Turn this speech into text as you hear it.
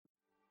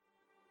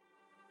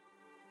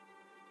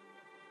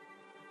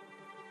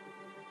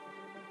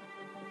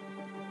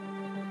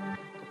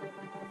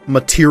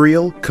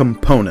Material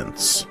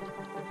Components,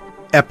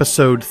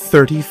 Episode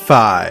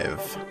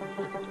 35,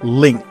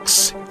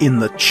 Links in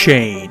the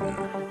Chain.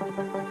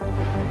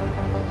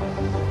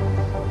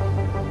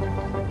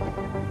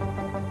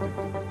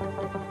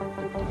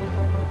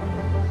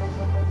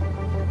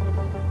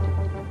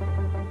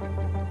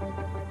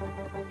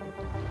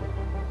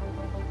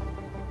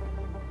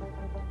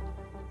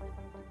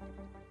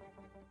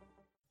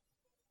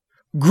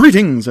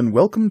 Greetings and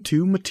welcome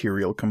to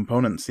Material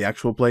Components, the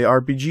actual play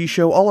RPG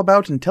show all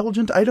about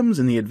intelligent items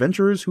and the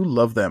adventurers who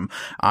love them.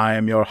 I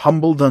am your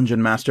humble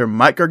dungeon master,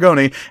 Mike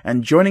Gargoni,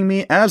 and joining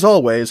me, as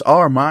always,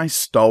 are my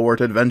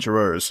stalwart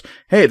adventurers.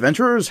 Hey,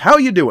 adventurers, how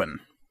you doing?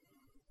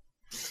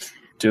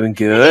 Doing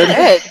good.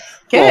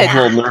 Good.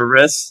 A little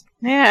nervous.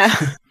 Yeah.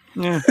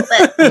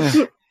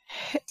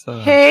 So.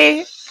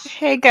 Hey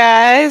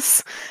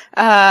guys.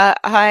 I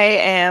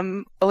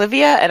am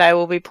Olivia, and I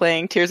will be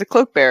playing Tears of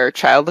Cloakbearer,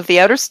 Child of the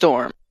Outer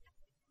Storm.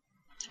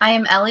 I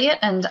am Elliot,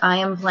 and I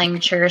am playing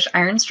Cherish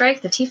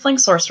Ironstrike, the Tiefling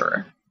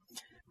Sorcerer.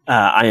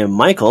 I am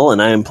Michael,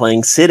 and I am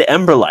playing Sid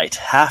Emberlight,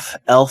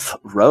 half-elf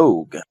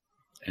rogue.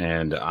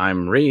 And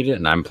I'm Reed,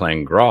 and I'm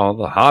playing Grawl,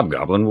 the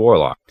Hobgoblin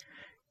Warlock.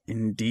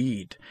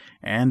 Indeed.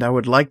 And I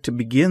would like to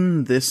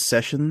begin this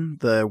session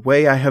the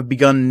way I have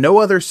begun no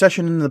other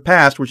session in the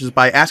past, which is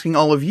by asking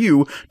all of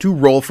you to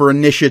roll for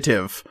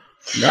initiative.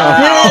 And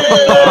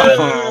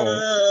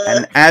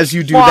as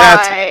you do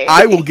that,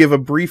 I will give a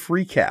brief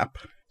recap.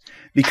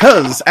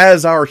 Because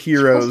as our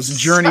heroes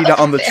journeyed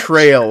on the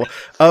trail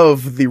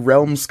of the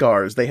Realm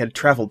Scars, they had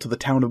traveled to the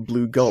town of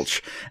Blue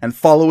Gulch, and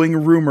following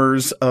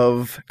rumors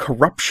of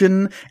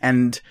corruption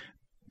and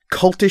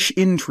cultish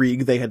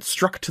intrigue, they had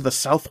struck to the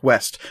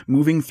southwest.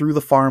 Moving through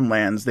the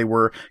farmlands, they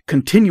were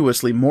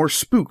continuously more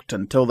spooked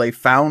until they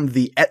found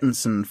the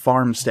Ettinson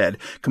farmstead,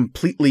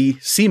 completely,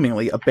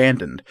 seemingly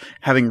abandoned.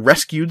 Having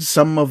rescued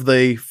some of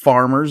the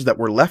farmers that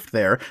were left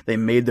there, they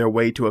made their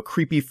way to a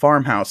creepy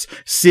farmhouse.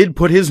 Sid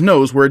put his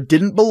nose where it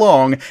didn't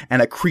belong,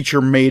 and a creature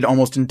made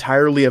almost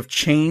entirely of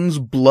chains,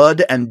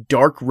 blood, and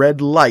dark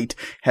red light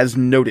has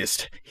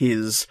noticed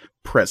his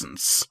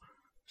presence.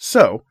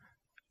 So,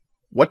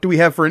 what do we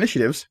have for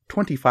initiatives?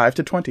 25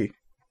 to 20.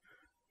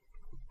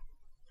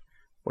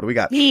 What do we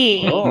got?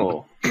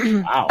 Oh,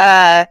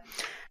 wow.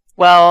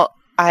 Well,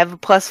 I have a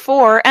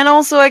 +4, and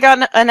also I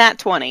got a nat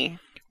 20.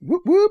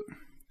 Whoop whoop.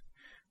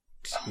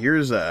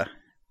 Here's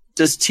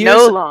Does Tears...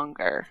 No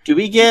longer. Do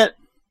we get...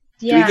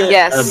 Yeah. get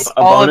Yes, a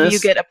all bonus? of you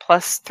get a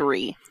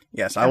 +3.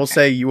 Yes, I will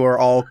say you are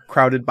all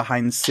crowded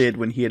behind Sid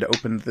when he had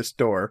opened this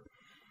door.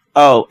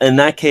 Oh, in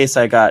that case,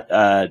 I got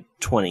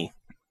 20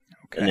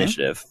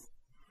 initiative.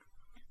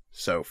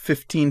 So,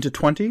 15 to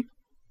 20?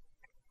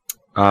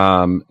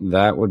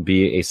 That would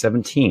be a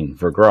 17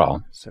 for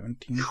Grawl.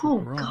 17 for Oh,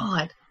 Grawl.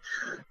 God.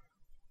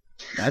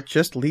 That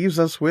just leaves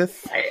us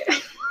with I got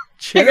a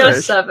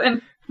Cherish.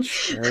 7,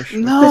 Cherish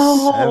with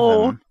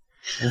No.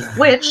 7.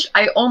 which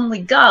I only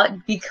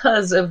got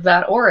because of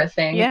that aura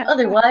thing. Yeah.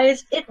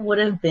 Otherwise, it would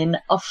have been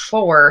a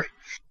 4,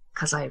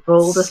 because I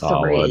rolled a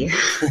Solid.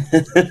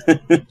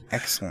 3.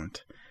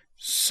 Excellent.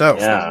 So,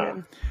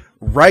 Yeah.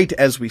 right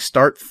as we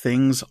start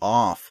things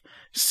off,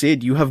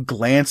 Sid, you have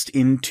glanced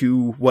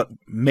into what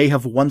may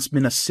have once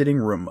been a sitting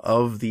room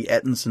of the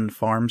Ettinson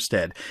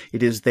farmstead.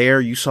 It is there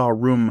you saw a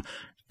room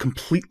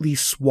completely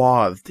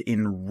swathed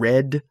in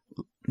red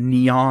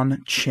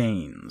neon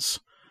chains.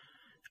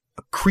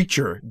 A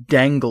creature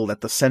dangled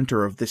at the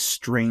center of this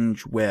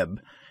strange web,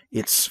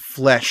 its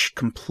flesh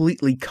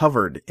completely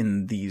covered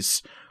in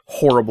these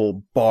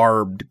horrible,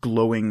 barbed,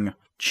 glowing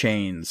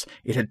chains.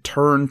 It had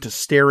turned to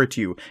stare at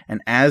you,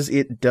 and as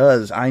it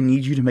does, I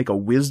need you to make a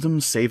wisdom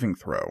saving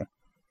throw.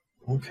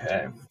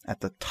 Okay.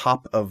 At the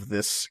top of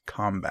this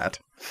combat.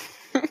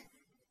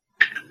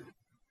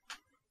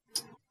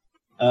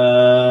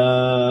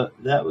 That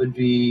would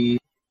be...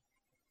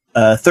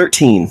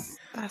 13.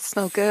 That's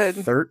no good.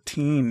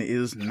 13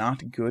 is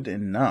not good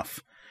enough.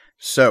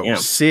 So, Yeah.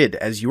 Sid,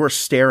 as you are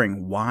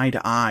staring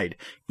wide-eyed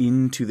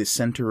into the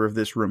center of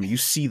this room, you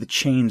see the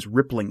chains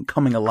rippling,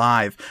 coming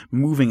alive,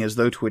 moving as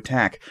though to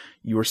attack.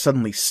 You are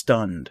suddenly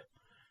stunned.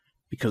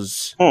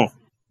 Because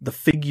the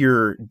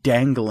figure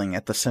dangling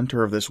at the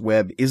center of this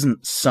web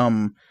isn't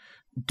some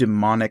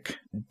demonic,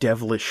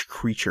 devilish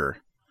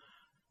creature.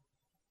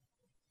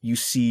 You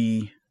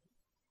see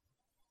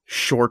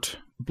short,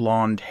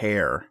 blonde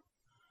hair.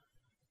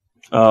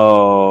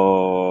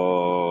 Oh.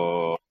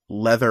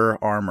 Leather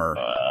armor.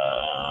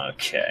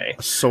 Okay.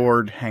 A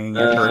sword hanging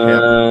at her hip.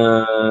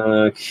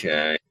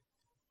 Okay.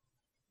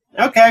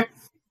 Okay.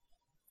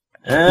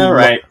 All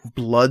right.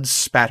 Blood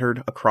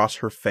spattered across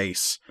her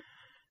face.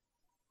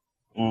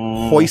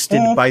 Mm-hmm.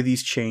 Hoisted by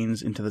these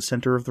chains into the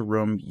center of the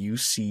room, you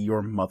see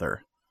your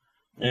mother.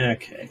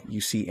 Okay.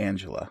 You see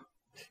Angela.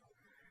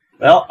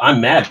 Well,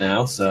 I'm mad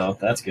now, so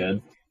that's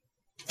good.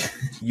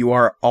 You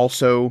are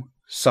also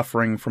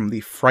suffering from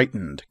the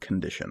frightened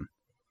condition.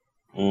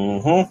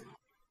 Mm-hmm.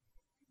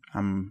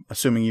 I'm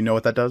assuming you know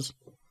what that does?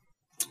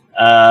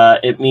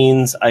 It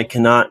means I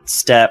cannot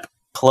step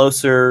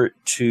closer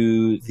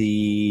to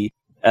the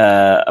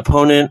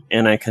opponent,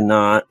 and I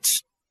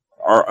cannot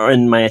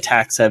and my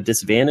attacks have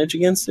disadvantage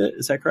against it.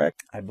 Is that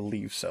correct? I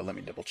believe so. Let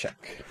me double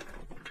check.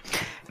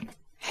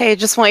 Hey,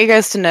 just want you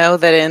guys to know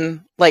that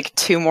in like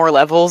 2 more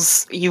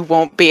levels, you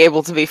won't be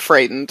able to be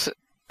frightened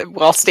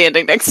while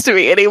standing next to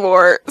me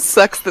anymore.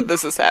 Sucks that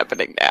this is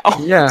happening now.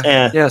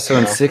 Yeah. So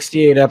in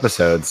 68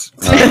 episodes.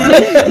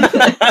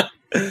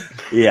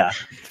 Yeah.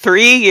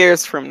 3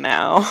 years from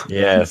now.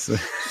 Yes.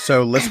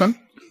 So, Lisman,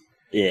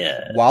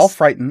 Yeah. while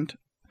frightened,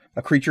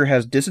 a creature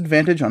has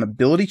disadvantage on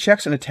ability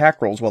checks and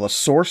attack rolls while the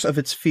source of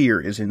its fear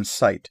is in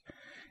sight,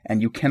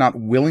 and you cannot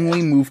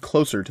willingly move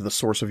closer to the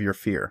source of your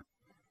fear.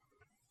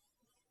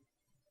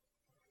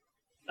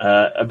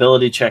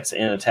 Ability checks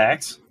and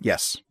attacks?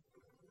 Yes.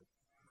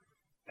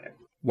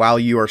 While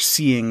you are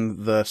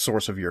seeing the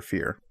source of your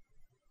fear.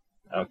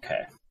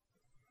 Okay.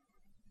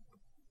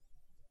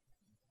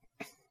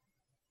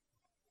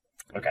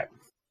 Okay.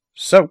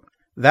 So,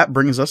 that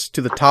brings us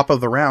to the top of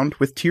the round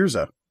with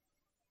Tirza.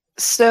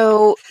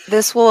 So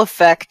this will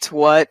affect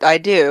what I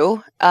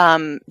do.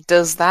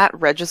 Does that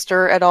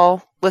register at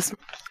all? Listen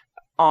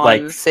on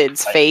Like-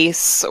 Sid's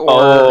face,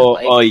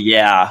 or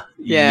Yeah.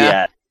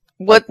 Yeah.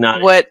 what?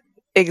 not- What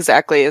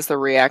exactly is the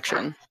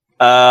reaction?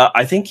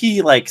 I think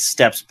he like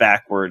steps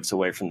backwards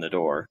away from the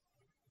door.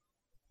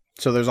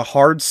 So there's a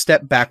hard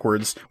step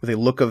backwards with a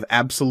look of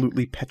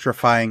absolutely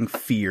petrifying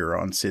fear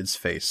on Sid's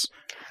face.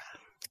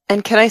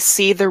 And can I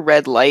see the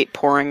red light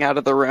pouring out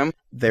of the room?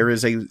 There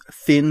is a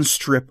thin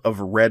strip of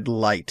red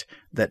light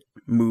that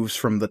moves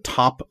from the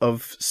top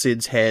of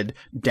Sid's head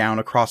down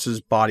across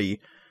his body,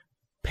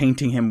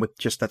 painting him with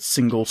just that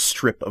single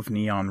strip of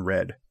neon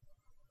red.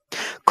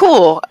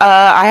 Cool.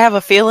 I have a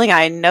feeling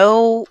I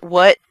know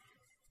what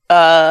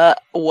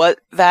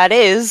that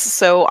is,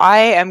 so I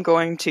am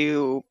going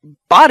to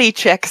body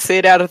check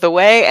Sid out of the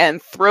way and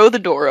throw the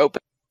door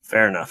open.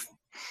 Fair enough.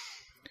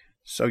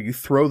 So you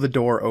throw the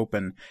door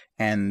open,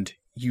 and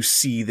you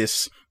see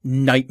this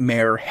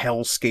nightmare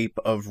hellscape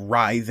of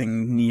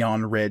writhing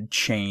neon red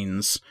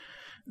chains,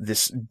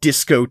 this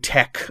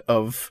discotheque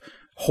of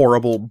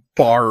horrible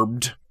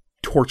barbed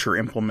torture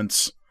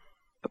implements.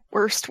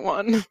 Worst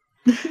one.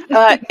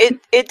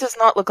 It does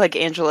not look like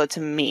Angela to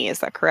me, is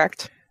that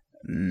correct?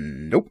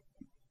 Nope.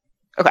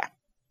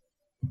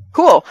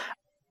 Cool.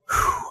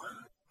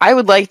 I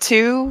would like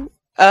to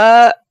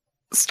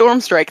storm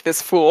strike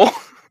this fool.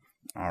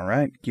 All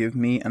right, give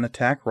me an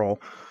attack roll.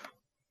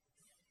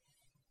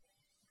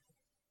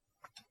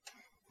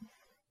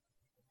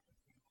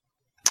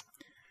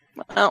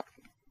 Well,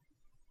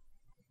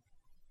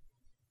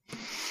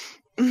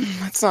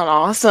 that's not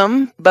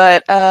awesome,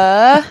 but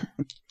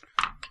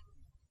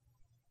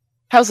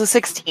how's a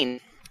 16?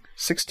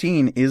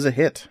 16 is a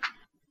hit.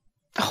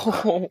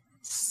 Oh,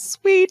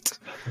 sweet.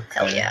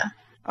 Hell yeah.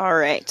 All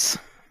right.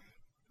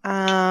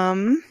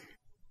 And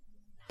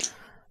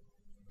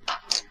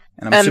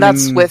I'm And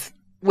that's assuming-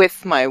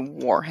 with my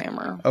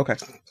warhammer. Okay.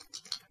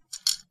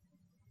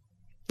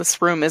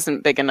 This room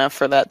isn't big enough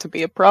for that to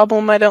be a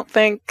problem, I don't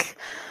think.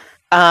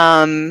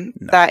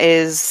 That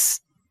is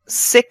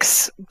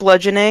 6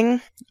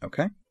 bludgeoning,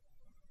 Okay.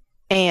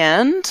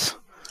 and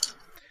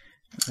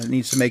It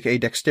needs to make a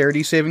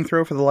dexterity saving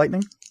throw for the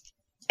lightning,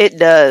 it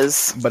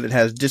does. but it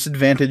has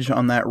disadvantage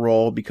on that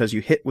roll because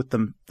you hit with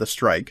the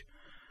strike.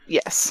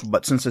 Yes.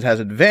 But since it has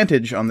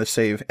advantage on the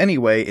save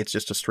anyway, it's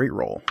just a straight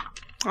roll.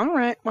 All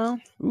right, well.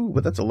 Ooh,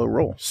 but that's a low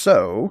roll.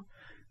 So,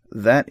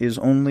 that is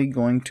only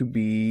going to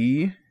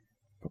be...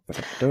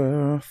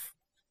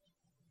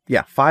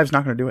 Yeah, 5's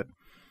not going to do it.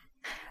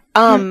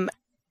 No.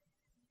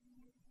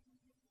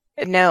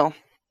 No.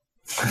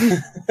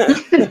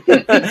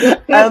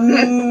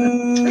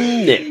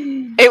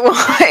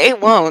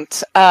 It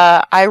won't.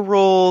 I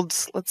rolled,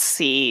 let's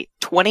see,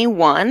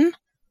 21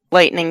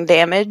 lightning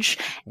damage.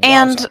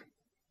 Wowza.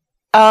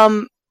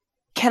 And,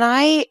 can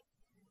I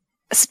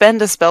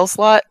spend a spell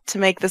slot to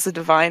make this a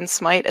divine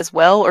smite as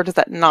well, or does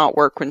that not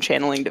work when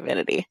channeling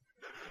divinity?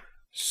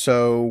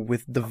 So,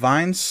 with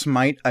Divine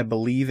Smite, I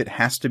believe it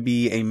has to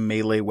be a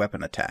melee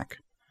weapon attack.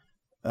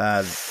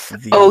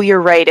 Oh, you're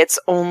right. It's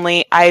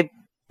only... I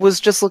was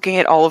just looking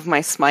at all of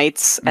my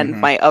smites, and Mhm.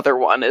 my other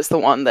one is the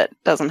one that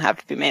doesn't have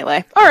to be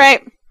melee. All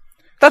right.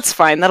 That's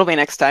fine. That'll be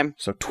next time.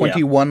 So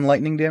 21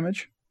 lightning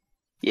damage?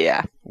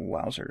 Yeah.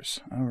 Wowzers.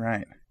 All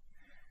right.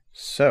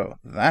 So,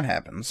 that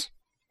happens.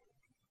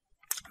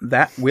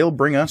 That will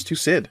bring us to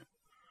Sid.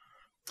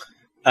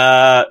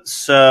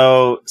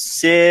 So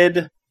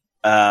Sid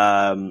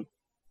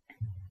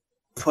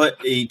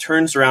he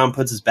turns around,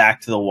 puts his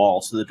back to the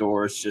wall, so the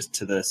door is just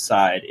to the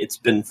side. It's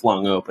been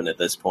flung open at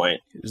this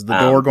point. Is the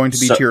door going to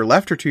be so- to your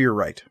left or to your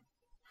right?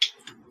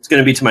 It's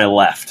going to be to my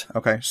left.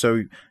 Okay,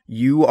 so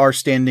you are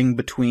standing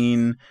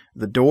between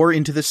the door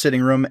into the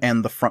sitting room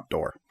and the front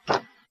door.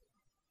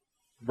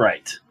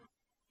 Right.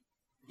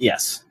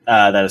 Yes,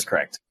 that is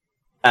correct.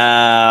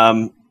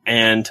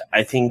 And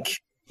I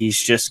think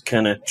he's just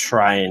going to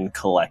try and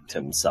collect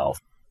himself.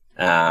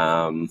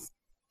 And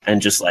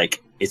just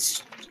like,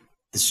 it's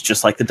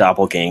just like the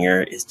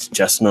doppelganger. It's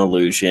just an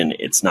illusion.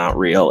 It's not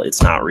real.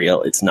 It's not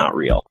real. It's not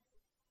real.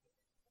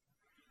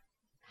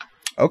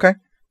 Okay.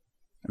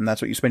 And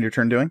that's what you spend your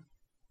turn doing?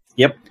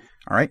 Yep.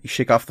 All right, you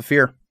shake off the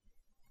fear.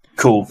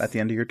 Cool. At the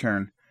end of your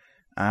turn.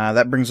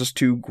 That brings us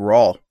to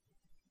Grawl.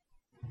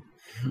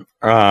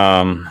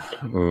 Am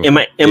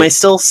I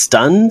still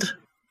stunned?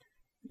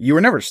 You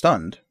were never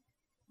stunned.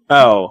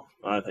 Oh,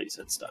 I thought you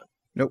said stunned.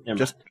 Nope, Never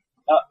just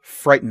mind.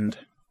 frightened.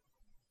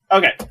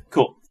 Okay,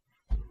 cool.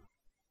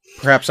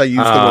 Perhaps I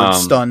used the word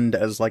stunned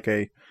as like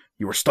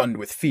you were stunned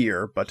with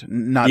fear, but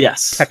not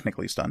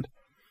technically stunned.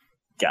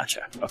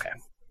 Gotcha. Okay.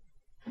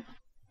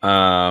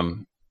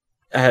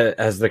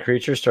 Has the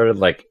creature started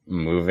like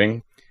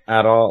moving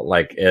at all?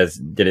 Like,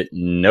 did it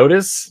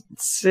notice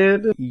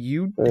Sid?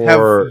 You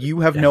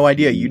have no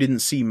idea. You didn't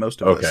see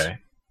most of this.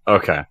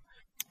 Okay.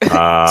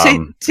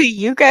 To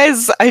you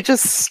guys, I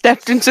just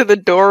stepped into the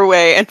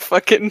doorway and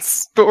fucking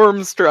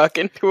storm struck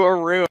into a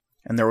room.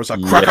 And there was a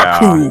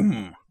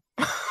crackacoom.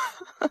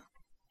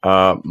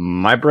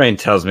 My brain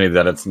tells me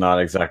that it's not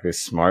exactly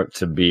smart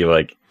to be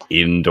like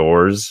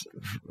indoors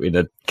in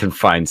a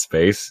confined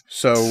space.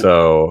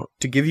 So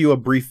to give you a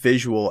brief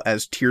visual,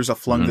 as Tirza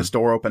flung this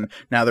door open,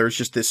 now there's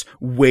just this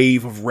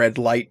wave of red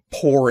light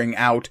pouring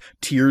out,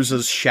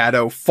 Tirza's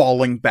shadow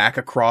falling back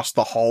across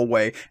the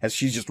hallway as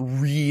she's just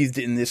wreathed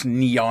in this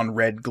neon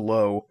red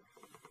glow.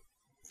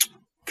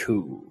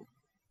 Cool.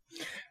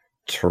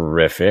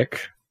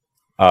 Terrific.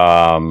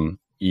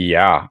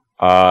 Yeah.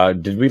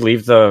 Did we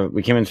leave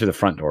we came in through the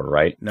front door,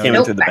 right? No, came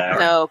in through the back.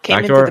 No, came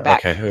back in door? through the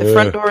back. Okay. The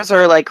front doors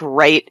are like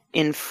right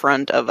in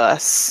front of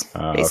us,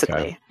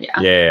 basically. Okay.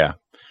 Yeah.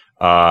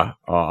 I'm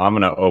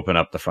gonna open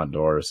up the front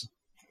doors.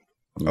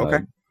 Okay.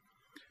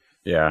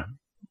 Yeah.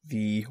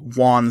 The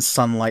wan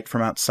sunlight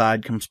from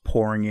outside comes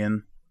pouring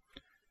in.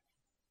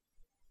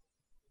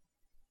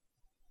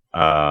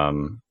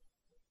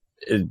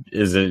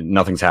 Is it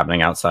nothing's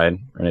happening outside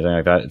or anything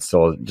like that? It's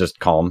still just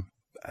calm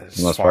for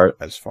the most part?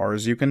 As far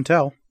as you can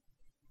tell.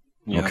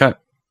 Yeah. Okay.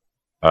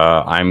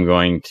 I'm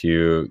going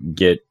to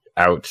get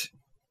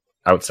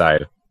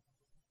outside.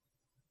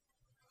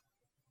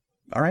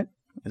 All right.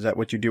 Is that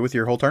what you do with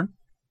your whole turn?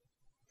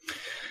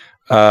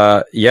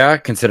 Yeah,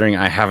 considering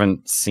I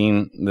haven't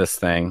seen this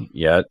thing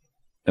yet,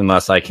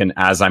 unless I can,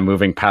 as I'm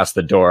moving past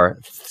the door,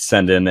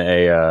 send in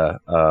a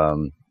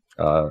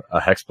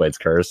Hexblade's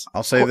Curse.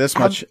 I'll say this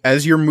much.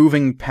 As you're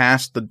moving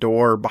past the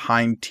door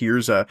behind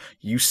Tirza,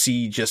 you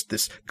see just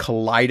this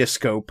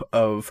kaleidoscope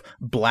of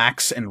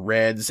blacks and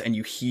reds, and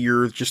you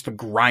hear just the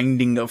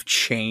grinding of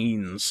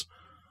chains.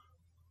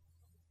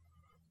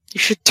 You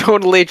should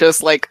totally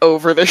just like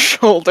over the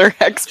shoulder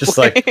Hexblade. Just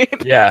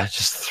like, yeah,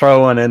 just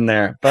throw one in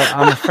there. But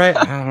I'm afraid,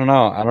 I don't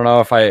know. I don't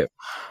know if I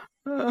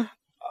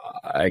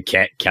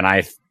can't. Can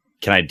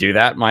I do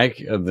that,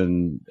 Mike?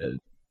 Then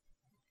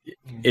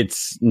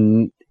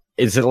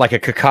is it like a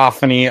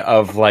cacophony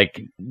of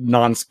like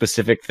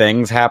non-specific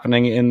things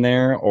happening in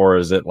there, or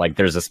is it like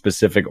there's a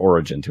specific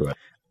origin to it?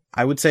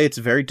 I would say it's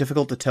very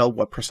difficult to tell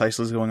what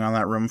precisely is going on in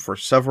that room for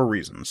several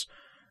reasons.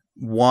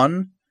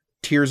 One,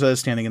 Tirza is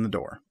standing in the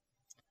door.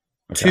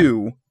 Okay.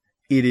 Two,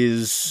 it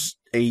is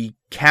a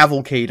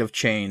cavalcade of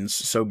chains,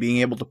 so being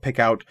able to pick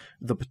out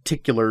the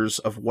particulars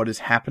of what is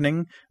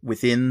happening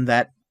within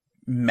that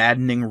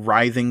maddening,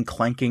 writhing,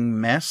 clanking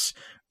mess,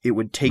 it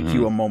would take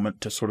you a moment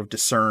to sort of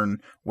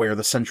discern where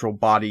the central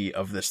body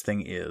of this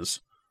thing is.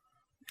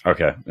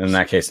 Okay. In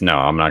that case, no,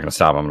 I'm not going to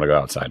stop. I'm going to go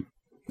outside.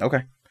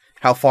 Okay.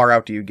 How far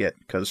out do you get?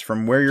 Because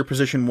from where your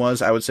position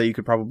was, I would say you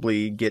could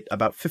probably get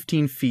about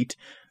 15 feet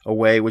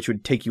away, which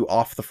would take you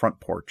off the front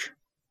porch.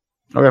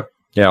 Okay.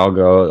 Yeah, I'll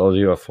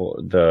do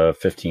the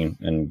 15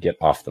 and get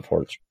off the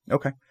porch.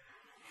 Okay.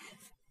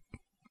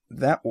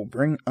 That will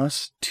bring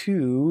us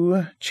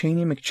to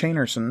Cheney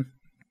McChainerson.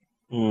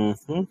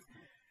 Mm-hmm.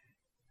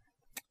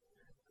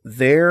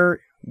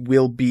 There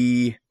will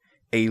be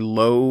a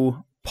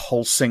low,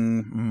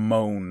 pulsing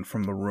moan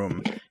from the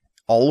room.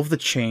 All of the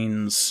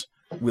chains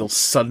will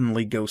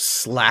suddenly go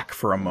slack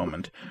for a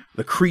moment.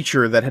 The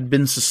creature that had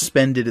been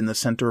suspended in the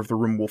center of the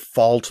room will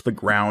fall to the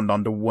ground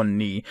onto one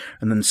knee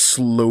and then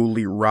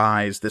slowly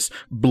rise, this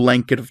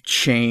blanket of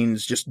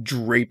chains just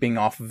draping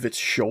off of its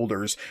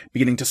shoulders,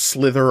 beginning to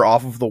slither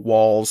off of the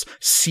walls,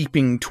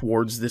 seeping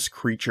towards this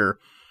creature.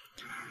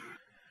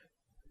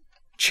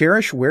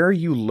 Cherish, where are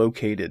you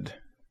located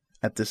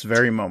at this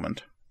very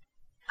moment?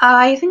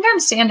 I think I'm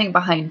standing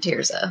behind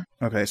Tirza.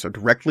 Okay, so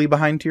directly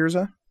behind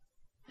Tirza?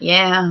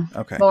 Yeah.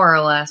 Okay. More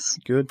or less.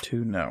 Good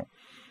to know.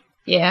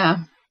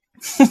 Yeah.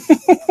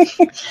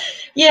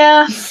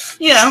 Yeah.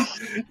 You know.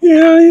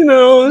 Yeah, you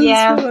know.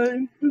 Yeah.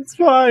 Fine. It's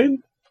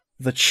fine.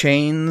 The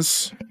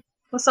chains...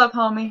 What's up,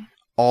 homie?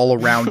 All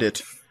around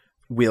it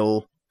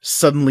will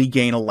suddenly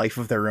gain a life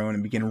of their own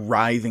and begin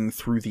writhing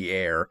through the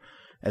air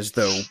as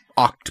though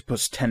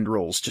octopus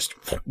tendrils just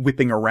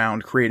whipping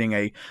around, creating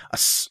a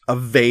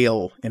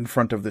veil in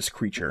front of this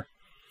creature.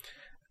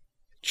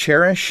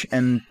 Cherish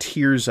and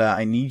Tirza,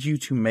 I need you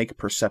to make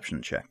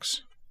perception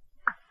checks.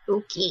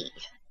 Okay.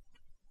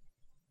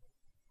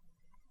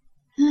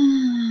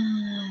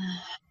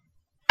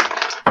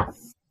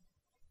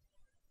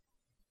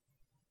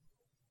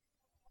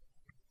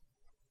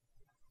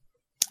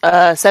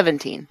 Uh,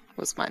 17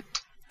 was mine.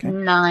 Okay.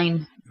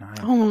 9.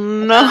 Oh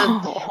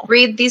no!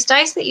 Reed, these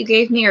dice that you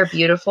gave me are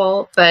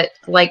beautiful, but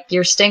like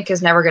your stink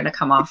is never going to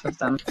come off of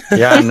them.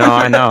 Yeah, no,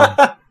 I know.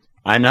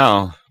 I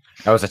know.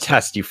 That was a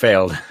test. You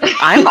failed.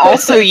 I'm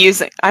also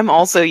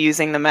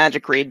using the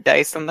magic read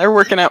dice, and they're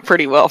working out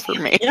pretty well for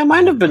me. Yeah,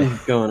 mine have been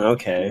going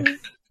okay.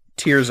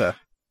 Tirza.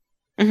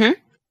 Mm-hmm.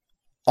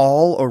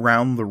 All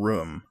around the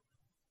room,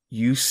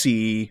 you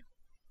see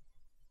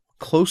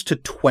close to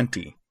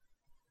 20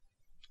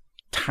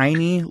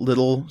 tiny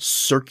little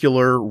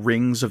circular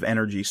rings of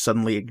energy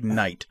suddenly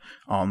ignite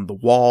on the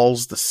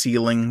walls, the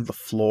ceiling, the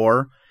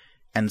floor,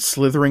 and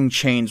slithering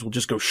chains will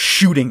just go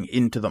shooting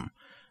into them.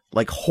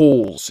 Like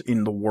holes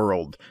in the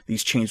world.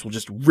 These chains will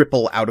just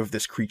ripple out of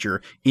this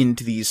creature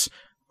into these,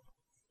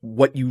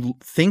 what you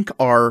think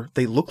are,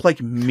 they look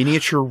like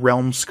miniature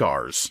realm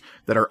scars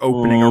that are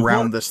opening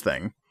around this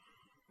thing.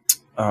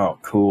 Oh,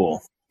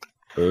 cool.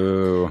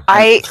 Ooh.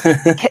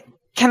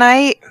 Can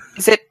I,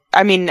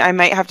 I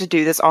might have to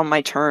do this on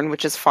my turn,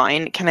 which is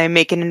fine. Can I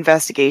make an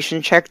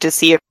investigation check to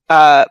see if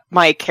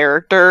my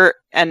character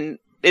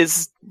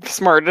is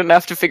smart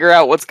enough to figure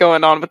out what's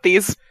going on with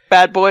these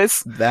bad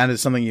boys? That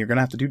is something you're going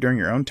to have to do during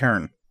your own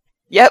turn.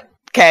 Yep.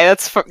 Okay,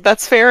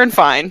 that's fair and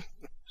fine.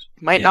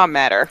 Might not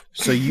matter.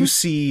 So you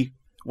see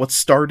what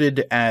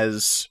started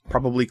as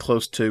probably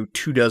close to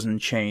 24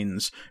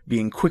 chains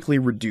being quickly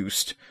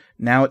reduced.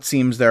 Now it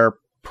seems there are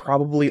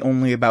probably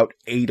only about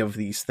 8 of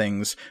these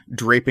things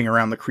draping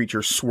around the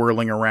creature,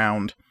 swirling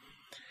around.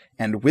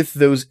 And with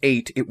those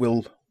 8, it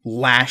will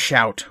lash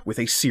out with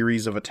a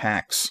series of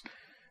attacks.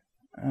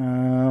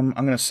 I'm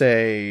going to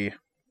say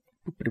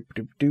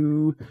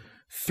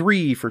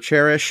 3 for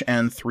Cherish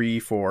and 3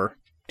 for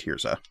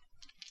Tirza.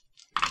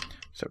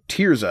 So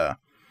Tirza,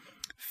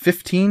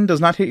 15 does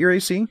not hit your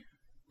AC?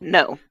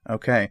 No.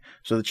 Okay,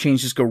 so the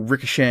chains just go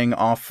ricocheting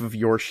off of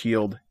your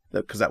shield,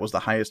 because that was the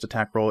highest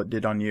attack roll it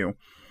did on you.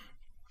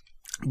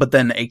 But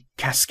then a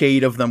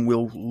cascade of them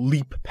will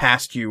leap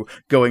past you,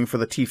 going for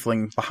the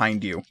tiefling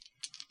behind you.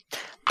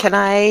 Can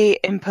I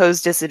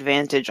impose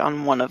disadvantage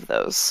on one of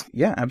those?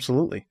 Yeah,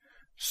 absolutely.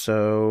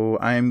 So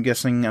I'm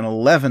guessing an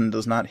 11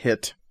 does not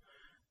hit.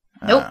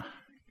 Nope.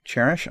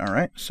 Cherish. All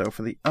right. So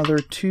for the other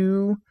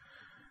 2,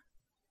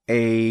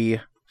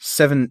 a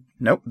 7.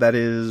 Nope. That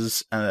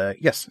is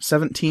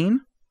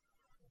 17.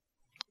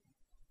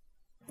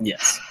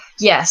 Yes.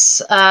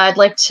 Yes, I'd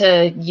like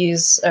to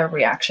use a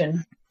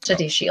reaction to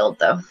de-shield,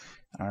 though.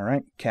 All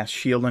right. Cast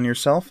shield on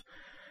yourself.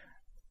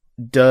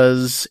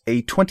 Does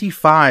a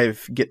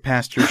 25 get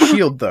past your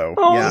shield, though?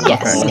 Oh, yeah.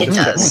 Yes, okay. it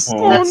does.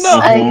 Oh,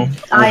 no.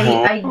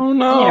 Oh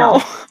no! You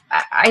know,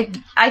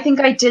 I think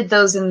I did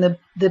those in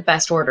the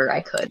best order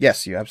I could.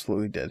 Yes, you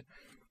absolutely did.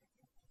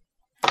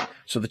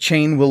 So the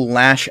chain will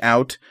lash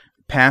out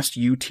past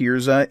you,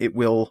 Tirza. It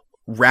will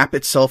wrap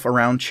itself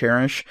around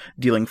Cherish,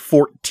 dealing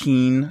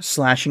 14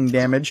 slashing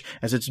damage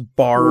as its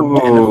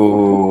barbed and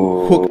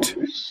hooked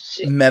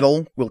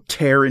metal will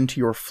tear into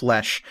your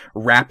flesh,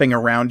 wrapping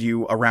around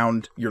you,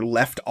 around your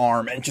left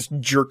arm, and just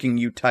jerking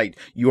you tight.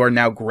 You are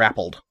now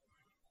grappled.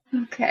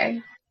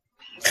 Okay.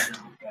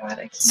 Oh God,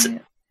 I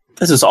can't.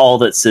 This is all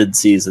that Sid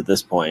sees at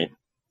this point.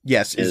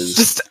 Yes, Is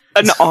Just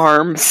an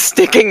arm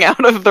sticking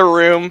out of the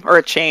room, or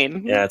a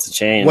chain. yeah, it's a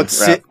chain. What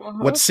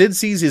Sid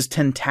sees is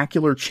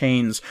tentacular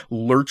chains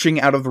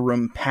lurching out of the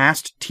room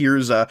past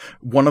Tirza,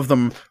 one of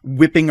them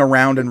whipping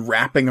around and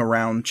wrapping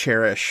around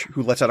Cherish,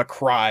 who lets out a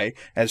cry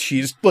as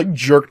she's like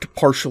jerked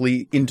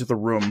partially into the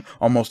room,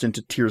 almost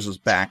into Tirza's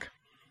back.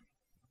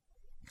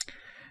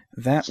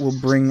 That will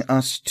bring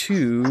us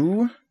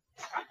to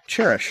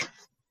Cherish.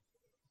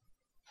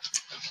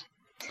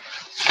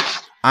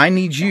 I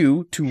need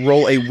you to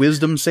roll a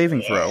wisdom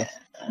saving throw.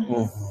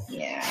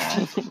 Yeah.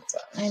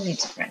 I need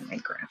to find my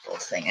grapple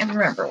thing. I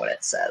remember what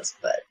it says,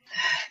 but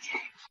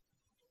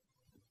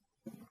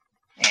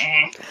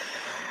okay.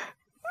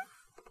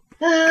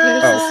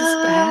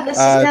 This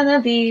is gonna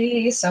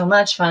be so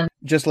much fun.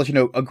 Just to let you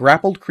know, a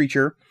grappled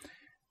creature.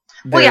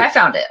 Well, yeah, I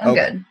found it. I'm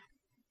good.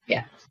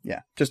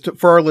 Yeah,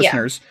 for our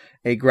listeners,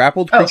 a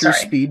grappled creature's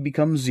sorry. speed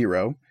becomes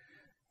 0,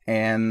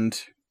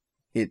 and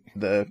you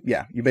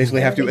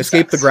basically have to Everything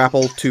escape the sucks.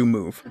 grapple to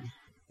move.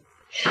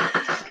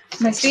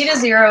 My speed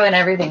is 0 and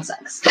everything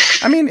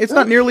sucks. I mean, it's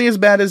not nearly as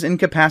bad as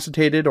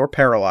incapacitated or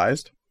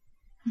paralyzed.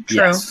 True.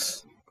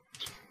 Yes.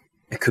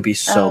 It could be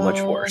so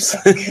much worse.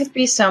 It could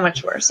be so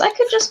much worse. I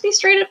could just be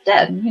straight up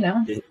dead, you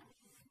know.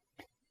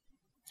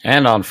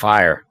 And on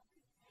fire.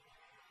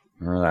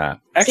 Remember that.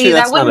 Actually, See,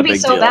 that's that not a wouldn't be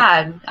big so deal.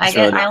 bad. I It's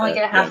really not only that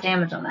get a half bad.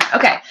 damage on that.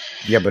 Okay.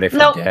 Yeah, but if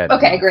Nope. you're dead.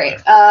 Okay, great.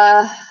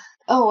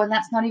 And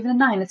that's not even a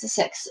 9, it's a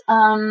 6.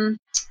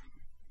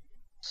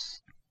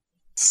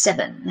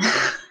 7.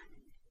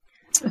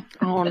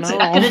 Oh That's no!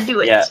 not gonna do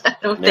it. Yeah. I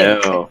don't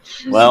think. No.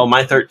 Well,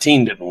 my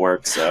 13 didn't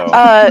work, so.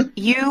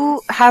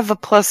 You have a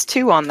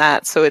 +2 on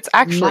that, so it's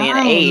actually an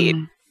 8.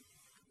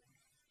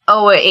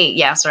 Oh, 8.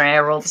 Yeah, sorry, I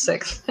rolled a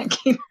 6.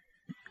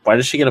 Why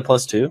does she get a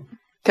 +2?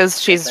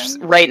 Because she's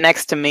right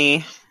next to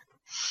me,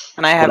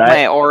 and I have But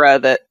my aura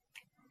that.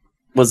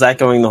 Was that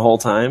going the whole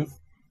time?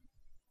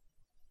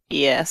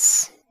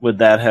 Yes. Would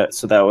that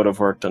so that would have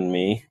worked on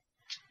me?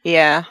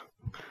 Yeah.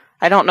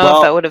 I don't know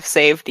if that would have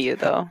saved you,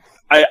 though.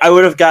 I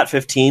would have got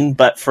 15,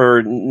 but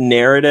for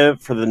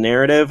the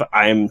narrative,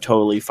 I'm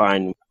totally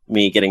fine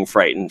me getting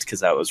frightened because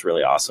that was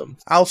really awesome.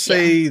 I'll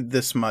say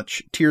this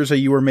much. Tirza,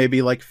 you were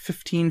maybe like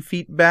 15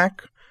 feet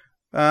back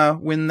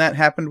when that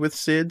happened with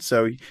Sid,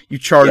 so you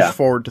charged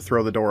forward to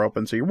throw the door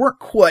open, so you weren't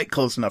quite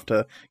close enough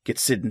to get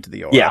Sid into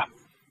the aura. Yeah,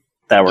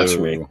 that works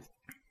for me.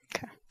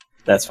 Okay.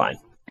 That's fine.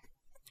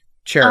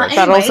 Cherish.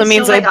 That also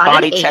means I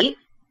body check.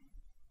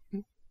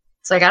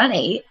 So I got an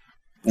 8.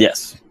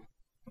 Yes.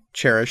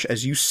 Cherish,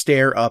 as you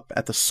stare up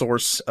at the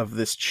source of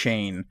this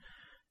chain,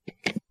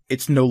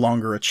 it's no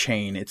longer a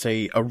chain. It's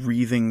a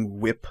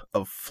wreathing whip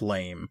of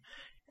flame,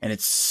 and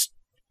it's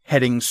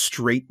heading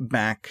straight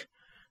back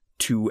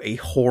to a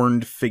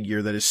horned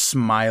figure that is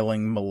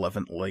smiling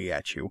malevolently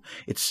at you.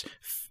 Its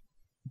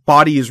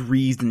body is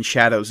wreathed in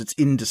shadows. It's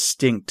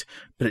indistinct,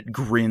 but it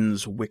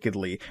grins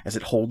wickedly as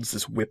it holds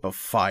this whip of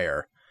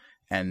fire,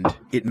 and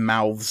it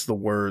mouths the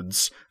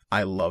words,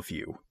 "I love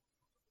you."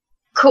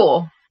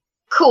 Cool.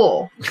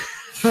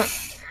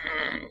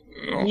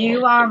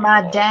 You are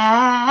my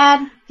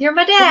dad. You're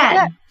my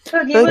dad.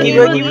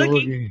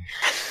 Boogie.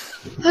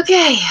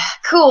 Okay.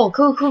 Cool.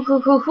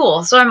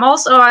 So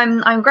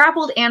I'm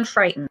grappled and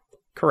frightened.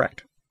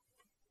 Correct.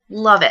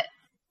 Love it.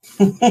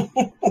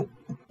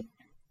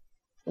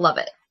 Love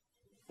it.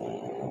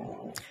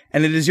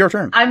 And it is your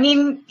turn. I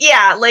mean,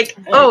 yeah, like,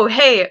 oh,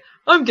 hey,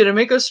 I'm gonna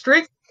make a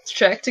strength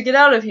check to get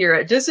out of here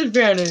at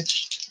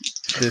disadvantage.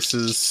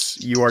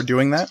 You are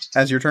doing that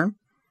as your turn?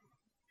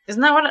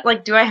 Isn't that what,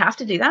 like, do I have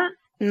to do that?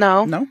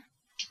 No. No.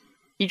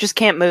 You just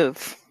can't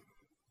move.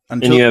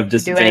 And you have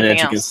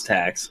disadvantage against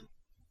attacks.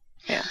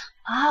 Yeah.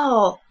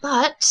 Oh,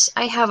 but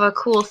I have a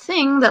cool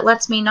thing that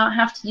lets me not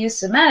have to use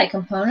somatic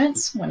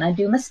components when I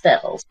do my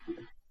spells.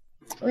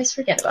 Always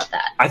forget about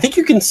that. I think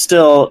you can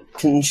still...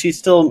 Can she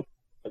still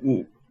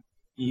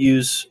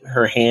use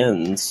her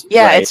hands?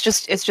 Yeah, right? it's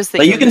just that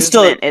but your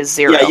movement is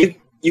 0. Yeah,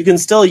 you can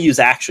still use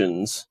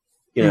actions.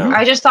 You know?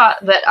 I just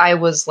thought that I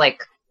was,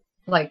 like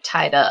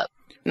tied up.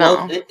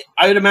 No. Well,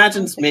 I would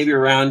imagine it's maybe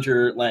around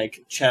your,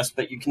 chest,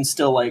 but you can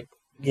still,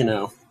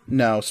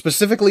 No,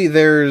 specifically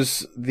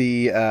there's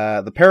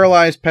the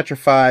paralyzed,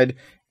 petrified,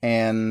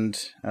 and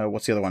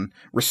what's the other one?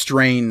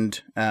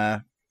 Restrained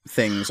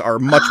things are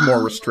much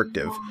more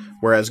restrictive,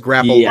 whereas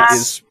grappled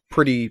is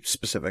pretty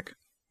specific.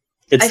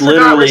 It's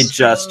literally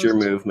just your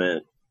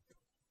movement.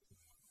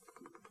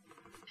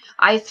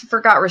 I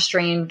forgot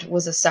restrained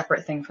was a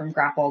separate thing from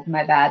grappled.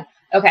 My bad.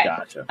 Okay.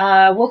 Gotcha.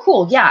 Well,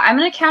 cool. Yeah, I'm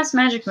gonna cast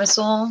magic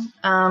missile.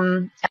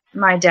 At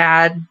my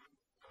dad,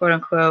 quote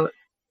unquote,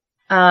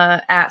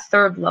 at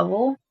 3rd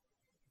level.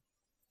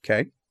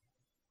 Okay.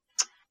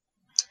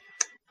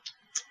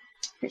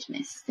 Here's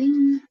my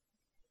thing.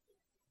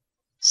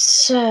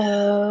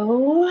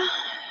 So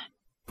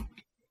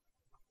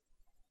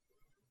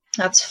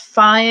that's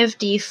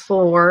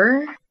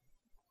 5d4.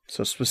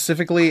 So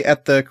specifically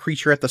at the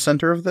creature at the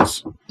center of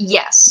this?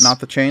 Yes. Not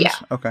the chains? Yeah.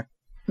 Okay.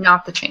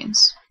 Not the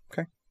chains.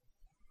 Okay.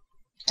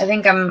 I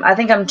think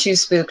I'm too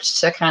spooked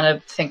to kind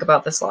of think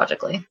about this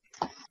logically.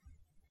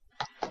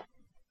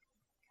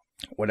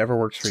 Whatever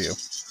works for you.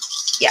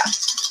 Yeah.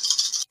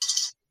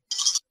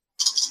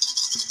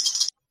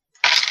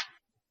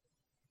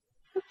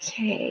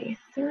 Okay,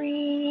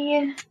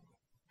 3,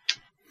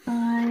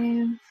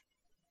 5,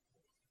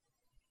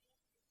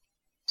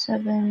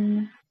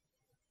 7,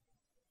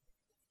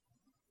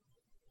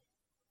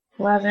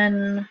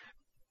 11,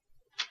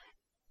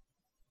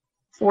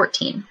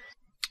 14.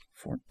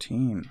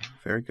 14.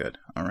 Very good.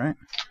 All right.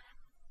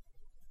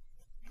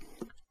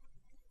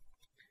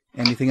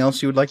 Anything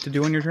else you would like to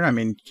do on your turn? I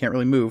mean, you can't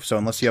really move, so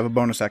unless you have a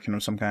bonus action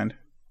of some kind.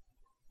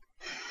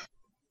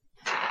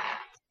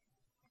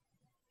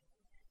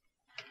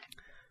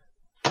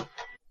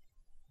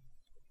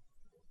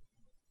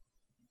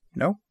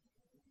 No?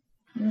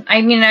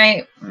 I mean,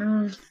 I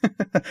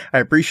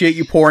appreciate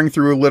you pouring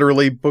through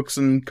literally books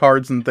and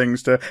cards and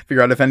things to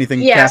figure out if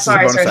anything casts as a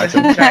bonus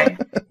action.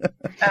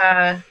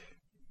 Sorry.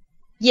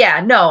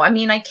 Yeah, no, I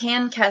mean, I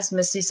can cast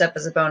Misty Step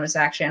as a bonus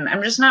action.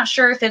 I'm just not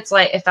sure if that's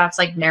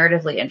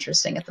narratively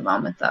interesting at the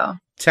moment, though.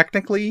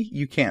 Technically,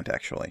 you can't,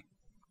 actually.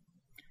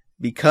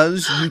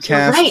 Because you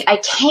cast... You're right, I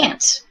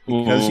can't.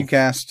 Because you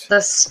cast... The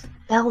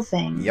spell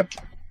thing. Yep.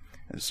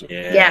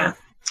 Yeah.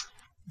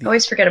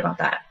 Always forget about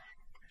that.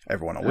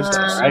 Everyone always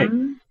does. Right.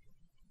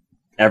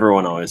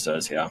 Everyone always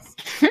does, yeah.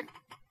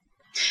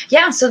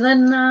 Yeah, so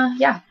then,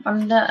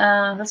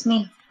 that's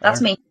me.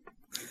 That's me.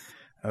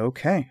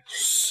 Okay,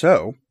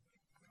 so...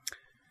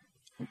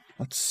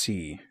 Let's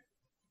see.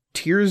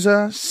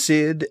 Tirza,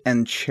 Sid,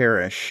 and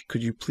Cherish,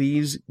 could you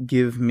please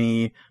give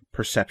me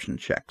perception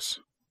checks?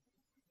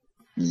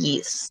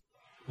 Yes.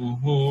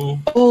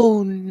 Mm-hmm.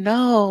 Oh,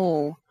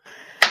 no.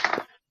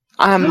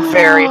 I'm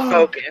very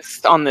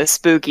focused on this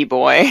spooky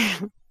boy.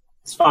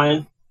 It's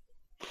fine.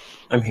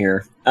 I'm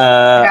here.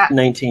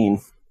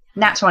 19.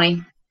 Nat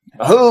 20.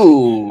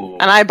 Oh!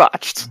 And I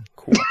botched.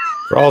 Cool.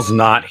 Grawl's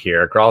not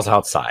here. Grawl's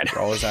outside.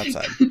 Grawl is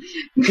outside.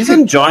 He's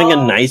enjoying a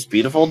nice,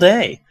 beautiful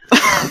day.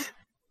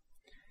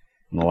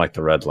 I don't like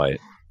the red light.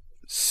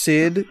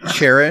 Sid,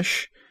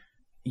 Cherish,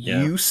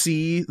 Yeah. you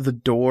see the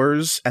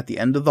doors at the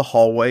end of the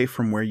hallway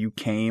from where you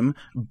came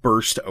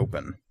burst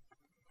open.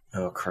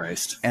 Oh,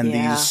 Christ. And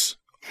Yeah. these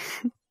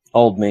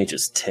Old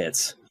mage's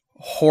tits.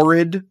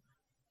 horrid,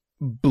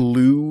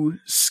 blue-skinned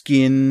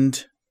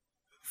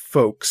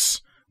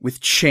folks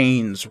with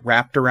chains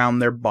wrapped around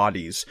their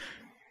bodies.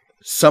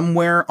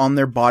 Somewhere on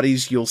their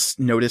bodies, you'll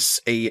notice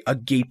a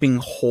gaping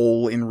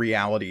hole in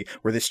reality,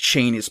 where this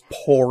chain is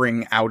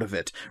pouring out of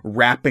it,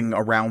 wrapping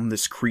around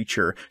this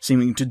creature,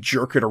 seeming to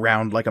jerk it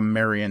around like a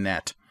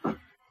marionette.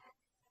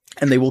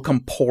 And they will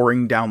come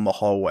pouring down the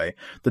hallway.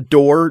 The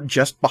door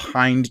just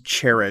behind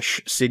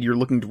Cherish, Sid, you're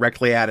looking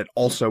directly at it,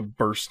 also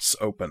bursts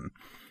open.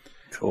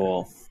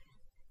 Cool.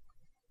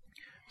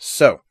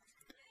 So,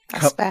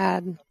 That's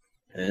bad.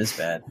 It is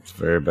bad. It's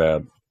very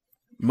bad.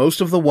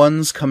 most of the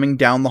ones coming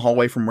down the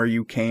hallway from where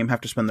you came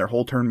have to spend their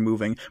whole turn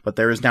moving, but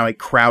there is now a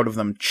crowd of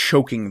them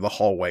choking the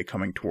hallway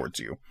coming towards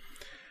you.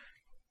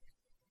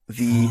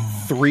 The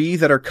 3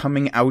 that are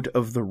coming out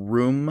of the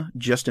room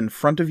just in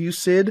front of you,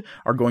 Sid,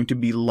 are going to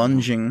be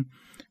lunging.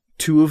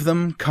 2 of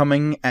them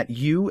coming at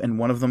you, and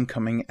 1 of them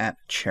coming at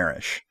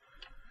Cherish.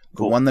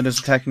 The one that is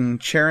attacking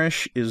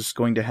Cherish is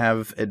going to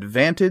have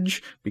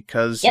advantage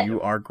because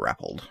you are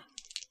grappled.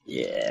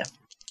 Yeah.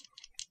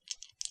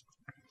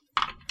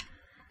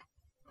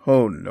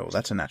 Oh no,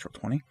 that's a natural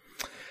 20.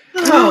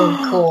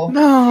 Oh, cool.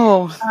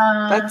 No,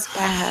 that's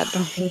bad.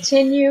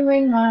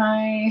 Continuing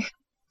my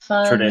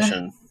fun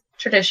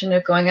tradition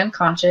of going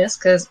unconscious,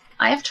 because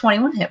I have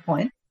 21 hit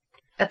points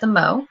at the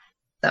Mo,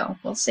 so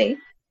we'll see.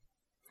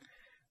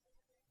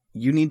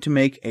 You need to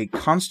make a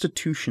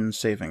Constitution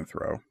saving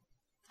throw.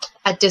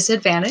 At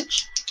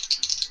disadvantage?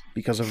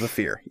 Because of the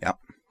fear, yep.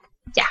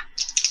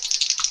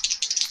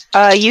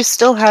 Yeah. You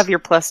still have your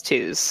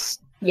 +2s.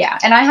 Yeah,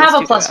 and I have a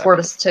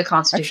 +4 to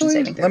Constitution actually,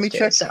 saving throws. let me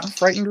check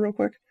Frightened real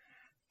quick.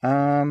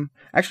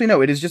 Actually,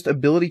 no, it is just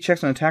ability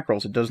checks and attack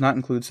rolls. It does not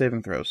include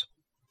saving throws.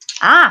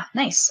 Ah,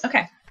 nice.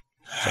 Okay.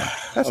 So,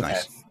 that's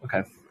nice.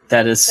 Okay.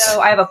 That is... So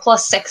I have a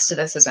 +6 to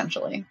this,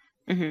 essentially.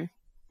 Mm-hmm.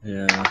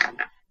 Yeah.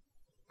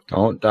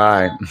 Don't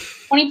die.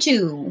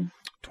 22.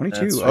 22.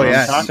 That's Oh, what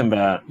yeah. I'm talking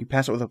about. You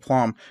pass it with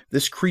aplomb.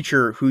 This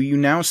creature, who you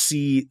now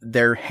see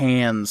their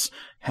hands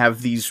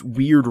have these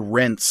weird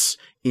rents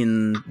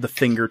in the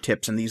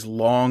fingertips and these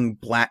long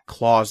black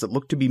claws that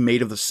look to be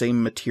made of the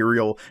same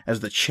material as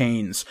the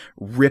chains,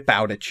 rip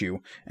out at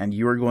you, and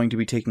you are going to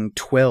be taking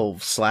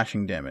 12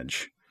 slashing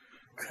damage.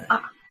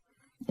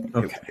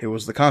 Okay. It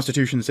was the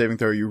Constitution saving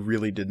throw you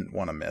really didn't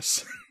want to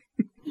miss.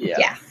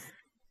 Yeah.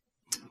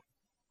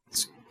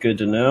 It's good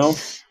to know.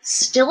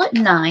 Still at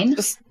 9.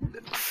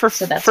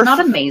 So that's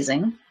not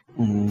amazing.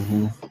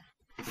 Mm-hmm.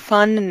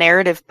 Fun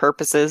narrative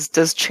purposes,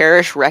 does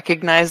Cherish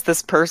recognize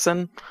this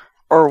person?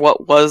 Or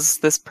what was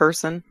this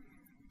person?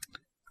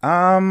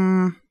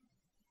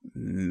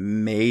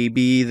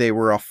 Maybe they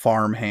were a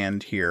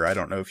farmhand here. I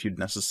don't know if you'd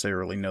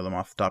necessarily know them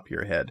off the top of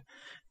your head.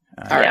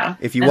 Yeah.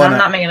 If you and want, I'm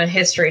not making a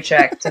history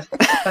check to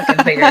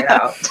fucking figure it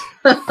out.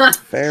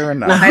 Fair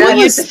enough. I don't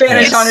use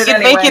Spanish on it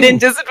anyway. Make it in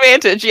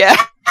disadvantage, yeah.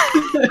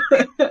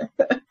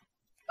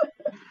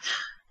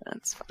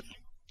 That's funny.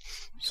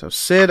 So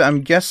Sid,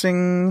 I'm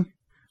guessing.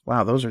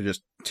 Wow, those are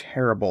just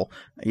terrible.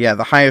 Yeah,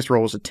 the highest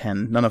roll was a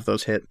 10. None of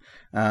those hit.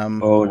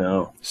 Oh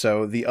no.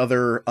 So the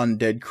other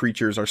undead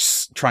creatures are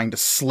trying to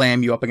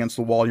slam you up against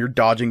the wall. You're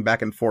dodging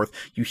back and forth.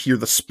 You hear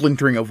the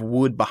splintering of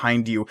wood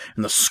behind you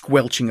and the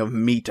squelching of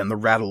meat and the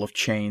rattle of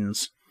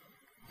chains.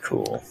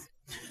 Cool.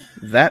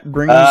 That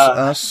brings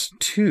us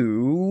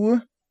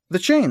to the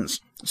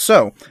chains.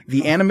 So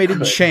the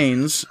animated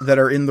chains that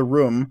are in the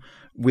room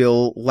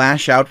will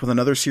lash out with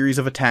another series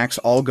of attacks,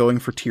 all going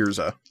for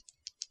Tirza.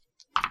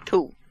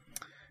 Cool.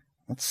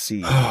 Let's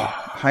see.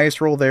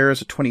 Highest roll there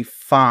is a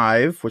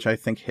 25, which I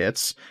think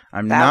hits.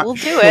 I'm That not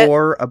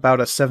sure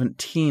about a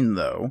 17,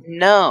 though.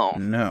 No.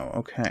 No,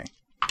 okay.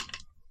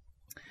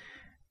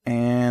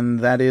 And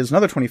that is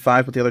another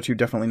 25, but the other 2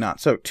 definitely not.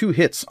 So 2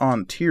 hits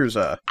on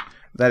Tirza.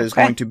 That is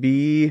going to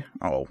be...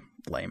 Oh,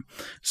 lame.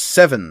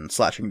 7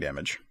 slashing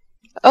damage.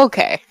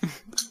 Okay.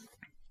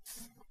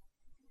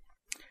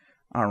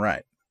 All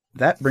right.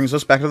 That brings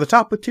us back to the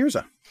top with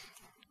Tirza.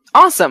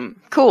 Awesome.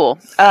 Cool.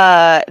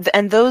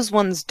 And those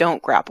ones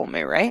don't grapple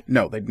me, right?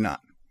 No, they do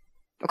not.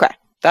 Okay.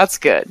 That's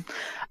good.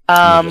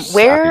 Just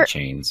Where slappy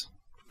chains.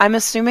 I'm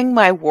assuming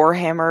my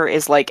Warhammer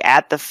is like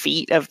at the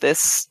feet of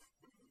this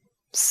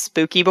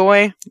spooky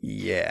boy.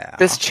 Yeah.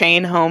 This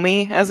chain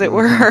homie, as it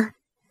were.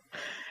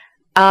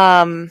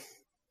 I'm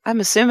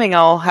assuming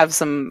I'll have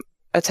some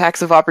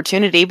attacks of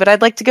opportunity, but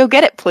I'd like to go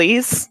get it,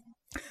 please.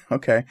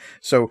 Okay.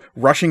 So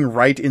rushing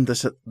right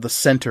into the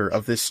center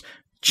of this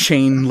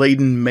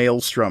chain-laden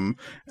maelstrom,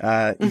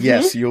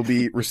 yes, you'll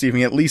be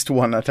receiving at least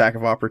 1 attack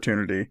of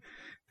opportunity.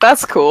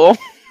 That's cool.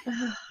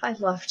 I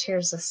love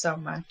Tirza so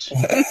much.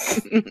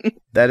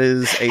 That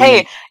is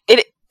a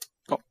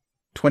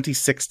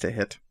 26 to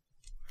hit.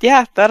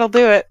 Yeah, that'll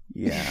do it.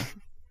 Yeah.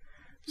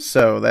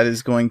 So that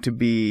is going to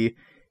be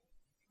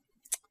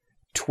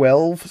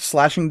 12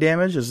 slashing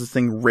damage as this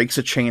thing rakes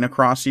a chain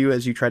across you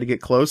as you try to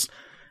get close.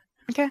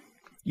 Okay.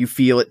 You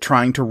feel it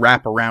trying to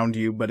wrap around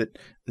you, but it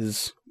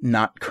is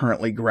not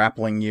currently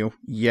grappling you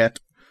yet.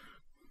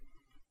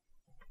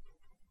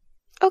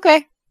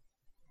 Okay.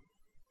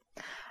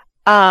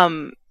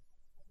 And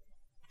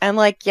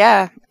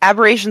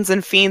aberrations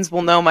and fiends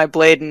will know my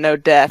blade and know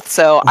death.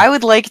 So I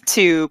would like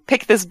to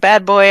pick this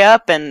bad boy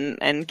up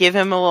and give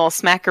him a little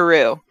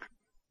smackaroo.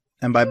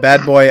 And by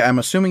bad boy, I'm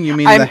assuming you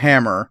mean the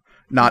hammer,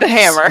 not the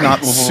hammer, not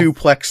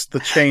suplex the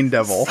chain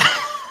devil.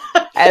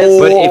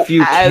 But if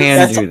you can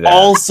that's do that,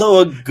 also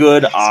a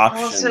good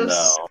option, also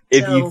though.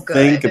 If so you good.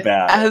 think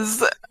about it,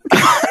 As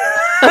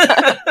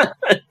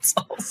it's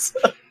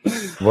also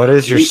what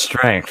is your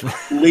strength?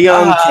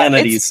 Leon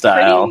Kennedy it's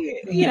style.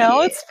 pretty,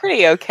 it's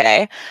pretty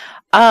okay.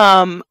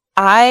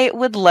 I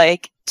would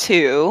like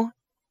to,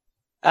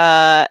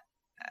 I'd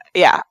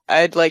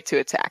like to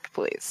attack,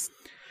 please.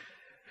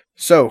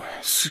 So,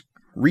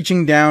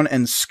 reaching down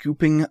and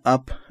scooping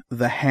up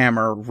the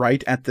hammer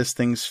right at this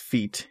thing's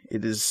feet,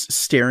 it is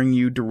staring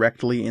you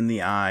directly in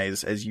the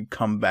eyes as you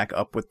come back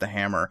up with the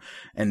hammer,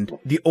 and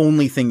the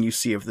only thing you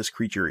see of this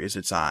creature is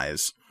its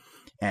eyes.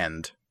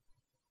 And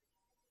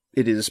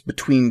it is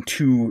between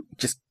two,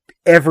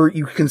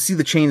 you can see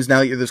the chains now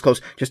that you're this close,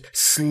 just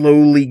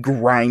slowly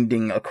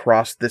grinding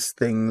across this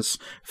thing's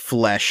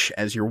flesh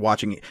as you're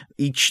watching it.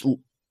 Each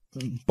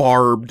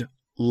barbed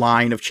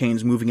line of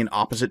chains moving in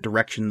opposite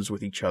directions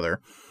with each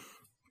other.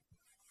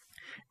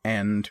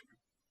 And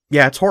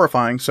yeah, it's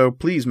horrifying, so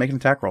please make an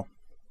attack roll.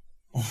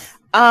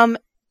 And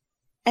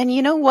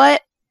you know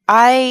what?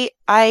 I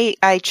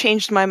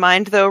changed my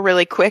mind though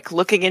really quick.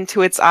 Looking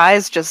into its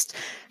eyes just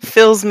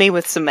fills me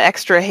with some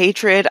extra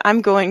hatred.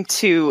 I'm going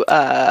to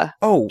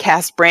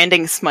cast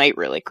Branding Smite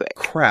really quick.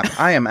 Crap,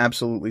 I am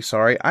absolutely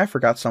sorry. I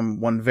forgot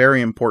one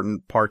very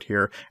important part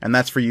here, and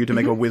that's for you to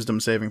make a wisdom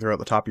saving throw at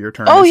the top of your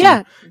turn. Oh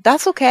yeah,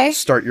 that's okay.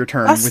 Start your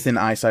turn within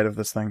eyesight of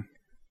this thing.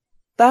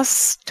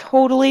 That's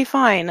totally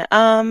fine.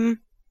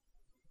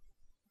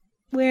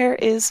 Where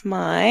is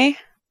my...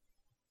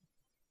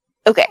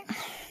 Okay.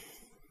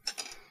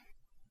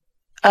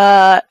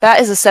 That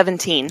is a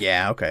 17.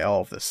 Yeah, okay,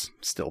 all of this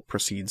still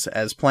proceeds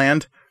as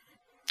planned.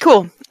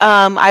 Cool.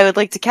 I would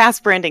like to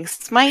cast Branding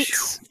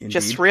Smite,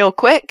 just real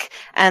quick,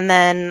 and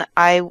then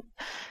I'd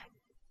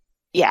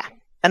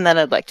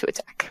like to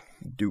attack.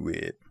 Do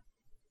it.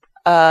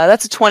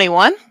 That's a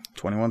 21.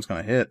 21's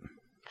gonna hit.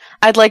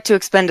 I'd like to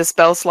expend a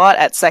spell slot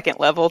at second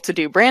level to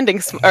do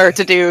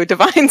to do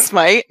Divine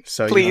Smite,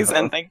 please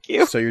and thank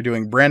you. So you're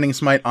doing Branding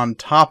Smite on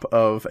top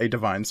of a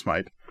Divine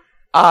Smite.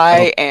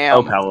 I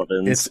am.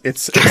 Paladins.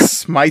 It's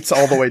smites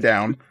all the way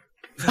down.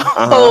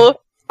 Paladins.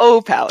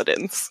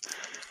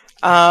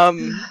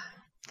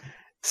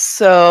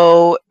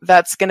 So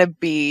that's gonna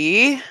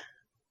be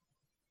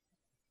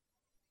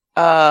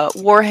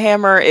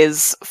Warhammer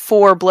is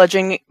 4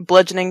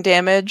 bludgeoning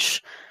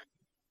damage.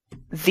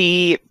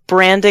 The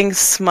Branding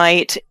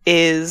Smite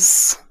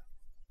is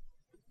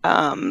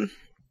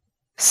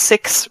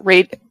 6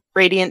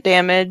 radiant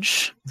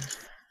damage,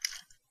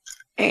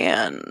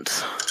 and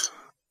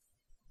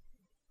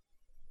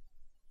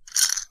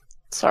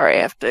sorry,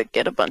 I have to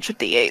get a bunch of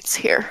d8s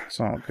here. It's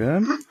all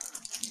good.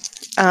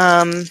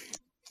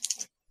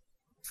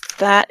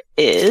 That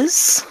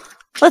is,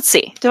 let's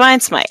see, Divine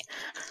Smite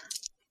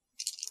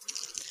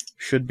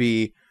should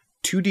be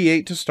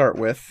 2d8 to start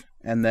with,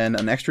 and then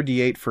an extra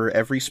d8 for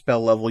every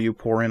spell level you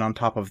pour in on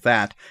top of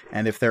that,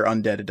 and if they're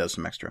undead, it does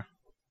some extra.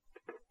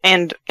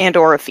 And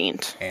or a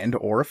fiend. And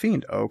or a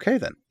fiend. Okay,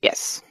 then.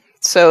 Yes.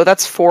 So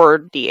that's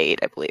 4d8,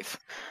 I believe.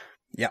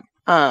 Yeah.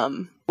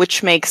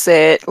 Which makes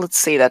it, let's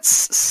see,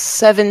 that's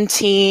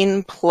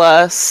 17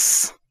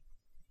 plus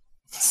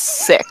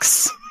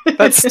 6.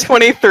 That's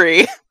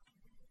 23.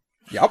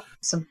 Yep.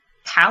 Some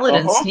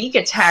paladin sneak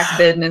attack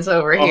business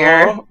over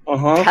here.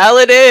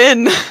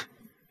 Paladin!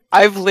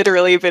 I've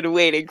literally been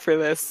waiting for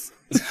this.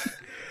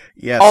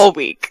 Yes. All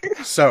week.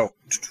 So,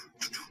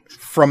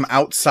 from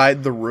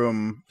outside the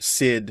room,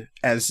 Sid,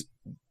 as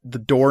the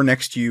door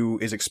next to you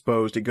is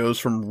exposed, it goes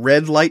from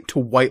red light to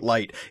white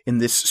light in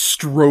this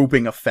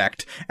strobing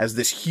effect as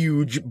this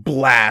huge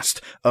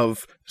blast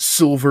of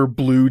silver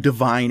blue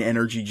divine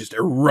energy just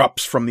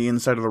erupts from the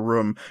inside of the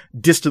room.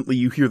 Distantly,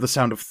 you hear the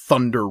sound of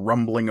thunder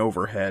rumbling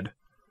overhead.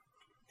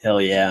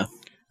 Hell yeah.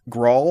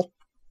 Grawl?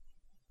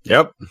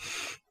 Yep.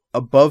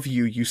 Above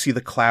you, you see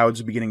the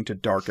clouds beginning to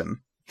darken.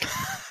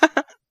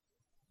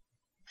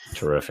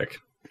 Terrific.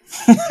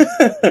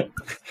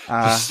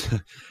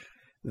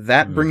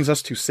 That brings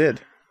us to Sid.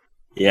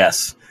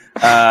 Yes.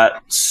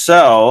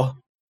 So,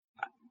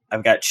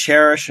 I've got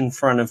Cherish in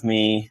front of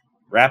me,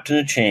 wrapped in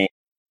a chain.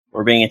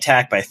 We're being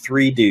attacked by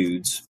 3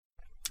 dudes.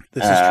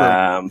 This is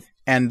true.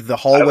 And the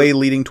hallway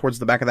leading towards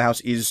the back of the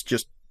house is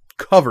just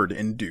covered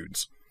in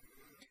dudes.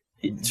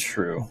 It's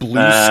true.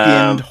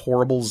 Blue-skinned,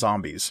 horrible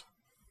zombies.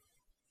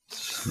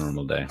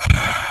 Normal day.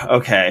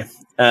 Okay.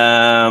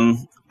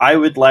 I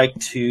would like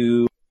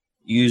to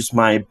use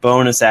my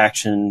bonus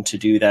action to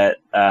do that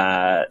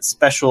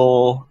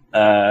special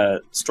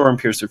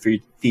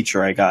Stormpiercer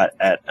feature I got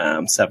at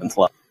 7th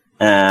level.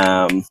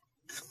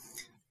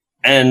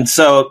 And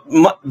so,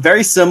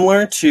 very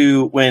similar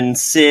to when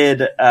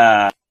Sid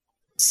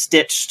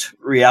stitched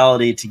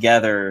reality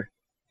together,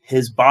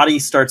 his body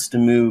starts to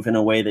move in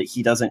a way that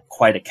he doesn't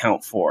quite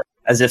account for,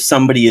 as if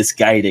somebody is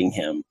guiding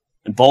him.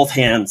 And both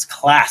hands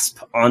clasp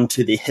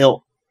onto the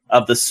hilt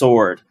of the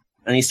sword,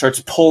 and he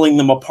starts pulling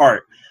them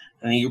apart.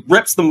 And he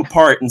rips them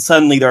apart, and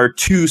suddenly there are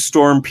 2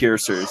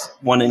 Stormpiercers,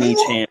 one in each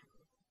hand.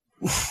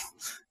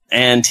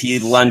 And he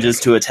lunges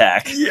to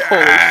attack.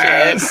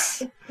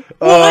 Yes!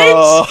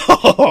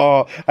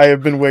 Oh, I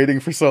have been waiting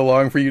for so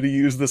long for you to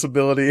use this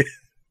ability.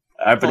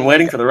 I've been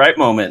waiting for the right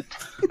moment.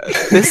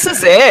 This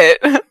is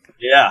it.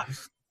 Yeah.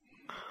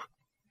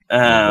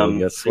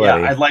 Get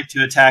sweaty. Yeah, I'd like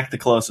to attack the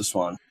closest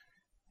one.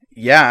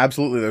 Yeah,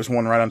 absolutely. There's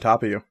one right on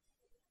top of you.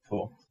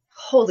 Cool.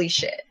 Holy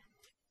shit.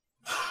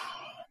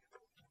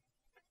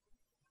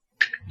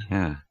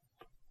 Yeah.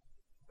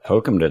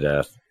 Poke him to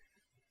death.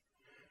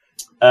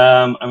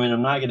 I mean,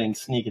 I'm not getting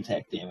sneak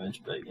attack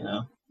damage, but, you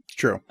know. It's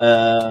true.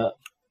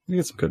 You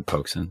get some good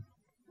pokes in.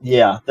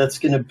 Yeah, that's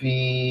going to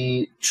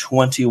be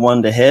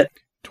 21 to hit.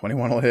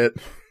 21 will hit.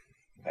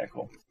 Okay,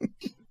 cool.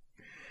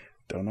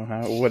 Don't know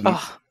how it wouldn't.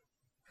 Oh.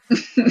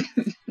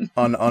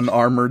 An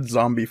unarmored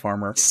zombie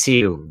farmer.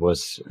 C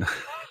was...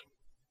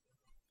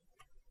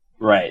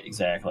 Right,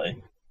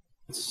 exactly.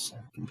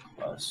 7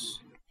 plus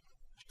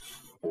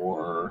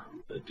 4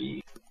 would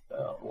be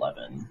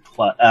 11.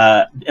 Plus,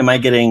 am I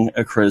getting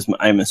a charisma?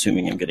 I'm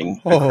assuming I'm getting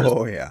a charisma.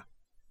 Oh, yeah.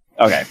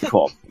 Okay,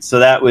 cool. So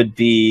that would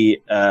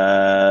be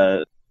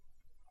 11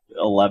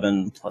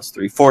 plus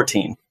 3,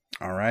 14.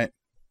 All right.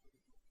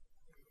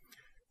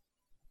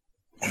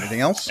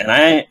 Anything else? And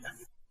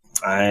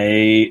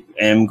I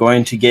am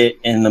going to get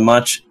in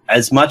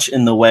as much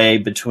in the way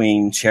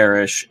between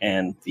Cherish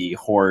and the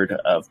horde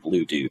of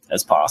Blue Dude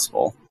as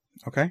possible.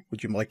 Okay.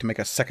 Would you like to make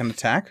a second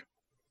attack?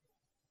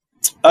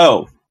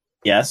 Oh,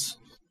 yes.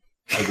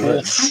 I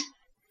would.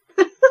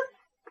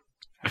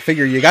 I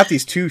figure you got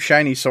these 2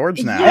 shiny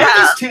swords now. Yeah,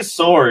 there's 2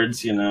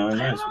 swords, you know. I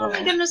might as I'm well.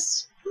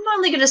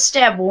 only gonna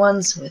stab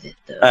once with it,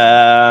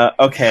 though.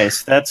 Okay,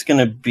 so that's going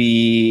to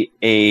be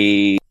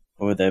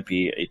what would that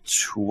be? A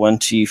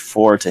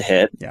 24 to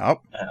hit.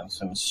 Yep.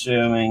 So I'm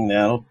assuming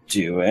that'll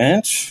do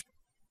it.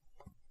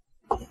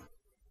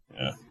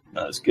 Yeah,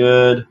 not as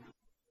good.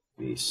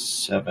 Be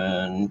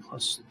 7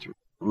 plus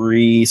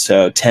 3,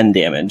 so 10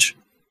 damage.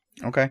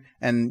 Okay.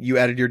 And you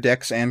added your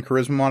dex and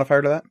charisma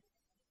modifier to that?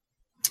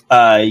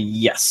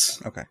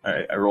 Yes. Okay. All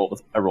right, I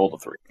rolled a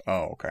 3.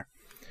 Oh, okay.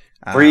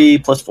 3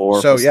 plus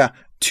 4. So, plus yeah,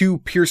 2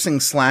 piercing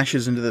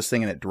slashes into this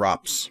thing and it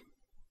drops.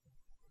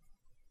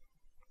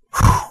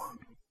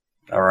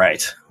 All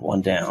right,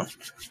 1 down.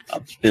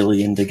 1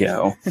 billion to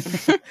go.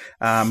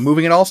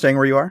 Moving at all, staying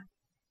where you are?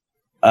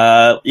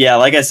 Yeah,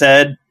 like I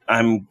said,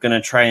 I'm going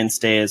to try and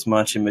stay as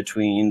much in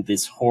between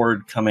this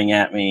horde coming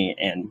at me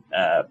and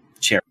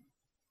Cherry.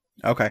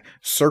 Okay.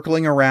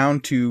 Circling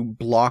around to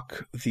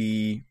block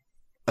the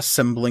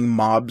assembling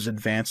mob's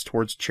advance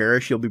towards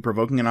Cherish, you'll be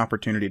provoking an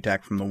opportunity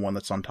attack from the one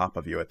that's on top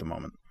of you at the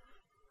moment.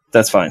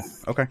 That's fine.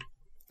 Okay.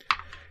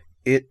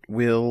 It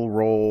will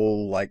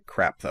roll like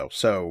crap, though.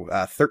 So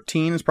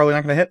 13 is probably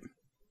not going to hit?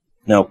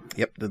 Nope.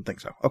 Yep, didn't think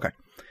so. Okay.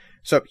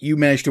 So you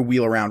managed to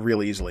wheel around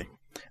real easily.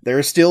 There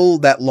is still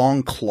that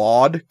long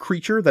clawed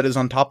creature that is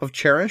on top of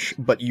Cherish,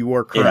 but you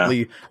are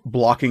currently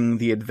blocking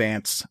the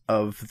advance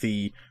of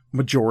the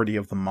majority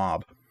of the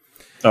mob.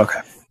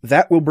 Okay.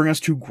 That will bring us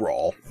to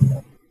Grawl.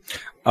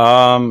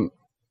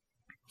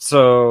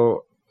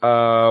 So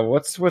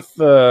what's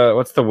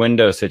the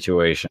window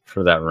situation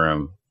for that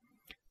room?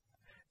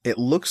 It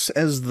looks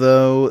as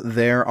though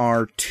there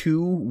are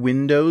 2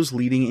 windows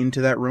leading into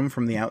that room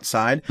from the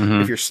outside. Mm-hmm.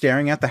 If you're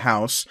staring at the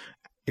house,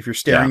 if you're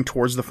staring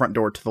towards the front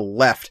door to the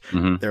left,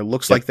 there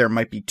looks like there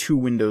might be 2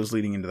 windows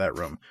leading into that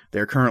room.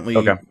 They're currently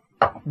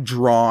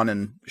drawn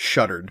and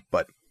shuttered,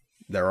 but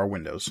there are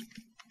windows.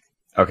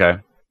 Okay.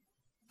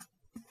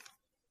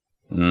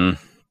 The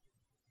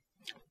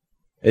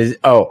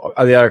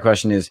other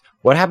question is,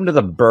 what happened to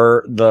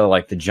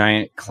the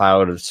giant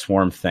cloud of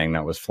swarm thing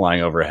that was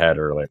flying overhead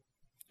earlier?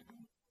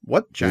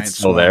 What giant It's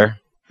still swarm? there?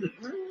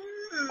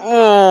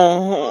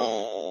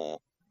 Oh.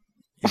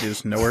 It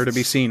is nowhere to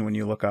be seen when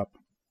you look up.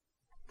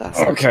 That's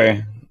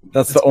Okay.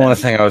 That's the only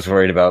thing I was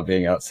worried about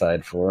being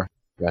outside for.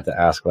 Forgot to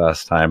ask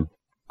last time.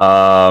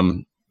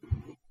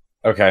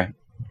 Okay.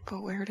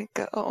 But where'd it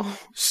go?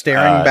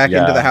 Staring back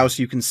into yeah. the house,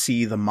 you can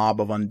see the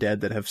mob of undead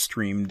that have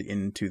streamed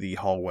into the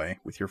hallway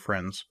with your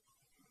friends.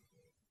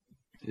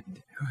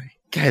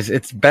 Guys,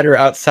 it's better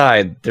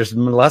outside. There's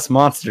less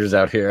monsters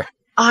out here.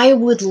 I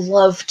would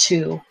love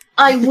to.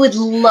 I'm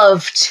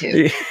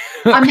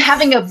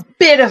having a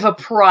bit of a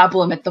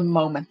problem at the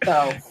moment,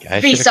 though.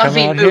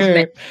 Vis-a-vis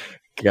movement.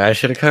 Guys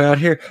should have come out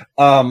here.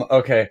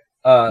 Okay.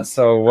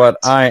 So what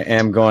I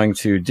am going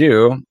to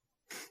do,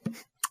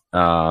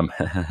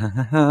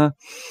 I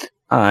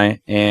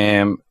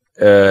am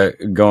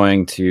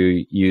going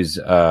to use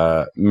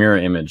mirror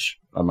image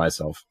on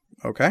myself.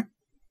 Okay.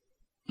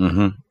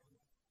 Mm-hmm.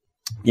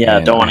 Yeah,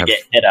 And don't I want to have-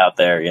 get hit out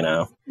there, you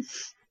know.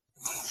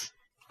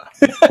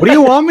 What do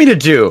you want me to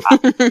do?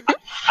 I'm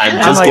I'm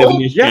just like,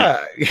 giving you shit.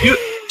 yeah.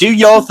 Do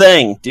your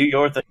thing. Do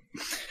your thing.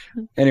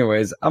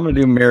 Anyways, I'm gonna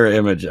do mirror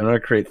image. I'm gonna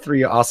create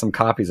 3 awesome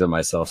copies of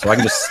myself, so I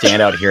can just stand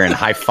out here and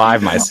high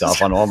five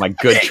myself on all my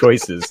good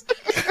choices.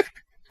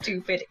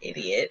 Stupid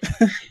idiot.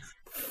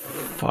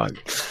 Fuck.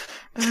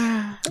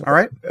 All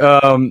right.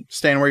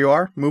 Staying where you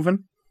are.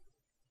 Moving.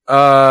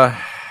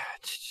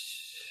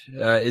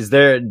 Is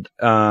there?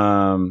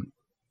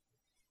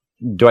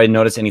 Do I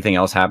notice anything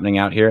else happening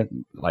out here?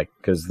 Like,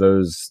 because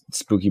those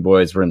spooky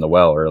boys were in the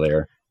well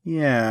earlier.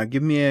 Yeah.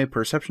 Give me a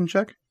perception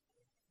check.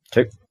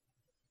 Okay.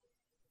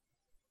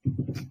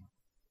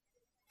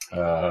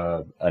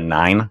 A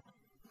 9.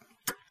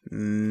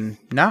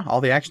 Nah.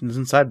 All the action's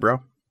inside,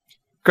 bro.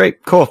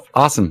 Great. Cool.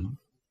 Awesome.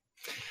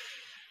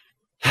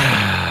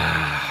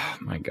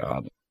 My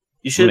God.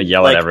 You I'm should gonna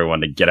yell at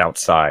everyone to get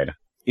outside.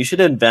 You should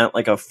invent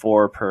like a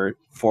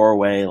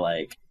four-way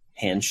like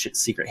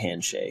secret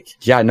handshake.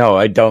 Yeah, no,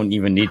 I don't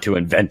even need to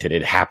invent it.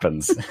 It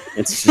happens.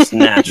 It's just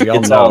natural. We all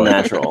It's know all it.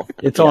 natural.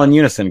 It's all in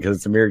unison because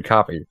it's a mirrored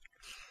copy.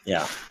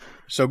 Yeah.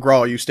 So, Grawl,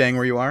 are you staying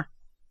where you are?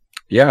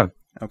 Yeah.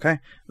 Okay.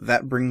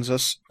 That brings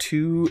us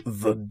to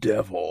the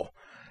devil.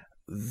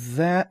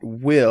 That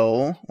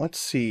will... Let's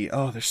see.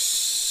 Oh, there's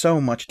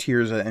so much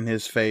Tirza in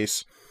his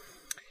face.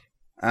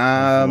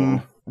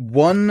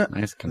 One...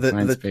 Nice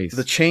confined space.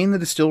 The chain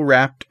that is still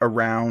wrapped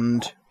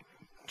around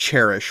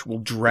Cherish will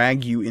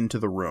drag you into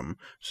the room.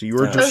 So you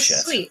are Oh, So just... shit.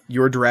 sweet.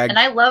 You're dragged And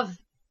I love,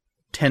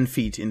 10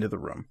 feet into the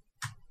room.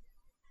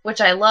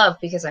 which I love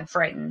because I'm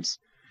frightened.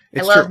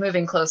 It's I love true.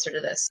 moving closer to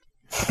this.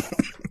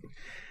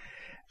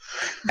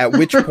 At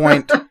which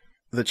point,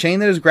 the chain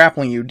that is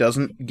grappling you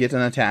doesn't get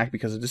an attack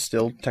because it is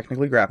still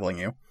technically grappling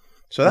you.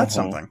 So that's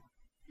Uh-huh. something.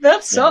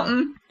 That's Yeah.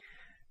 something.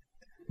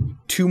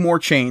 2 more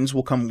chains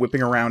will come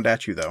whipping around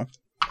at you, though.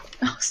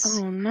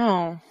 Oh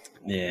no.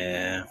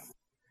 Yeah.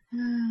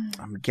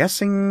 I'm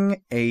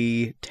guessing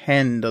a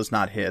 10 does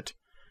not hit,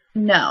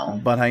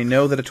 No. but I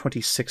know that a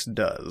 26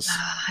 does.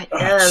 It Oh,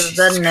 does, Jesus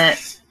doesn't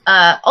it?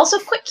 Also,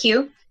 quick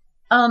cue.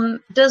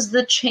 Does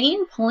the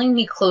chain pulling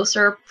me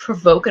closer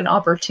provoke an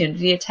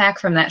opportunity attack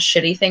from that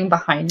shitty thing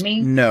behind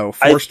me? No,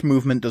 forced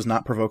movement does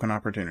not provoke an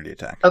opportunity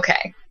attack.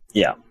 Okay.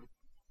 Yeah.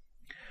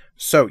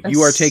 So you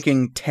are That's-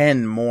 taking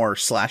 10 more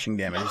slashing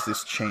damage as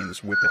this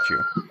chains whip at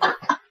you.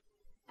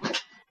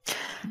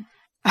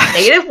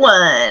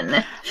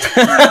 -1.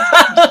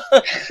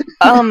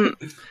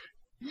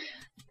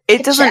 It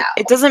Good doesn't job.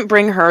 it doesn't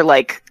bring her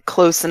like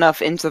close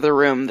enough into the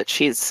room that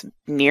she's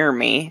near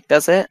me,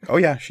 does it? Oh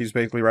yeah, she's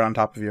basically right on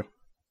top of you.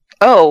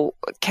 Oh,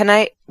 can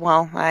I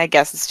well, I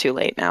guess it's too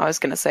late now. I was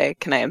gonna say,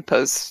 can I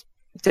impose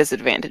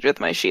disadvantage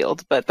with my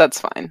shield, but that's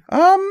fine.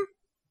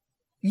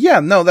 Yeah,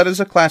 no, that is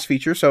a class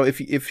feature, so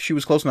if she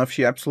was close enough,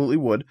 she absolutely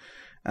would.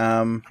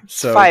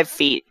 So 5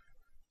 feet.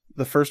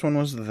 the first one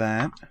was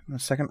that. The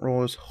second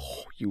roll is,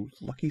 oh, you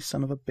lucky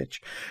son of a bitch.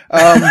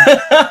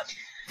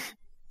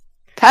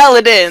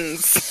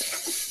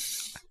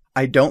 Paladins!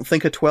 I don't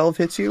think a 12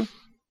 hits you.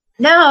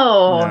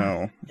 No.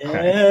 No.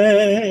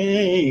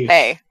 Okay. Yay.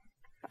 Hey,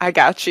 I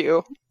got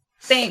you.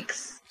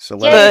 Thanks. So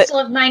Yeah, let you still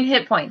have 9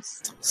 hit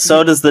points.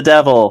 So does the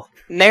devil.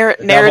 The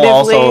devil Narratively,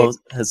 also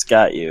has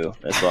got you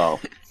as well.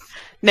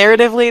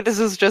 narratively, this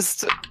is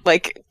just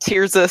like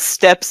Tirza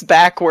steps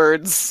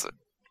backwards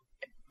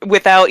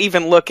without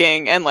even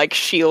looking and like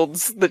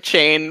shields the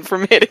chain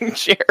from hitting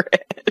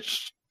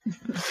Cherish.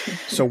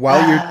 so while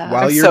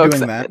I'm you're so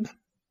doing excited.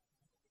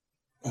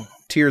 that,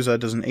 Tirza,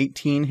 does an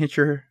 18 hit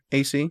your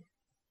AC?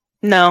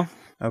 No.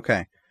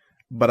 Okay.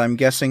 But I'm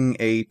guessing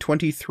a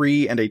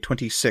 23 and a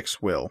 26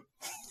 will.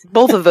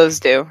 Both of those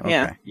do. Okay.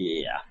 Yeah.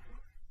 Yeah.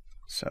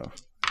 So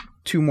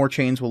 2 more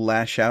chains will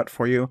lash out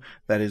for you.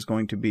 That is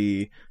going to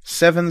be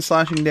 7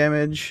 slashing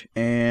damage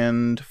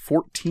and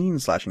 14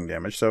 slashing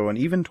damage. So an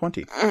even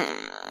 20.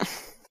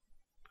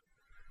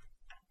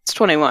 It's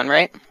 21,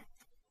 right?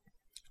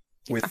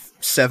 With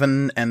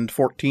 7 and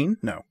 14?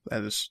 No,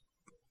 that is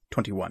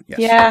 21. Yes.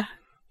 Yeah.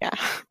 Yeah.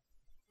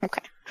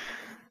 Okay.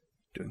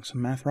 Doing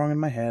some math wrong in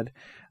my head.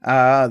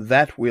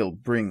 That will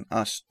bring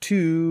us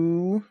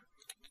to...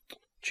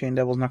 Chain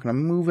Devil's not going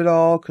to move at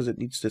all because it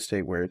needs to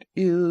stay where it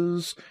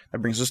is. That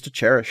brings us to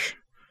Cherish.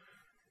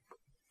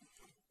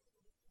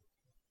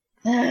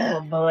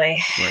 Oh boy.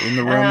 You're in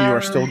the room. You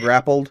are still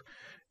grappled.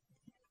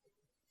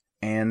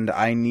 And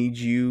I need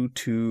you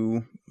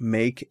to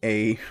make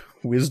a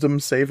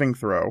wisdom saving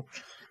throw.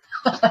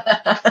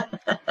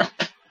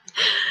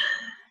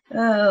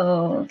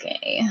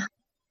 Okay.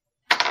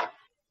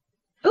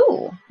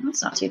 Ooh,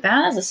 that's not too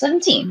bad. It's a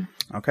 17.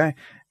 Okay.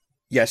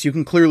 Yes, you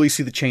can clearly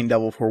see the Chain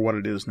Devil for what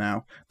it is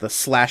now. The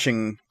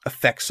slashing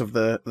effects of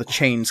the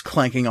chains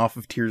clanking off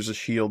of Tirza's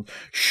shield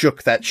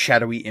shook that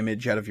shadowy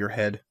image out of your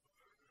head.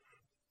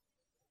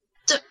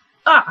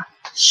 Ah,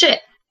 shit.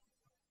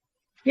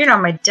 You're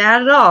not my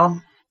dad at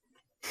all.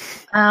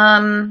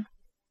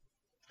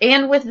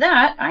 And with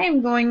that, I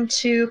am going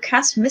to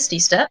cast Misty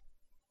Step.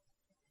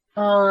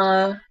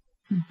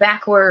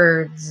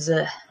 Backwards.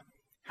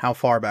 How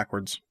far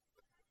backwards?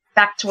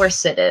 Back to where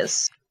Sid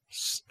is.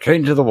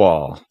 Straight into the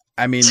wall.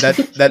 I mean,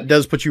 that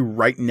does put you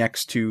right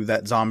next to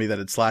that zombie that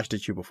had slashed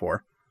at you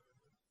before.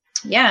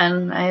 Yeah,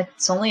 and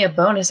it's only a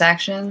bonus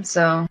action,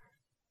 so...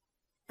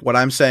 What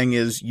I'm saying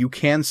is you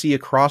can see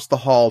across the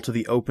hall to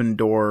the open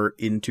door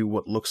into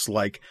what looks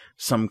like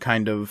some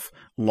kind of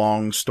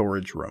long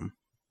storage room.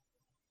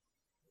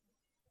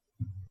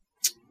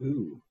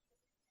 Ooh.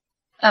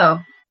 Oh,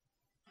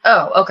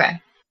 okay.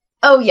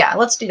 Oh, yeah,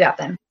 let's do that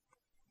then.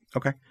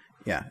 Okay.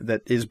 Yeah,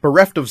 that is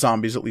bereft of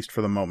zombies, at least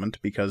for the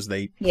moment, because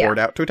they poured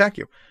out to attack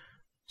you.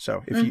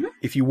 So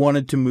if you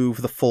wanted to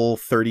move the full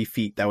 30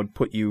 feet, that would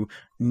put you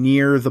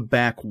near the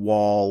back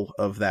wall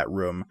of that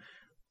room.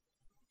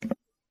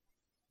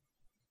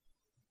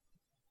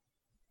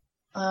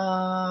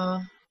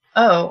 All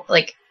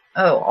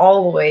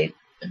the way,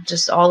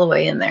 just all the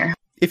way in there.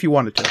 If you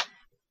wanted to.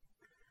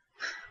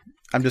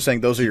 I'm just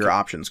saying those are your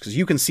options, because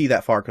you can see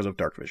that far because of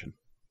dark vision.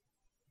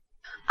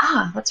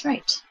 Ah, that's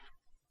right.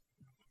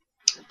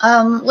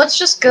 Let's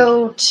just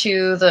go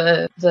to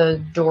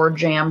the door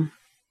jam.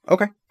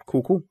 Okay,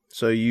 cool.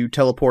 So you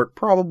teleport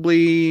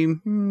probably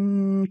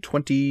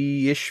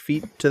 20-ish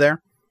feet to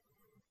there?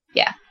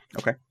 Yeah.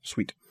 Okay,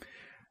 sweet.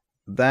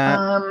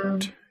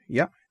 That...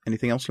 yeah.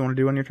 Anything else you want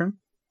to do on your turn?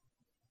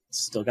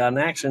 Still got an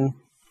action.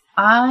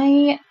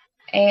 I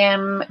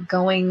am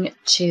going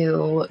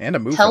to And a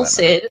move tell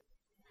Sid.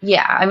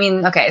 Yeah, I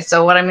mean, okay,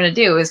 so what I'm going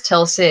to do is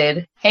tell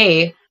Sid,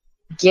 hey,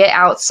 get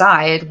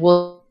outside. I'm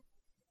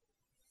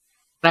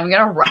going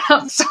to run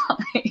outside.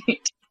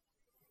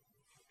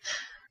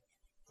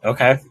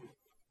 Okay.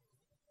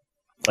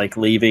 Like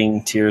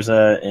leaving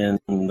Tirza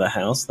in the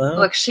house, though?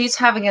 Look, she's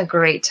having a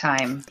great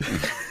time.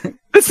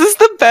 This is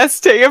the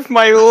best day of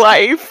my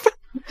life.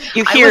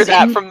 You hear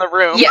that from the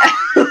room.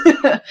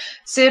 Yeah.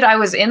 Sid, I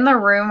was in the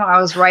room.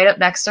 I was right up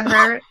next to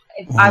her.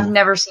 I've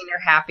never seen her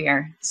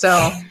happier.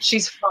 So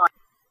she's fine.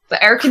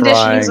 The air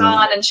conditioning's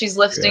on and she's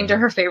listening to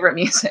her favorite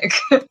music.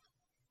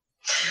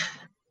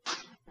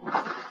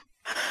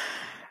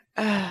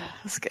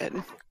 That's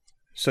good.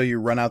 So you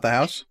run out the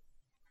house?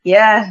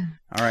 Yeah.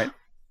 All right.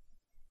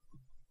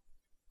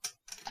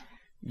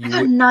 I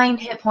got 9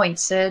 hit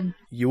points, Sid.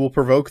 You will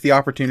provoke the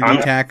opportunity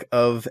attack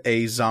of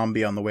a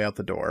zombie on the way out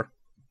the door.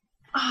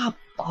 Ah,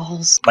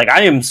 balls. Like,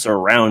 I am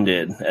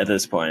surrounded at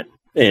this point.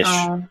 Ish.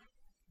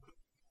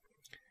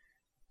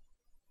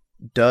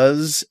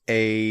 Does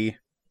a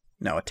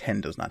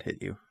 10 does not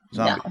hit you.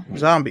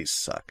 Zombies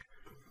suck.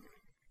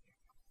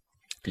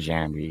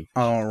 Zombie.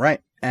 All right.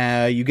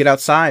 You get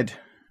outside.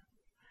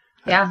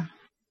 Yeah.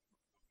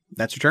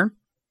 That's your turn?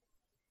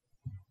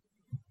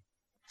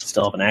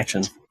 Still have an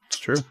action. It's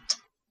true.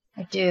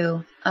 I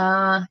do.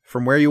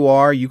 From where you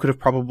are, you could have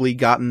probably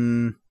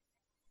gotten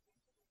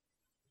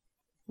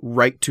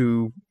right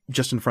to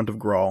just in front of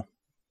Grawl.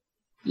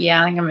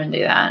 Yeah, I think I'm going to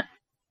do that.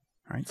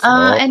 All right. So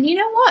and you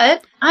know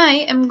what?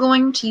 I am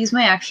going to use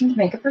my action to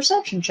make a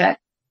perception check.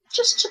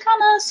 Just to kind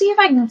of see if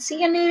I can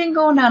see anything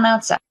going on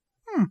outside.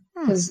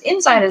 Because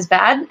inside is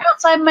bad.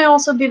 Outside might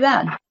also be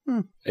bad.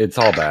 It's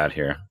all bad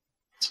here.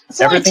 It's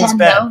only a 10,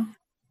 though.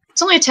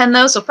 It's only a 10,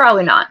 though, so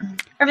probably not.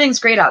 Everything's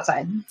great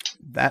outside.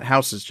 That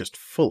house is just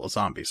full of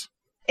zombies.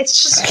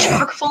 It's just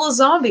chock full of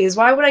zombies.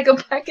 Why would I go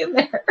back in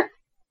there?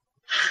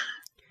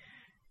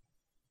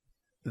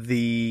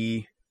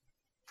 The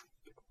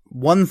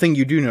one thing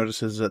you do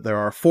notice is that there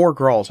are 4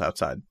 Grawls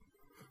outside.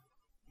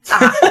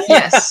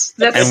 Yes.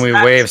 And we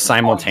wave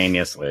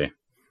simultaneously.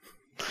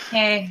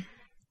 Hey.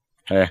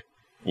 Hey.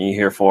 You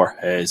hear 4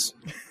 A's.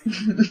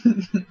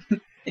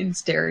 In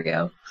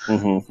stereo.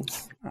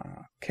 Mm-hmm.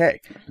 Okay.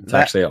 It's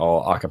actually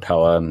all a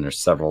cappella, and there's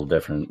several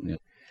different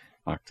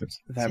octaves.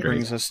 That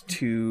brings us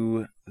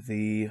to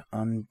the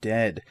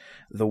undead.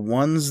 The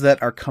ones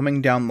that are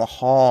coming down the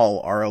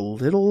hall are a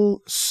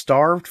little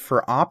starved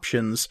for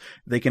options.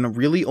 They can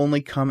really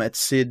only come at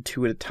Sid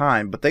 2 at a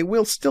time, but they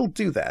will still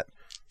do that.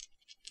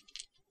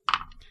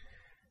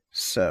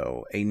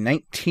 So, a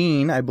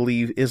 19, I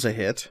believe, is a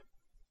hit.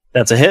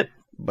 That's a hit.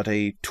 But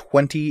a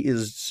 20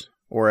 is,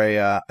 or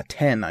a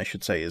 10, I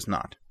should say, is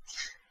not.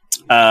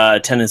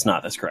 10 is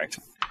not, that's correct.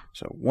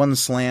 So 1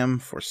 slam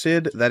for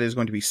Sid. That is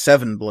going to be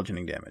 7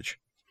 bludgeoning damage.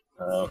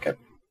 Okay.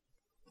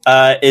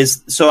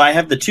 So I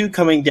have the 2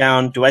 coming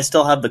down. Do I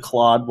still have the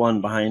clawed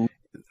one behind?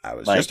 I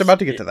was just about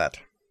to get to that.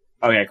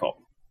 Okay, cool.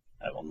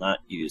 I will not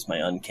use my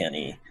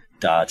uncanny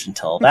dodge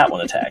until that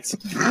one attacks.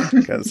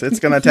 Because it's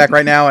going to attack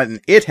right now,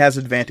 and it has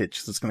advantage,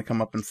 so it's going to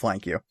come up and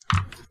flank you.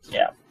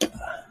 Yeah.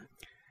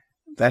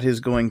 That is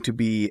going to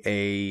be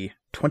a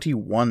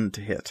 21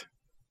 to hit.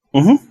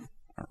 Mm-hmm.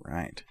 All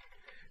right.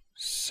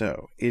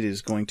 So, it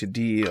is going to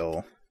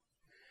deal...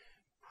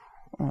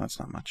 Oh, that's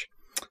not much.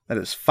 That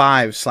is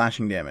 5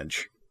 slashing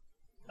damage.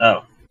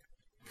 Oh.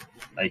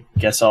 I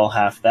guess I'll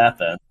half that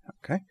then.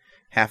 Okay.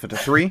 Half it to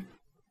 3.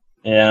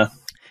 Yeah.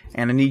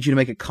 And I need you to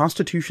make a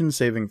Constitution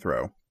saving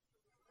throw.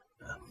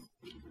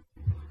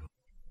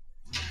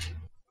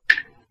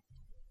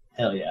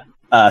 Hell yeah.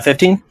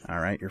 15. All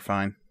right, you're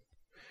fine.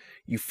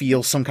 You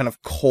feel some kind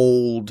of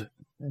cold,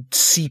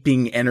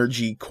 seeping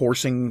energy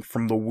coursing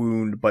from the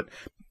wound, but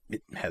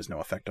it has no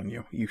effect on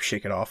you. You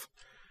shake it off.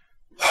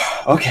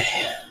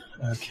 Okay.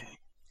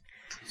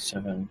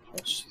 7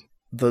 plus.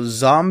 The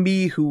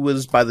zombie who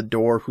was by the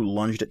door who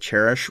lunged at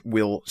Cherish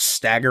will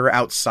stagger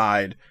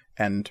outside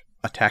and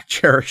attack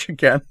Cherish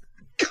again.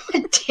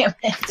 God damn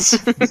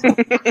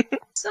it.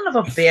 Son of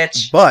a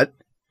bitch. But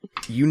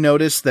you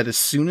notice that as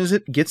soon as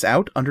it gets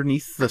out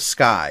underneath the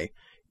sky,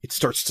 it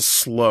starts to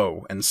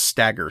slow and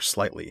stagger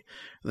slightly.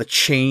 The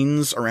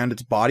chains around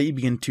its body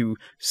begin to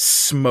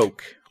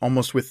smoke,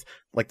 almost with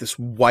like this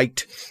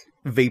white,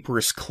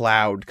 vaporous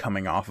cloud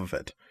coming off of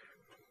it.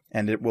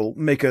 And it will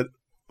make a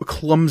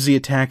clumsy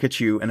attack at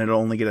you, and it'll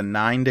only get a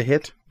 9 to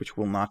hit, which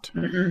will not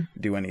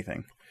do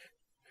anything.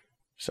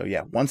 So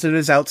yeah, once it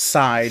is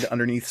outside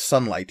underneath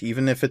sunlight,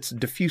 even if it's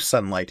diffuse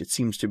sunlight, it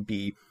seems to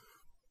be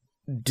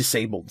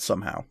disabled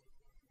somehow.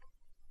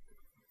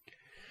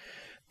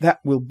 That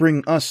will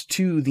bring us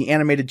to the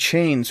animated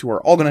chains, who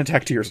are all going to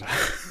attack Tirza.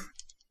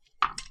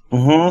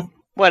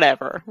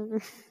 Whatever.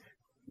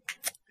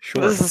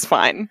 Sure. This is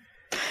fine.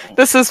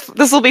 This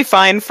will be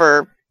fine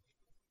for,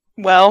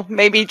 well,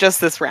 maybe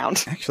just this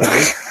round. Actually,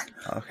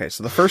 okay,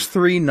 so the first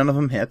 3, none of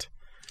them hit.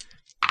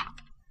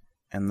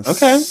 And the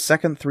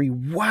second 3,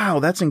 wow,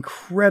 that's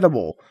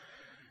incredible.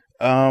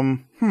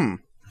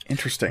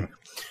 Interesting.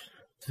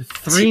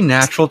 3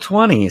 natural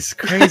 20s.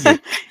 Crazy.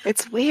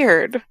 It's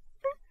weird.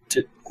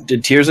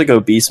 Did Tirza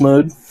go beast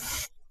mode?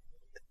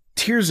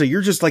 Tirza,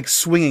 you're just like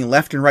swinging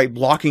left and right,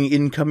 blocking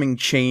incoming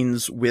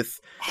chains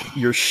with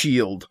your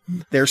shield.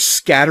 They're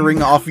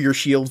scattering off your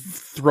shield,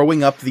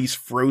 throwing up these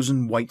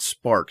frozen white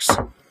sparks.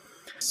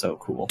 So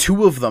cool.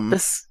 2 of them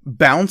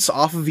bounce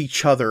off of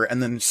each other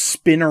and then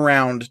spin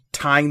around,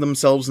 tying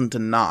themselves into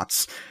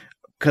knots.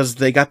 Because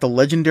they got the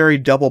legendary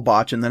double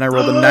botch, and then I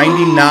rolled a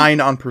 99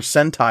 on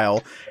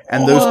percentile,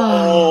 and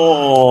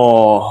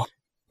those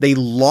they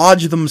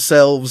lodge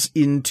themselves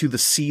into the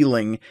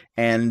ceiling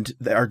and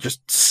they are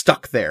just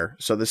stuck there.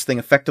 So this thing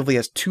effectively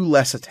has 2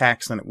 less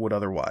attacks than it would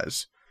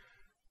otherwise.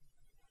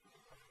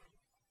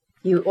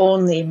 You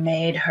only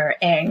made her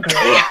angry.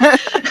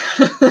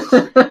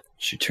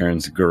 She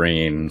turns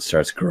green and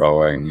starts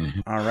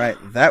growing. All right,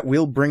 that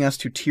will bring us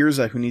to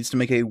Tirza, who needs to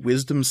make a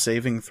wisdom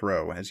saving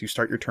throw as you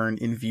start your turn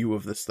in view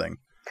of this thing.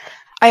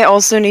 I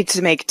also need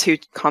to make 2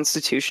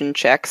 constitution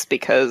checks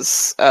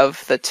because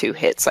of the 2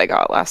 hits I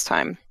got last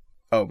time.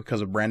 Oh,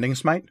 because of Branding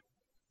Smite?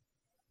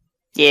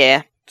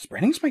 Yeah. Does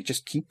Branding Smite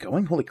just keep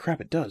going? Holy crap,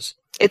 it does.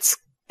 It's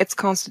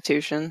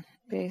constitution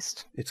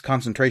based. It's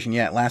concentration,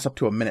 yeah, it lasts up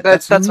to a minute.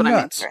 That's nuts. What I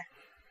meant.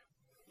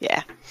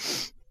 Yeah.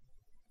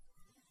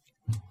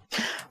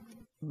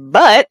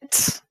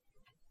 But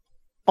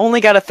only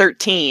got a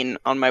 13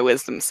 on my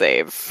wisdom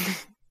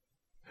save.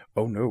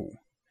 Oh no.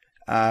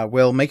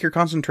 Well, make your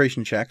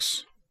concentration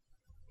checks.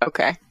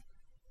 Okay.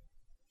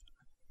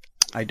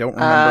 I don't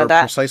remember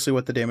precisely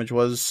what the damage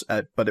was,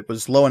 but it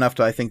was low enough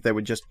to I think that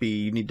would just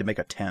be you need to make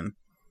a 10.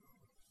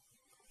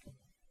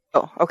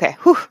 Oh, okay.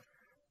 Whew.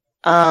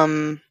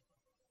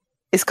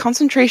 Is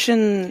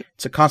concentration...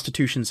 It's a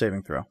constitution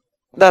saving throw.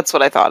 That's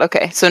what I thought.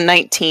 Okay, so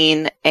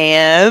 19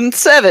 and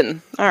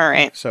 7. All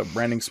right. So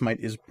Branding Smite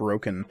is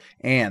broken,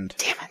 and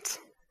damn it!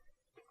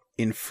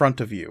 In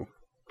front of you,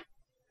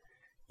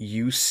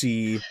 you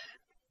see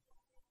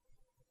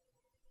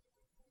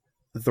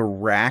the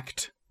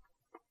racked,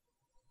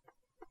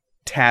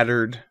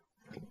 tattered,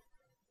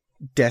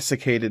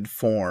 desiccated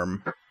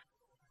form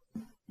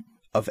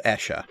of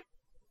Esha.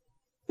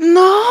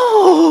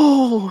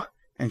 No!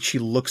 And she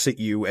looks at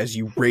you as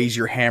you raise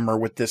your hammer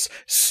with this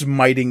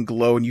smiting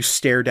glow, and you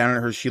stare down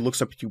at her. She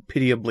looks up at you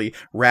pitiably,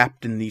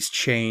 wrapped in these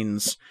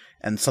chains,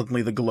 and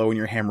suddenly the glow in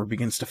your hammer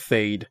begins to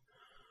fade.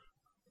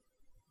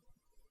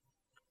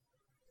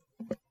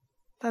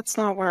 That's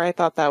not where I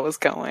thought that was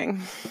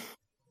going.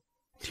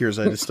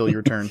 Tirza, it is still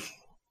your turn.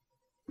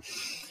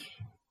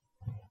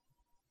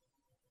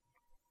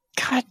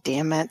 God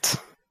damn it.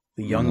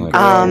 The young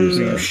girl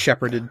who you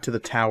shepherded to the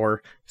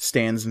tower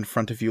stands in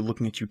front of you,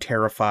 looking at you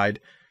terrified.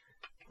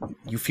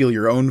 You feel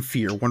your own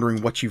fear,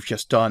 wondering what you've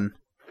just done.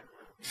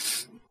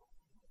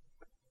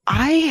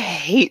 I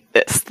hate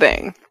this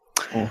thing.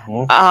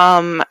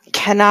 Mm-hmm.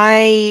 Can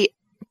I...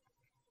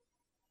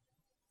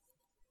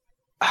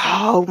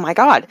 Oh my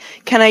god.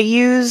 Can I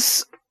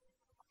use...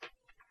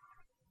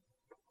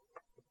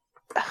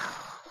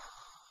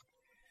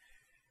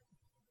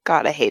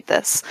 God, I hate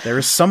this. There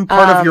is some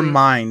part of your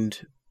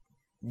mind,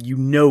 you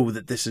know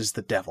that this is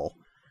the devil.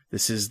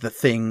 This is the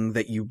thing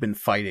that you've been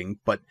fighting,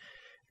 but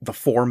the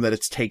form that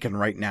it's taken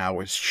right now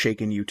is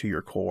shaking you to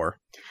your core.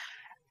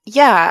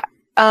 Yeah.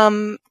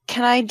 Can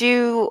I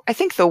do... I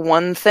think the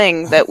one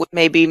thing that would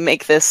maybe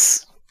make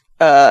this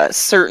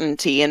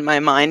certainty in my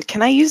mind,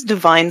 can I use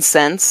Divine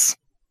Sense?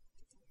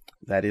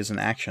 That is an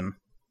action.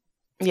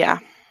 Yeah.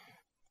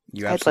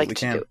 You absolutely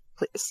can. I'd like to do it,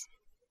 please.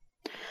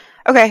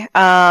 Okay,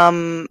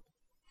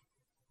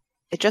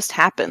 it just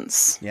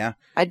happens. Yeah.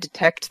 I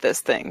detect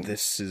this thing.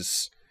 This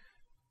is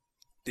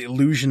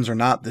illusions or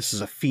not, this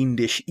is a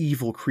fiendish,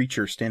 evil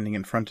creature standing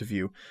in front of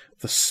you.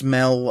 The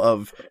smell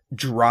of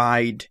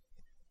dried,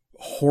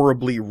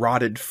 horribly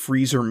rotted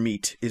freezer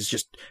meat is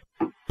just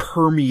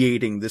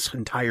permeating this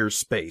entire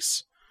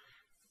space.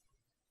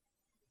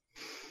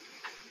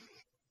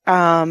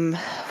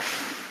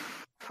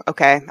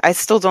 Okay. I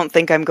still don't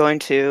think I'm going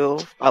to...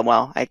 Oh,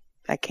 well, I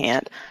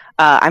can't.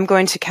 I'm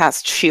going to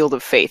cast Shield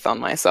of Faith on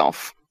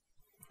myself.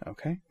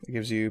 Okay. It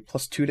gives you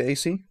 +2 to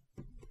AC?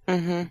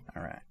 Mm-hmm.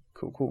 All right.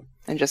 Cool.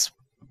 And just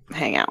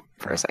hang out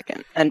for a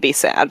second and be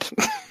sad.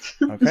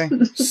 Okay.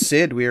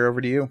 Sid, we are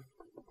over to you.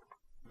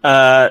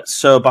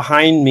 So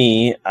behind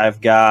me, I've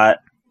got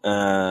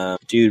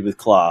dude with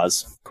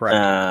claws.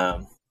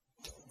 Correct.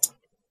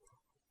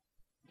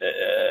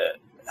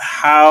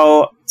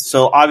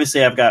 So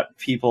obviously I've got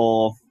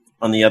people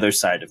on the other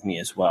side of me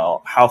as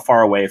well. How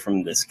far away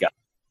from this guy?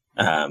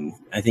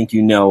 I think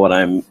you know what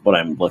I'm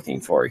looking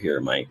for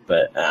here, Mike.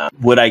 But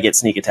would I get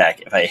sneak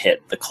attack if I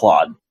hit the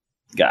clawed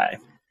guy?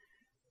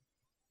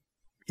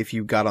 If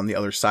you got on the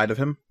other side of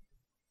him?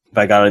 If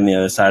I got on the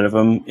other side of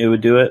him, it would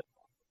do it?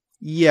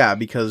 Yeah,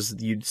 because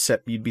you'd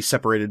be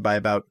separated by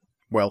about,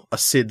 a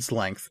Sid's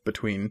length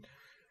between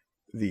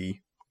the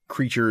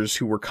creatures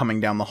who were coming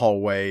down the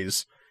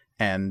hallways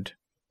and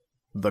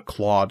the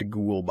clawed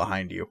ghoul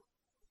behind you.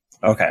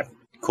 Okay,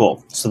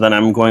 cool. So then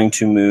I'm going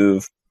to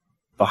move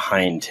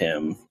behind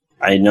him.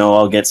 I know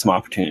I'll get some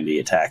opportunity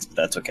attacks, but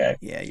that's okay.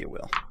 Yeah, you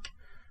will.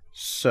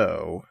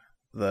 So,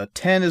 the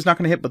 10 is not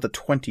going to hit, but the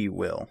 20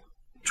 will.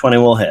 20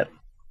 will hit.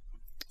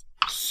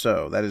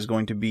 So, that is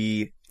going to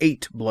be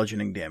 8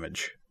 bludgeoning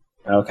damage.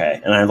 Okay,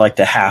 and I'd like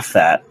to half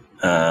that.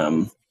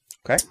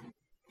 Okay.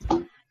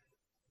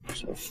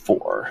 So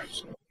 4.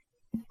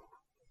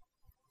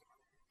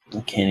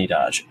 Uncanny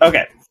dodge.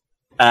 Okay.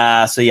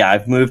 So yeah,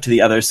 I've moved to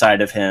the other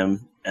side of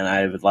him, and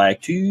I would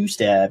like to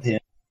stab him.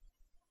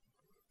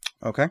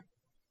 Okay.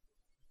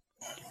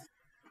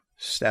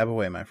 Stab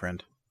away, my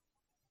friend.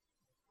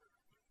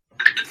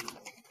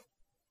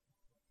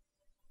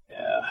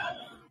 Yeah.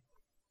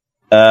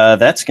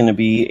 That's going to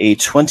be a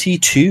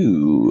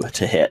 22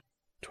 to hit.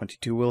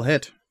 22 will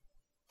hit.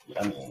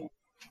 Yummy.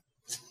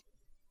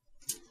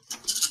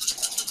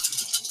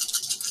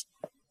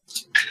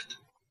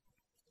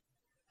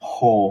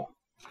 Oh,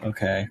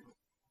 okay.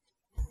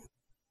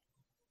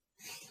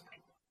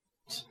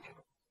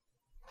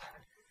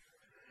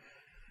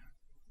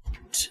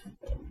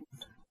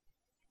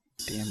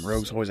 Damn,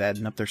 rogues always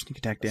adding up their sneak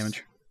attack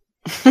damage.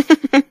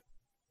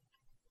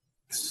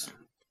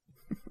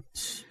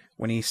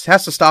 When he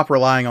has to stop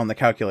relying on the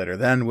calculator,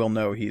 then we'll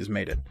know he's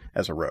made it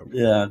as a rogue.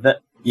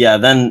 Yeah,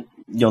 then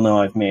you'll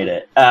know I've made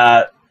it.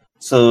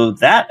 So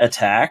that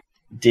attack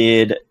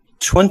did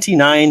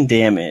 29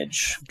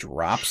 damage.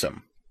 Drops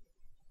him.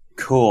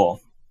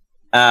 Cool.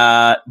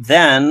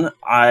 Then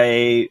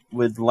I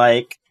would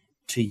like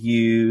to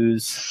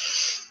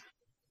use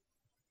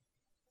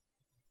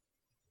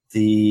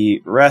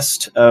the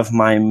rest of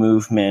my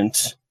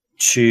movement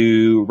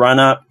to run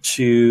up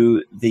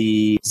to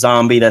the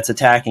zombie that's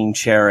attacking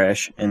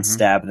Cherish and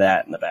stab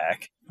that in the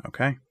back.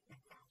 Okay.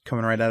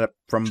 Coming right at it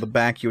from the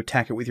back, you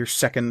attack it with your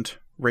second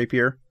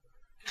rapier.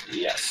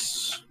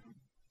 Yes.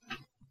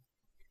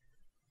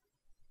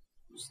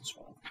 Who's this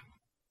one?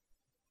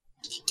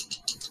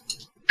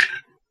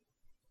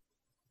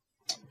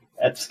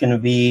 That's going to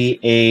be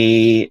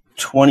a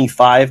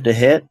 25 to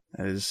hit.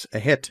 That is a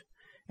hit.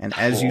 And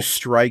as you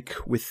strike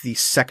with the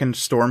second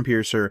Storm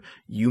Piercer,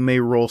 you may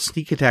roll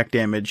sneak attack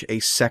damage a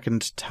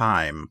second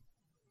time.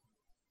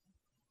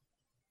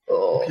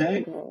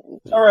 Okay.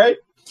 All right.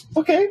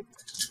 Okay.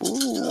 Okay.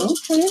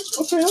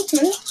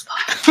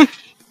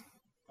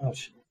 Oh,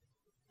 shit.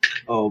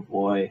 Oh,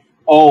 boy.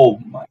 Oh,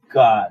 my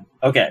God.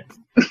 Okay.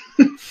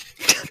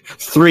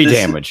 3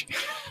 damage.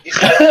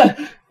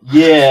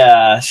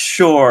 Yeah,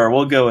 sure.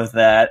 We'll go with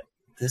that.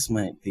 This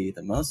might be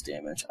the most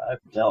damage I've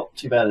dealt.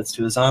 Too bad it's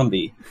to a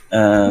zombie.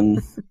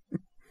 What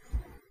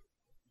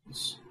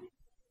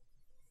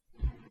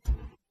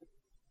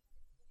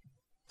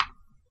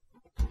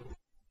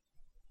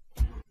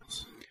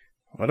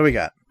do we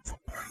got?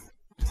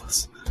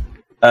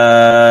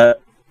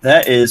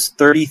 That is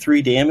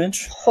 33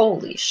 damage.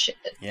 Holy shit.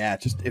 Yeah,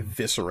 it just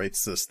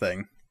eviscerates this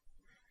thing.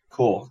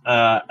 Cool.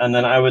 And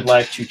then I would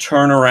like to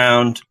turn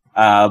around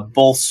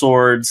both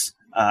swords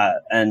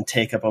and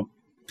take up a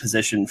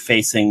position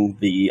facing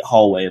the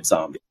hallway of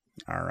zombies.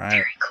 All right.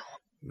 Very cool.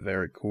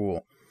 Very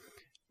cool.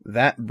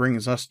 That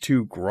brings us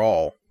to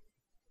Grawl.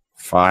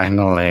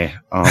 Finally.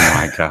 Oh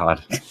my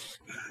god.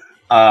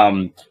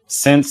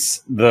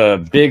 Since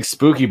the big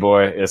spooky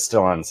boy is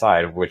still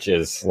inside, which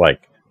is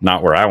like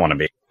not where I want to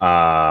be.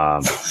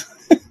 I'm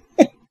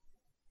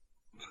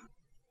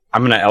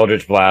gonna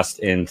Eldritch Blast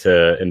into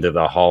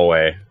the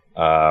hallway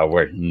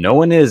where no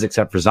one is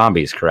except for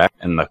zombies, correct?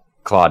 And the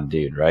clawed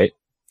dude, right?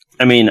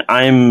 I mean,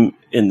 I'm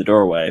in the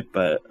doorway,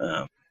 but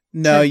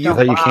No, I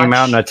thought you came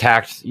out and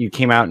attacked. You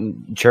came out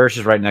and Cherish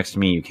is right next to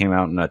me. You came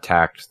out and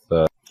attacked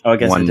the. Oh, I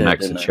guess one I did,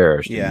 next to didn't I?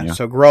 Cherish. Yeah, didn't you?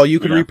 so Grawl, you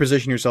could Yeah.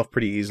 reposition yourself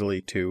pretty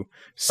easily to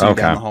see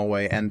Okay. down the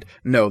hallway. And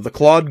no, the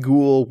Clawed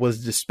Ghoul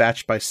was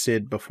dispatched by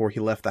Sid before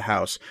he left the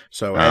house.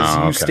 So as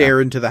you okay.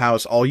 stare into the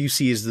house, all you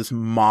see is this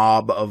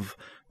mob of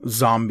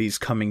zombies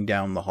coming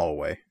down the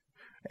hallway.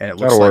 And it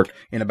looks That'll like work.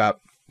 in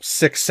about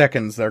 6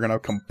 seconds they're going to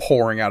come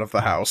pouring out of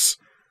the house.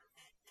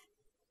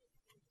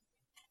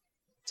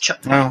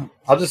 Well,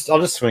 I'll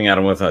just swing at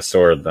him with a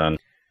sword then.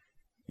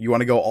 You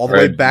want to go all the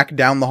way Right. back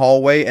down the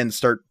hallway and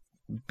start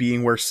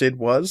being where Sid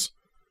was?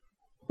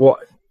 Well,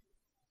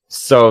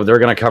 so they're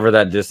gonna cover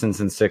that distance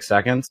in 6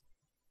 seconds,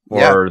 or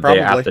Yeah, are they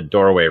probably. at the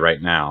doorway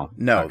right now?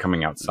 No.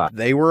 Coming outside.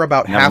 They were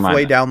about Never mind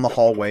halfway then. down the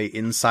hallway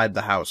inside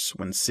the house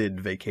when Sid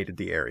vacated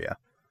the area.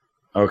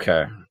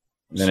 Okay,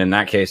 then in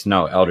that case,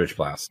 no Eldritch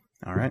Blast.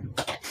 All right.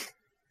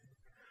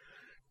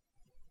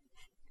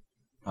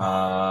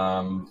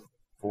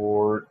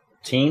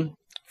 14.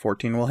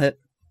 14 will hit.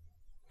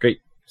 Great.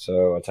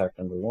 So attack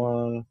number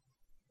 1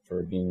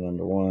 for beam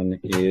number 1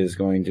 is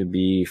going to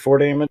be 4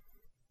 damage.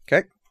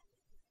 Okay.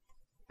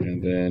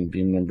 And then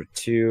beam number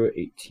 2,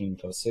 18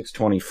 plus 6,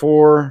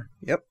 24.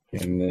 Yep.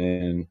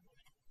 And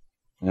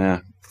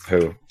then,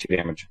 2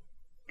 damage.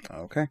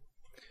 Okay.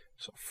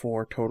 So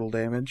 4 total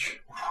damage.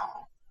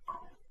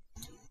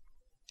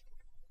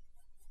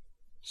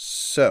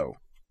 So,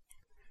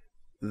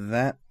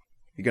 that...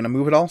 You gonna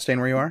move at all? Staying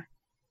where you are?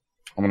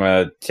 I'm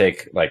gonna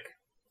take like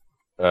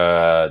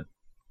a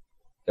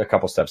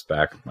couple steps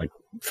back, like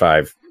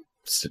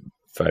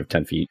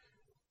 10 feet.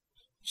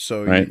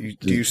 So, Right.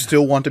 do you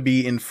still want to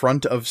be in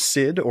front of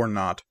Sid or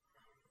not?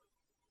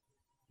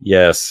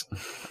 Yes,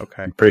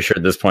 Okay. I'm pretty sure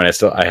at this point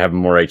I have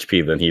more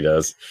HP than he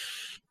does.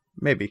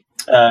 Maybe.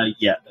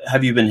 Yeah.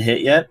 Have you been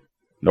hit yet?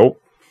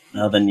 Nope.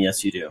 No, then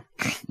yes, you do.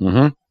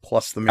 Mm-hmm.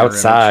 Plus the mirror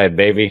Outside,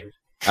 baby.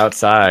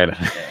 Outside.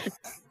 image.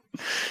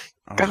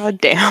 God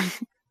damn.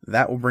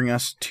 That will bring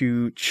us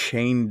to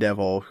Chain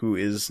Devil, who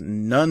is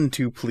none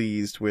too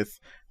pleased with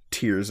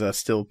Tirza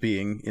still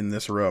being in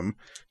this room.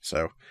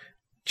 So,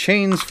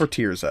 chains for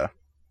Tirza.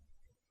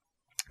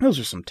 Those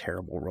are some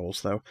terrible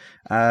rolls, though.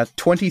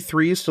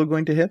 23 is still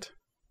going to hit.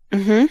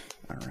 Mm-hmm.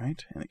 All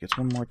right, and it gets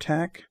one more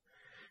attack.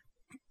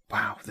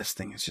 Wow, this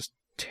thing is just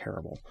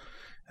terrible.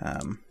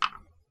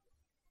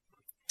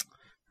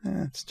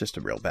 It's just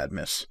a real bad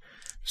miss.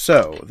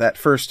 So, that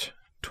first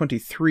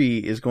 23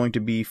 is going to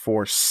be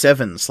for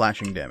 7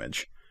 slashing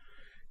damage.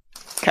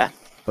 Okay.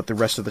 But the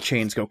rest of the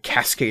chains go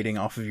cascading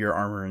off of your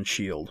armor and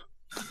shield.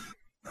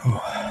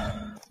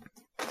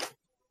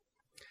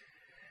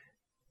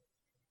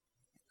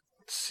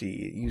 Let's see,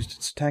 it used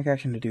its attack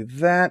action to do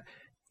that.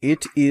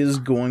 It is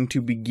going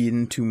to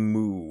begin to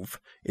move.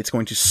 It's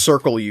going to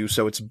circle you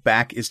so its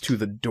back is to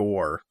the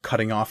door,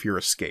 cutting off your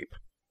escape.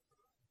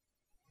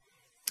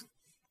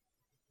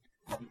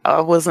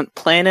 I wasn't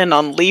planning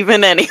on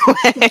leaving anyway.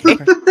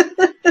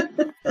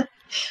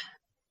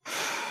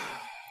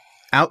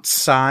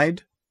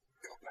 Outside,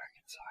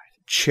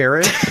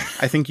 Cherish,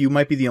 I think you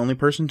might be the only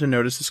person to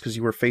notice this because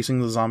you were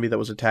facing the zombie that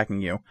was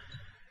attacking you.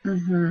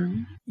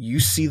 Mm-hmm. You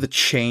see the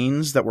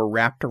chains that were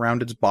wrapped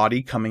around its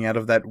body coming out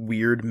of that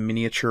weird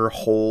miniature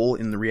hole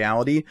in the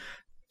reality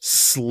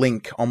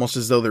slink, almost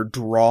as though they're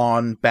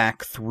drawn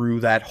back through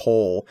that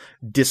hole,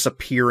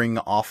 disappearing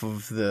off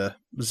of the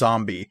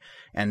zombie.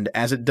 And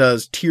as it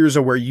does,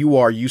 Tirza, where you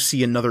are, you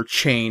see another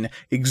chain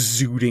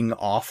exuding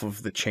off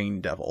of the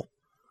Chain Devil.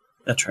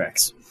 That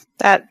tracks.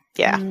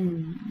 Yeah.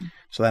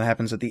 So that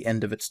happens at the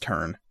end of its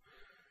turn.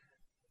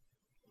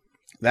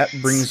 That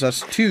brings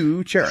us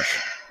to Cherish.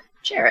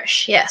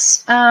 Cherish,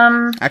 yes.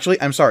 Actually,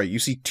 I'm sorry, you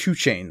see 2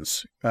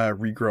 chains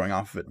regrowing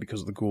off of it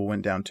because the ghoul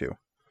went down too.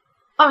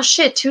 Oh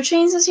shit, 2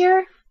 Chains is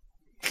here?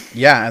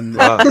 Yeah, and Dude,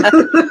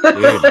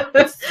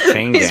 it's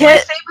chain His gang.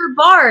 favorite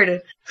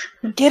bard.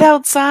 Get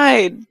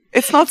outside.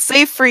 It's not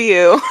safe for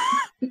you.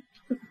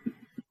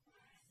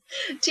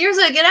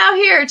 Tirza, get out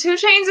here. 2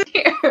 Chains is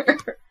here.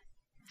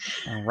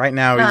 right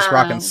now he's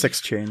rocking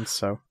 6 chains,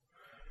 so...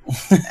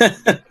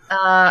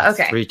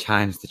 Okay. 3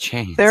 times the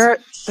chains. There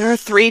are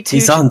three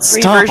He's versions of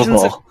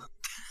unstoppable.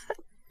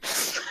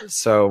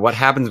 So what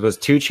happens was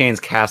 2 chains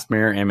cast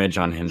mirror image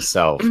on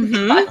himself.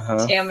 Mhm.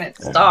 Uh-huh. Damn it,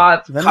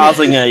 stop. Then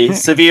Causing a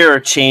severe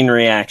chain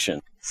reaction.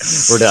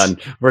 We're done.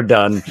 We're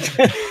done.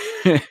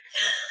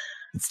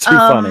 It's too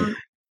funny.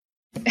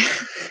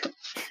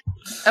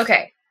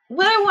 Okay.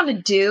 What I want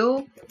to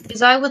do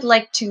is I would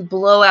like to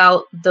blow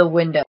out the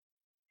window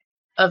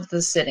of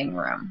the sitting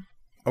room.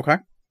 Okay.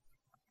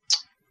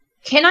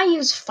 Can I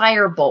use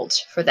Firebolt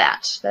for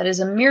that? That is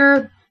a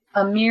mere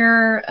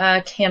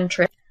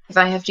cantrip. If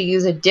I have to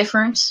use a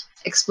different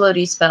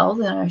explodey spell,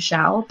 then I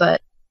shall,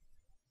 but...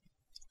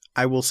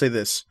 I will say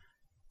this.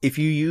 If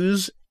you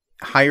use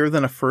higher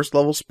than a first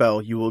level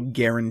spell, you will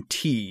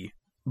guarantee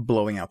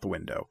blowing out the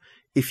window.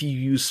 If you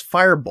use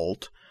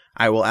Firebolt,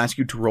 I will ask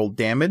you to roll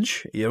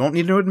damage. You don't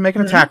need to make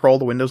an attack roll.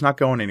 The window's not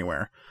going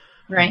anywhere.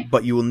 Right.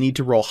 But you will need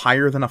to roll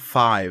higher than a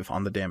 5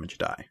 on the damage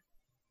die.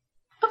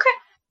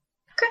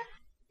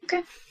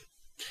 Okay.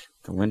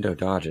 The window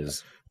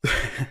dodges.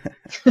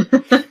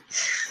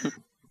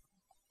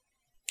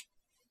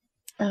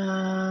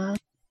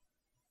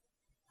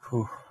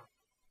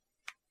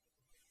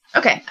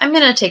 Okay, I'm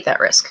gonna take that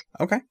risk.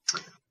 Okay.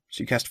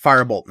 So you cast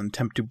Firebolt and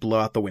attempt to blow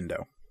out the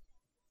window.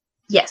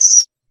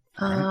 Yes.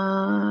 Alright.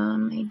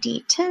 My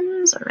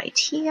D10s are right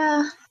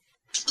here.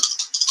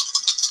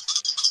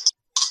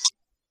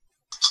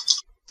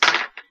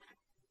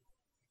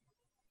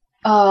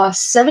 Uh,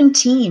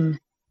 17.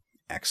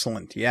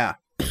 Excellent, yeah.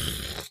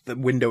 The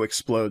window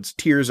explodes.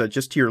 Tirza,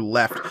 just to your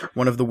left,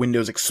 one of the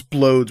windows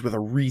explodes with a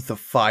wreath of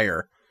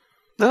fire.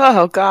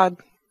 Oh, God.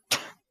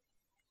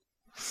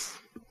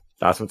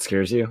 That's what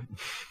scares you?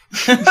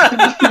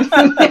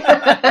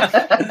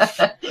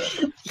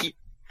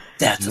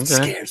 That's what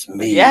scares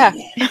me. Yeah.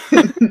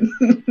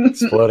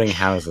 Exploding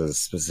houses,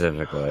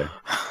 specifically.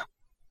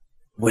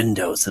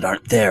 Windows that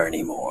aren't there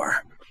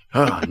anymore.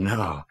 Oh,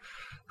 no.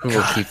 Who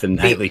will keep the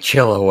nightly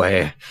chill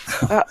away?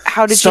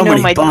 How did So you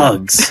know many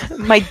bugs.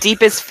 my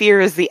deepest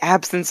fear is the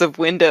absence of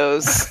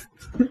windows?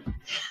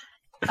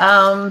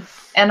 And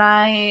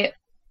I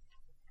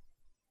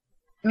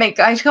make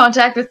eye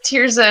contact with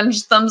Tirza and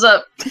just thumbs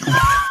up.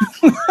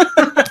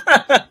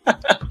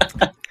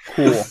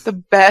 Cool.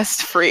 The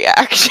best free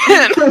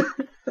action.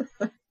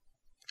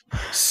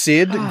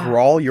 Sid,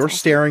 Grawl, you're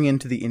staring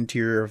into the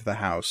interior of the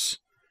house.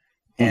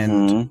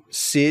 And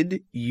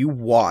Sid, you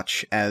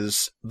watch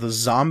as the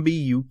zombie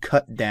you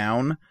cut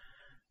down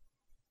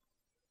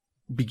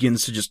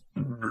begins to just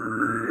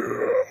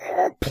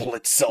pull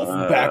itself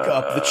back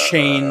up the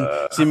chain,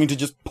 seeming to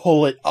just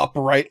pull it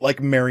upright like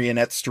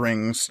marionette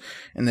strings,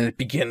 and then it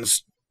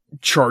begins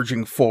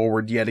charging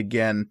forward yet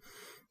again.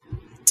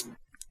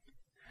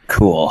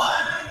 Cool.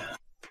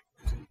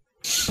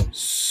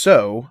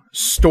 So,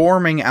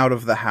 storming out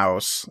of the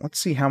house, let's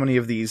see how many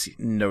of these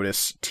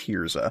notice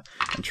Tirza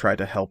and try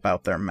to help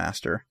out their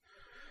master.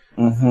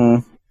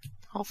 I'll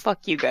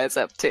fuck you guys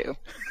up too.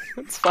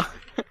 It's fine.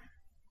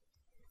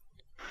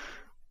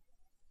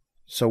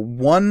 So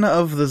one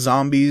of the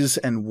zombies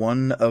and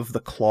one of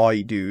the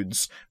clawy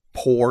dudes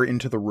pour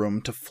into the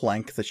room to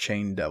flank the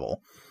chain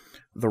devil.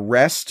 The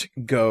rest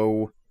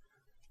go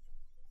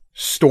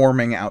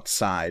storming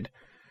outside.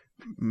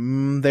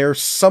 They're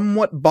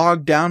somewhat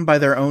bogged down by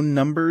their own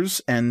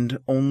numbers, and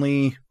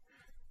only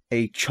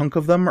a chunk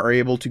of them are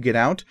able to get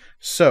out.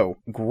 So,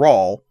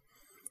 Grawl,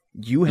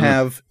 you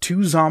have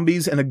 2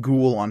 zombies and a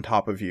ghoul on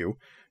top of you.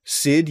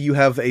 Sid, you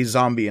have a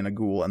zombie and a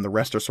ghoul, and the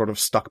rest are sort of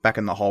stuck back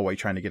in the hallway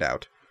trying to get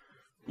out.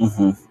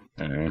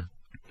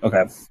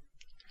 Okay.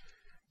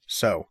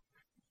 So,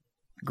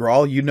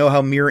 Grawl, you know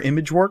how mirror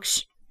image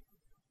works?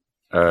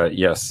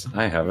 Yes,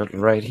 I have it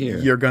right here.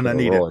 You're gonna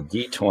need roll it.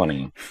 a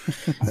D20.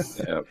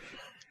 Yep.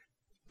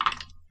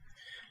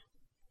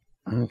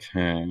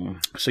 Okay.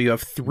 So you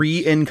have 3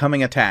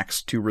 incoming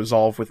attacks to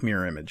resolve with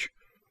mirror image.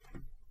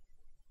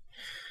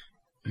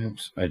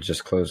 Oops, I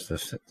just closed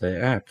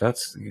the app.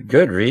 That's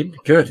good, Reed.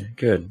 Good.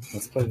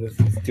 Let's play this.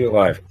 Let's do it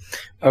live.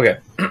 Okay.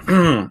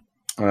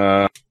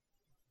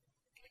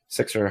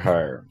 6 or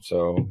higher.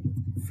 So,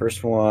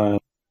 first one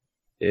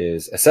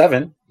is a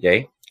 7.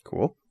 Yay.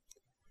 Cool.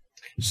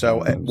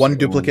 So, 1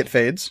 duplicate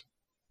fades.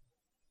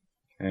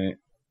 Okay.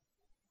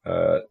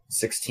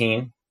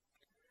 16.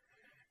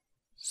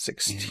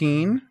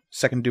 16.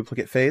 Second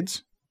duplicate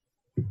fades.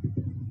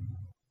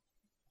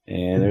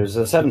 And there's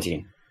a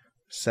 17.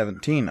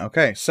 17.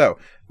 Okay, so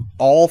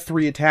all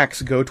 3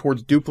 attacks go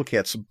towards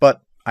duplicates,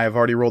 but I have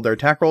already rolled their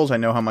attack rolls. I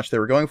know how much they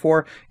were going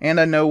for, and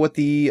I know what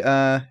the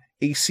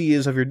AC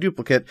is of your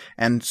duplicate,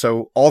 and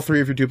so all 3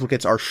 of your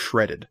duplicates are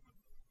shredded.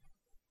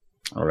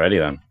 Alrighty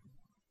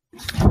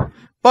then.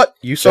 But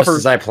you Just suffer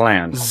as I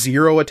planned.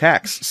 0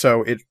 attacks,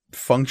 so it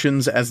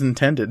functions as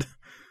intended.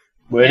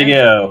 Way to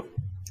go.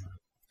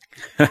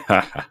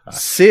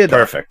 Sid,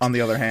 Perfect. on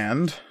the other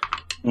hand...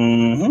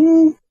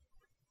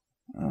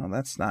 Oh,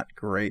 that's not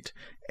great.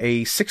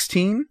 A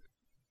 16?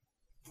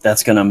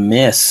 That's gonna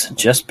miss,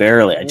 just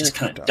barely. I just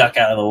kind of duck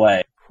out of the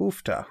way.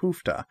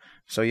 Hoofta.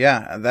 So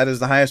yeah, that is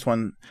the highest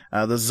one.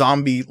 The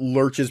zombie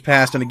lurches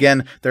past, and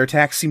again, their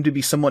attacks seem to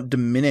be somewhat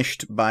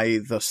diminished by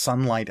the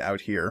sunlight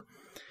out here.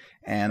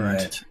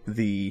 And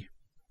the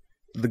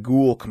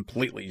ghoul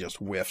completely just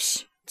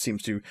whiffs. It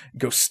seems to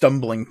go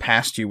stumbling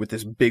past you with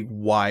this big,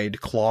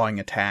 wide, clawing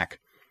attack.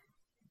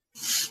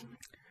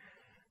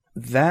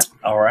 That...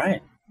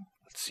 Alright.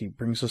 Let's see,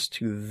 brings us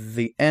to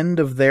the end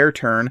of their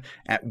turn,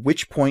 at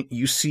which point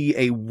you see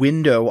a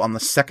window on the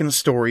second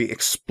story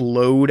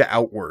explode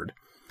outward.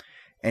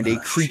 And a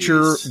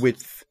creature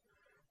with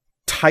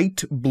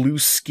tight blue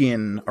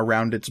skin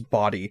around its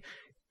body.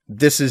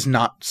 This is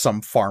not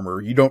some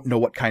farmer. You don't know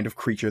what kind of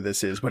creature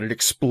this is, but it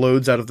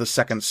explodes out of the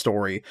second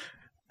story,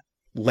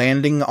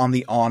 landing on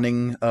the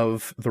awning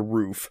of the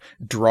roof,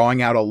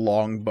 drawing out a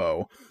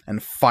longbow,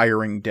 and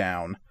firing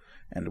down.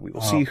 And we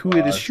will see who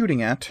it is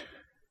shooting at.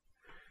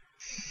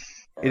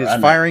 It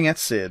is firing at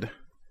Sid.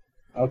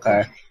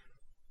 Okay.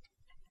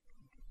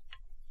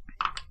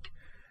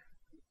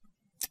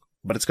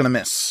 But it's going to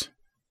miss.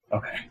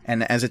 Okay.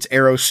 And as its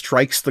arrow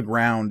strikes the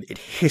ground, it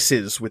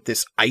hisses with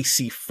this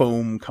icy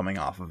foam coming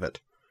off of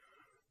it.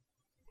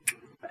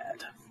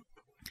 Bad.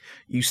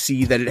 You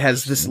see that it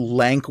has this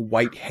lank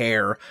white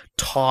hair,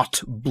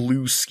 taut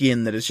blue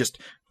skin that is just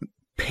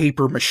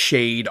paper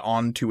mached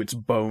onto its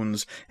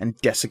bones and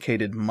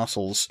desiccated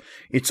muscles.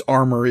 Its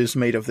armor is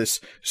made of this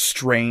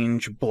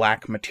strange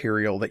black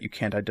material that you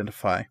can't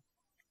identify.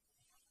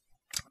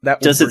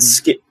 Does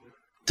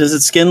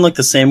its skin look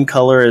the same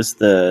color as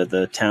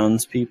the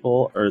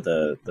townspeople or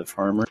the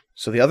farmer?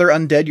 So the other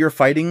undead you're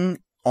fighting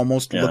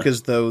almost look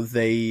as though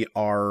they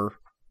are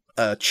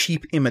a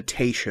cheap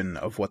imitation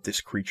of what this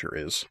creature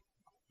is.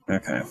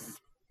 Okay.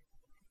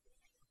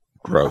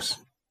 Gross.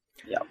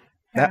 Yeah.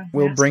 That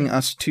will bring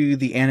us to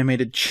the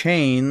animated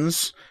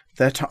chains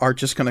that are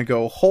just going to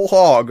go whole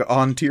hog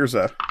on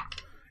Tirza.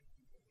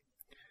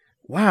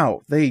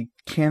 Wow, they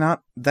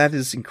cannot... That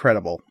is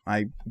incredible.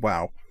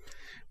 Wow.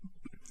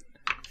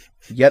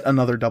 Yet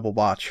another double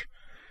botch.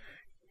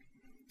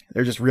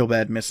 They're just real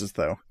bad misses,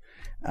 though.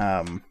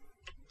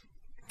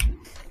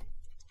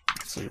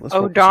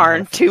 Oh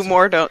darn, two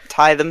more don't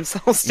tie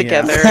themselves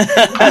together.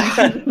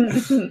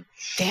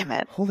 Damn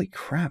it. Holy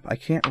crap, I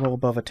can't roll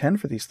above a 10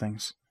 for these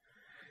things.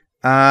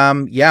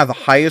 Yeah, the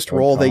highest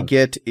roll they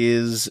get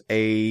is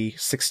a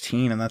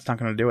 16, and that's not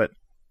going to do it.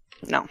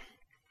 No.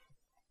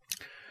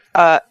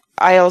 I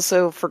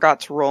also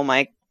forgot to roll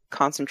my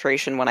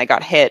concentration when I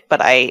got hit,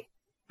 but I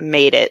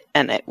made it,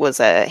 and it was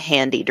a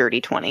handy dirty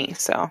 20,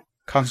 so...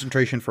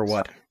 Concentration for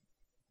what?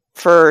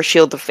 For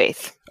Shield of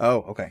Faith. Oh,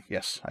 okay.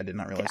 Yes, I did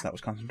not realize that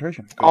was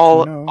concentration. Good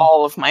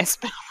all of my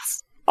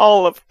spells.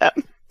 All of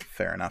them.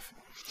 Fair enough.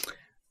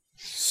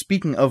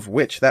 Speaking of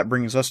which, that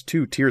brings us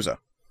to Tirza.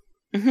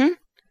 Mm-hmm.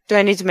 Do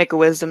I need to make a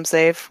wisdom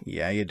save?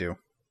 Yeah, you do.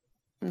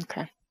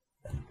 Okay.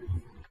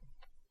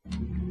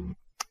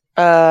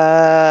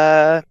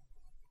 Well,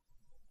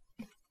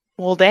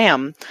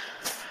 damn.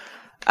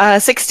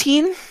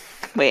 16?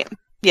 Wait.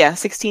 Yeah,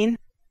 16.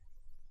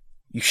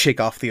 You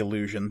shake off the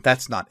illusion.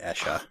 That's not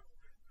Esha.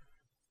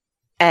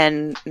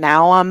 And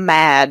now I'm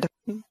mad.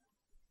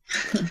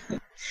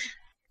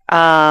 Yeah,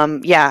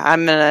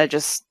 I'm gonna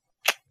just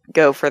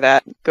go for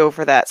that. Go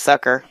for that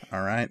sucker.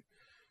 All right.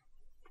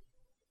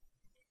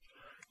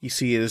 You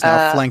see it is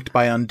now flanked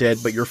by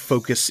undead, but your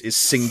focus is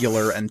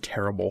singular and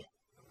terrible.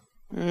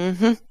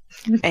 Mm-hmm.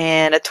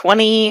 And a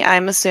 20,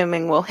 I'm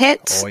assuming, will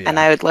hit. Oh, yeah. And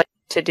I would like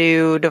to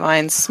do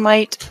Divine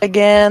Smite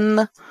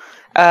again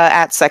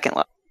at second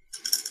level.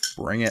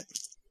 Bring it.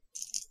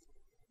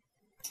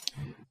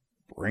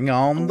 Bring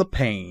on the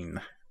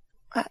pain.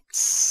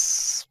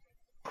 That's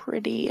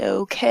pretty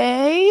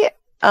okay.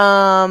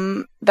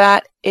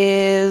 That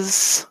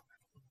is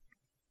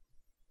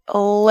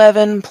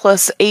 11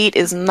 plus 8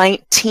 is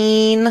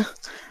 19.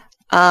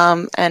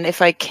 And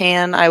if I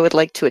can, I would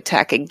like to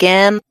attack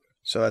again.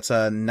 So that's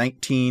a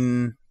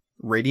 19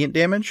 radiant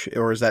damage,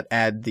 or does that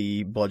add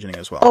the bludgeoning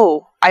as well?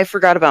 Oh, I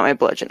forgot about my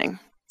bludgeoning.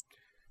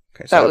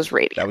 Okay, so that was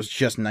radiant. That was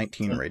just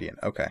 19 radiant.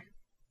 Okay.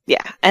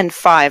 Yeah, and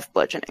 5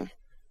 bludgeoning.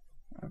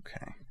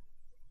 Okay.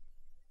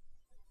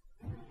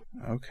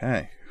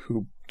 Okay.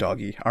 Who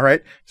doggy. All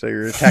right. So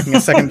you're attacking a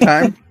second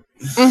time?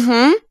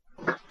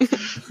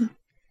 Mm-hmm.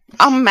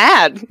 I'm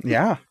mad.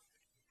 Yeah.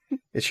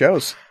 It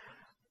shows.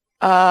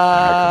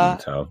 I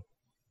couldn't tell.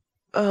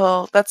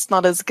 Oh, that's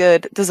not as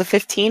good. Does a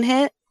 15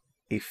 hit?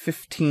 A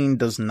 15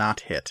 does not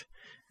hit.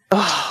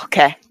 Oh,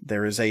 okay.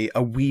 There is a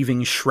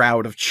weaving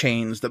shroud of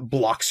chains that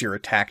blocks your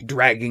attack,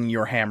 dragging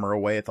your hammer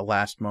away at the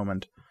last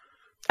moment.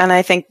 And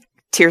I think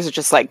Tirza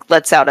just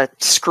lets out a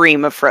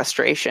scream of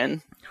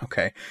frustration.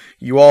 Okay.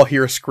 You all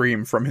hear a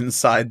scream from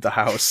inside the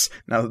house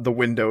now that the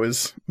window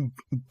is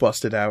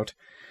busted out.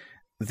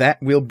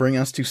 That will bring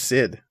us to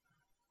Sid.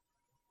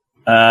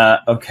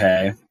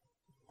 Okay.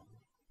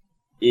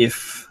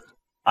 If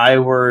I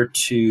were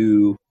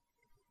to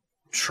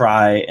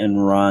try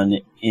and run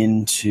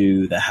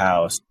into the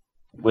house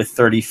with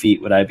 30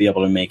 feet, would I be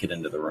able to make it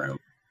into the room?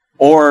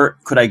 Or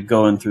could I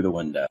go in through the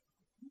window?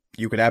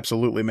 You could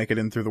absolutely make it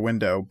in through the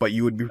window, but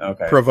you would be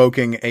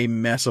provoking a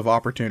mess of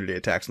opportunity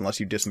attacks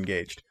unless you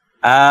disengaged.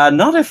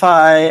 Not if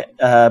I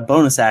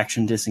bonus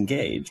action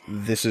disengage.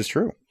 This is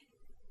true.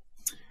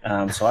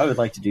 So I would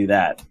like to do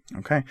that.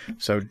 Okay.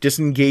 So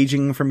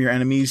disengaging from your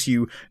enemies,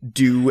 you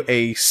do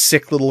a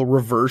sick little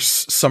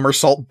reverse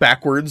somersault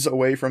backwards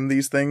away from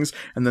these things,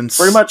 and then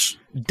pretty much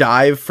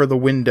dive for the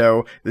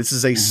window. This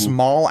is a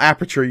small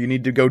aperture you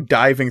need to go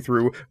diving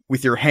through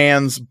with your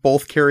hands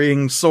both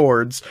carrying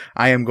swords.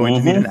 I am going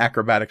to need an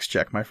acrobatics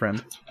check, my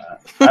friend.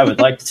 I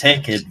would like to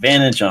take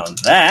advantage on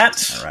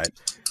that. All right.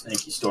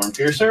 Thank you,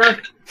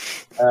 Stormpiercer.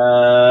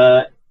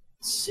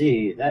 Let's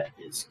see, that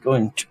is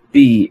going to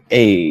be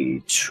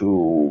a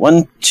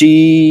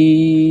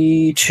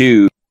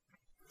 22.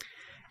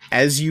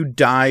 As you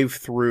dive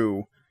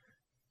through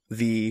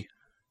the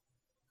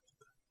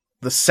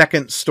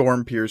second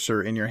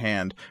Stormpiercer in your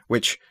hand,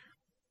 which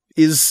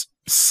is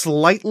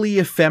slightly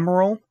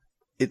ephemeral.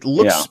 It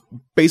looks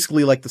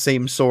basically like the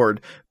same sword,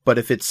 but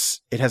it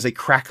has a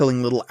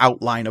crackling little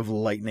outline of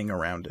lightning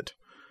around it.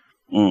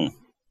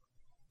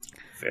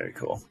 Very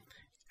cool.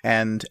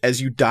 And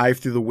as you dive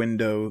through the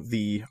window,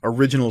 the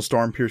original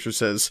Stormpiercer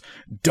says,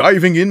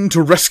 "Diving in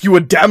to rescue a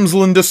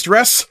damsel in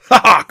distress?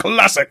 Haha,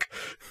 classic!"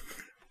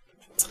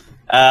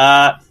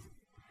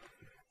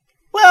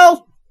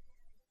 Well,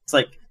 it's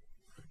like,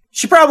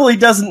 she probably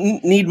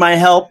doesn't need my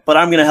help, but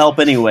I'm going to help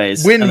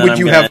anyways. When would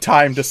you have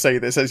time to say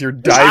this as you're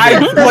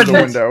diving through the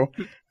window?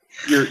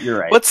 You're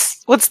right.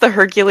 What's the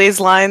Hercules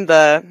line?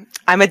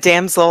 I'm a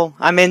damsel,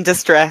 I'm in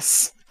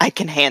distress, I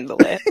can handle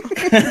it.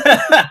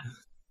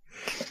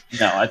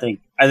 No, I think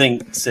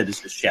Sid is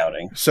just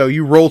shouting. So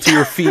you roll to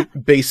your feet,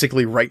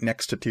 basically right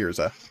next to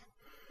Tirza.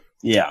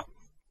 Yeah.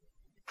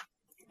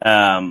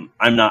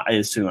 I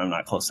assume I'm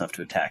not close enough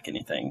to attack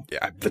anything.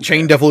 Yeah, the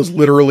Chain Devil is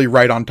literally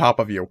right on top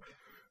of you.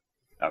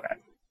 Okay.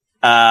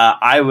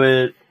 I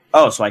would...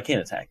 Oh, so I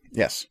can't attack.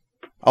 Yes.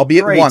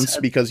 Albeit Great. once,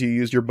 because you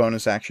used your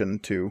bonus action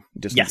to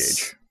disengage.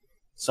 Yes.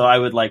 So I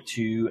would like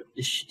to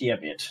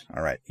stab it.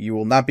 Alright, you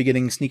will not be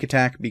getting sneak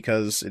attack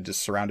because it is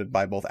surrounded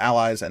by both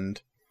allies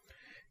and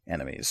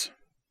enemies.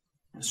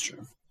 That's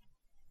true.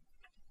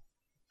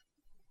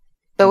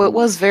 Though it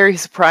was very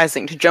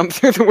surprising to jump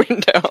through the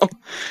window.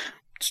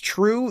 It's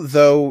true,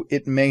 though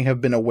it may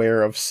have been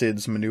aware of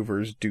Sid's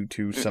maneuvers due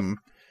to some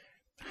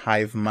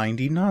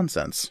hive-mindy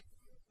nonsense.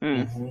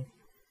 Mm-hmm.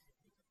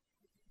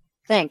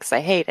 Thanks, I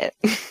hate it.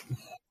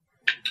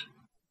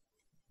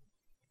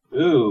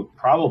 Ooh,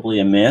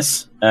 probably a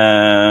miss.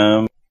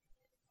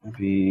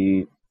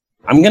 Maybe...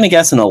 I'm gonna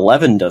guess an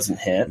 11 doesn't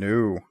hit.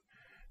 No.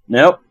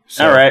 Nope.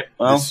 So Alright,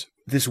 well...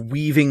 This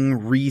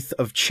weaving wreath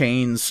of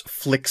chains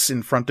flicks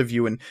in front of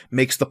you and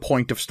makes the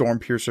point of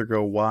Stormpiercer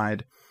go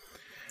wide.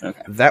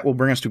 Okay. That will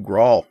bring us to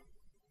Grawl.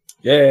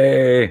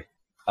 Yay!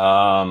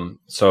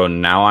 So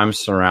now I'm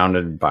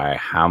surrounded by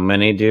how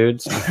many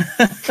dudes?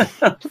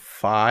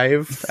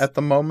 5 at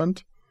the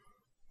moment.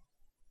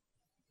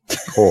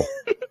 Cool.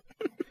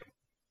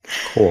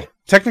 Cool.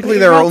 Technically,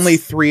 there are only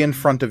 3 in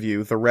front of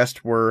you. The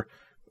rest were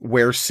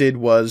where Sid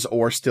was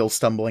or still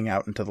stumbling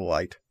out into the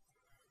light.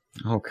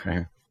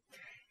 Okay.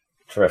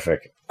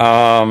 Terrific.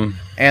 And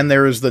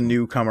there is the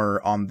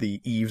newcomer on the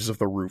eaves of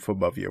the roof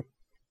above you.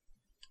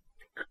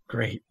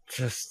 Great.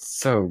 Just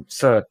so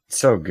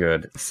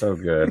good. So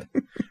good.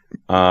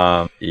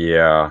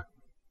 Yeah.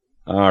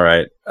 All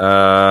right.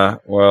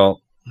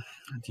 Well,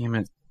 damn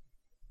it.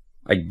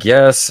 I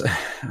guess.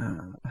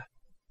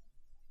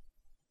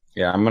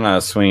 Yeah, I'm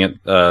gonna swing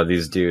at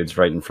these dudes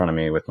right in front of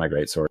me with my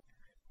greatsword.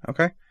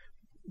 Okay.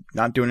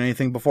 Not doing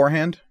anything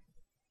beforehand?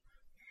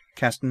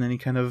 Casting any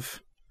kind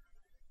of...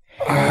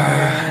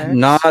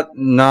 Not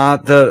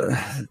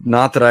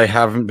that I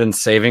haven't been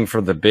saving for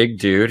the big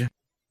dude,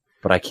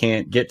 but I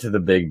can't get to the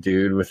big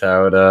dude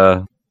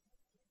without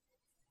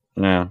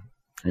yeah.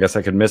 I guess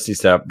I could Misty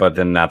Step, but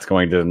then that's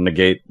going to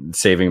negate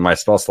saving my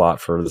spell slot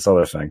for this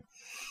other thing.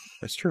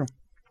 That's true.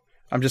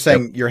 I'm just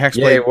saying your Hexblade...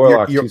 Yay,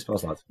 Warlock, 2 spell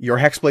slots. Your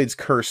Hexblade's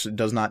curse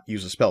does not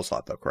use a spell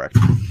slot, though, correct?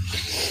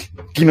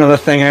 You know the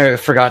thing I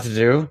forgot to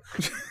do?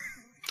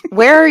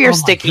 Where are your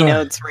sticky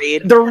notes,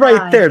 Reed? They're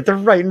right there. They're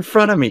right in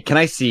front of me. Can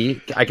I see?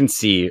 I can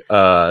see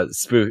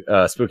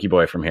Spooky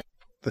Boy from here.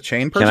 The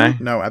chain person? Can I?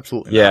 No,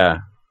 absolutely Yeah.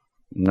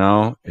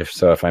 No?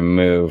 If I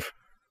move...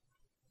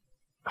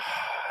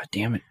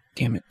 Damn it.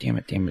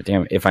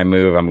 If I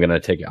move, I'm going to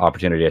take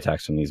opportunity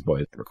attacks from these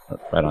boys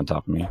right on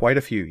top of me. not. Quite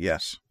a few,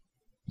 yes.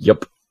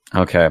 Yep.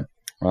 Okay.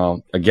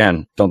 Well,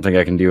 again, don't think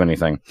I can do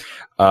anything.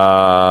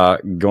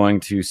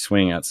 Going to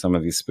swing at some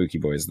of these spooky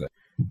boys there.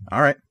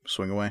 All right,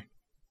 swing away.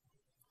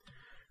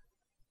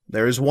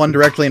 There is one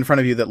directly in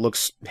front of you that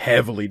looks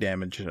heavily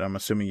damaged. I'm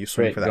assuming you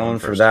swing Great, for that going one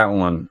for first. that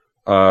one.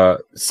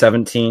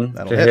 17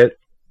 That'll to hit. hit.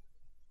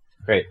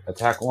 Great.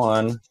 Attack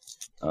 1.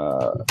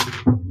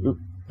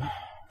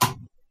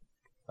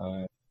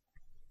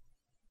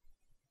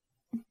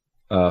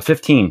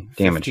 15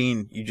 damage.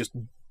 15. You just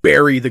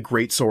bury the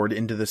greatsword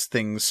into this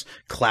thing's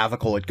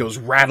clavicle. It goes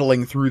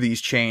rattling through these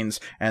chains,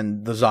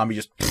 and the zombie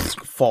just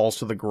falls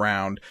to the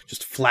ground,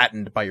 just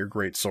flattened by your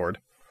greatsword.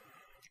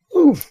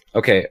 Ooh.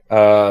 Okay,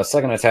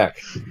 second attack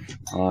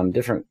on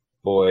different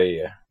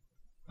boy.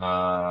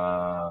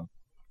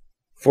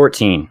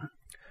 14.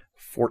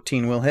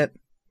 14 will hit.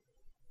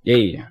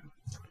 Yay.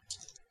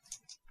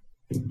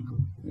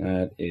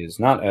 That is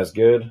not as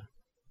good.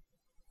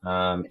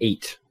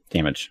 8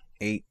 damage.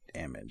 8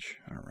 damage.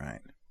 All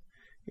right.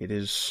 It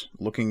is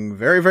looking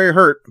very, very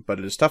hurt, but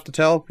it is tough to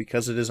tell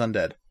because it is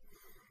undead.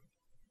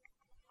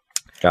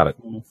 Got it.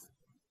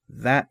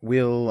 That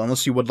will,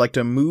 unless you would like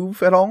to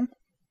move at all,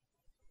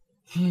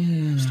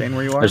 staying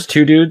where you are. There's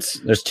two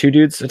dudes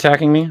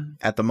attacking me.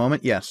 At the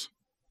moment, yes.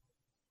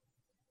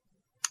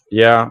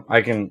 Yeah,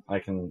 I can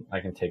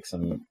take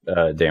some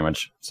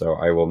damage. So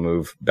I will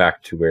move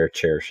back to where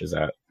Cherish is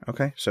at.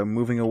 Okay, so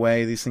moving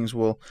away, these things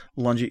will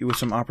lunge at you with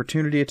some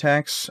opportunity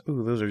attacks.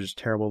 Ooh, those are just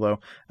terrible,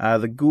 though.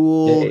 The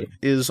ghoul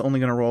is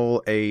only going to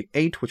roll a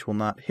 8, which will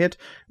not hit.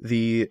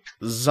 The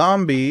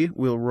zombie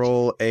will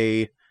roll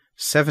a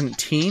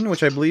 17,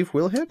 which I believe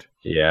will hit.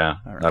 Yeah,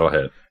 All right. that'll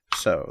hit.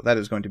 So that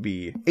is going to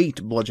be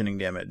 8 bludgeoning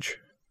damage.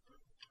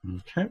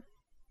 Okay.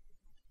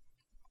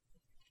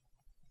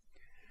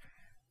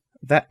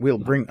 That will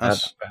bring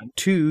us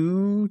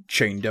to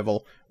Chain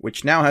Devil,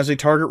 which now has a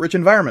target-rich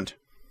environment.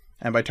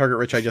 And by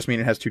target-rich, I just mean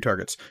it has 2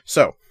 targets.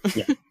 So,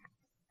 Yeah.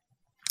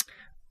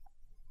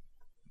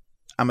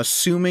 I'm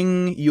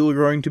assuming you're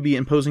going to be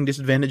imposing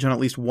disadvantage on at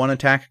least one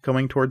attack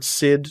going towards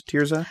Sid,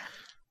 Tirza?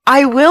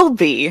 I will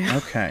be.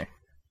 Okay.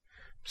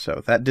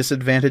 So, that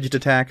disadvantaged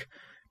attack,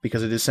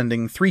 because it is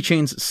sending 3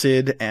 chains at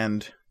Sid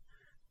and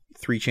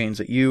 3 chains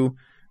at you,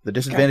 the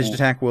disadvantaged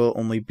attack will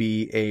only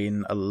be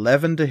an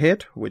 11 to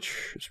hit,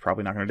 which is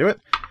probably not going to do it.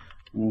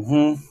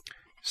 Mm-hmm.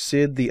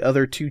 Sid, the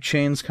other 2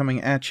 chains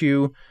coming at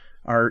you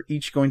are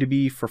each going to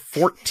be for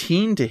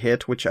 14 to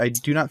hit, which I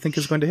do not think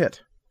is going to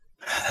hit.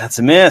 That's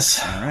a miss.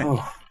 All right.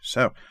 Oh.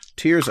 So,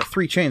 Tears of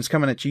 3 chains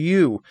coming at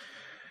you.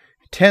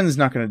 10's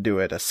not going to do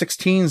it. A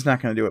 16's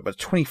not going to do it, but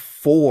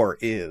 24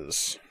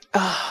 is.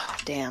 Oh,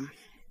 damn.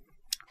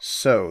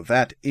 So,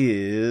 that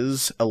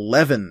is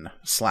 11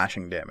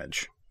 slashing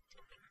damage.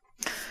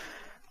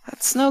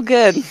 That's no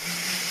good.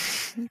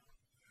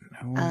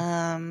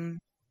 No.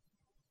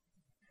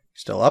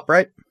 Still up,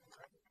 right?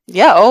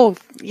 Yeah, oh,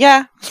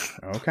 yeah.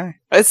 Okay.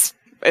 It's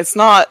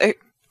not,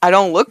 I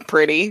don't look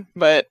pretty,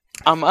 but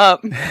I'm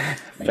up.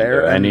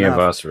 Fair Any enough. of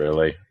us,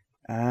 really.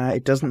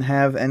 It doesn't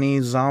have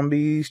any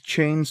zombie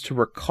chains to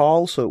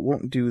recall, so it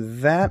won't do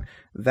that.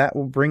 That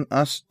will bring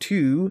us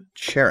to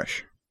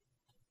Cherish.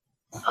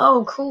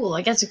 Oh, cool.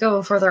 I get to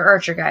go for their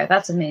archer guy.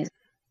 That's amazing.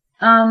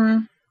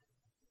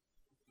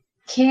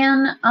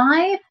 Can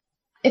I,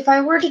 if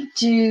I were to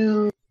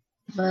do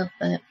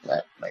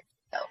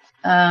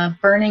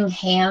Burning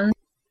Hand,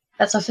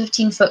 that's a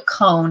 15-foot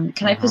cone.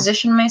 Can I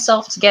position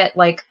myself to get,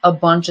 like, a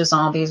bunch of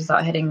zombies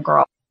without hitting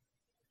Grawl?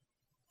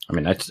 I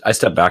mean, I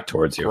step back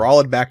towards you. Grawl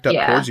had backed up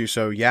Yeah. towards you,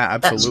 so yeah,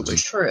 absolutely.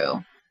 That's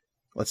true.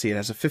 Let's see, it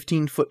has a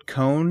 15-foot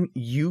cone.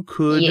 You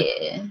could...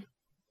 Yeah.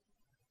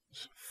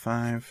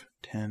 5,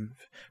 10...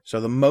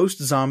 So the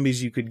most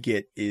zombies you could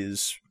get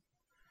is,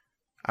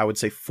 I would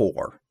say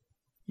 4.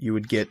 You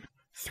would get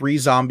 3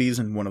 zombies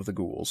and 1 of the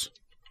ghouls.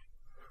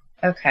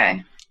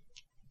 Okay.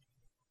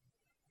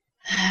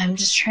 I'm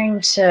just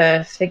trying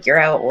to figure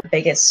out what the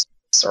biggest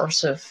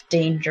source of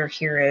danger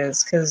here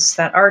is, because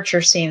that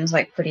archer seems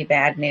like pretty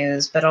bad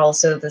news, but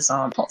also the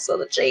zombie, also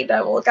the Chain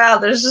Devil. God,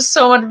 there's just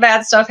so much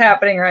bad stuff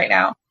happening right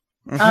now.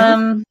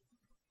 Mhm.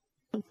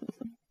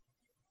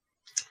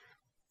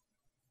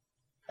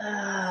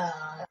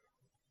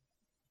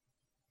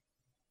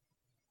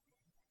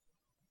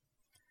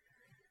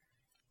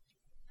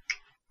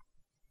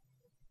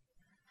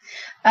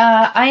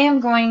 I am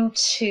going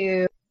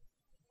to...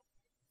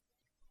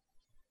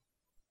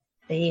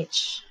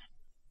 Bitch.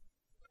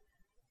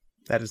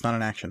 That is not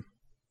an action.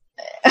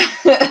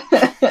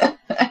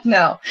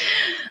 No.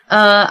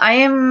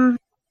 I'm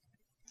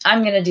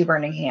gonna do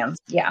Burning Hands.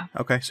 Yeah.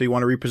 Okay, so you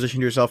want to reposition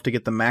yourself to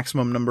get the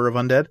maximum number of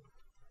undead?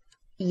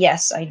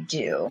 Yes, I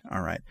do.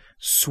 All right.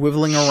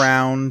 Swiveling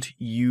around,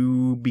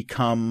 you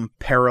become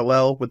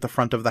parallel with the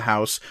front of the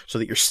house so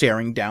that you're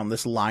staring down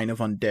this line of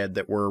undead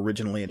that were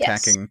originally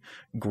attacking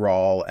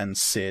Grawl and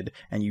Sid,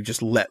 and you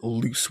just let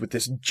loose with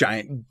this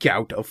giant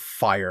gout of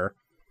fire.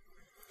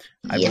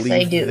 I Yes,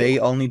 believe I do. they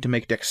all need to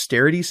make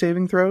dexterity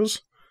saving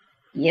throws.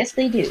 Yes,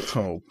 they do.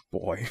 Oh,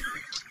 boy.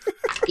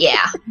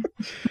 Yeah.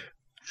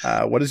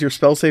 What is your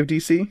spell save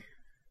DC?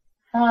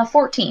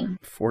 14.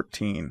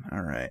 14.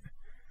 All right.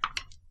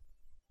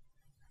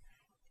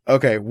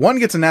 Okay, one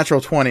gets a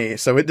natural 20,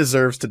 so it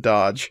deserves to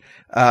dodge.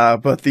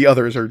 But the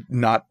others are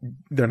not,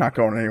 they're not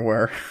going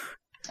anywhere.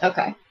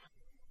 Okay.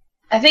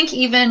 I think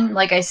even,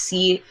 like, I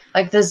see,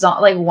 like,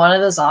 like one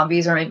of the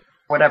zombies, or maybe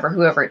whatever,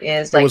 whoever it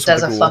is, like, was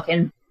does the a ghoul.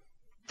 fucking...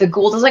 The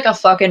ghoul does, like, a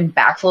fucking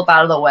backflip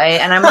out of the way,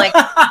 and I'm like,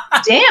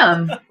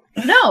 damn,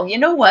 no, you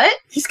know what?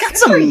 He's got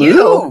some for you.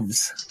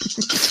 moves.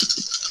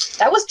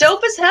 That was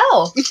dope as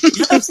hell.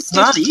 It's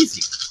not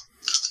easy.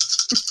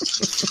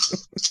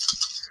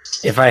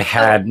 If I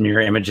had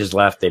mirror images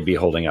left, they'd be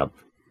holding up.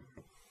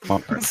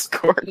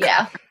 Score.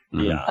 Yeah.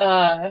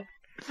 Mhm.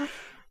 Yeah.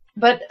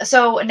 But,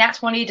 so, nat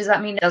 20, does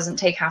that mean it doesn't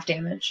take half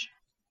damage?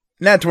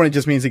 Nat 20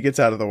 just means it gets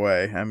out of the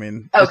way. I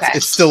mean, Okay.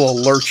 it's still a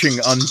lurching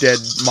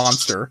undead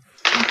monster.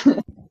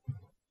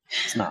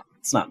 It's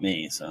not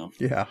me, so.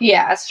 Yeah,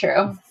 Yeah, that's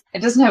true. It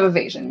doesn't have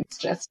evasion, it's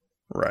just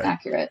right.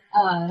 accurate.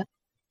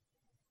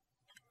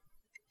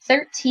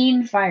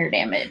 13 fire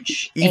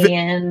damage, Even-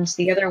 and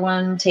the other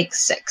one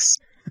takes 6.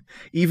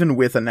 Even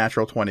with a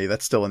natural 20,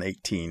 that's still an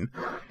 18.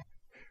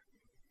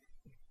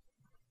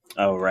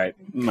 Oh, right.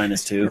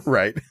 -2.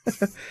 Right.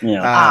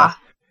 Yeah.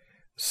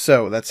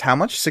 So that's how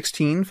much?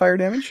 16 fire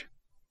damage?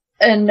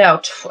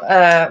 No,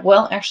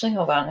 well, actually,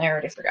 hold on, I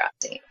already forgot.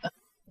 See.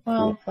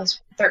 12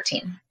 plus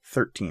 13.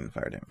 13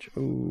 fire damage.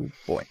 Oh,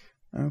 boy.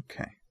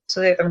 Okay.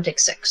 So the other one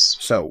takes 6.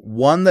 So,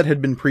 one that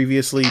had been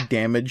previously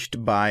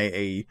damaged by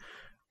a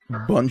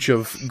bunch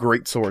of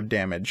greatsword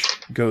damage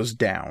goes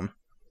down.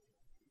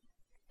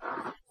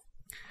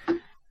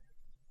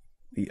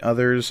 The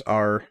others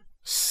are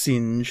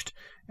singed,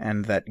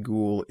 and that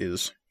ghoul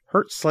is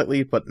hurt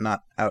slightly, but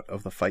not out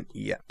of the fight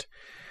yet.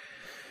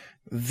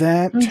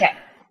 That... Okay.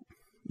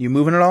 You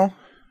moving at all?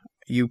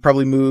 You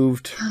probably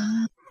moved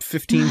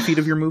 15 feet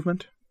of your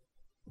movement.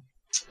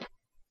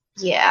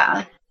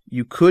 Yeah.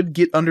 You could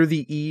get under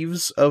the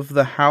eaves of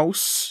the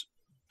house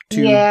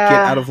to Yeah. get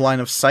out of line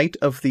of sight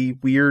of the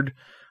weird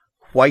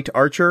white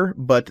archer,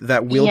 but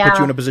that will put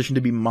you in a position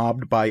to be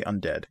mobbed by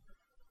undead.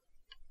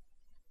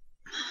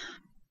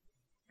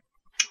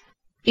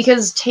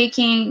 Because it's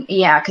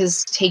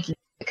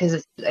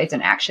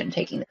an action,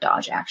 taking the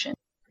dodge action.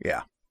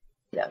 Yeah.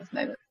 That was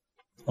my move.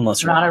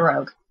 Unless I'm you're not a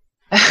rogue.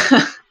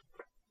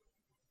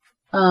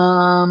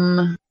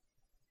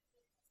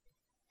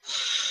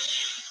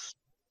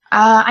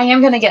 I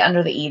am gonna get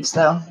under the eaves,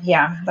 though.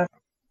 Yeah. That's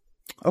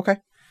Okay.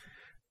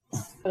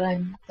 what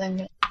I'm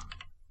gonna...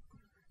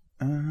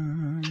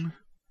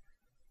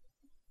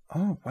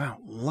 Oh, wow.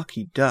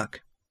 Lucky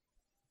duck.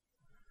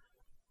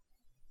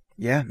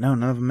 Yeah, no,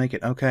 none of them make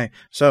it. Okay.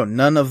 So,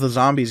 none of the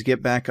zombies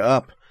get back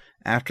up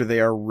after they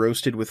are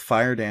roasted with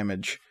fire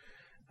damage.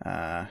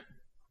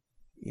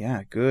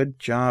 Yeah, good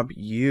job,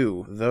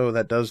 you. Though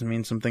that does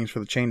mean some things for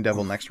the Chain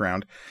Devil next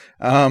round.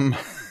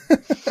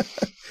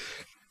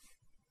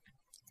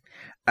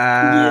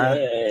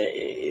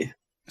 Yay.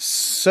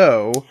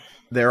 So,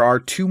 there are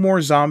 2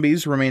 more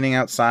zombies remaining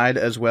outside,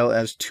 as well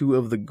as 2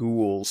 of the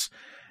ghouls.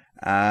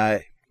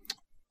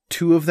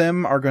 2 of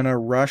them are going to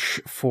rush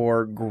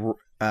for...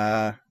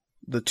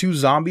 the 2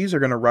 zombies are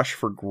going to rush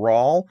for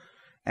Grawl,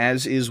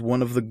 as is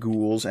one of the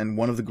ghouls, and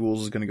one of the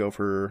ghouls is going to go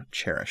for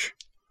Cherish.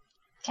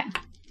 Okay.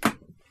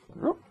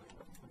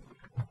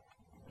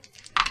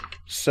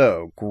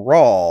 So,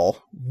 Grawl.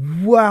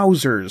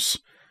 Wowzers.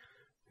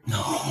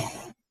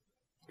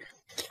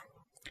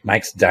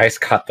 Mike's dice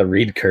caught the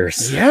reed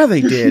curse. Yeah,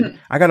 they did.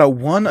 I got a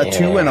 1, a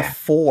 2, and a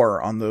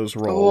 4 on those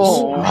rolls.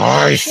 Oh,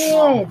 Nice.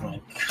 Oh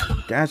my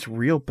God. That's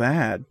real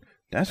bad.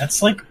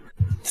 That's like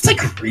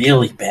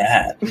really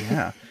bad.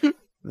 Yeah.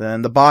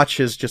 Then the botch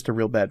is just a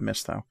real bad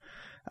miss, though.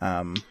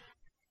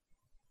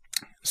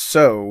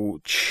 So,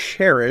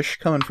 Cherish,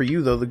 coming for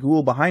you, though. The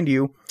ghoul behind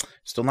you,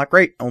 still not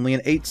great. Only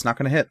an 8's not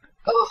going to hit.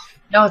 Oh,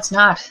 no, it's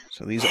not.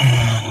 So these...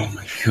 Oh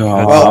my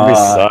God. Well, we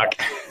suck.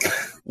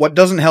 What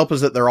doesn't help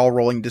is that they're all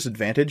rolling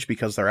disadvantage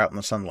because they're out in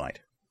the sunlight.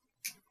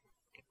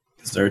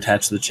 Because they're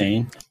attached to the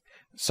chain?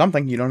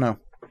 Something, you don't know.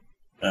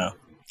 Oh.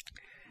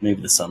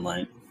 Maybe the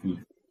sunlight.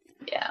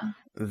 Yeah.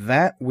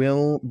 That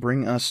will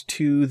bring us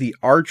to the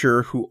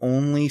archer who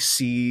only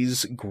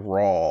sees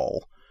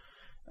Grawl.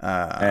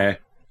 Eh.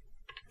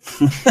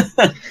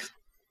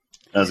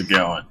 How's it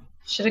going?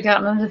 Should have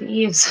gotten under the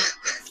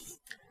eaves.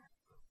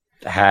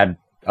 Had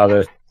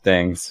other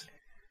things.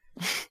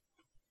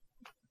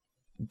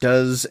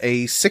 Does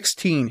a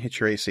 16 hit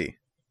your AC?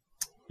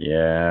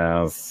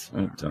 Yes,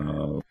 it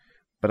does.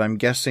 But I'm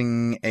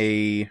guessing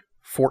a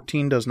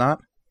 14 does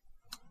not?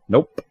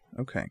 Nope.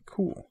 Okay,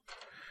 cool.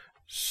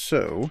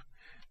 So,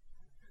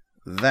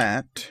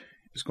 that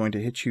is going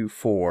to hit you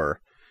for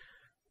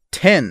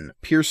 10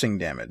 piercing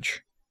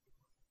damage.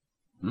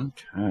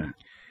 Okay.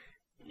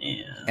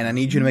 Yeah. And I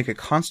need you to make a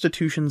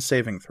Constitution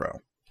saving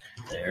throw.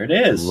 There it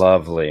is.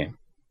 Lovely.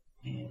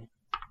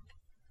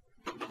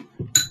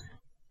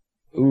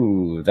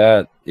 Ooh,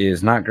 that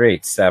is not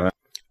great. 7.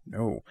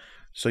 No.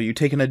 So you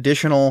take an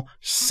additional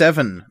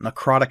 7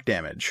 necrotic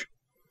damage.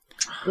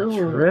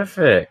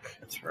 Terrific.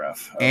 That's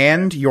rough.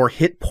 And your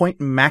hit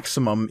point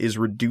maximum is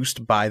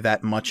reduced by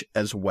that much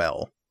as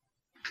well.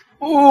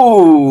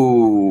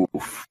 Ooh.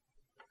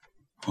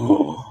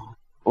 Ooh.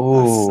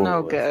 That's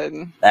no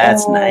good.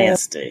 That's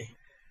nasty.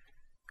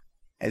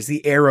 As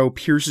the arrow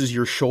pierces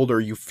your shoulder,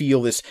 you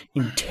feel this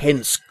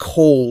intense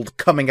cold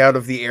coming out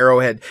of the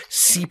arrowhead,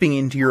 seeping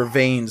into your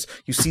veins.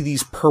 You see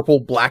these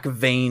purple-black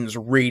veins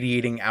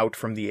radiating out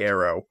from the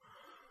arrow.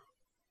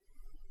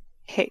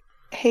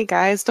 Hey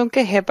guys, don't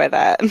get hit by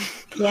that.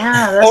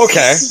 Yeah,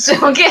 that's... Okay.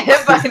 Don't get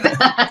hit by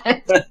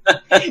that.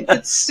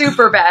 It's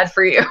super bad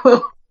for you.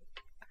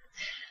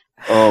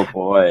 Oh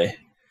boy.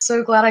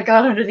 So glad I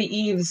got under the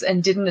eaves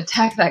and didn't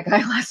attack that guy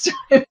last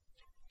time.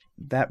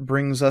 That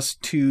brings us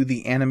to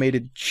the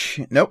animated...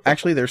 Nope,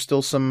 actually, there's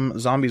still some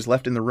zombies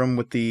left in the room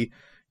with the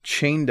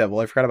Chain Devil.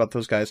 I forgot about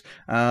those guys.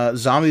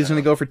 Zombie is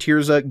going to go for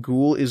Tirza.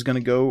 Ghoul is going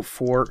to go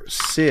for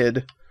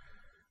Sid.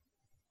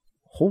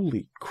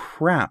 Holy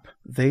crap.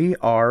 They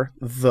are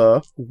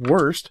the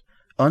worst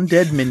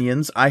undead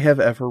minions I have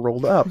ever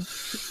rolled up.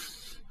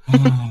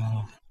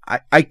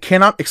 I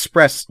cannot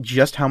express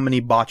just how many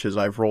botches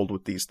I've rolled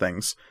with these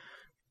things.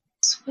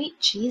 Sweet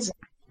Jesus.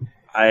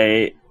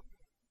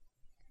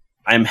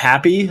 I'm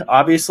happy,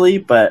 obviously,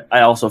 but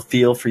I also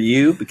feel for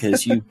you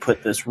because you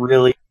put this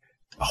really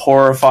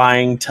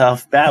horrifying,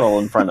 tough battle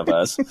in front of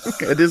us.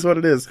 It is what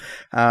it is.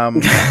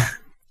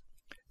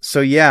 So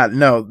yeah,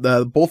 no,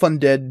 both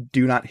undead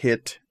do not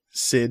hit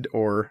Sid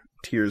or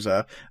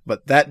Tirza,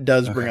 but that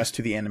does bring us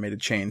to the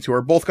animated chains, who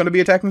are both going to be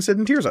attacking Sid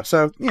and Tirza.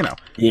 So, you know.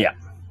 Yeah.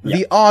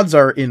 The odds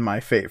are in my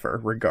favor,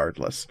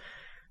 regardless.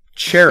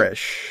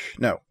 Cherish.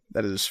 No,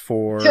 that is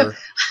for... I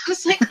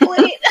was like,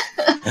 wait.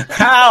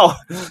 How?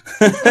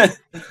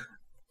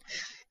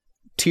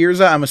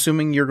 Tirza, I'm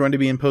assuming you're going to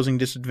be imposing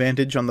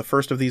disadvantage on the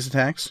first of these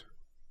attacks?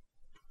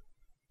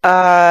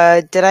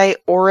 Did I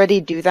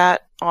already do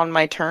that on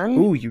my turn?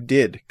 Ooh, you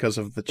did, because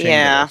of the chain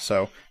Yeah. devil,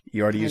 so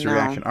you already used your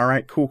No. reaction.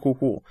 Alright,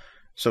 cool.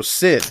 So,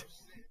 Sid,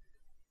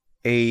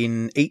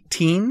 an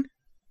 18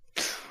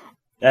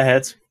 That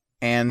hits.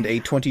 and a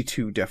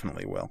 22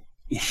 definitely will.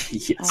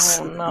 Yes.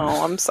 Oh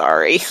no, I'm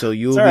sorry. So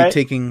you'll It's be alright.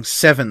 taking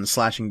 7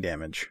 slashing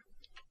damage.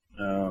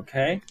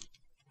 Okay.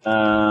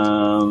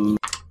 Can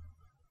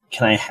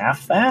I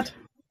half that?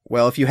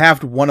 Well, if you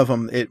halved one of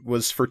them, it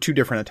was for 2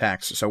 different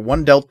attacks. So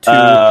one dealt 2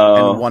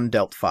 Oh. and one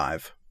dealt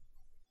 5.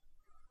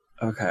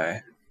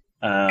 Okay.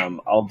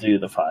 I'll do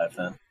the 5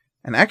 then.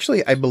 And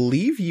actually, I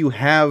believe you've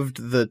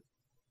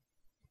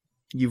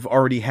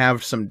already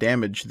halved some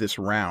damage this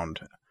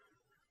round.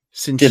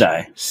 Did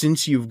I?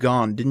 Since you've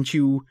gone, didn't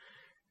you?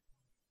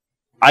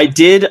 I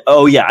did.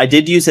 Oh yeah, I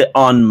did use it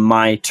on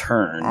my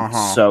turn,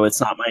 Uh-huh. so it's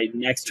not my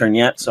next turn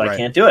yet, so Right. I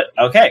can't do it.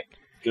 Okay,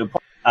 good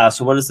point.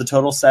 So what is the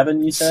total?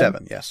 7? You said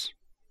 7, yes.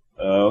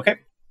 Okay,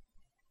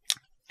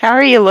 How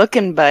are you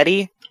looking,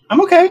 buddy?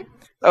 I'm okay.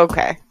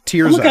 Okay. I'm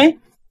Tirza, okay.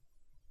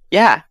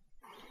 Yeah.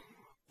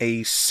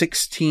 a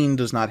 16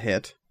 does not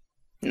hit,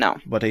 No.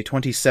 but a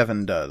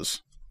 27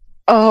 does.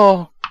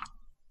 Oh.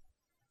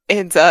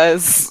 It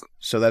does.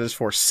 So that is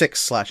for 6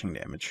 slashing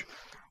damage.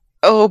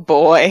 Oh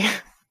boy.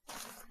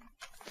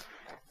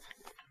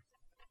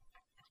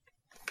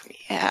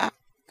 Yeah.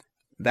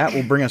 That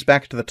will bring us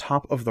back to the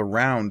top of the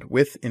round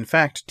with, in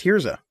fact,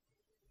 Tirza,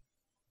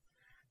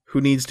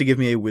 who needs to give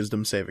me a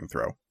wisdom saving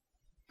throw.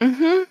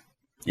 Mm-hmm.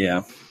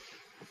 Yeah,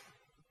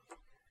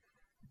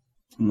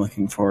 I'm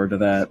looking forward to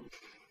that.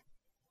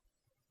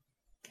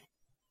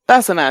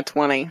 That's a nat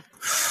 20.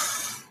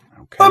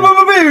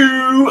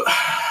 Okay.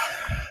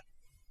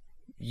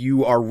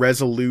 You are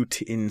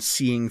resolute in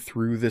seeing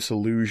through this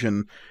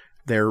illusion.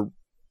 There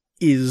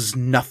is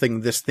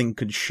nothing this thing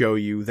could show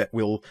you that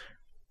will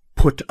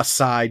put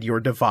aside your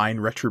divine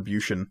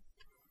retribution.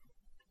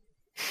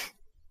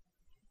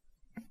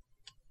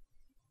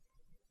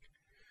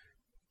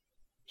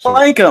 So,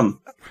 Flank him.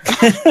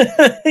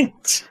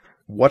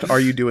 what are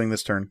you doing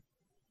this turn?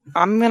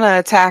 I'm gonna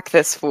attack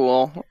this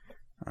fool.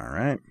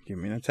 Alright, give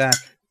me an attack.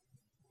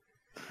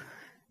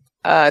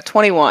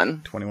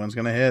 21. 21's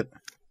gonna hit.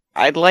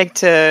 I'd like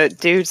to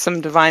do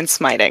some divine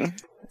smiting.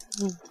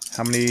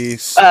 How many?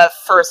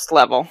 First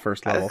level.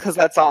 First level. Because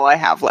that's all I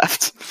have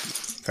left.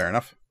 Fair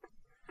enough.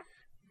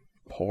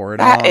 Pour it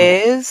That on.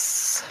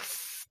 is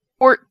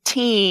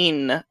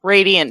 14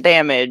 radiant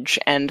damage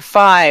and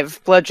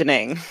 5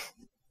 bludgeoning.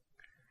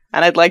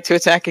 And I'd like to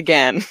attack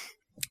again.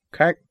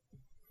 Okay.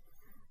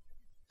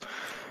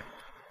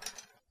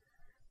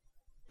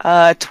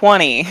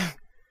 20.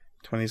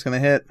 20's gonna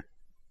hit.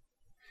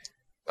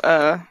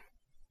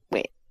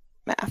 Wait.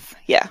 Math.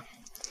 Yeah.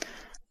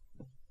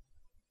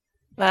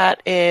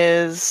 That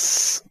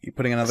is... You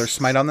putting another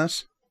smite on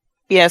this?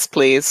 Yes,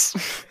 please.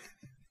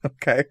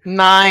 Okay.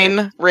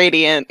 9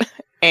 radiant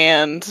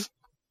and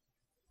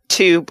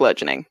 2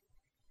 bludgeoning.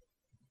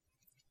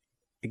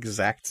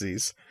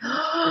 Exactsies.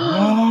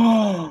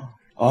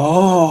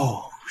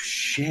 Oh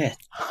shit!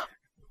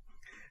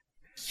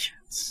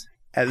 Yes.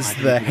 As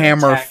God, the you can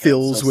hammer attack,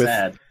 fills it's so with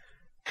sad.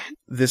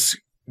 this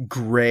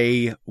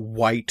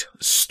gray-white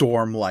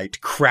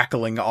stormlight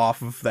crackling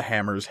off of the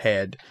hammer's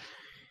head.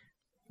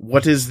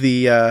 What is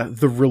the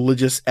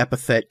religious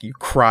epithet you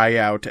cry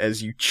out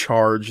as you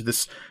charge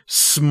this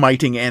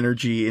smiting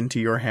energy into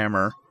your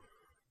hammer?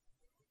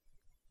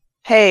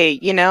 Hey,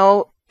 you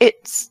know,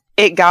 it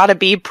gotta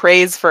be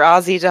praise for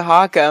Ozzy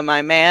Dahaka,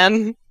 my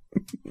man.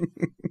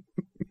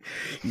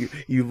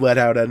 You let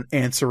out an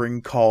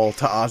answering call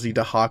to Ozzy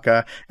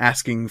Dahaka,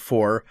 asking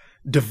for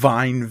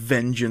divine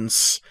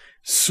vengeance,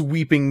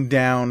 sweeping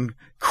down,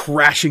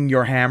 crashing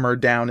your hammer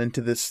down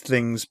into this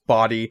thing's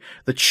body,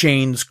 the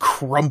chains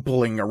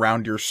crumpling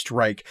around your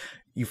strike.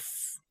 You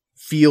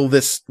feel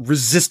this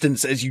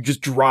resistance as you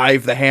just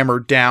drive the hammer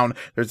down.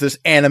 There's this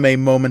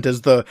anime moment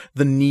as the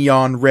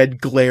neon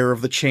red glare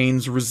of the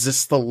chains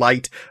resists the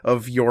light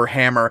of your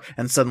hammer,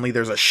 and suddenly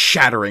there's a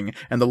shattering,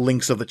 and the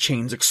links of the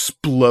chains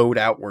explode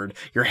outward,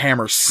 your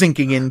hammer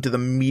sinking into the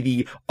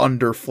meaty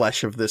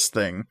underflesh of this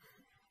thing.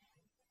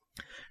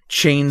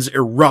 Chains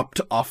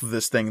erupt off of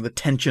this thing, the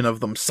tension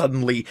of them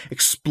suddenly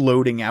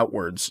exploding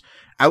outwards.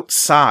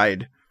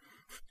 Outside,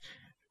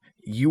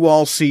 you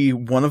all see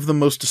one of the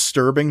most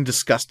disturbing,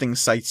 disgusting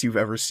sights you've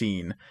ever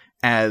seen,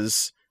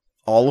 as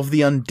all of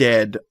the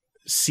undead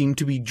seem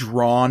to be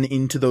drawn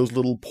into those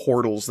little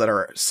portals that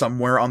are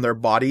somewhere on their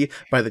body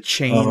by the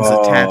chains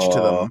attached to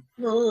them.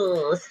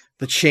 Ugh.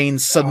 The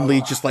chains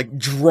suddenly just like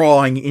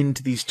drawing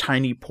into these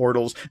tiny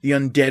portals, the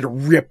undead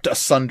ripped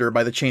asunder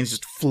by the chains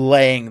just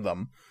flaying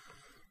them.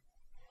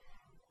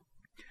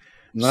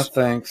 No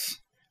thanks.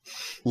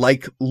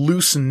 Like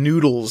loose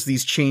noodles,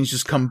 these chains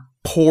just come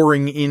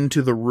pouring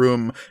into the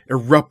room,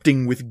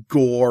 erupting with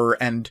gore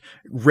and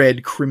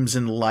red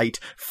crimson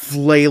light,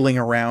 flailing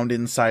around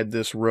inside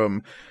this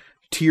room.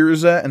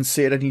 Tirza and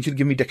Sid, I need you to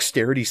give me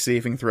dexterity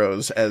saving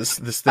throws as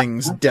this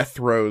thing's death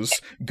throws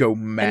go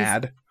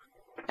mad.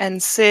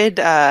 And Sid,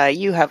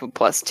 you have a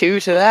 +2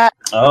 to that.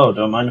 Oh,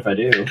 don't mind if I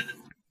do.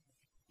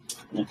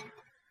 I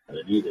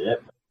needed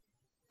it.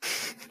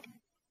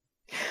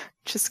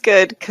 Just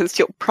good, because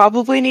you'll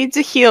probably need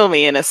to heal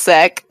me in a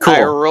sec. Cool.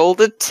 I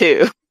rolled a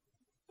 2.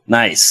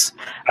 Nice.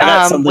 I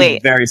got something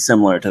wait. very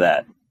similar to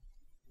that.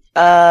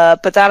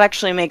 But that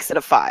actually makes it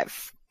a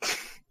 5.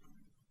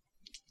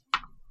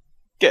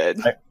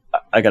 Good.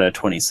 I got a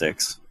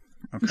 26.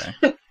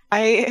 Okay.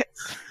 I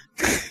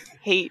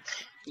hate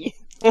you.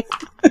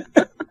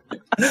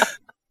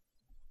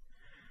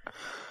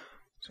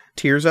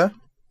 Tirza,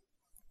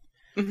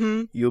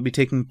 Mm-hmm. you'll be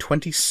taking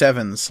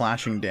 27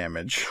 slashing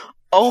damage.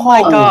 Oh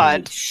my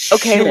god.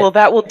 Okay, shit. well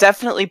that will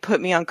definitely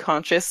put me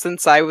unconscious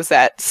since I was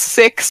at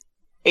 6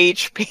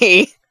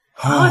 HP.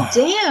 Oh,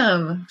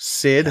 damn.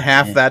 Sid,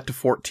 half that to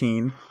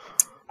 14.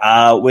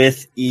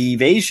 With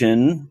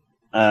evasion,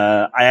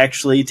 I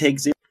actually take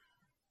 0.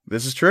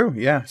 This is true,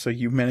 yeah. So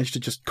you managed to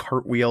just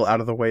cartwheel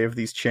out of the way of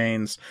these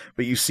chains,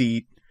 but you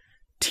see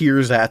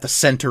Tirza at the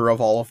center of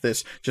all of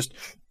this, just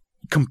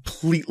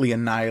completely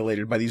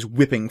annihilated by these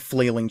whipping,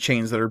 flailing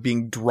chains that are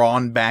being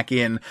drawn back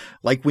in,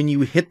 like when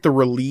you hit the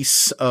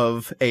release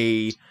of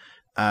a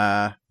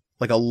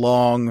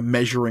long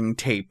measuring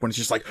tape, when it's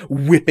just like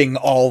whipping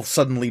all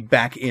suddenly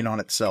back in on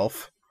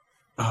itself.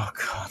 Oh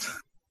god.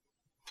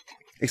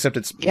 Except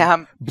it's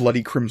Yeah.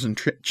 bloody crimson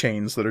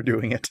chains that are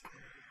doing it.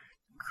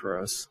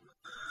 Gross.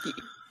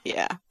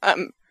 Yeah.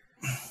 God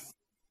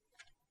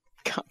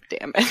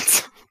damn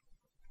it.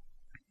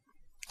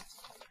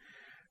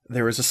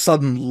 There is a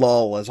sudden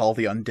lull as all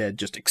the undead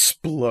just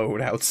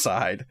explode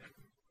outside.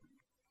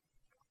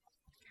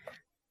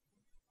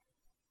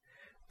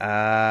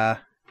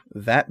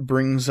 That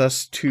brings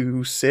us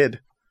to Sid.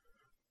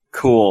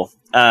 Cool.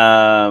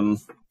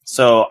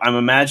 So I'm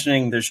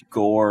imagining there's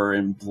gore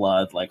and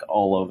blood like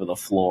all over the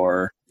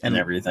floor and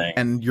everything.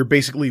 And you're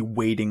basically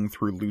wading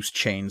through loose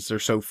chains. They're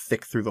so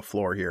thick through the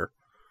floor here.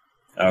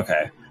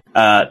 Okay.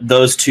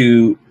 Those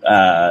two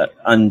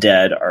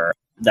undead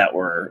that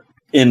were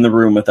in the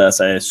room with us,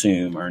 I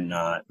assume, are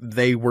not.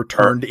 They were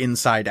turned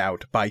inside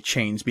out by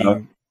chains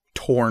being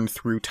torn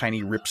through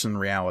tiny rips in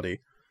reality.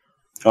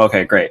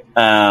 Okay, great.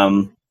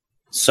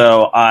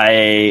 So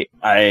I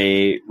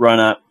run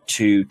up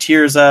to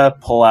Tirza,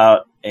 pull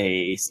out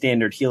a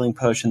standard healing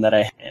potion that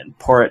and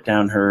pour it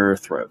down her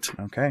throat.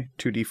 Okay,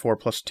 2d4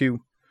 plus 2.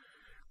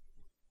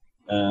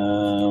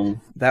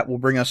 That will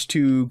bring us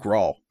to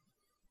Grawl.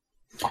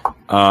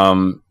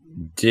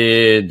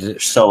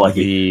 Did so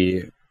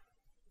lucky.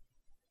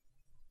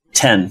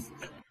 10.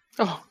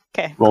 Oh,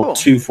 okay. Roll cool.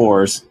 2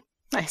 4s.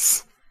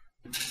 Nice.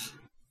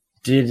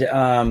 Did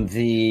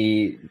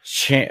the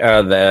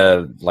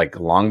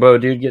longbow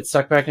dude get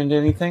sucked back into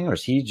anything, or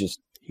is he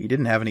just? He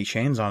didn't have any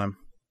chains on him.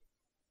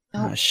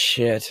 Oh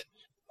shit.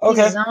 He's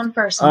Okay. his own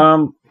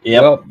person.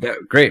 Yep. Well,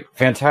 great,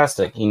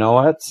 fantastic. You know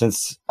what?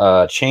 Since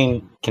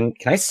Chain, can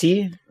I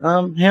see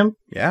him?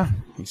 Yeah,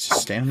 he's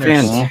just standing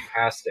there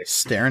Fantastic.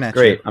 staring at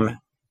Great. you. I'm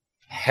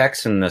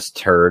hexing this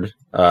turd.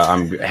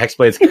 I'm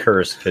Hexblade's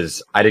cursed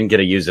because I didn't get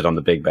to use it on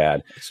the big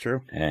bad, It's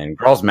true. and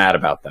Grawl's mad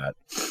about that.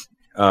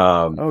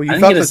 Oh, I you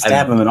didn't thought get to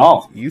stab him at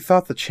all. you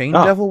thought the chain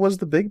Oh. devil was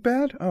the big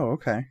bad? Oh,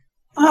 okay.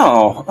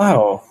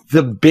 Oh.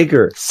 The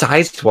bigger,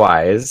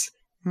 size-wise,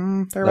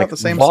 They're like about the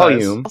same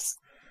volume. size.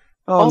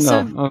 Oh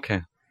Also- no.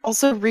 Okay.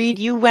 Also, Reed,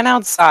 you went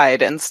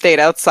outside and stayed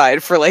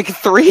outside for like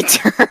 3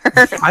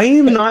 turns. I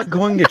am not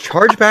going to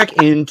charge back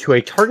into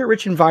a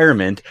target-rich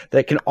environment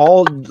that can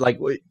all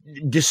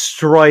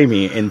destroy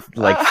me in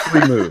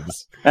 3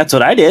 moves. That's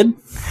what I did.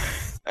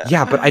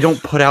 Yeah, but I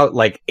don't put out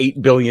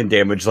 8 billion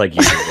damage like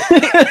you do.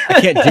 I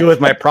can't deal with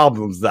my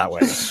problems that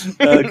way.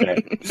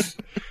 Okay.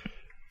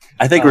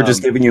 I think we're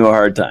just giving you a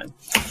hard time.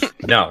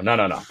 No.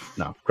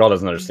 Grawl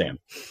doesn't understand.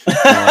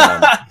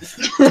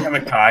 Damn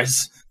it,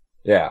 guys.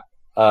 Yeah.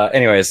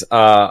 Anyways,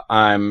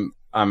 I'm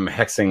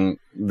hexing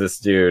this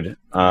dude.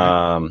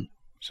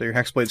 So your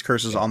Hexblade's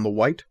curse is on the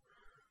white?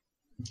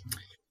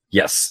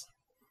 Yes.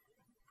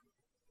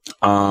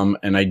 And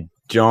I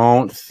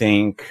don't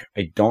think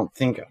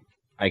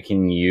I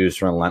can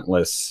use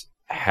Relentless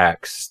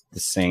Hex the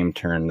same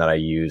turn that I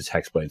use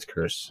Hexblade's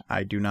curse.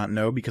 I do not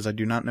know because I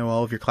do not know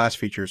all of your class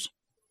features.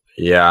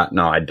 Yeah,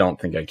 no, I don't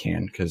think I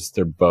can because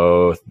they're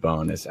both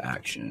bonus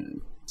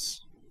actions.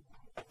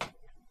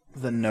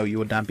 Then no, you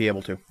would not be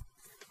able to.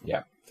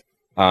 Yeah.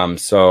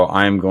 So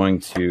I'm going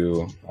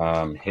to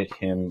hit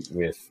him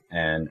with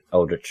an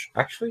Eldritch.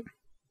 Actually,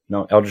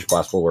 no, Eldritch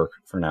Blast will work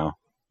for now.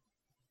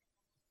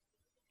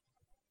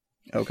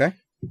 Okay.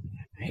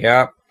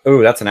 Yeah.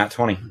 Ooh, that's a nat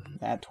 20.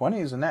 Nat 20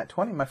 is a nat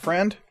 20, my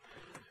friend.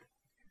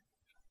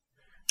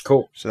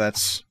 Cool. So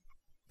that's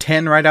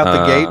 10 right out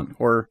the gate.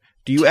 Or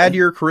do you add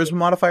your charisma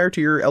modifier to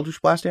your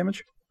Eldritch Blast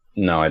damage?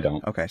 No, I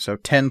don't. Okay, so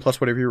 10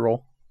 plus whatever you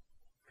roll.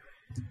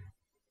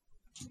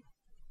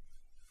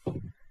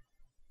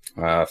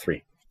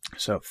 3.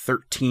 So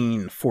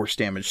 13 force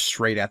damage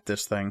straight at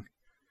this thing.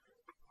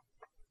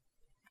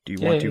 Do you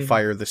want to Yay.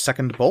 fire the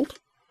second bolt?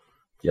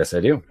 Yes,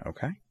 I do.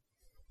 Okay.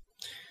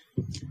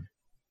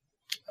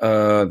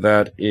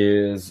 That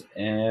is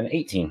an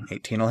 18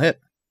 18 will hit.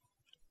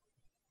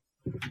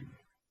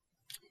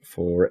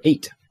 for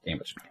 8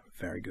 damage.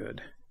 Very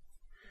good.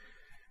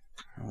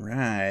 All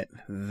right.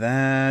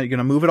 That, you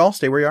gonna move it all?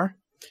 Stay where you are?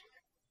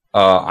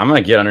 I'm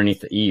gonna get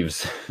underneath the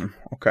eaves.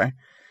 Okay.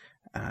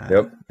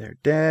 Yep. They're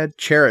dead.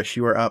 Cherish,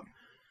 you are up.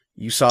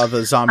 You saw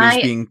the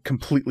zombies being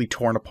completely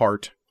torn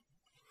apart.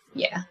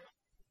 Yeah.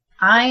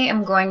 I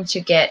am going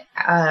to get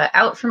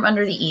out from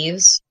under the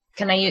eaves.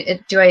 Do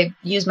I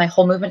use my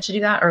whole movement to do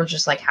that, or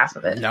just like half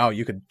of it? No,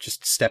 you could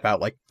just step out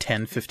like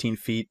 10, 15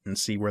 feet and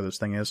see where this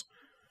thing is.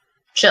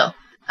 Chill.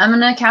 I'm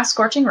going to cast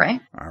Scorching Ray.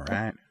 All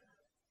right.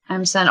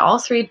 I'm send all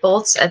 3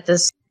 bolts at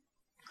this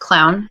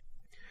clown.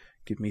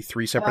 Give me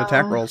 3 separate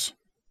attack rolls.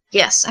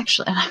 Yes,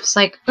 actually. And I was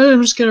like, oh,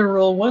 I'm just going to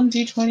roll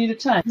 1d20 at a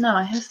time. No,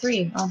 I have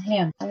 3 on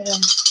hand.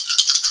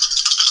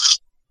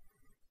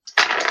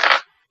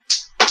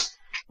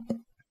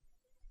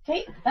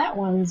 Okay, that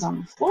one's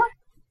on the floor.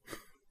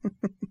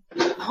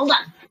 Hold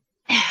on.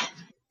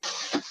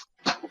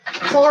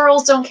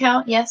 Florals don't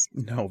count, yes?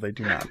 No, they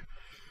do not.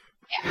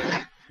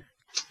 Yeah.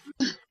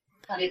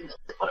 Not even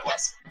what it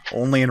was.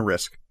 Only in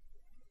Risk.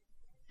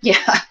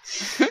 Yeah.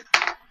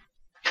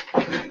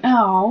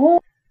 Oh.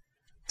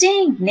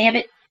 Dang,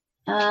 nabbit.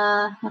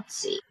 Let's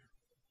see.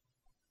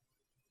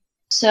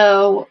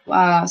 So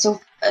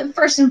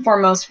first and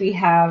foremost, we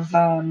have,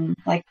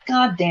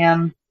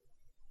 goddamn,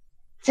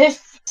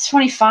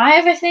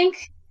 25, I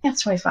think? Yeah,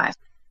 it's 25.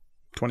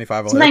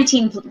 25 It's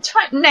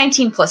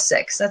 19 plus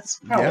 6. That's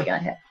probably gonna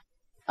hit.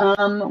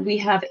 We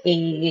have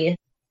a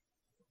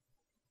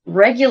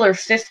regular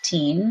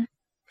 15.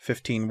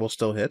 15 will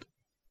still hit.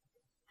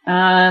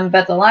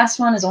 But the last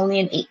one is only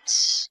an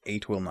 8.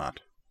 8 will not.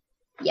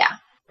 Yeah.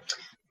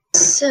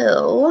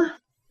 So,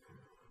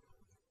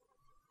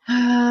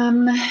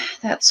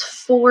 that's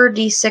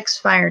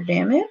 4d6 fire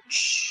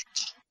damage.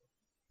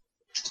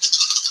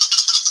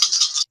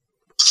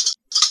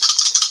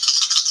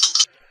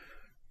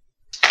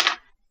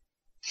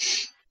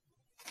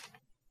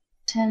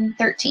 Ten,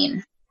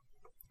 13.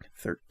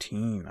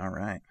 13, all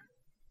right.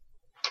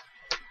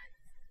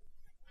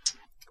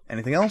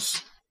 Anything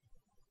else?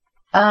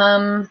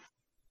 I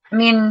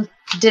mean,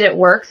 did it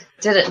work?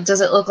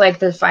 Does it look like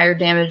the fire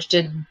damage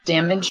did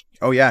damage?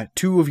 Oh yeah,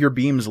 2 of your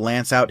beams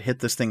lance out, hit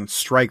this thing,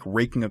 strike,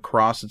 raking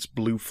across its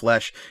blue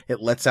flesh. It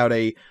lets out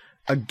a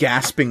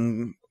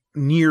gasping,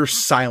 near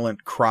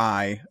silent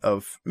cry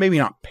of maybe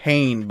not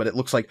pain, but it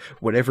looks like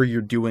whatever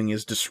you're doing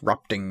is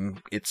disrupting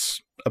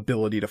its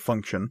ability to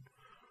function.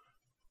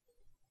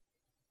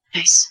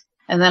 Nice.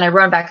 And then I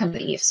run back under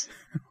the eaves.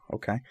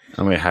 Okay.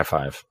 I'm gonna high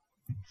five.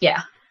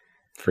 Yeah.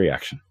 Free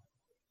action.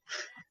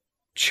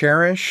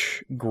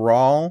 Cherish,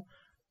 Grawl,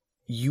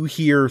 you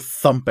hear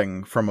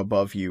thumping from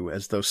above you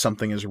as though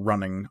something is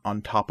running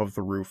on top of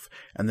the roof,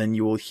 and then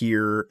you will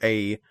hear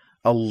a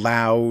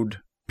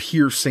loud,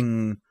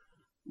 piercing,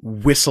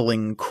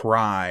 whistling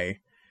cry.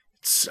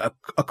 It's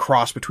a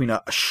cross between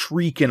a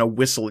shriek and a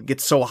whistle. It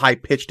gets so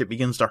high-pitched it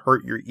begins to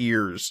hurt your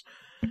ears.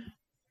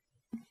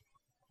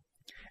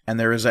 And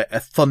there is a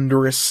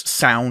thunderous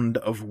sound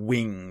of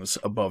wings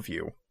above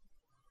you.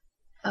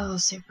 Oh,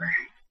 super.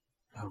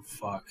 Oh,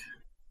 fuck.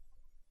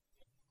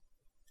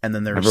 And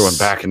then there's everyone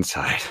back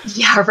inside.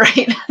 Yeah,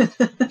 right.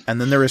 And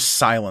then there is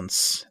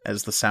silence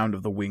as the sound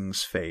of the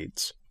wings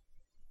fades.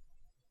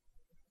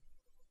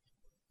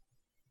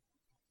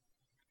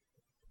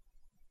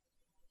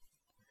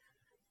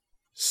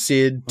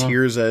 Sid,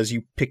 Tirza, as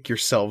you pick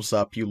yourselves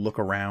up, you look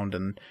around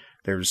and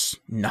there's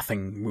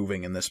nothing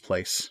moving in this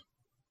place.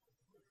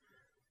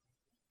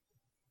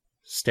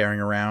 Staring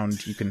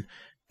around, you can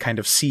kind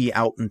of see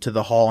out into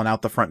the hall and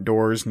out the front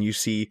doors, and you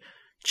see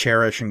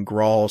Cherish and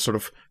Grawl sort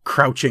of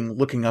crouching,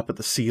 looking up at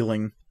the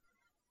ceiling.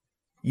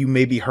 You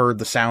maybe heard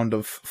the sound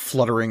of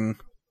fluttering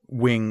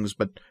wings,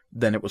 but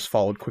then it was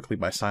followed quickly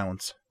by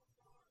silence.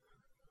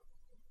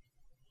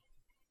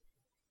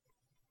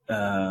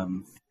 I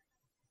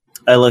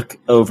look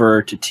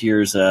over to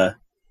Tirza.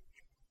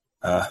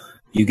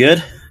 You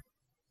good?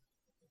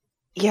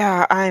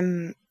 Yeah,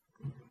 I'm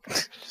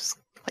just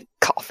like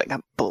coughing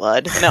up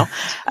blood. No.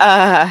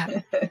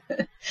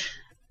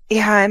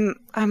 Yeah,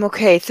 I'm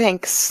okay,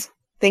 thanks.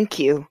 Thank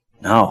you.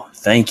 No,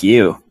 thank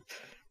you.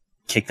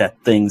 Kick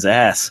that thing's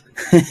ass.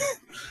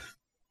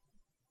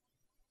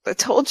 I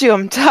told you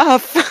I'm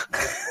tough.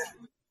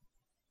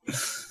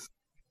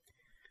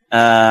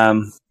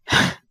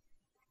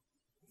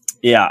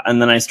 Yeah,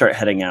 and then I start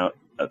heading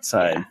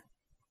outside.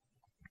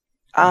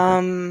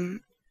 I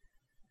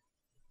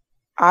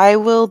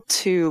will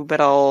too, but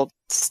I'll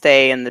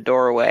stay in the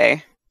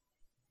doorway.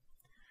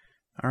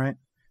 All right.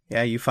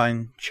 Yeah, you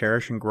find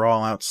Cherish and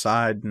Grawl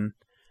outside, and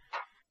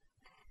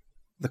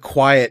the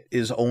quiet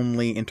is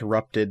only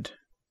interrupted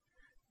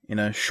in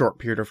a short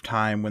period of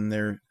time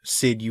when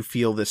Sid, you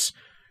feel this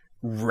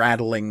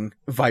rattling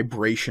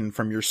vibration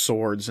from your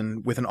swords,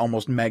 and with an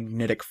almost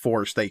magnetic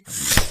force, they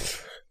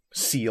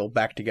seal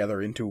back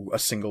together into a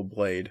single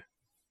blade,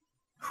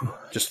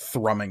 just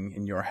thrumming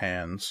in your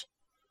hands.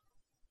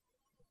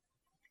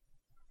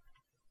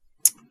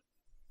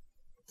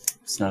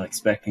 It's not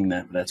expecting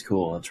that, but that's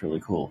cool. That's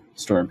really cool.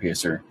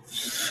 Stormpiercer.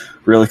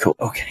 Really cool.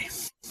 Okay.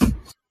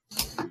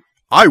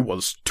 I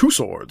was Two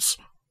Swords.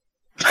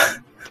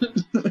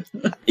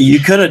 You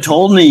could have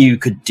told me you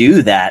could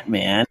do that,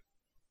 man.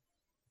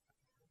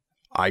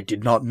 I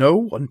did not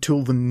know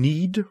until the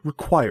need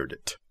required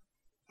it.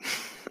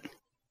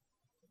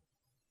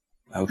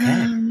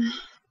 Okay.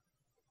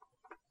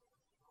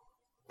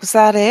 Was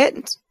that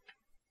it?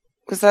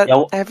 Was that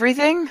Yeah,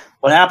 everything?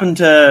 What happened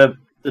to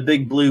the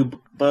big blue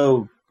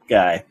bow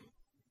guy?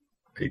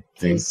 I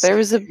think There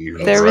was a he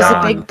big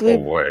ran blue.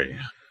 away.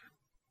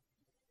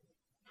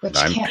 Which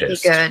I'm can't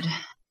pissed. be good.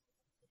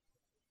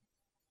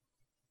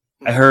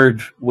 I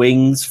heard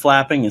wings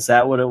flapping. Is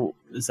that what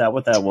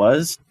that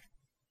was?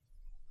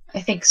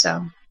 I think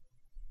so.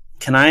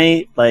 Can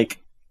I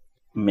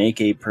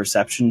make a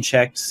perception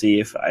check to see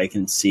if I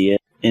can see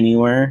it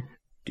anywhere?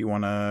 Do you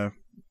want to...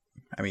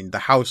 I mean, the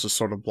house is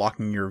sort of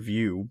blocking your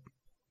view.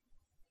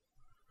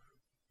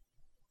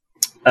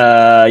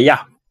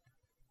 Yeah.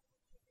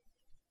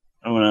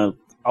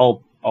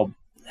 I'll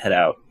head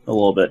out a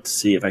little bit to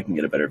see if I can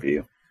get a better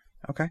view.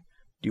 Okay.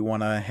 Do you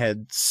want to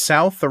head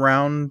south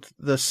around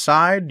the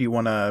side? Do you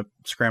want to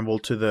scramble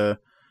to the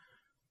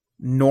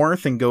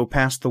north and go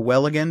past the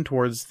well again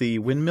towards the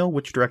windmill?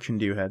 Which direction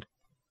do you head?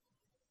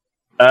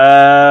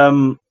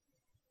 I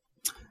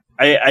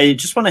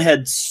just want to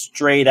head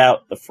straight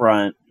out the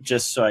front,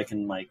 just so I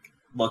can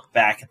look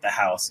back at the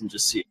house and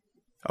just see.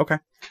 Okay.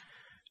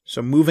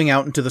 So moving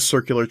out into the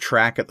circular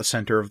track at the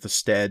center of the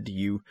stead,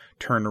 you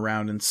turn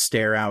around and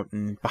stare out,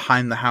 and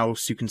behind the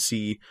house you can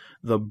see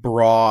the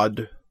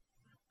broad,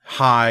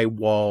 high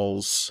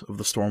walls of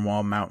the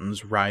Stormwall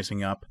Mountains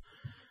rising up.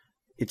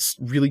 It's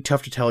really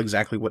tough to tell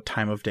exactly what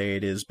time of day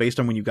it is. Based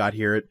on when you got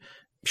here, it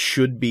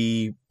should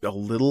be a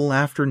little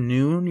after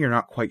noon. You're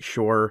not quite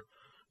sure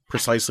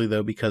precisely,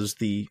 though, because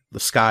the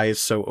sky is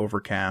so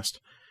overcast.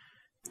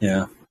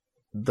 Yeah.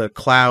 The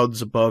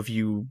clouds above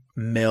you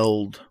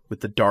meld with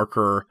the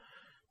darker,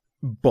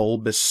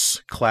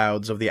 bulbous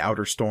clouds of the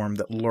outer storm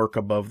that lurk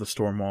above the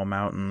Stormwall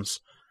Mountains.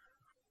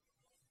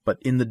 But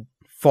in the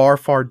far,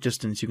 far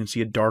distance, you can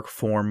see a dark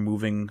form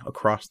moving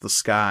across the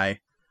sky.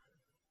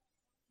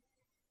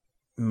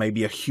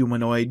 Maybe a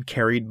humanoid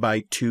carried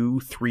by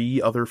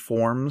 2-3 other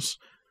forms,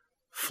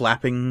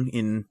 flapping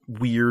in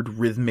weird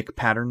rhythmic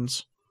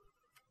patterns.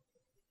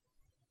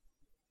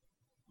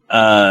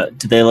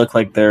 Do they look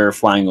like they're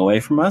flying away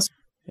from us?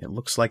 It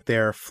looks like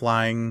they're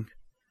flying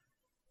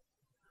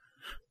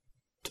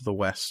to the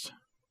west,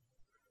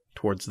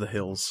 towards the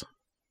hills.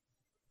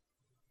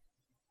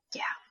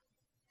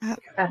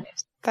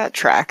 That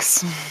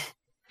tracks.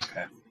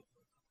 Okay.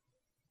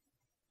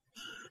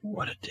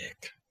 What a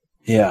dick.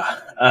 Yeah.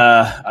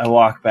 I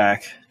walk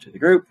back to the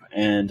group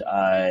and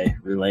I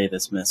relay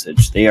this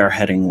message. They are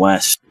heading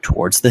west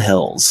towards the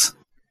hills.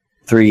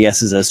 3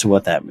 guesses as to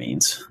what that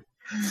means.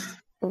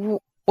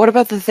 What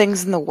about the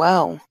things in the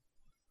well?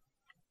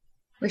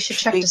 We should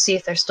check to see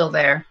if they're still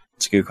there.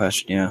 It's a good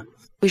question, yeah.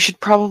 We should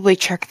probably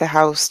check the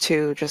house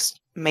too, just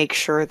make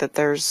sure that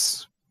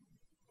there's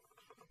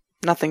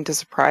nothing to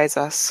surprise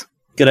us.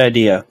 Good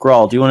idea.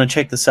 Grawl, do you want to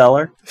check the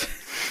cellar?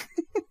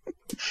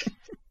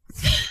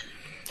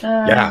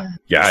 Yeah,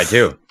 I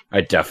do.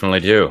 I definitely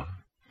do.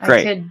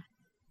 Great.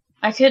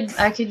 I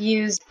could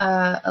use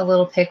a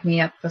little pick me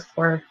up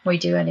before we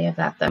do any of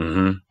that, though.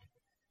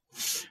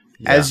 Mm-hmm.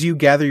 As you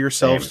gather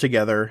yourselves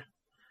together,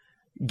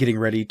 getting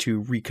ready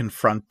to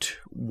reconfront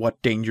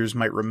what dangers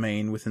might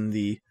remain within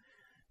the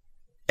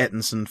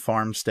Ettinson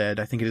farmstead,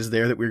 I think it is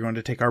there that we're going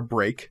to take our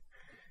break,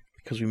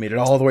 because we made it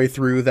all the way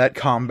through that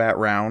combat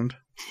round.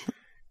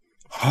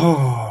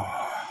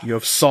 You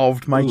have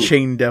solved my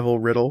chain devil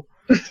riddle.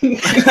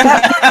 That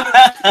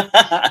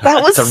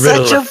was It's a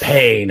riddle such of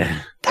pain.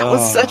 That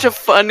was such a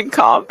fun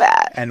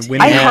combat. And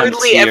when I we,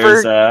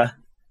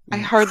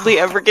 hardly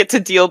ever get to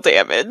deal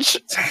damage.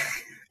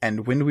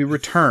 and when we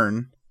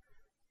return,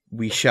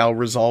 we shall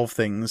resolve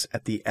things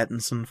at the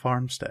Ettinson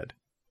farmstead.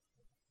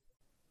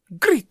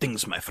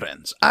 Greetings, my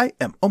friends. I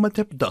am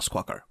Omatep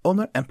Duskwalker,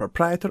 owner and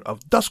proprietor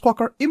of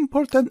Duskwalker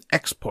Import and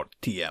Export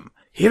TM.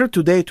 Here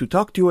today to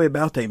talk to you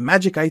about a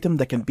magic item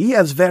that can be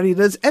as varied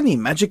as any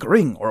magic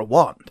ring or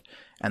wand,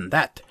 and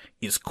that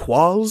is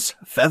Qual's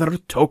Feather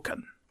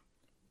Token.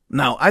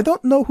 Now, I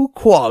don't know who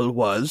Qual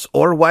was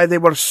or why they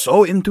were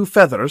so into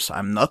feathers.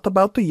 I'm not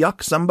about to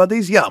yuck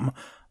somebody's yum,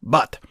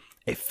 but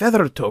a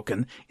feather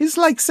token is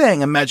like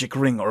saying a magic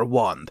ring or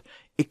wand.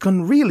 It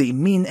can really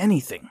mean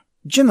anything.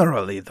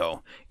 Generally,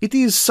 though, it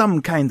is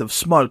some kind of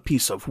small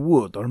piece of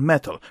wood or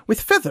metal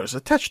with feathers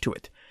attached to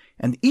it,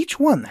 and each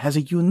one has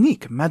a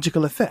unique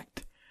magical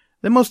effect.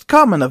 The most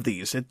common of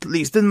these, at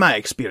least in my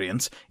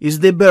experience, is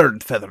the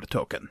bird feather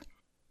token.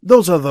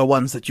 Those are the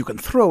ones that you can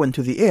throw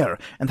into the air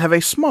and have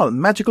a small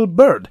magical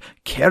bird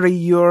carry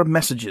your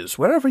messages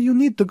wherever you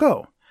need to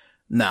go.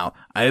 Now,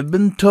 I've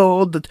been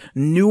told that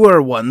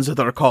newer ones that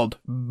are called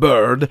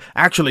bird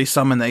actually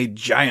summon a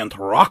giant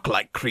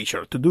rock-like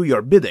creature to do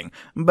your bidding,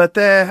 but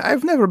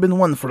I've never been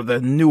one for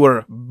the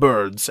newer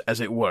birds, as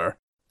it were.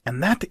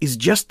 And that is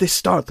just the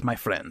start, my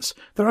friends.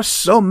 There are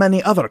so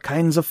many other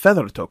kinds of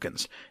feather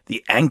tokens.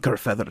 The anchor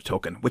feather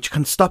token, which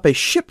can stop a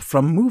ship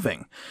from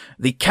moving.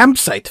 The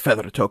campsite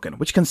feather token,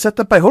 which can set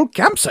up a whole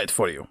campsite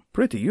for you.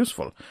 Pretty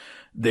useful.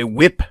 The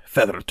whip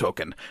feather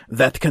token,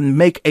 that can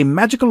make a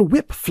magical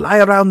whip fly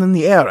around in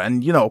the air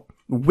and,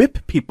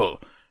 whip people.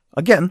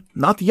 Again,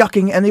 not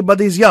yucking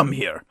anybody's yum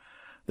here.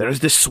 There is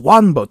the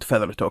swan boat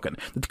feather token,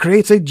 that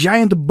creates a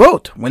giant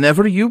boat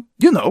whenever you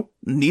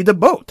need a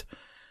boat.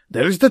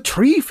 There is the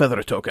tree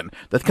feather token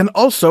that can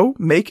also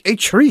make a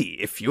tree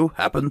if you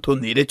happen to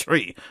need a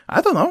tree.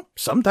 I don't know,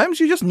 sometimes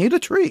you just need a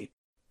tree.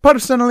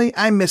 Personally,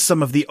 I miss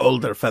some of the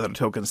older feather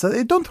tokens that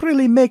they don't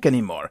really make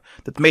anymore,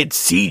 that made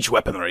siege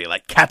weaponry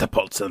like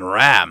catapults and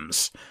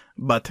rams.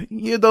 But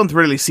you don't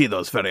really see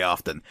those very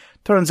often.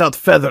 Turns out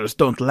feathers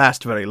don't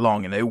last very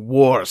long in a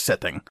war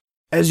setting.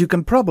 As you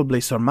can probably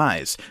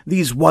surmise,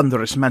 these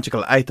wondrous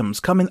magical items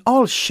come in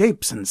all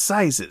shapes and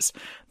sizes.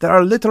 There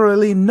are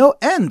literally no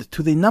end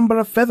to the number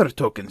of feather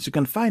tokens you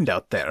can find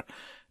out there.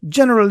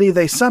 Generally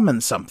they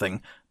summon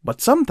something,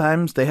 but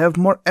sometimes they have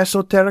more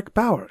esoteric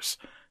powers.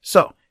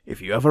 So,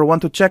 if you ever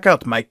want to check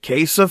out my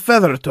case of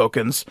feather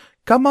tokens,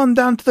 come on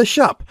down to the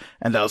shop,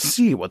 and I'll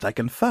see what I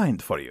can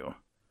find for you.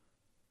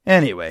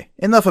 Anyway,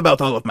 enough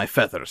about all of my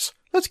feathers.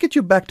 Let's get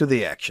you back to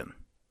the action.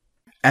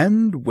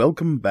 And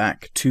welcome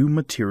back to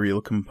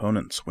Material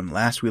Components. When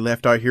last we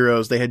left our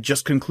heroes, they had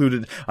just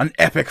concluded an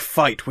epic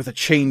fight with a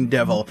chain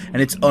devil and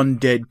its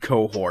undead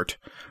cohort.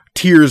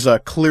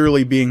 Tirza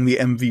clearly being the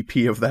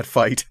MVP of that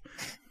fight.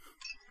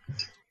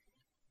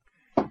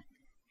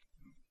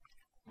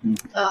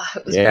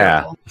 It was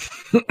Yeah.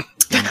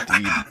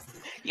 Indeed.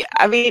 Yeah,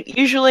 I mean,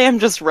 usually I'm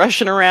just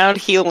rushing around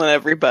healing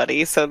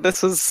everybody, so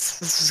this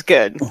was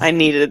good. I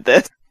needed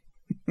this.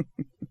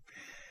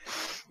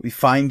 We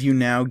find you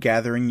now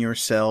gathering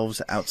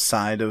yourselves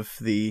outside of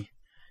the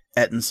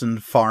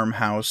Ettinson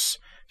farmhouse,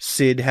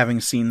 Sid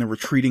having seen the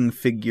retreating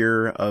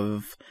figure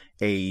of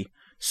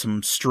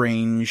some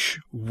strange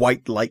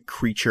white-like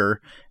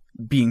creature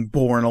being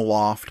borne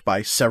aloft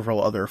by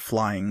several other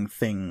flying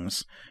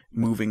things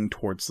moving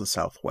towards the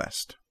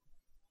southwest.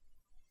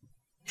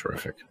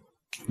 Terrific.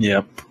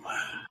 Yep.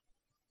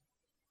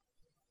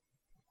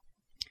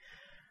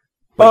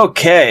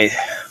 Okay.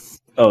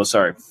 Oh,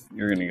 sorry.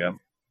 You're gonna go.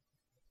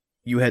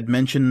 You had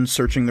mentioned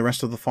searching the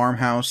rest of the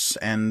farmhouse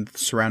and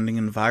surrounding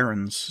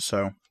environs,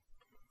 so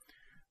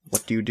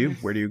what do you do?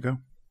 Where do you go?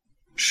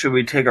 Should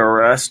we take a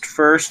rest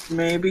first,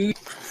 maybe?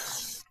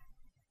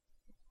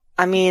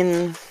 I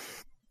mean,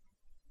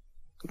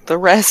 the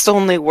rest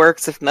only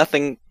works if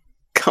nothing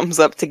comes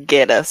up to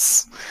get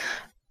us.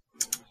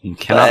 You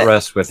cannot But-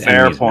 rest with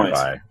Fair enemies point.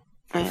 nearby.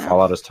 Yeah.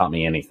 Fallout has taught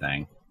me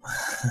anything.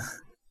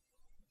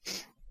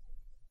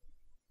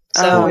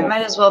 So we Oh.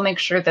 might as well make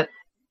sure that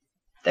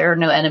there are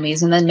no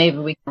enemies, and then maybe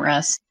we can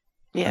rest.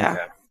 Yeah,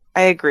 Okay.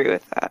 I agree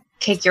with that.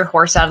 Kick your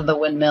horse out of the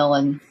windmill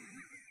and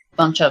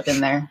bunch up in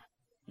there.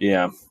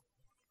 Yeah.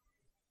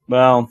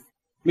 Well,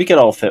 we could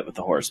all fit with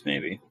the horse,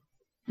 maybe.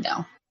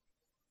 No.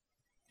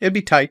 It'd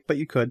be tight, but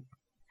you could.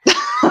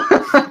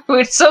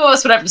 Some of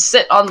us would have to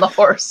sit on the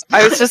horse.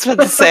 I was just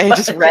about to say,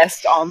 just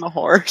rest on the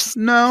horse.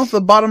 No,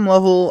 the bottom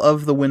level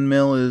of the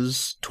windmill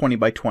is 20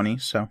 by 20,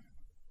 so...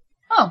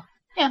 Oh,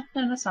 yeah,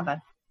 no, that's not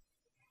bad.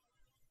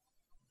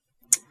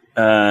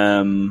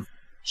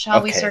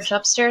 Shall we Okay. search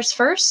upstairs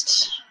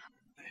first?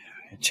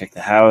 Check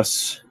the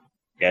house.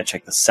 Gotta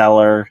check the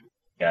cellar.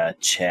 Gotta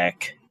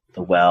check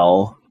the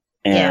well.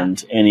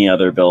 And any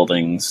other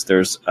buildings.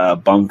 There's a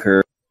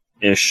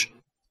bunker-ish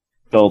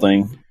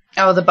building.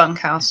 Oh, the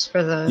bunkhouse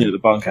for the... Yeah, the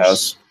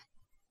bunkhouse.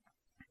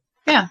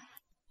 Yeah.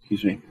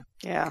 Excuse me.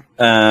 Yeah.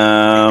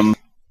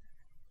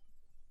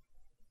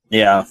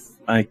 Yeah,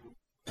 I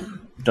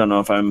don't know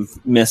if I'm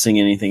missing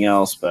anything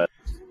else, but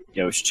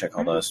yeah, we should check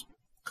all those.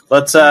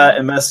 Let's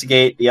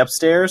investigate the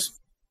upstairs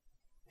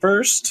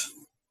first.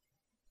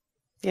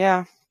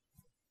 Yeah.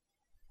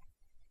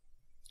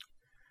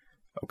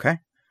 Okay.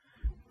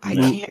 I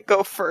can't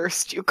go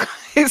first, you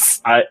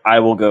guys. I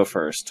will go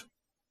first.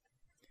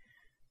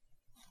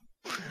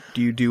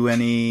 Do you do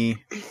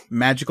any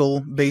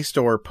magical-based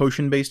or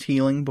potion-based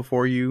healing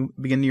before you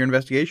begin your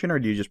investigation, or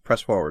do you just press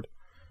forward?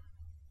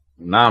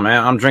 Nah,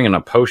 man, I'm drinking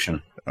a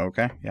potion.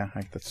 Okay, yeah,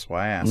 that's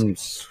why I asked. I'm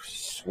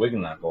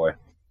swigging that boy.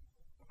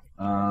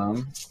 As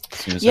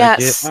soon as I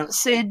Yes, get-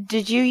 Sid,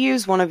 did you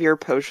use one of your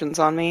potions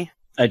on me?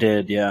 I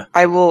did, yeah.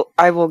 I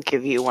will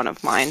give you one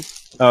of mine.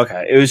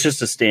 Okay, it was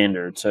just a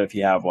standard, so if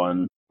you have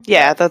one,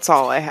 Yeah, that's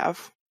all I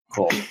have.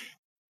 cool.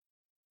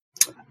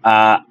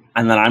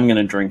 And then I'm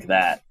gonna drink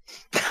that.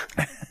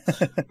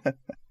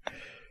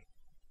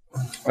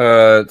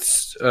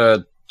 It's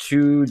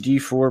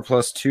 2d4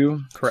 plus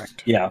 2.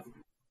 Correct. Yeah.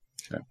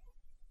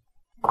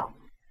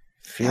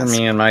 Fear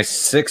me and my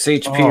 6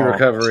 HP Oh,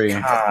 recovery.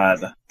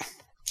 God,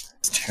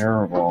 it's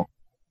terrible.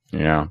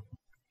 Yeah.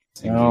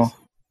 No.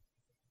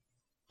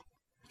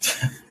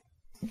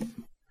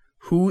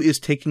 Who is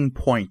taking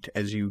point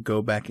as you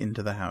go back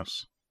into the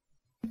house?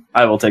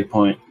 I will take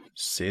point.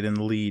 Sid in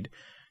the lead.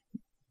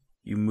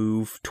 You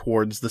move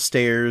towards the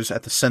stairs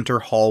at the center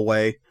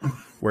hallway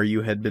where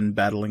you had been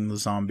battling the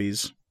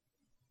zombies.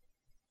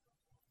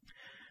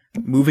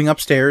 Moving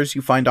upstairs,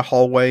 you find a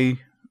hallway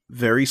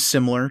very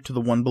similar to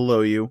the one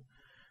below you.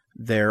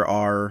 There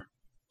are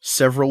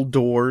several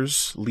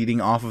doors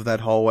leading off of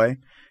that hallway,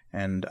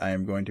 and I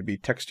am going to be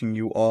texting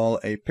you all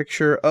a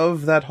picture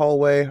of that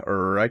hallway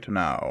right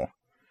now.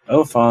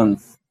 Oh, fun.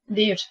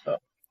 Beautiful.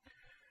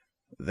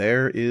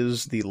 There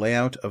is the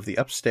layout of the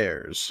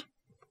upstairs.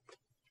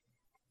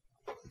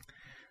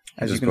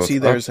 As you can see,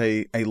 there's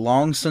a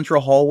long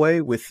central hallway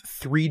with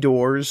 3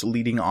 doors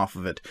leading off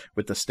of it,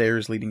 with the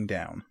stairs leading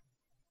down.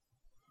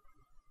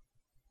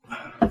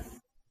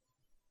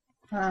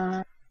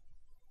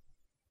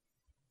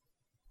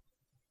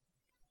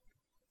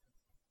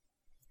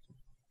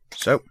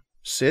 So,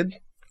 Sid,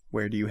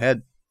 where do you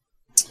head?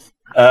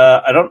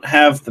 I don't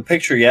have the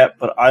picture yet,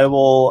 but I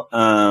will,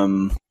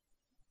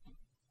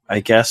 I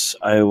guess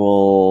I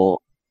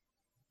will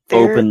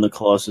open the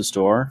closest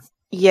door.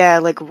 Yeah,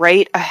 like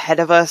right ahead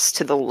of us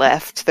to the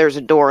left, there's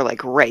a door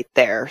like right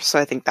there. So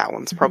I think that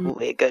one's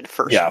probably a good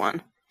first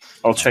one.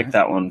 I'll check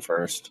that one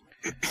first,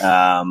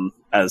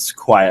 as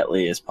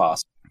quietly as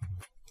possible.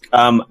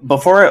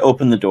 Before I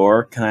open the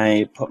door, can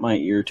I put my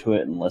ear to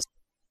it and listen?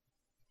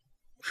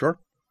 Sure.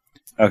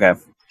 Okay.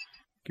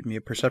 Give me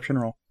a perception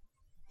roll.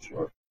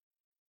 Sure.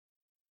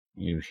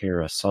 You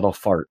hear a subtle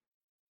fart.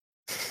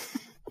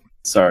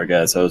 Sorry,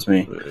 guys, that was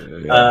me.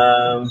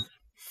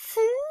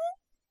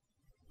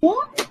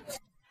 What?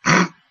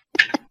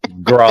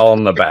 Growl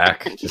in the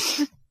back.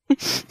 Just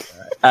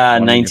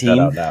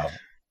 19.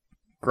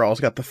 Grawl's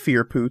got the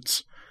fear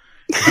poots.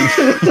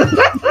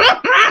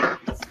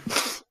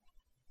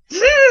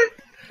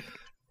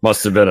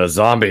 Must have been a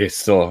zombie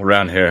still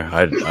around here.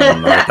 I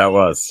don't know what that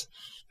was.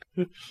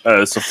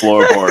 It's a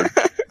floorboard.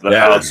 The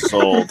house is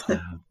old.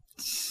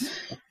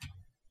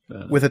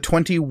 With a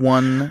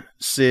 21,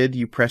 Sid,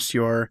 you press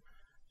your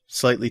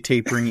slightly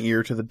tapering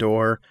ear to the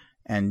door,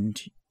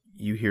 and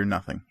you hear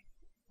nothing.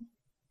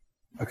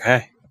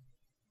 Okay.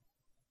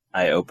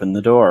 I open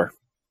the door.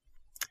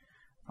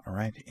 All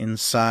right.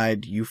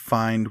 Inside, you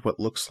find what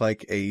looks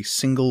like a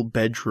single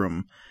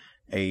bedroom,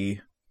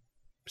 a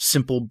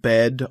simple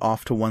bed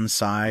off to one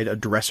side, a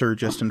dresser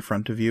just in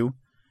front of you.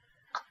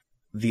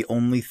 The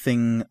only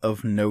thing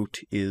of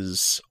note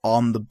is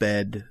on the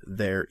bed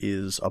there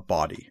is a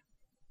body.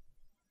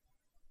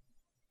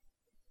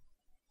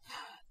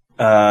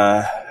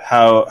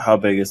 How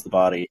big is the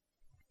body?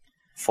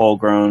 Full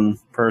grown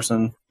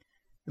person?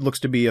 It looks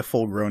to be a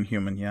full grown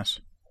human,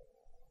 yes.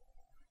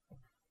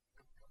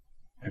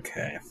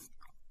 Okay.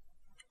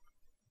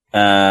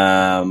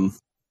 I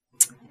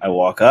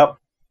walk up.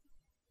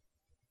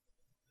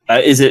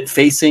 Is it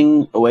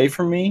facing away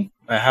from me?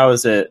 How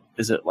is it?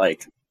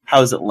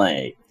 How is it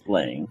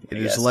laying? It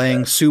is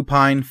laying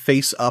supine,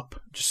 face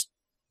up. Just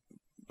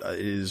it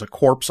is a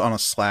corpse on a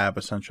slab,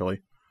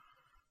 essentially.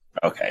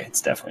 Okay,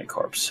 it's definitely a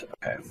corpse.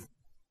 Okay.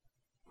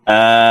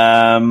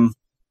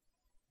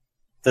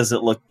 Does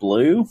it look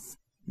blue?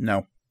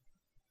 No.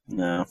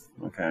 No.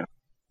 Okay.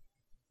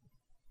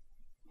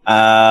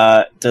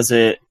 Does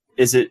it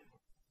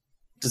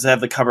have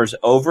the covers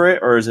over it,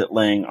 or is it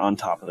laying on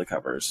top of the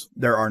covers?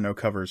 There are no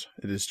covers.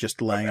 It is just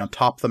laying on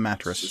top of the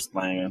mattress. It's just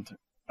laying on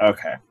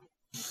okay.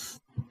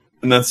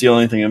 And that's the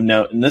only thing of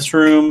note in this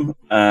room.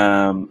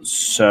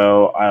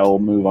 So I will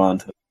move on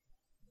to.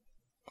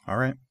 All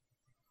right.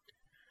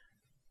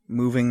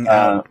 Moving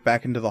out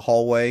back into the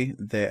hallway.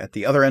 At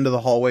the other end of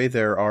the hallway,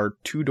 there are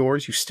 2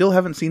 doors. You still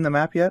haven't seen the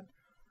map yet?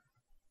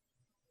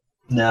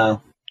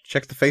 No.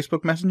 Check the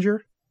Facebook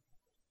Messenger.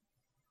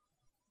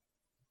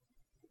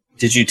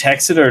 Did you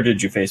text it or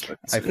did you Facebook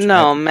it?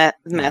 No,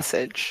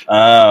 message.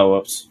 Oh,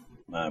 whoops.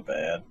 My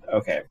bad.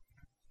 Okay.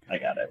 I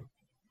got it.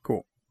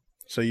 Cool.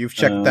 So you've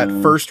checked that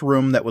first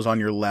room that was on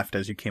your left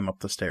as you came up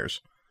the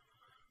stairs.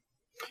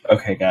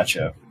 Okay,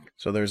 gotcha.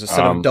 So there's a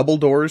set of double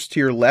doors to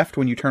your left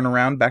when you turn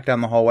around back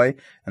down the hallway,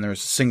 and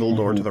there's a single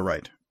door to the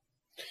right.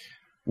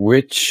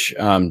 Which,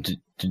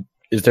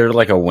 is there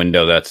like a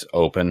window that's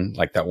open,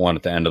 like that one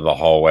at the end of the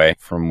hallway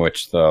from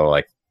which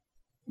the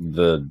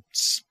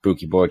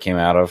spooky boy came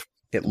out of?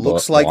 It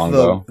looks like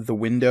the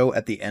window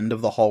at the end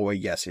of the hallway,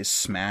 yes, is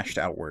smashed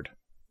outward.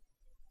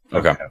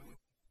 Okay.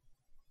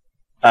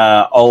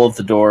 All of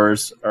the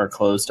doors are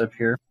closed up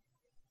here?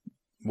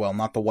 Well,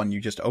 not the one you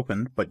just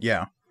opened, but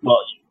yeah. Well,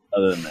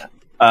 other than that.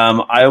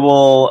 I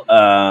will,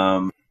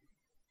 I'll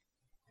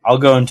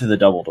go into the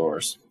double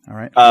doors. All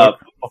right.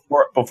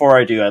 Before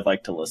I do, I'd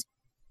like to listen.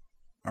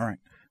 All right.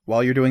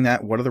 While you're doing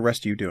that, what are the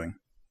rest of you doing?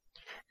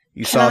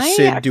 You saw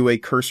Sid do a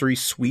cursory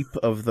sweep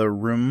of the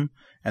room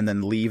and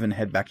then leave and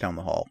head back down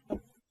the hall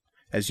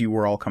as you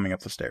were all coming up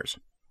the stairs.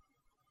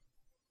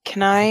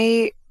 Can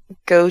I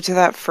go to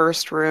that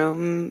first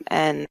room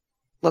and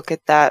look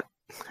at that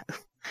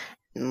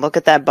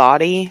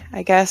body,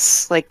 I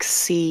guess? Like,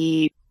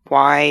 see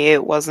why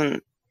it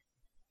wasn't...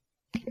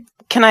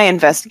 Can I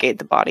investigate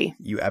the body?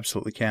 You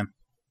absolutely can.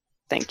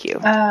 Thank you.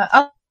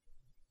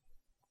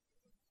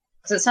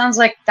 So it sounds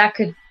like that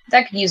could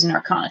use an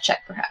Arcana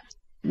check, perhaps.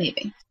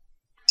 Maybe.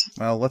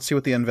 Well, let's see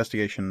what the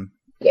investigation...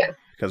 Yeah.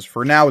 Because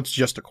for now, it's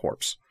just a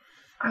corpse.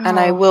 And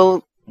I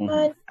will...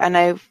 What? And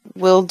I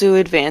will do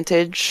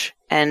advantage,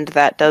 and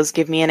that does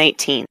give me an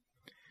 18.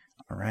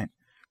 All right.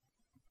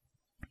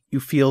 You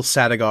feel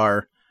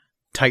Sadagar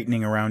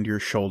tightening around your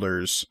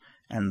shoulders,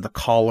 and the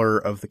collar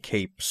of the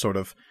cape sort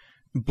of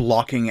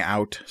blocking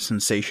out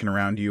sensation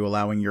around you,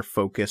 allowing your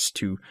focus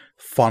to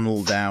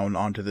funnel down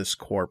onto this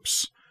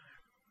corpse.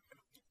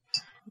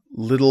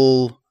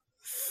 Little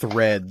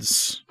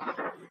threads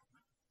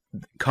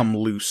come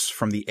loose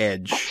from the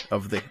edge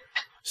of the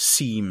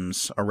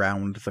seams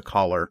around the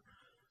collar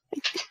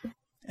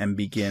and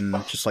begin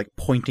just like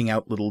pointing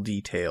out little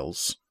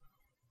details.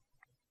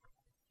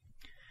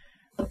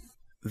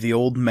 The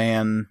old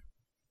man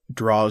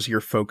draws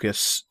your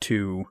focus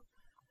to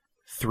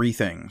 3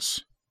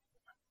 things.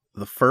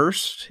 The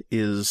first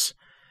is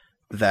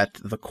that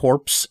the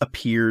corpse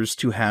appears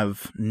to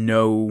have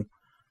no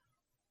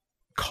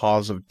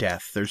cause of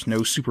death. There's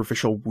no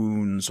superficial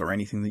wounds or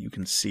anything that you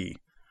can see.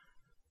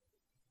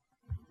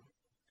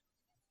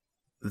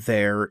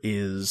 There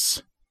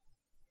is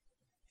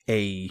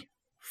a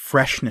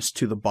freshness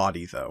to the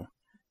body, though.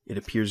 It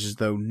appears as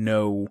though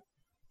no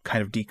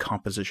kind of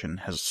decomposition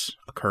has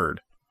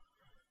occurred.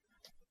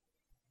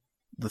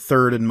 The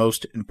third and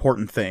most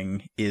important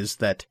thing is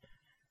that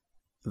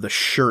the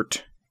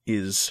shirt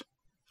is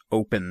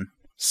open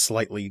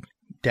slightly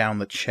down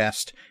the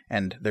chest,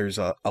 and there's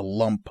a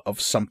lump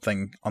of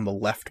something on the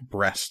left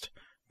breast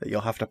that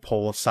you'll have to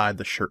pull aside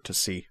the shirt to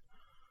see.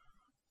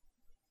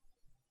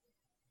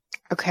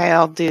 Okay,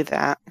 I'll do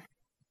that.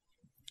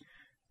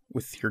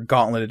 With your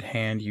gauntleted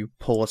hand, you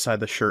pull aside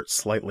the shirt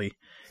slightly,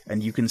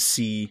 and you can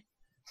see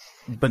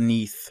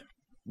beneath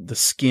the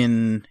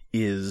skin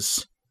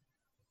is...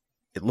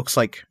 It looks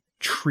like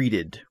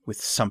treated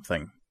with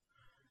something.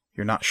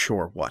 You're not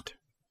sure what.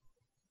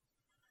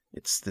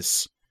 It's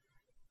this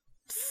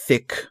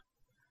thick,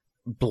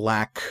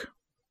 black,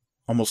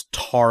 almost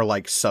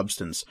tar-like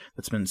substance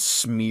that's been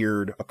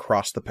smeared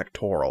across the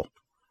pectoral.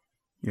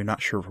 You're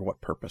not sure for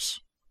what purpose.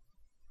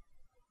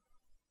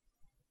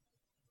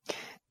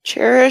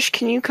 Cherish,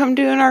 can you come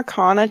do an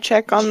Arcana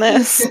check on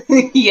this?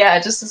 Yeah,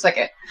 just a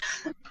second.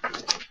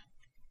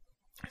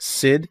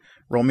 Sid,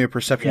 roll me a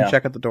perception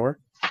check at the door.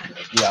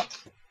 Yeah.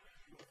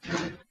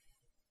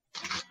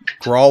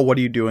 Grawl, what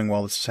are you doing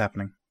while this is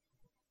happening?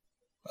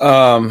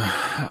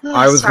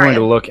 I was going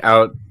to look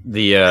out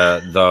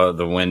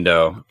the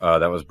window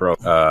that was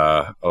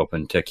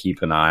open to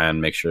keep an eye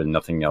on, make sure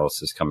nothing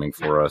else is coming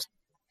for us,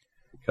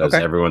 because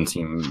everyone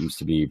seems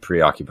to be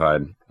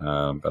preoccupied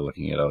by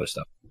looking at other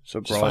stuff. So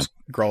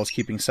Grawl is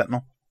keeping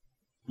sentinel.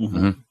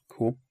 Mm-hmm.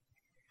 Cool.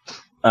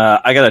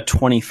 I got a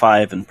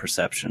 25 in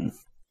perception.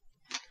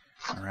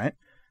 All right.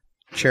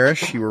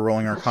 Cherish, you were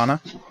rolling Arcana.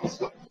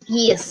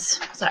 Yes.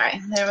 Sorry,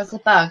 there was a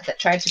bug that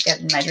tried to get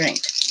in my drink.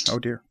 Oh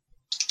dear.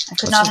 I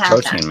could That's not just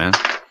have protein, that. man.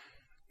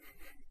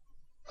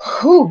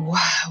 Whew,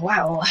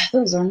 wow,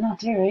 those are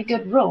not very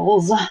good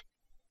rolls.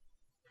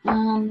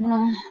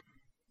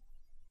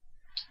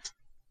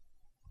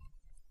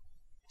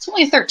 It's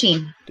only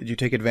 13. Did you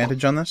take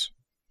advantage on this?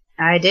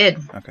 I did.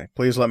 Okay.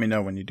 Please let me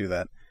know when you do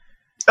that.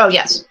 Oh,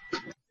 yes.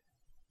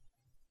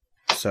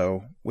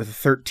 So, with a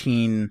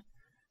 13,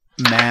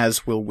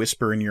 Maz will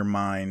whisper in your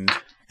mind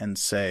and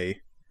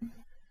say,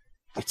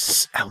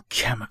 "It's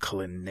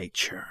alchemical in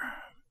nature.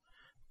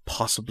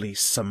 Possibly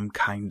some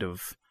kind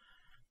of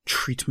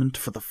treatment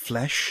for the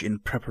flesh in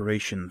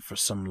preparation for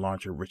some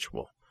larger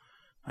ritual.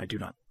 I do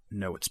not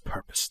know its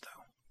purpose,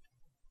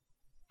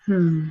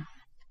 though."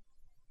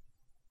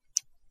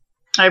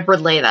 I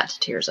relay that to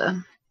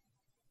Tirza.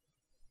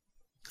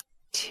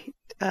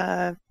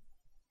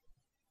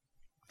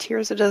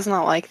 Tirza does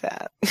not like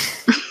that.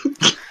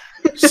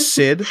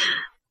 Sid?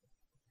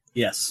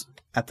 Yes.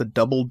 At the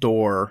double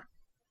door,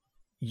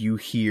 you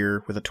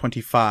hear, with a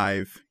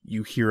 25,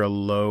 you hear a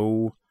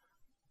low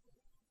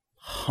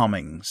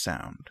humming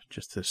sound.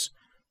 Just this...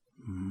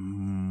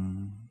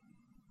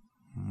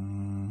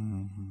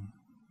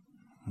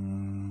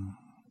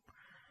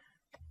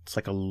 It's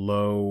like a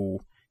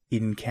low,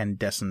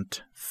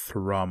 incandescent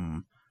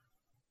thrum.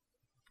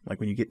 Like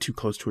when you get too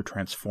close to a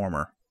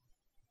transformer.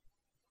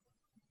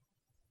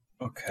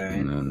 Okay.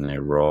 And then they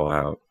roll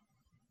out.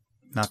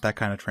 Not that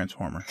kind of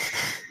transformer.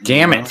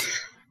 Damn it!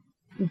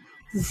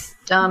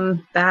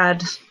 Dumb,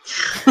 bad.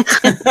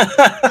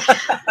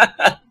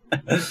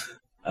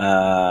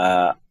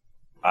 I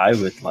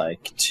would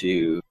like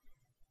to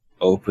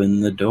open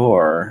the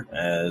door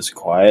as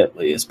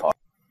quietly as possible.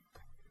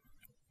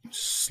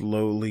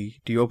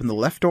 Slowly. Do you open the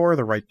left door or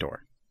the right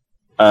door?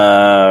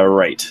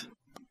 Right.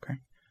 Okay.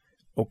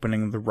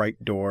 Opening the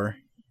right door,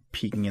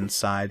 peeking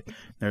inside,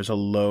 there's a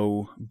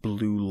low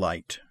blue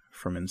light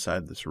from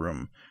inside this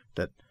room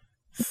that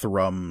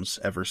thrums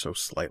ever so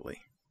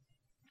slightly.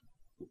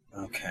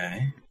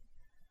 Okay.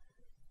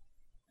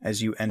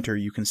 As you enter,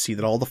 you can see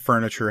that all the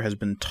furniture has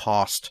been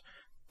tossed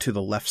to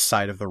the left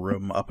side of the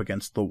room up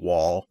against the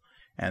wall,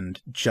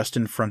 and just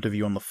in front of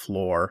you on the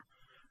floor,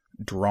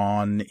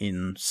 drawn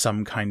in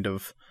some kind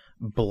of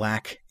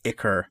black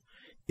ichor,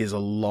 is a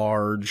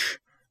large,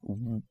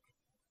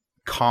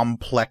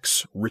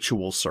 complex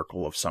ritual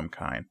circle of some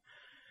kind.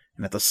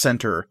 And at the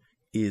center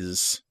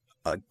is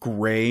a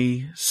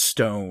gray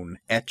stone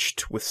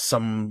etched with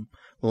some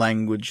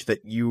language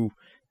that you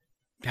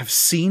have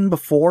seen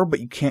before, but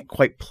you can't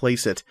quite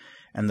place it.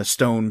 And the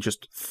stone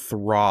just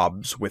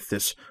throbs with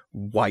this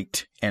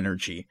white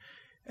energy.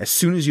 As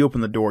soon as you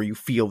open the door, you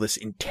feel this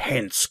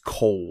intense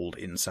cold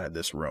inside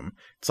this room.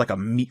 It's like a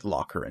meat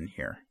locker in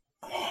here.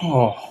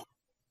 Oh.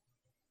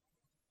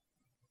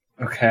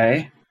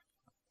 Okay.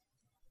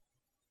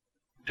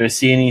 Do I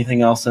see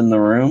anything else in the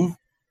room?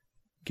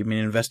 Give me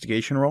an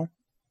investigation roll.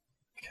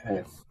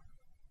 Okay.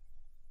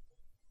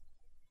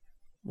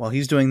 While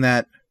he's doing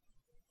that,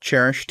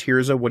 Cherish,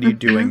 Tirza, what are you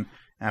doing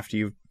after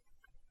you've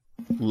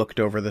looked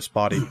over this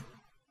body?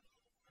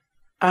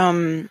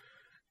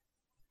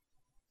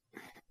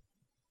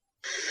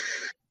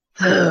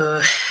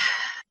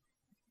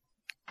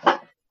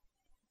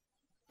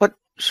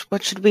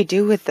 What should we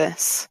do with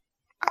this?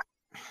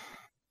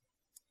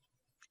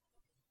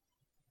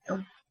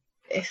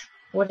 It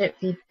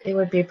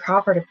would be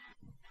proper to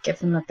give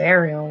them a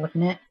burial,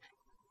 wouldn't it?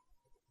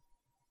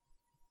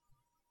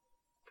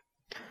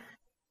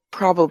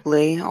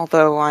 Probably,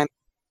 although I'm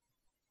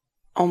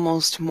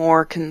almost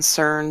more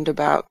concerned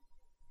about,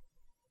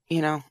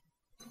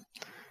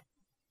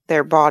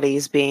 their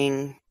bodies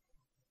being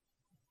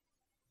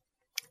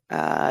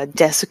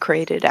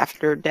desecrated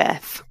after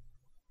death.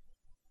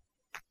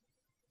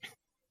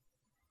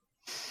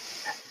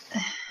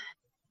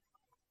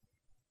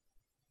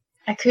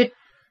 I could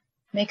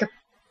make a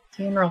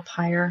funeral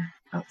pyre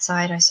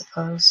outside, I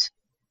suppose.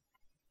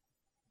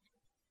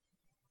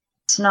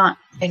 It's not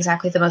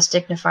exactly the most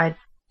dignified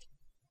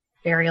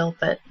burial,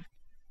 but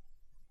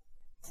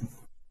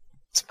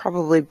it's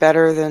probably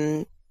better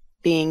than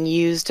being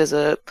used as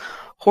a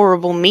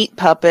horrible meat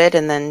puppet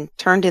and then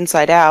turned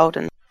inside out.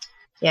 And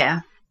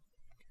yeah.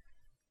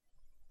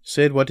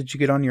 Sid, what did you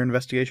get on your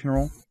investigation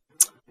roll?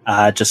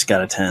 I just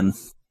got a 10.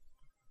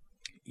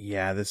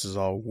 Yeah, this is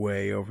all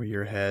way over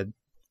your head.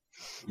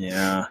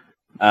 Yeah.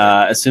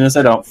 As soon as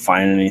I don't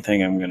find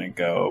anything, I'm going to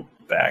go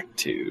back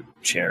to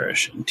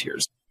Cherish and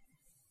Tears.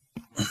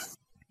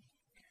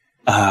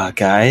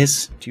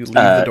 Guys. Do you leave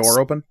the door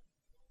open?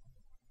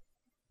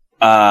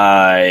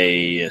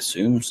 I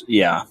assume so.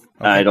 Yeah.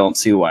 Okay. I don't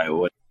see why it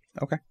would.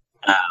 Okay.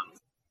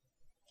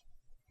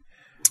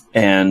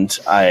 And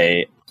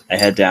I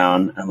head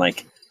down. I'm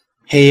like,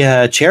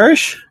 hey,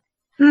 Cherish?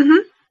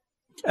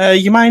 Mm-hmm.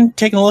 You mind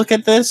taking a look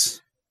at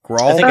this?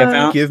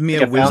 Grawl, give me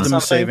a wisdom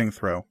saving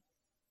throw.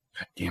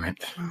 God damn it.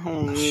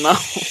 Oh, no.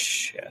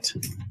 Shit.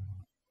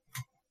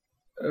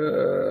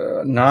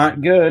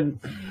 Not good.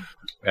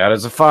 That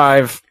is a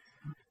 5.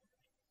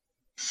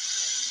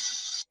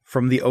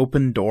 From the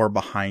open door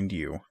behind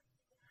you,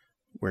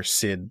 where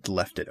Sid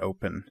left it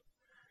open,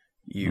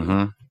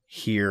 you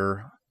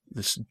hear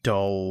this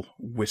dull,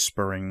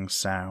 whispering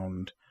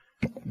sound,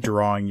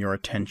 drawing your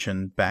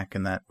attention back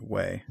in that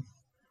way.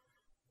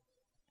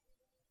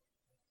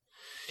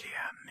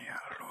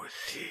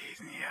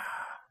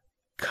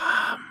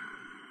 Come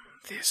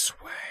this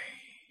way.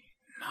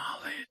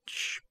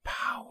 Knowledge,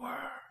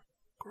 power,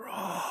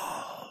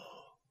 Grawl.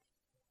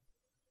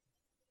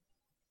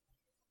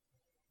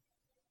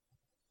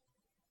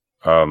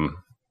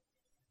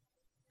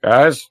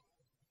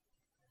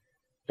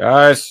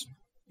 Guys.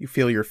 You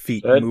feel your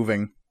feet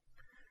moving,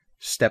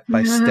 step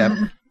by step,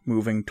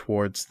 moving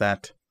towards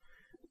that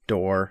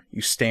door.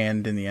 You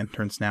stand in the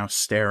entrance now,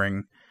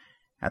 staring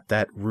at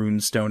that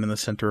runestone in the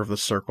center of the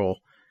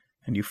circle,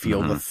 and you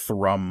feel the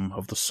thrum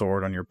of the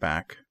sword on your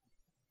back.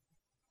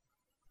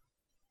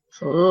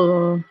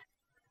 Oh.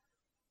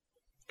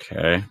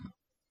 Okay.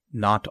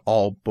 Not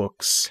all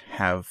books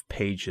have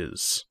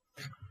pages.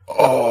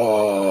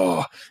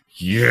 Oh,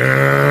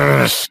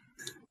 yes!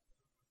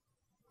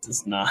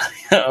 It's not.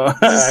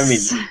 I mean,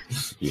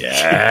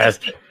 yes.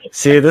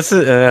 See, this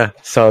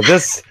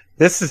is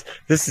this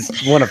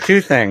is one of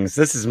two things.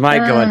 This is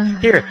Mike going,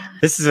 here,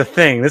 this is a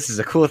thing. This is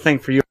a cool thing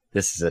for you.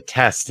 This is a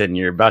test, and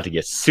you're about to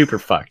get super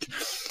fucked.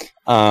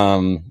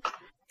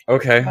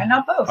 Okay. Why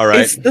not both? All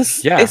right. It's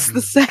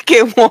the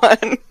second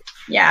one.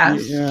 Yeah.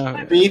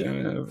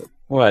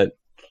 What?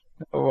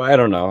 Oh, I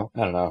don't know.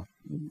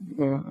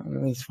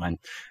 It's fine.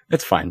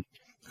 It's fine.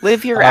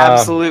 Live your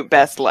absolute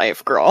best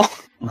life, girl.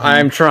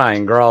 I'm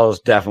trying. Girl is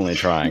definitely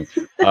trying.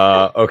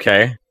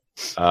 Okay.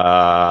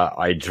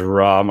 I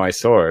draw my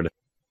sword.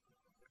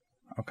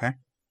 Okay.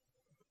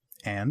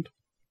 And?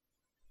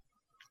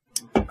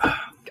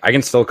 I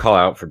can still call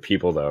out for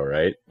people, though,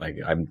 right? Like,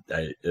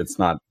 it's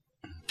not...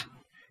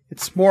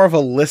 It's more of a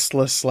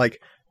listless,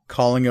 like,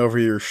 calling over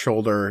your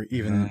shoulder.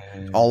 Even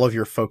all of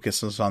your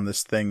focus is on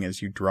this thing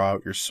as you draw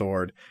out your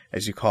sword,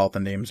 as you call out the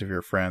names of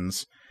your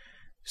friends.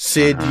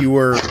 Sid, you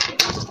were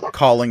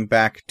calling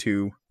back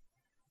to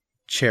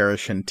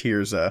Cherish and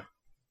Tirza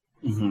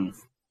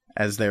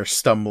as they're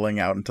stumbling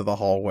out into the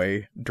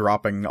hallway,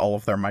 dropping all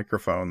of their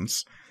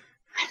microphones.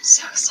 I'm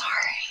so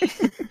sorry.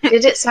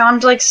 Did it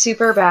sound like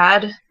super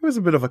bad? It was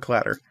a bit of a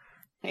clatter.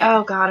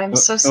 Oh god, I'm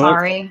so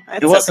sorry.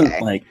 It wasn't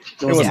okay. like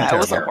It wasn't Yeah, it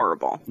wasn't terrible.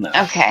 horrible. No.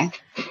 Okay.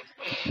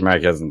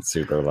 Mic isn't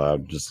super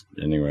loud, just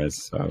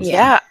anyways. So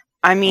Yeah,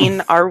 I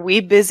mean, are we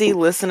busy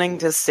listening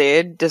to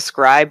Sid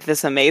describe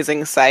this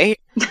amazing sight?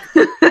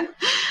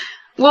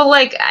 Well,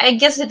 like, I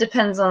guess it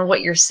depends on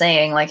what you're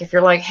saying. Like, if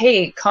you're like,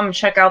 hey, come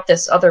check out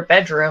this other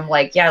bedroom,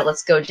 like, yeah,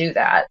 let's go do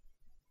that.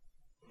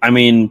 I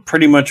mean,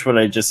 pretty much what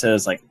I just said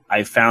is like,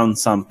 I found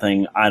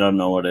something. I don't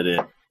know what it is.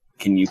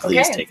 Can you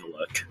please Okay. take a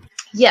look?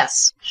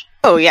 Yes,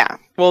 Oh yeah.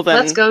 Well then,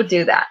 let's go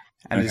do that.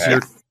 And as Okay.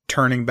 you're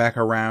turning back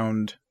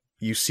around,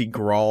 you see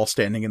Grawl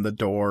standing in the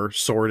door,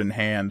 sword in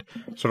hand,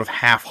 sort of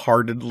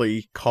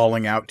half-heartedly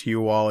calling out to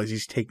you all as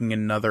he's taking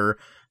another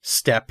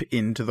step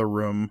into the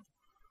room.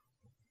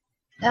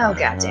 Oh,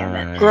 god damn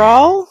it.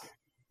 Grawl.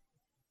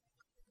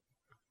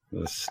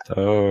 The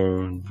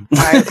stone.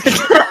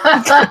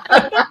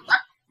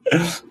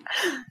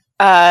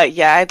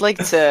 Yeah, I'd like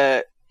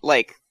to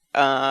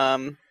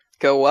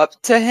go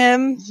up to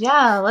him.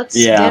 Yeah, let's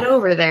Yeah. get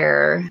over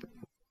there.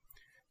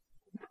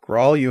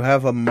 Grawl, you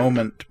have a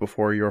moment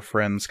before your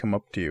friends come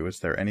up to you. Is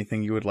there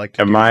anything you would like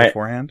to Am do I-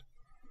 beforehand?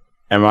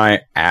 Am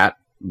I at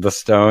the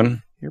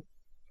stone?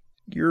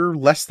 You're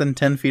less than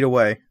 10 feet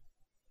away.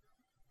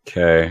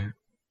 Okay.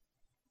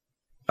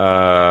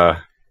 On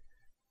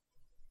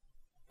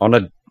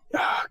a,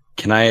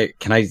 can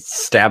I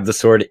stab the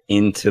sword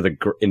into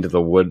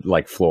the wood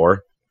like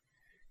floor,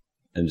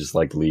 and just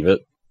like leave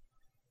it?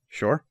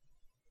 Sure.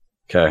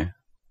 Okay.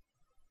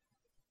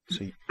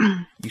 So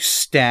you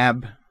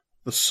stab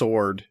the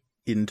sword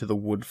into the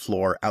wood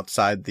floor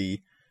outside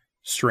the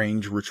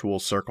strange ritual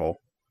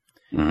circle.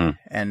 Mm-hmm.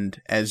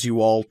 And as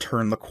you all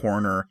turn the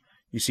corner,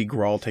 you see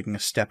Grawl taking a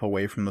step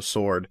away from the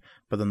sword,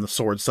 but then the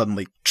sword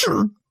suddenly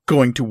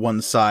going to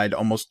one side,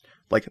 almost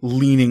like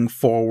leaning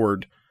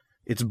forward,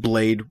 its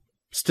blade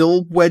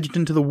still wedged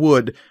into the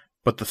wood,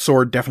 but the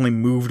sword definitely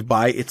moved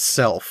by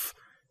itself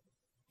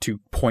to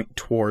point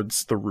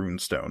towards the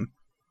runestone.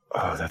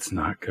 Oh, that's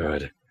not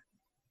good.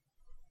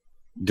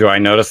 Do I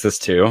notice this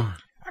too?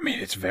 I mean,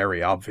 it's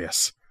very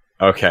obvious.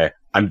 Okay,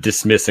 I'm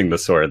dismissing the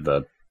sword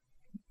then.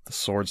 The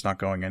sword's not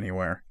going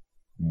anywhere.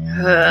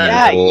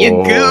 Yeah, you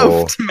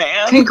Oh. goofed,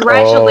 man.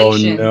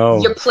 Congratulations. Oh,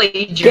 no. You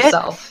played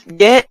yourself.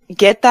 Get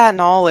that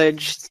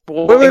knowledge.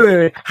 Boy.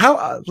 Wait.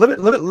 How? Let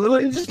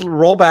me just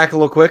roll back a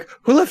little quick.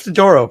 Who left the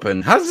door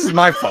open? How is this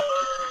my fault?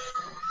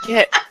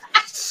 Get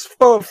Let's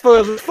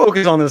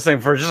focus on this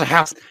thing for just a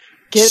half.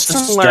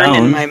 some Stone.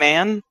 learning, my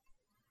man.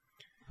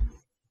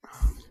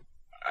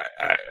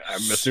 I'm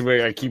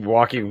assuming I keep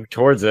walking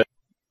towards it.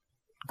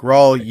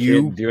 Grawl, I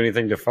you can't do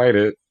anything to fight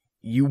it.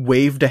 you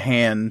waved a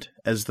hand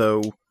as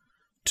though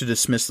to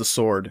dismiss the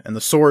sword, and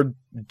the sword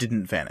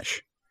didn't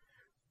vanish.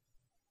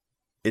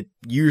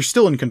 You're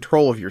still in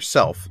control of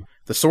yourself.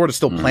 The sword is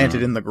still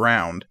planted in the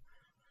ground,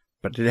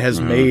 but it has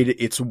made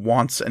its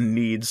wants and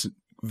needs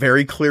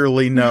very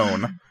clearly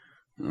known.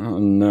 Oh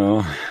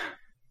no.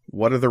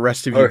 What are the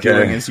rest of you Okay.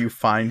 doing as you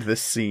find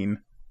this scene?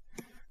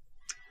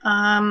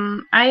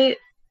 I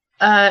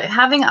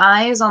having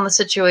eyes on the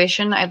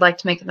situation, I'd like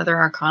to make another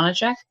Arcana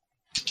check.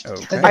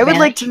 Okay. I would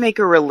like Advantage? to make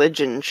a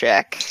religion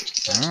check.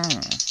 Ah.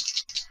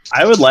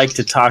 I would like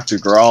to talk to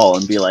Grawl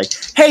and be like,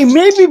 hey,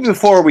 maybe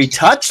before we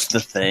touch the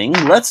thing,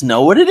 let's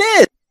know what it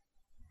is.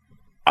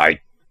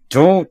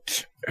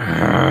 Don't.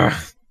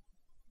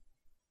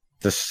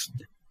 The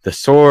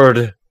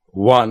sword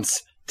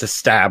wants to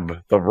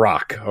stab the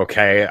rock.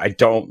 Okay, I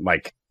don't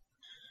like.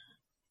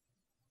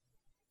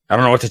 I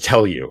don't know what to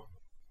tell you.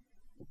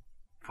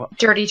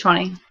 Dirty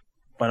 20.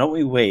 Why don't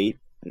we wait?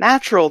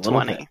 Natural Little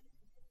 20. bit.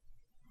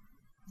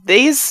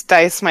 These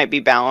dice might be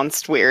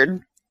balanced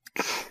weird.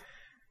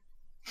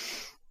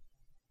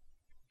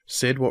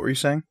 Sid, what were you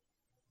saying?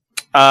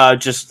 I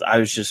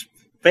was just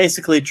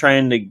basically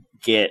trying to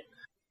get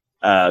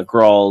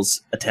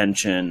Grawl's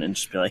attention and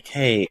just be like,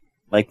 hey,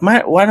 like,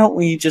 why don't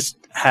we just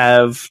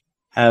why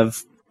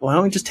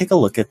don't we just take a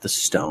look at the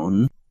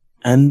stone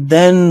and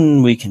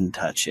then we can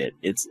touch it?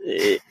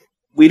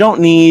 We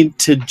don't need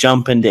to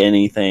jump into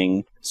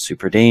anything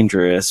super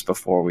dangerous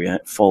before we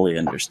fully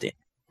understand.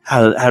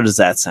 How does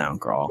that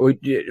sound, Grawl?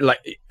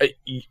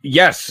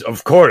 Yes,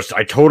 of course.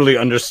 I totally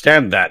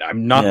understand that.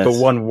 I'm not Yes.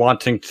 the one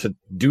wanting to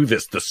do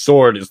this. The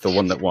sword is the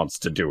one that wants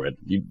to do it.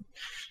 It's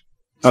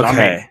not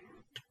me.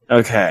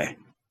 Okay.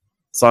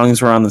 As long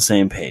as we're on the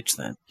same page,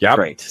 then. Yep.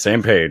 Great.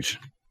 Same page.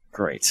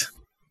 Great.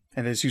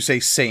 And as you say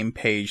same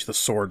page, the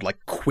sword like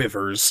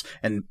quivers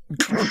and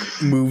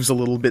moves a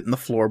little bit in the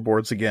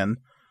floorboards again.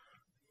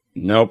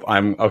 Nope.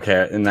 I'm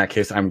okay. In that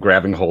case, I'm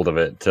grabbing hold of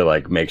it to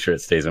like make sure it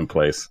stays in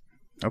place.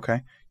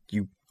 Okay.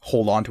 You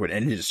hold on to it,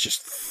 and it is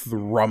just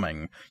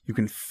thrumming. You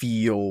can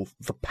feel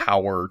the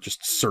power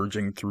just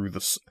surging through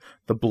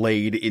the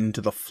blade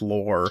into the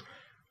floor.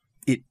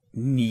 It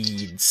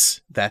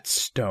needs that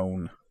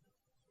stone.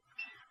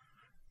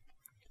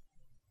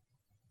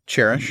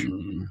 Cherish,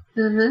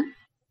 Mm-hmm.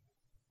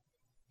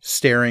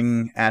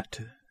 staring at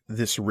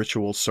this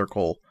ritual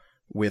circle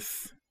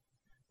with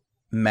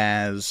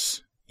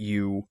Maz,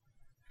 you,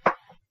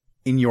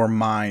 in your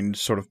mind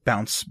sort of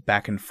bounce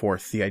back and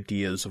forth the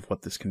ideas of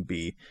what this can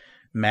be,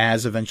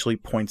 Maz eventually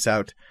points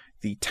out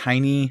the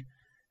tiny,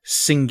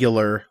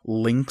 singular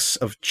links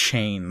of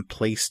chain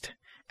placed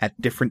at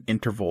different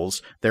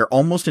intervals. They're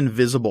almost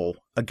invisible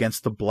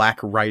against the black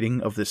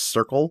writing of this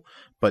circle,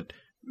 but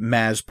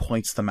Maz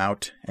points them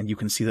out, and you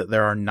can see that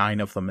there are 9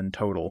 of them in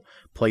total,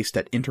 placed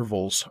at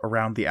intervals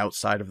around the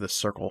outside of this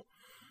circle.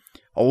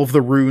 All of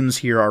the runes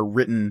here are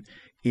written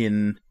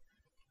in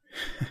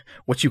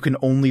what you can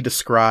only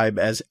describe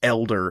as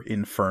Elder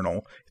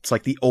Infernal. It's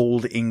like the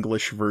Old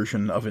English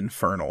version of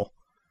Infernal.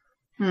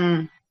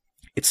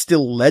 It's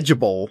still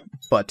legible,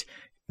 but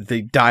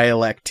the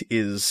dialect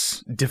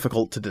is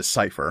difficult to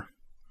decipher.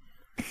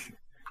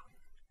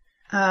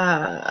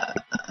 But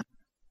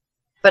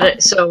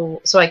so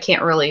I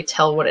can't really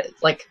tell what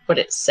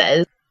it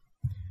says.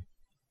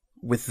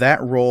 With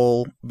that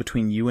roll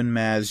between you and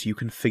Maz, you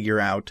can figure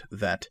out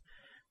that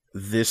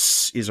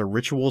this is a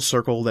ritual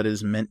circle that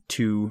is meant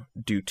to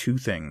do 2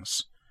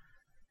 things.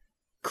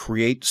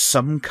 Create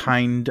some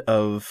kind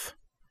of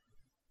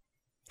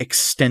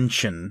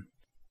extension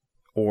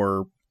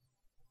or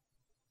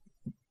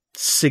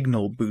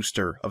signal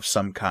booster of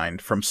some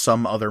kind from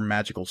some other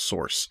magical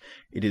source.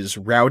 It is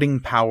routing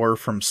power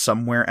from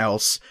somewhere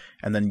else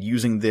and then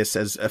using this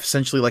as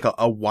essentially like a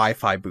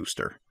Wi-Fi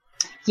booster.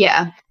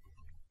 Yeah.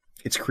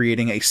 It's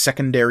creating a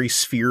secondary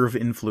sphere of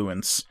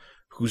influence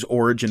whose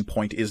origin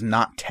point is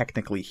not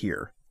technically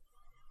here.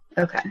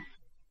 Okay.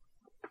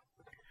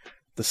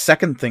 The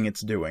second thing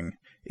it's doing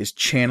is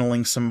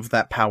channeling some of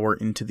that power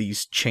into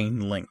these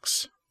chain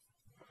links.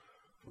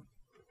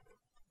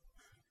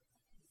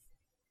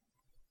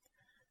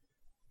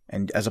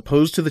 And as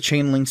opposed to the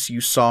chain links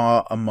you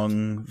saw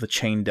among the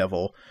Chain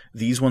Devil,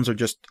 these ones are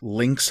just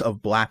links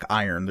of black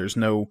iron. There's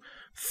no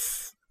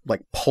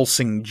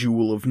pulsing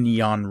jewel of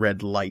neon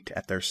red light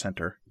at their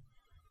center.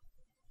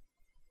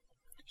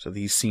 So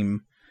these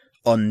seem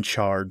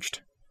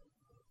uncharged.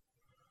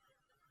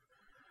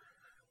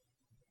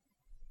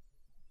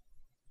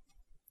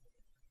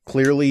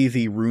 Clearly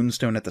the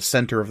runestone at the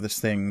center of this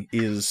thing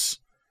is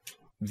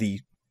the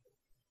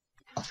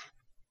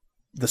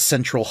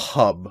central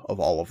hub of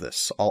all of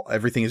this.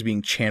 Everything is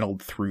being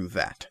channeled through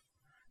that.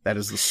 That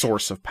is the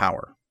source of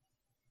power.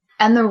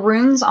 And the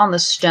runes on the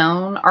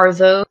stone, are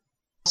those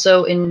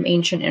also in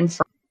ancient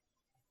Infernal?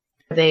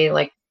 Are they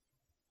like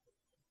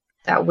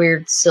that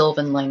weird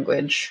Sylvan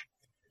language?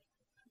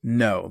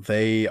 No,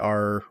 they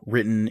are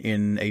written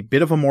in a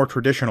bit of a more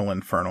traditional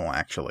Infernal,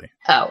 actually.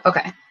 Oh,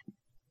 okay.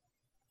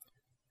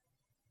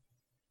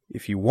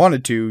 If you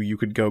wanted to, you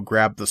could go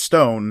grab the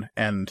stone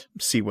and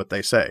see what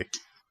they say.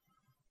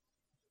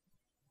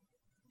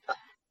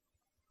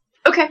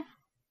 Okay.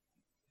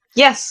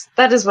 Yes,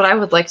 that is what I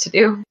would like to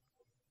do.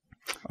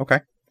 Okay.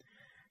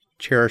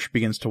 Cherish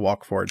begins to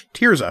walk forward.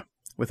 Tirza,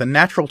 with a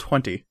natural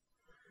 20.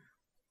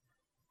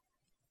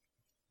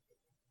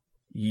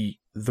 The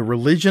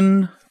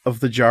religion of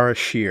the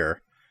Jarashir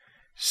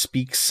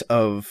speaks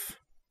of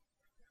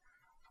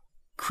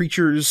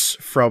creatures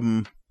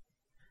from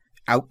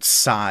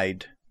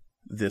outside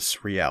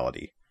this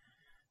reality.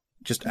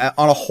 Just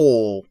on a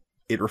whole,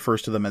 it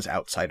refers to them as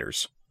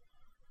outsiders.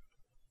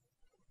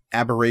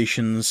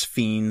 Aberrations,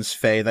 fiends,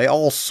 fae, they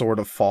all sort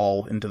of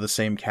fall into the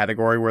same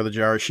category where the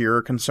Jarashir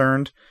are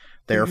concerned.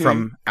 They are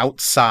from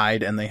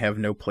outside and they have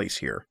no place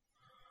here.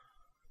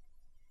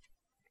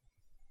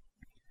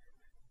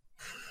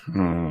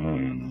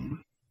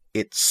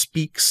 It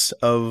speaks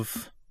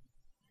of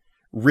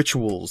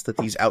rituals that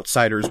these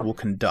outsiders will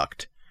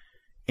conduct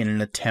in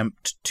an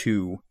attempt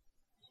to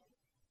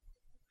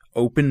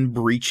open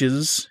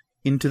breaches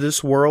into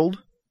this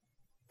world,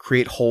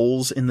 create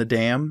holes in the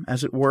dam,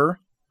 as it were.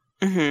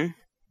 Mm-hmm.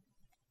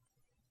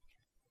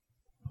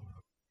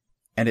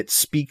 And it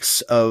speaks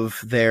of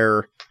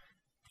their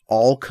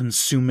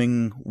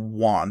all-consuming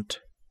want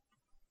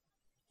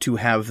to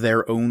have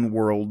their own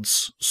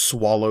worlds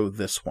swallow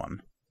this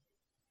one.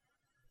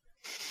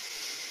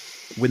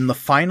 When the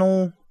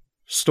final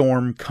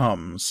storm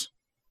comes,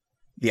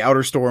 the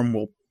outer storm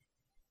will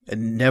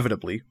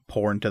inevitably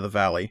pour into the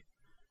valley,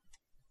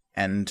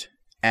 and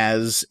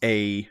as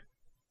a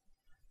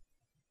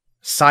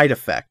side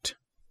effect,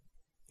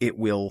 it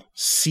will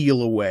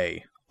seal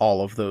away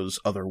all of those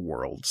other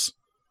worlds,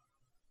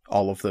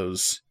 all of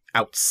those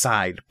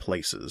outside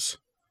places.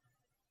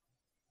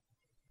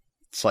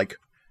 It's like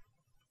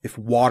if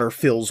water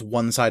fills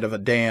one side of a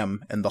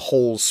dam and the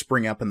holes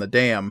spring up in the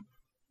dam,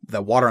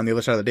 the water on the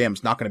other side of the dam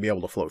is not going to be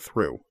able to flow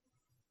through.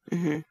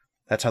 Mm-hmm.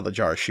 That's how the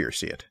Jarashir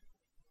see it.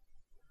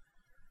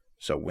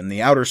 So when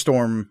the outer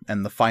storm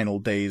and the final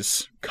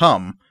days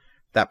come,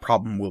 that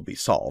problem will be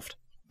solved.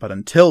 But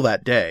until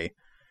that day,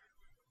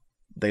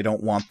 they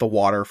don't want the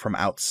water from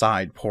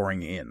outside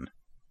pouring in.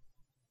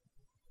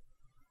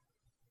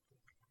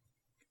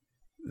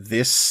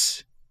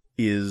 This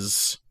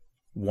is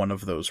one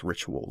of those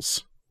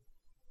rituals.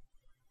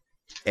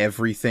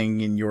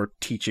 Everything in your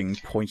teaching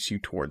points you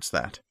towards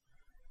that.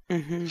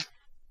 Mm-hmm.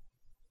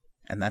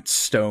 And that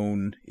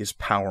stone is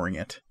powering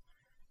it,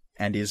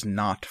 and is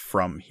not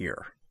from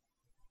here.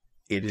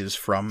 It is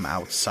from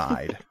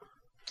outside.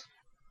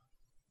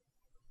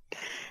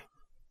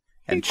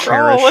 And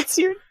Cherish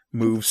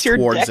moves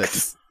towards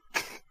it.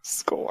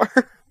 Score.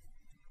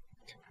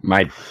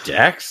 My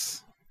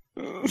dex?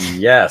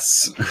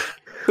 Yes.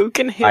 Who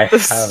can hit the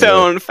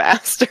stone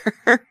faster?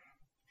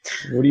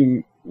 What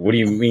do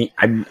you mean?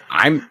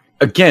 I'm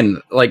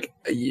again, like,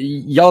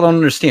 y'all don't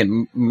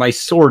understand. My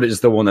sword is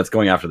the one that's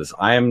going after this.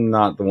 I am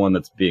not the one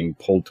that's being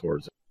pulled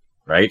towards it,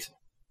 right?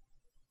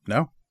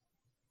 No.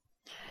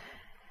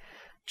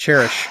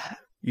 Cherish,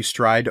 you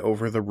stride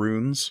over the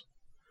runes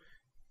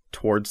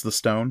towards the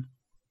stone.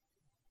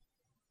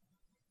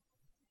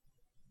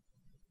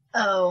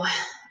 Oh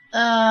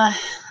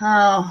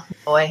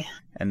boy.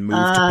 And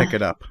move to pick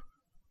it up.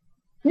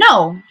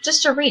 No,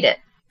 just to read it.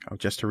 Oh,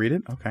 just to read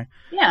it? Okay.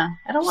 Yeah,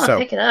 I don't want to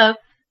pick it up.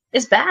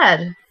 It's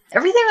bad.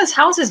 Everything in this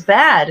house is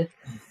bad.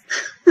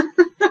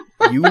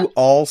 You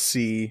all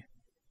see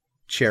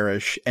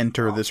Cherish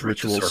enter this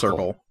ritual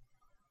circle.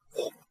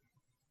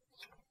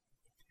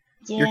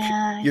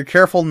 Yeah. You're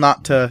careful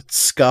not to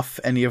scuff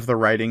any of the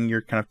writing.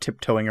 You're kind of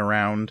tiptoeing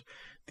around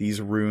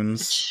these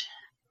runes.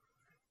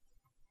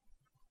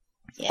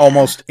 Yeah.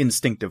 Almost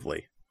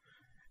instinctively.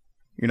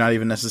 You're not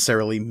even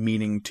necessarily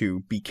meaning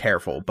to be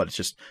careful, but it's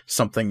just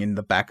something in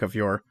the back of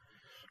your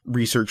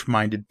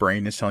research-minded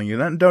brain is telling you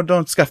that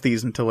don't scuff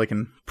these until I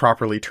can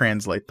properly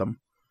translate them.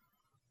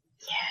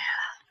 Yeah.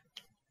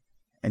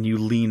 And you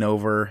lean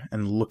over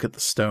and look at the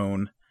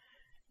stone,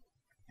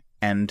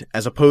 and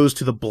as opposed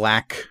to the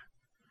black,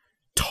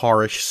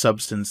 tarish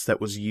substance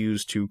that was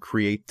used to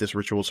create this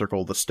ritual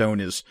circle, the stone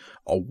is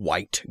a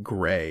white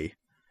gray.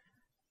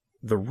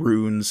 The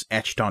runes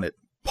etched on it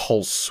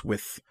pulse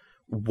with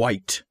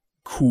white,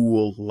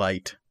 cool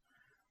light.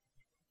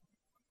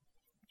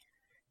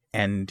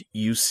 And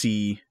you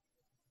see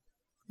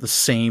the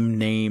same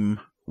name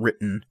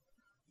written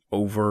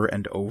over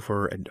and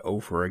over and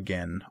over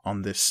again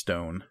on this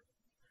stone.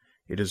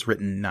 It is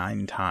written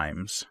 9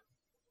 times.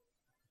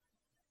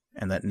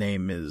 And that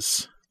name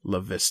is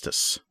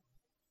Levistus.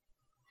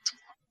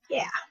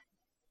 Yeah.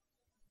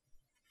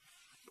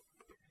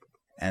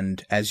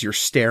 And as you're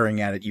staring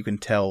at it, you can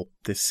tell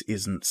this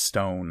isn't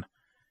stone.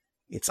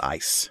 It's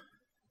ice.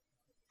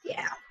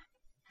 Yeah.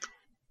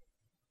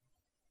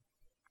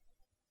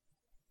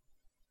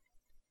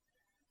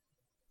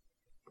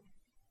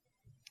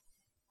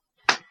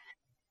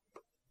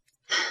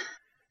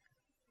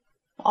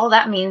 All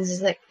that means is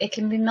that it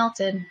can be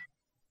melted.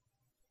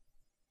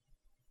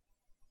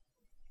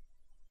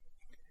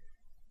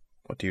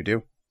 What do you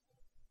do?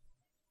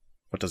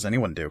 What does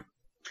anyone do?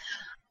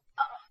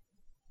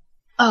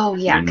 Oh,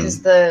 yeah,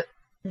 because the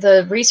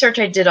research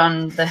I did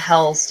on the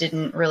Hells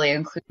didn't really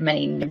include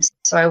many names,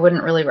 so I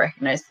wouldn't really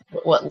recognize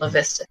what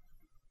Levistus.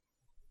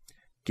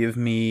 Give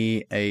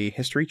me a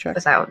history check.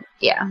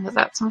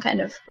 Without some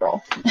kind of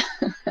roll.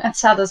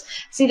 That's how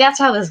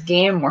this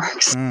game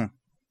works.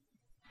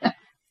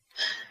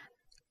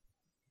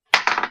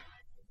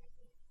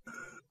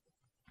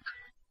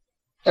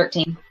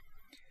 13.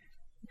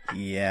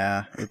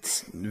 Yeah,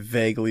 it's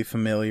vaguely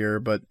familiar,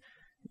 but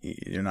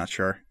you're not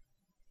sure.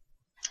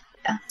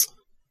 Yeah.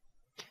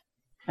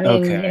 I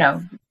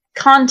mean,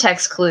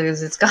 context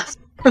clues, it's got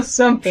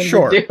something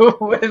to do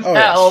with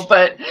hell,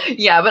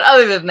 yes. But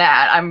other than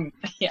that,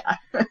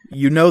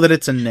 You know that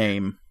it's a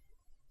name.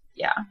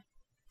 Yeah.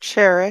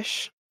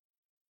 Cherish.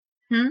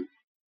 You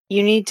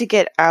need to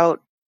get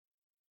out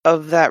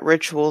of that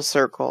ritual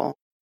circle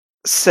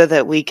so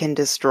that we can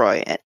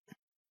destroy it.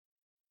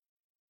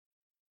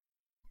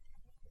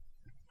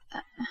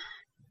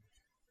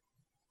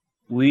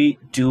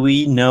 Do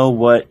we know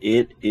what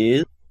it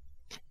is?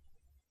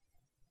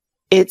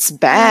 It's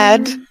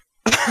bad.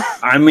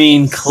 I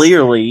mean,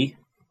 clearly.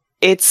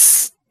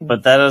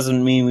 But that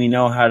doesn't mean we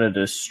know how to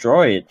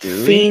destroy it,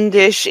 do we?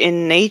 Fiendish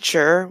in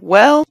nature.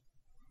 Well,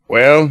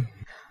 I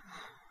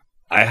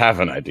have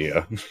an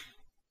idea.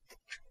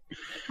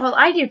 Well,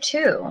 I do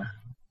too.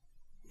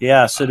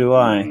 Yeah, so do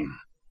I.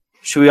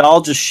 Should we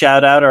all just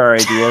shout out our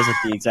ideas at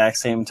the exact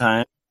same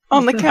time?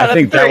 On the count I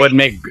think of 3.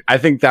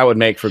 that would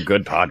make for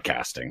good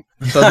podcasting.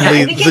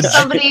 Suddenly,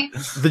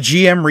 the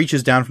GM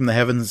reaches down from the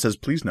heavens and says,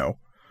 "Please no."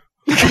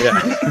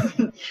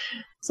 Yeah.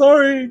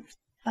 Sorry.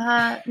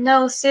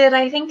 No, Sid,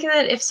 I think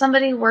that if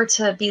somebody were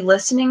to be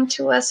listening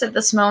to us at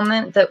this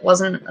moment that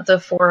wasn't the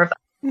 4 of us,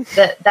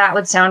 that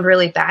would sound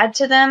really bad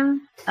to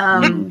them.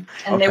 And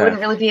they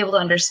wouldn't really be able to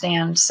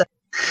understand. So.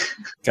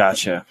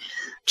 Gotcha.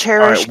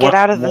 Cherish, get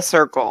out of the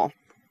circle.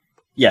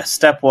 Yes,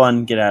 step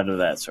 1, get out of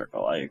that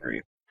circle. I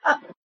agree.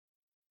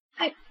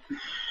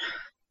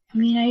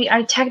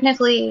 I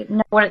technically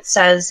know what it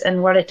says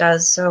and what it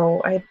does,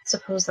 so I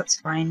suppose that's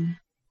fine.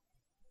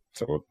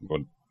 So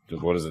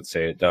what does it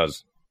say it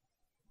does?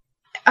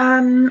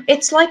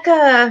 It's like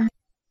a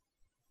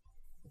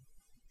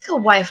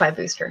Wi-Fi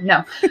booster.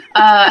 No.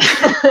 Are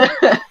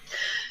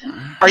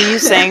you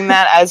saying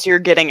that as you're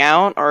getting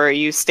out, or are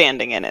you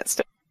standing in it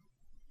still?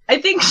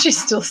 I think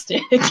she's still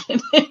standing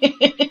in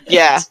it.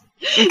 Yeah.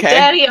 Okay.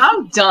 Daddy,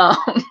 I'm dumb.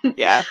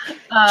 Yeah.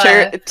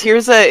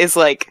 Tirza is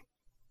like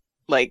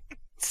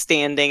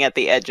standing at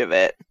the edge of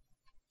it?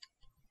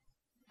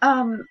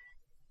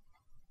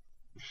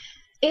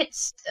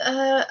 It's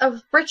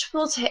a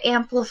ritual to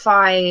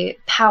amplify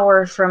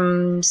power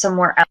from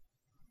somewhere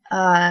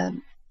else.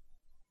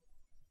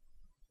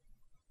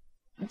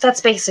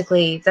 That's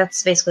basically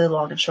the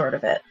long and short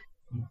of it.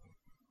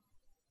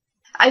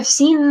 I've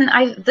seen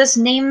this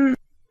name.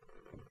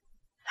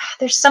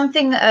 There's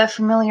something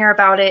familiar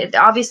about it. It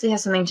obviously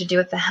has something to do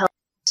with the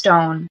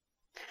Hellstone,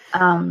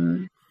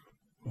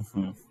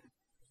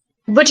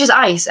 which is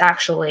ice,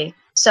 actually.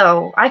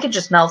 So I could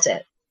just melt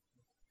it,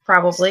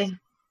 probably.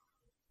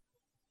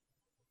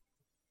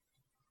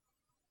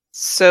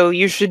 So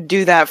you should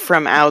do that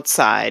from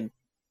outside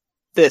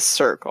this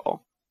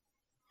circle.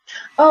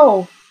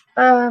 Oh,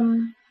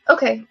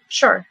 okay,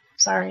 sure.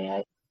 Sorry,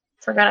 I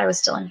forgot I was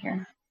still in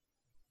here.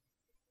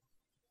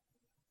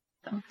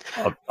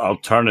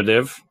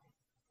 Alternative.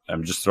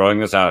 I'm just throwing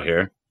this out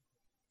here.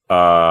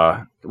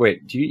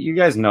 Wait, do you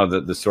guys know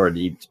that the sword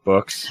eats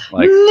books?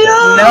 Like,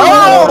 No!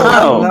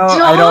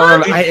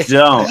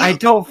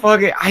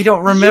 I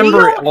don't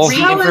remember all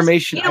the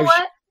information. You know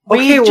what?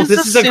 Okay, well,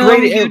 this is a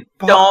great.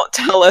 Don't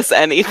tell us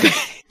anything.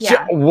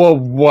 Yeah. Well,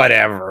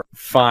 whatever.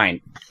 Fine.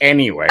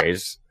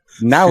 Anyways,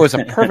 now is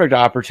a perfect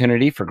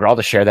opportunity for Grawl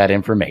to share that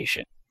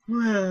information.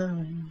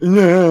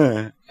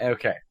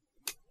 Okay.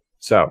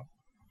 So,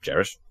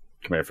 Jarrus,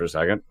 come here for a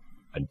second.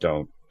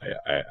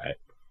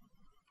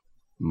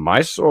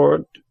 My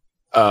sword,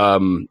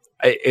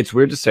 it's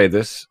weird to say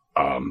this,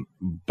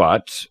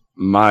 but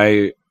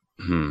my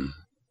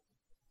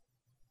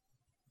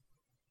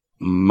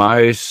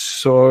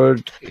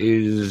sword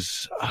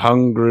is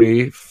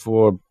hungry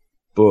for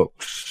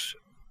books.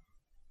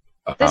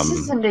 This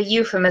isn't a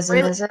euphemism,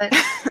 really? is it?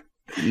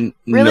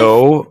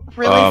 No.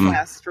 Really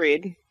fast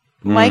read.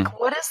 Mike,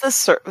 what is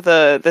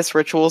this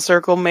ritual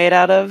circle made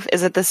out of?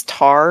 Is it this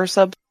tar or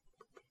something?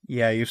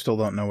 Yeah, you still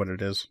don't know what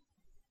it is.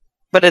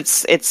 But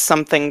it's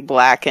something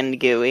black and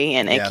gooey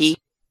and icky.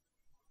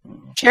 Yes.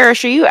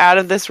 Cherish, are you out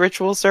of this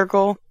ritual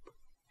circle?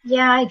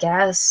 Yeah, I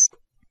guess.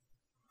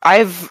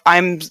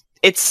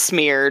 It's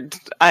smeared.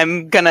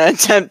 I'm gonna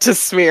attempt to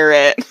smear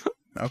it.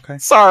 Okay.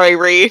 Sorry,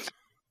 Reed.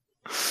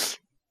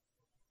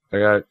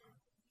 Okay.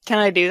 Can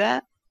I do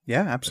that?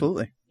 Yeah,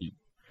 absolutely.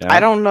 Yeah. I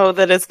don't know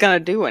that it's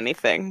gonna do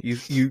anything.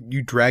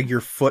 You drag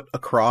your foot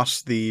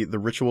across the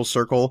ritual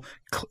circle.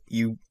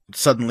 You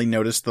suddenly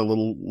notice the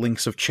little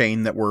links of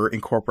chain that were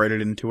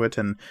incorporated into it,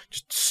 and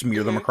just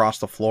smear them across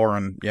the floor.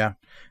 And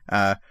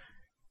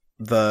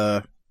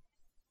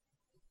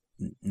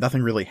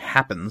nothing really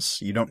happens.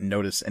 You don't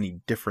notice any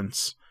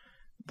difference.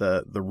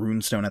 The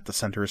runestone at the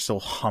center is still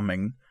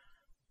humming.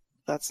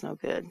 That's no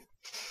good.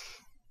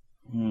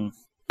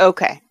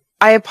 Okay.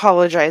 I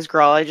apologize,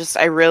 Grawl.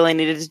 I really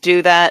needed to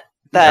do that.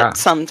 That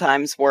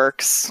sometimes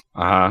works.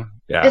 Yeah.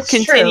 It's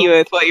Continue true.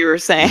 with what you were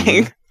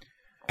saying.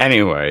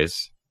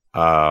 Anyways,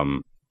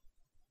 fun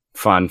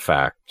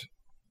fact.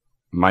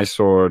 My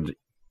sword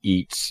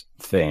eats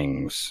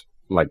things.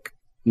 Like,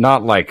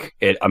 not like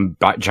a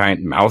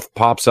giant mouth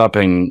pops up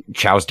and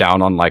chows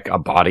down on, like, a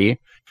body.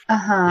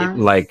 Uh-huh.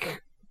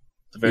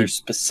 It's a very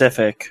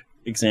specific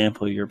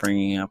example you're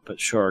bringing up, but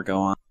sure, go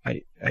on.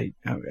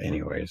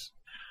 Anyways.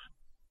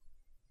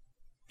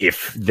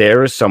 If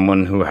there is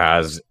someone who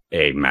has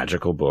a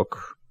magical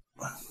book,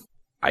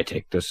 I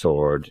take the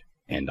sword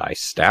and I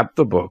stab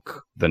the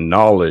book. The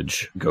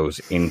knowledge goes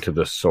into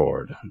the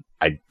sword.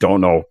 I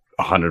don't know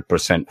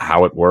 100%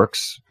 how it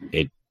works.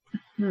 It's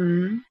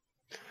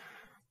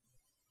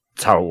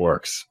how it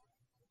works.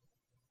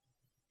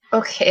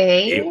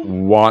 Okay. It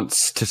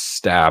wants to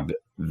stab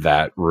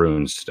that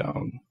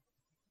runestone.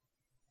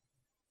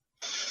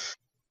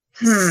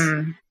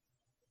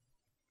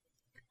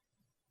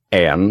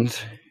 And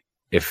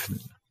if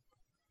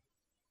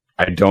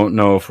I don't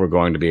know if we're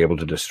going to be able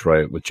to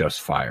destroy it with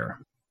just fire.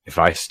 If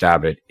I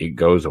stab it, it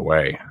goes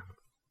away.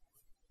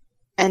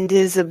 And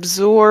is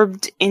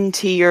absorbed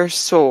into your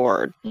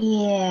sword.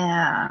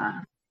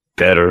 Yeah.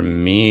 Better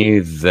me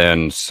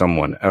than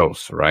someone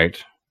else,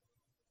 right?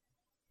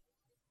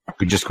 Are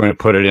we just going to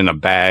put it in a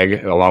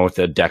bag along with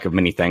a deck of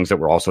many things that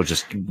we're also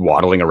just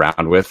waddling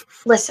around with?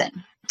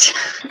 Listen.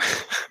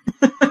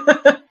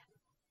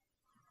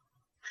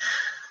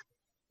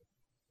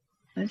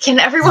 Can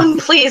everyone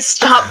please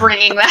stop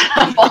bringing that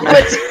up all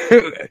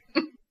the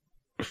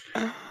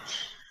time?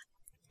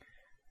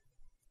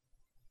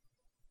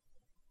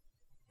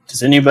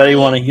 Does anybody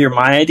want to hear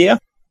my idea?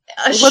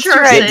 What's Sure,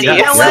 your Sid. idea?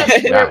 You know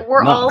what? Yeah.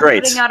 We're all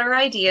Great. putting out our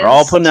ideas. We're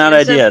all putting out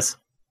Here's a- ideas.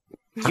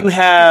 You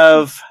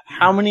have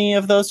how many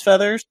of those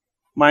feathers?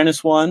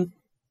 -1?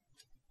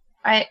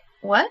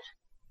 What?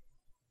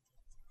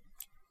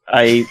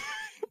 I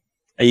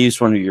used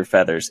one of your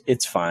feathers.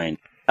 It's fine.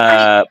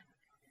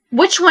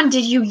 Which one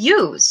did you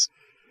use?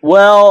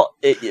 Well,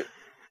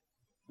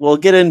 we'll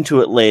get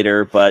into it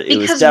later, but it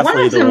was Because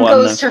definitely one of the them one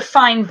goes that to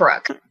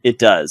Finebrook. it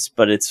does,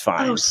 but it's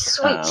fine. Oh,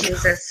 sweet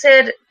Jesus.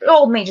 Sid,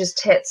 old mage's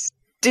tits.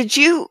 Did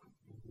you...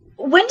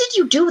 When did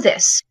you do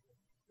this?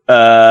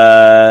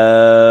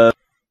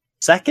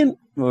 Second?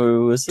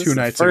 Or was this 2 the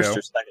nights first ago.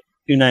 or second?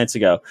 2 nights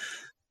ago.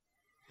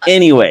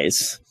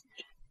 Anyways,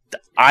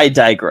 I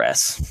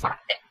digress.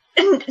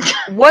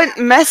 What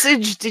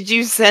message did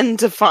you send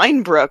to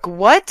Finebrook?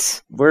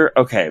 What? We're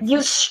okay.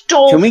 You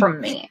stole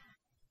from me.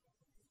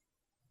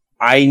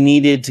 I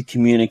needed to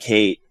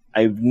communicate.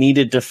 I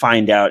needed to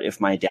find out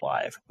if my dad's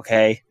alive.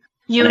 Okay.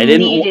 You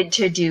needed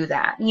to do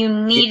that. You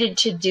needed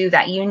to do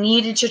that. You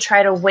needed to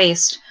try to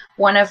waste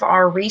one of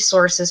our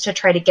resources to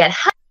try to get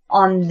help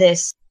on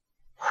this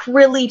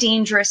really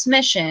dangerous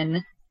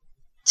mission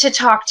to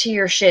talk to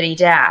your shitty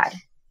dad.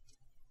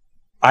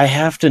 I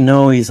have to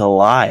know he's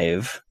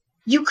alive.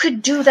 You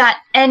could do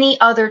that any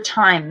other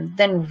time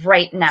than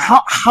right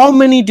now. How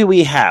many do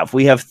we have?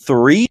 We have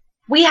 3?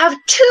 We have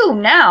 2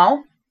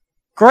 now.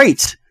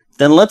 Great.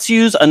 Then let's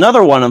use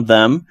another one of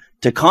them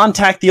to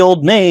contact the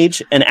old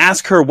mage and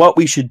ask her what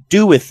we should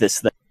do with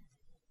this thing.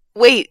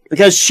 Wait.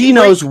 Because she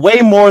knows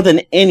way more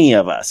than any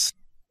of us.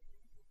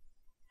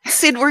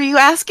 Sid, were you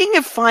asking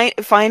if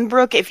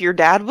Finebrook, if your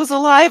dad was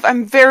alive?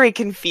 I'm very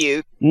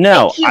confused.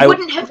 No. He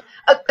wouldn't have...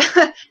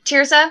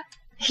 Tirza,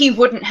 he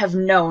wouldn't have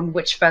known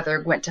which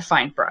feather went to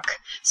Finebrook.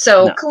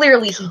 So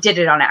clearly he did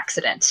it on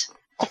accident.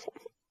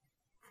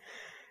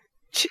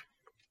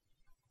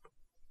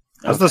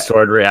 How's the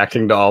sword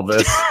reacting to all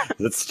this?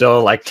 It's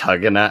still like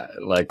tugging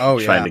at, like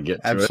trying to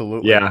get to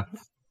absolutely. it. Yeah.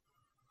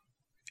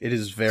 It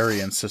is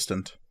very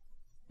insistent.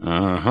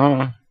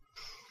 Uh-huh.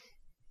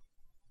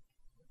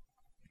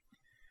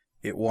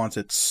 It wants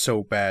it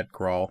so bad,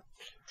 Grawl.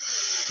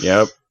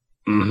 Yep.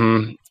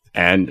 Mm-hmm.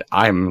 And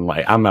I'm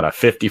at a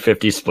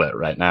 50-50 split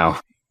right now.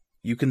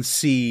 You can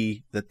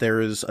see that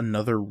there is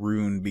another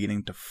rune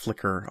beginning to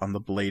flicker on the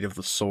blade of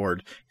the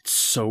sword. It's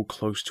so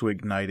close to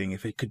igniting.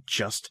 If it could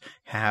just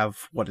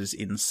have what is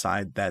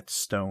inside that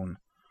stone.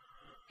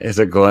 Is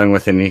it glowing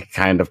with any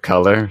kind of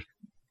color?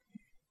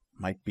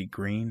 Might be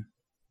green.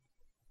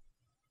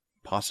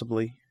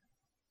 Possibly.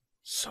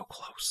 So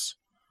close.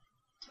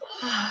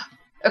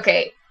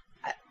 Okay.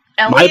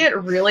 Elliot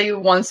really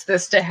wants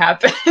this to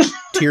happen.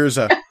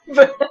 Tirza.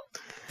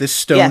 This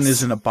stone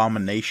is an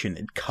abomination.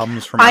 It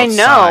comes from outside. I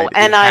know,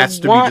 and it has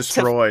to be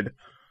destroyed.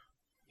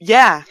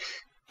 Yeah,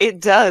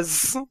 it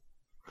does.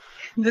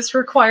 This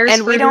requires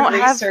and we don't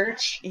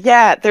research.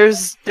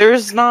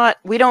 There's not.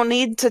 We don't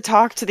need to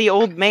talk to the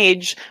old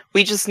mage.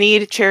 We just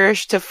need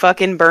Cherish to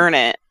fucking burn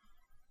it.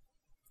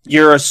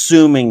 You're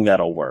assuming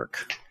that'll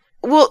work.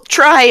 Well,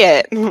 try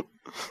it.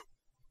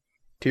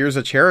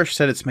 Tirza, Cherish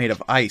said it's made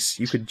of ice.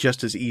 You could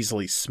just as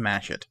easily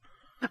smash it.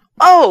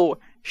 Oh!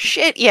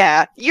 Shit,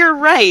 yeah, you're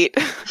right.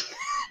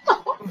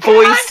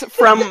 Voice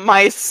from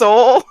my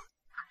soul.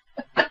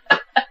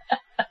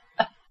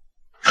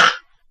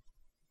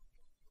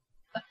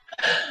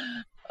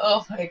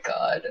 Oh my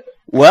god.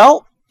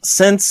 Well,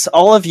 since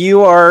all of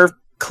you are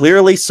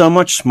clearly so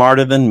much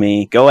smarter than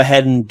me, go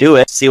ahead and do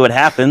it, see what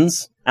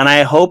happens, and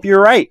I hope you're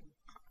right.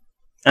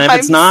 And if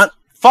it's not,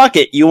 fuck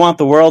it, you want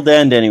the world to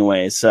end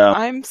anyway, so...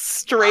 I'm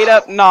straight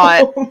up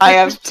not. I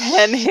have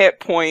 10 hit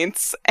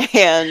points,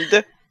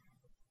 and...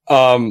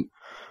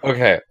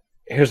 Okay,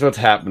 here's what's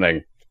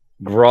happening.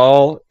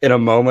 Grawl, in a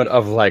moment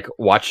of, like,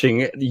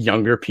 watching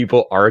younger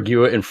people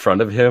argue in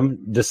front of him,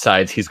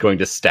 decides he's going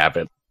to stab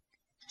it.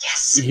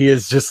 Yes! He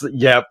is just,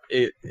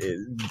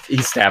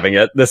 he's stabbing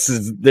it.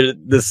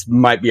 This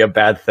might be a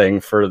bad thing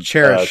for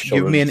Cherish,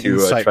 give me an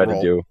insight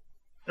roll. To do.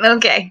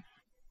 Okay.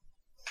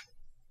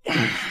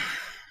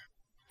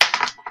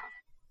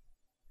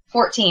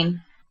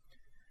 14.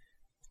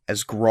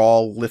 As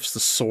Grawl lifts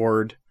the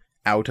sword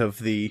out of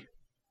the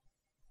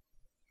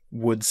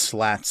wood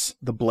slats,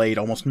 the blade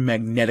almost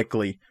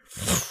magnetically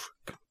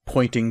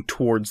pointing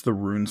towards the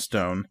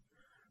runestone.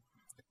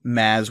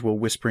 Maz will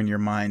whisper in your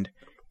mind,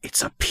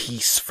 "It's a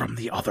piece from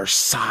the other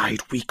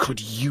side. We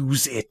could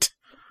use it."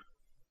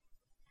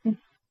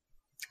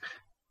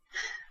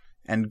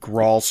 And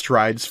Grawl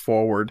strides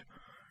forward.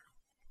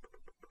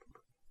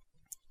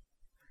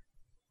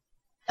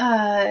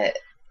 Grawl,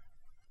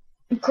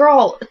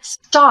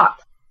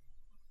 stop.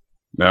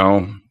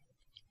 No,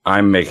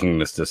 I'm making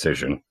this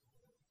decision.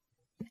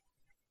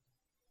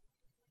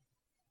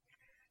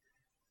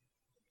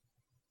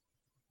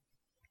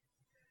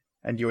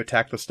 And you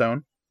attack the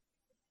stone?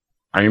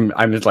 I'm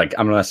just like,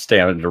 I'm gonna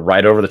stand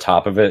right over the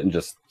top of it and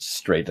just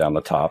straight down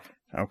the top.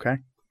 Okay.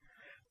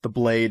 The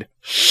blade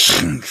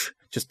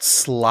just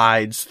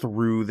slides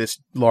through this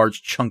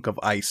large chunk of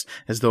ice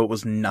as though it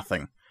was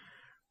nothing.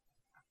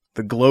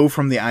 The glow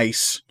from the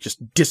ice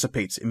just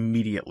dissipates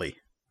immediately.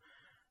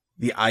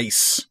 The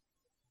ice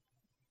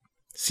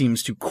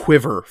seems to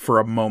quiver for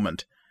a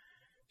moment,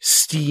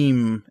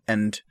 steam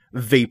and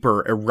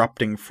vapor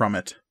erupting from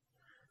it.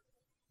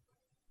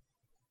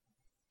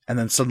 And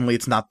then suddenly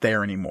it's not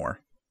there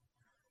anymore.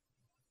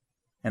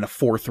 And a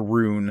fourth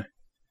rune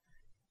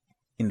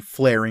in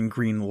flaring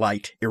green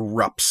light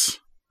erupts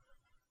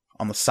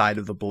on the side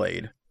of the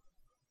blade.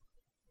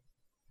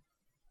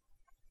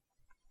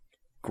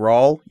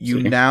 Grawl,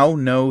 you now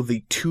know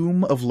the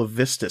Tomb of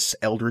Levistus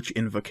Eldritch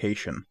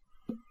Invocation.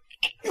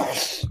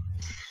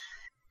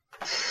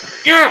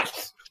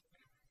 Yes!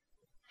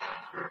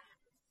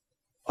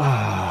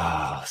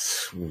 Ah,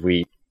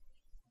 sweet.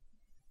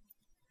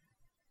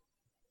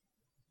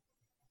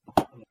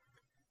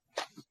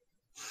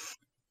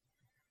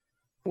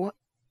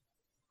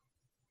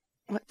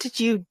 did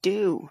you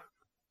do?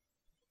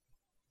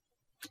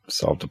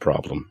 Solved the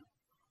problem.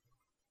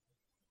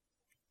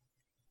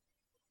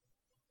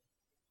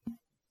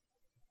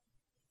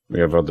 We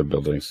have other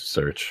buildings to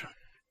search.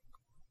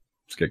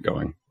 Let's get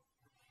going.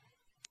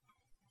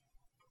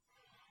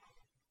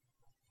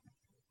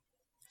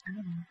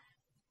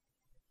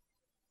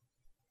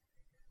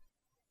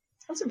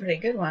 That's a pretty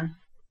good one.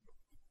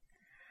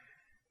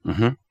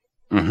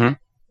 Mm-hmm. Mm-hmm.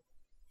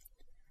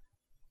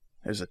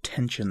 There's a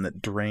tension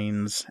that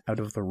drains out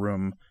of the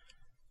room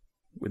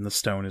when the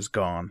stone is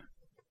gone.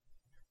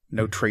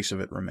 No trace of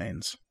it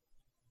remains.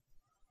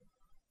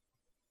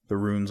 The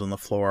runes on the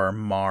floor are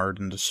marred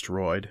and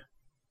destroyed.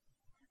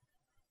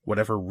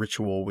 Whatever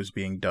ritual was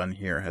being done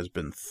here has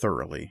been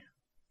thoroughly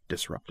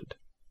disrupted.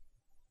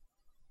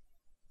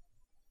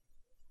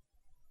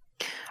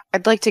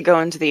 I'd like to go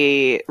into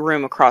the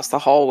room across the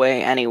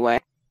hallway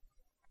anyway.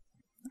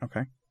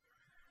 Okay.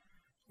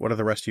 What are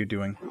the rest of you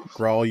doing?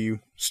 Grawl, you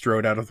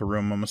strode out of the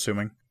room, I'm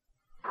assuming.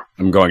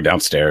 I'm going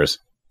downstairs.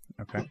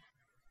 Okay.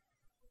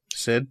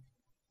 Sid?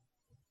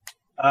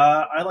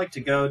 I like to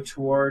go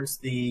towards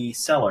the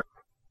cellar.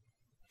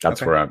 That's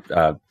Okay. where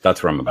I'm.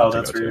 That's where I'm about Oh, to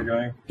that's go where to. you're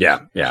going? Yeah,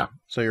 yeah.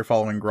 So you're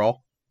following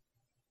Grawl?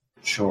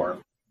 Sure.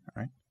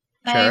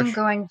 I'm Cherish?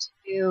 going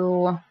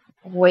to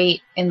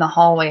wait in the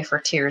hallway for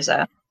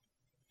Tirza.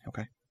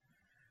 Okay.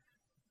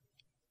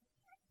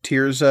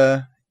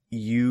 Tirza,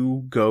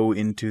 you go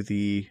into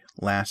the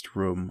last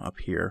room up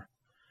here,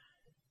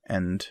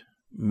 and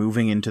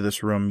moving into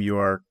this room, you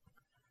are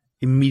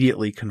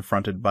immediately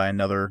confronted by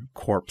another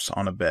corpse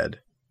on a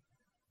bed.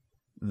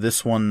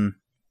 This one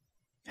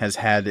has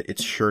had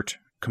its shirt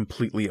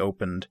completely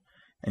opened,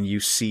 and you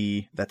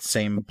see that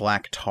same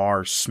black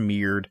tar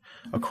smeared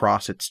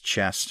across its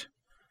chest.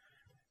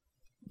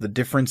 The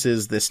difference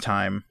is this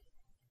time,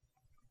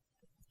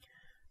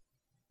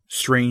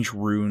 strange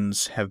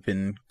runes have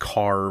been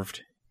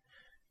carved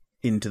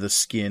into the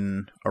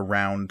skin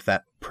around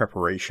that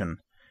preparation,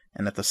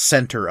 and at the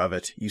center of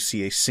it, you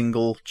see a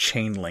single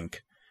chain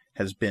link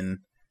has been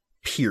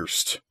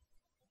pierced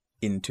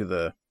into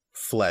the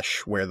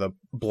flesh where the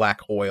black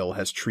oil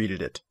has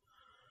treated it.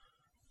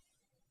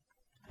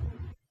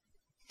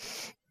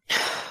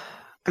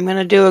 I'm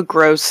gonna do a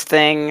gross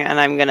thing, and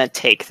I'm gonna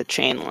take the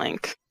chain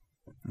link.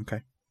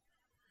 Okay.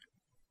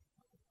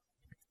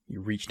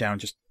 You reach down,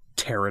 just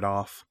tear it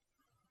off.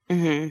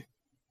 Mm-hmm.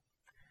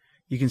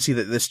 You can see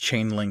that this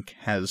chain link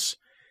has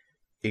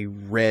a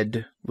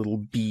red little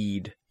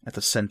bead at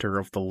the center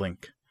of the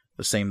link,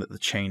 the same that the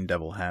chain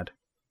devil had.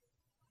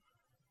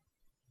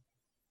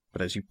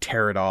 But as you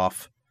tear it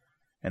off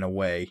and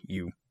away,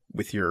 you,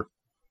 with your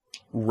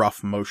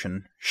rough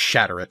motion,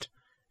 shatter it,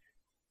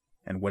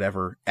 and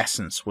whatever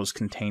essence was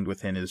contained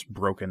within is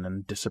broken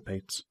and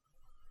dissipates.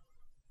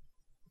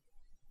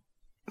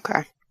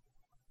 Okay.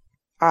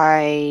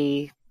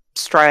 I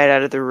stride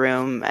out of the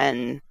room,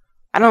 and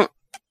I don't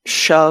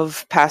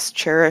shove past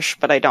Cherish,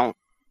 but I don't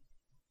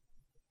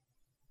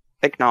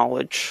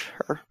acknowledge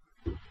her.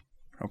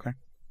 Okay.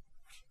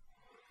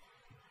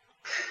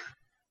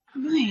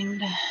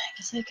 Mind. I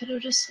guess I could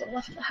have just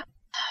left the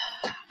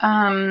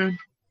house.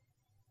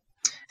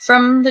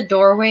 From the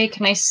doorway,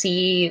 can I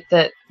see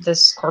that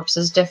this corpse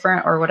is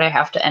different, or would I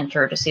have to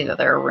enter to see that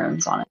there are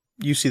runes on it?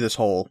 You see this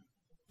whole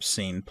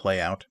scene play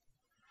out.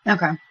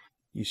 Okay.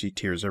 You see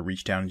Tirza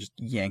reach down and just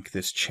yank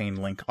this chain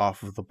link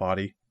off of the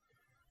body.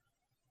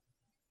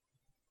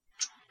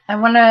 I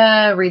want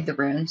to read the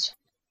runes.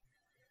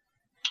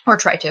 Or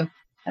try to.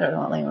 I don't know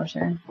what language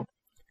they're in.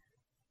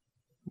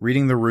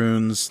 Reading the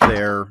runes,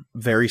 they're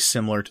very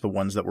similar to the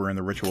ones that were in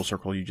the ritual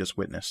circle you just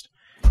witnessed.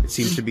 It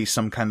seems to be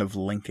some kind of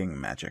linking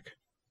magic.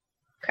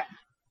 Okay.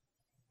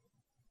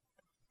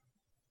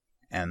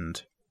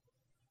 And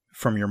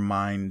from your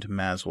mind,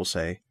 Maz will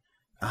say,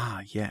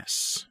 "Ah,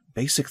 yes,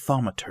 basic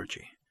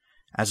thaumaturgy.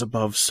 As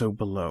above, so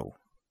below."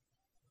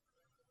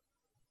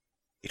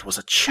 It was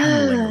a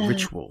channeling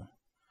ritual.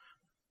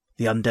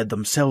 The undead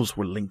themselves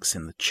were links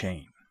in the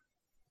chain.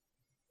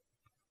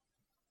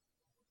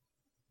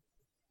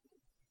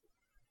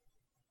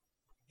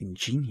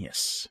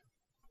 Ingenious.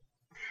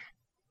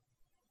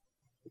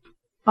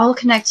 All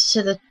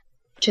connected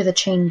to the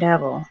chain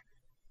devil.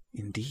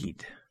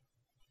 Indeed.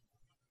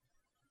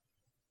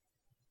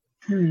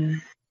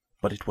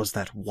 But it was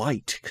that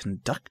white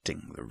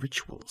conducting the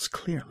rituals,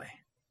 clearly.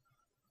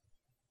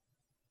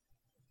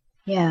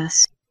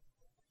 Yes.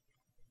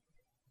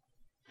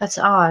 That's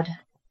odd,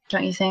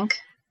 don't you think?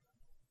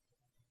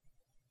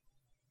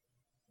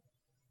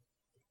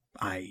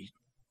 I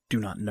do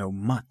not know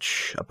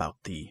much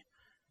about the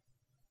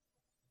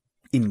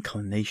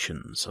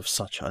inclinations of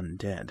such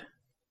undead.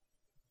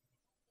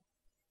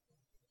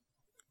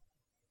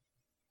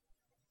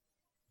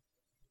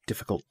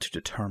 Difficult to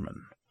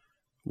determine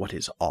what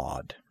is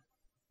odd.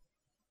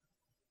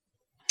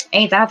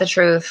 Ain't that the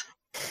truth?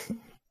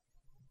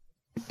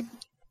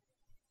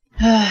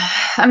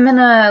 I'm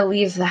gonna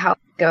leave the house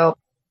and go.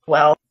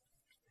 Well,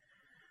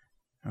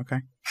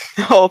 Okay.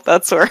 Oh,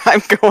 that's where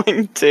I'm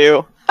going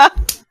to.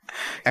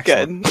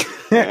 Excellent. Good.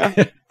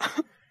 Yeah.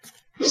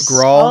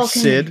 Grawl, all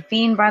Sid.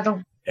 convened by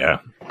the Yeah.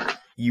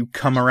 You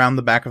come around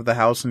the back of the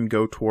house and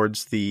go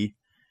towards the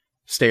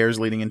stairs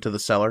leading into the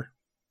cellar.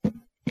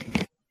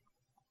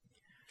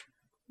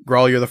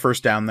 Grawl, you're the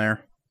first down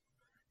there,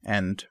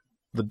 and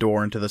the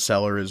door into the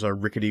cellar is a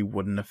rickety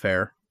wooden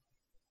affair.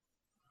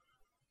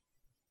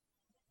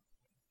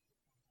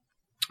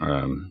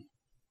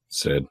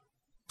 Sid.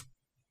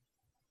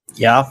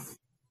 Yeah.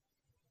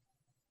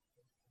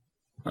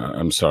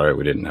 I'm sorry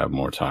we didn't have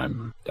more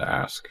time to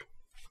ask.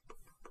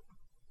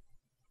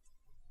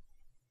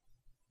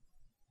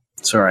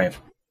 It's alright.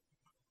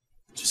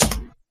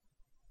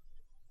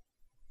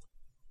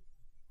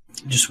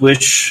 Just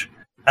wish,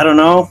 I don't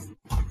know,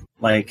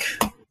 like,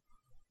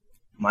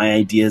 my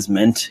ideas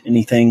meant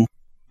anything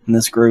in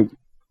this group.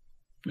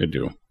 They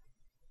do.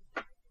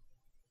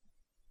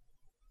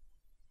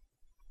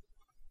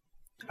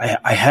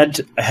 I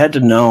had to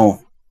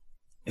know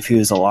if he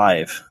was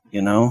alive,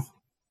 you know?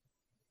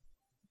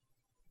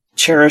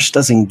 Cherish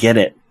doesn't get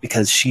it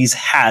because she's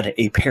had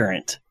a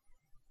parent.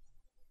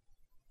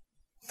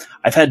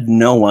 I've had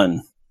no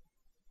one.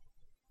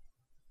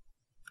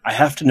 I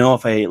have to know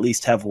if I at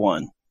least have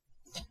one.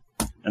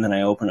 And then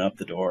I open up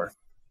the door.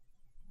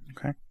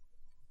 Okay.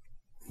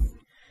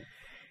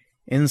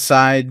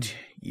 Inside,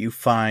 you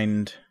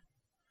find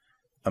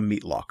a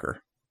meat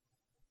locker.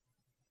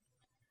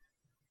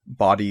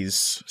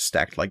 Bodies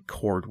stacked like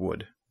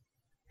cordwood.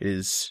 It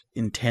is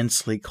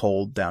intensely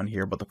cold down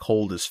here, but the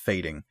cold is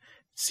fading.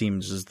 It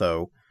seems as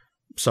though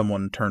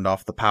someone turned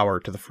off the power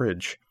to the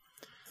fridge.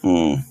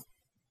 Hmm.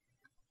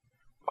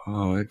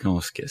 Oh, it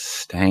almost gets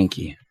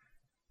stanky.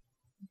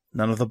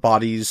 None of the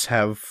bodies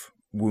have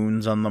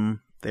wounds on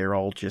them. They're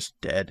all just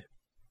dead.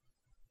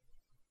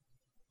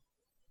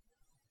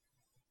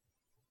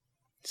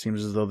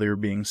 Seems as though they were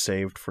being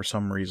saved for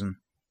some reason.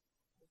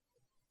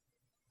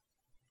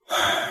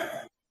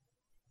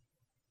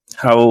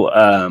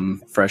 How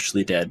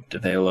freshly dead do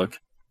they look?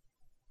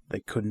 They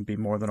couldn't be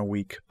more than a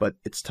week, but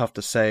it's tough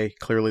to say.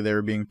 Clearly they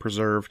were being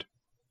preserved.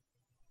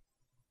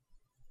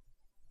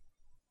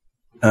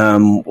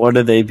 What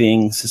are they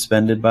being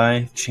suspended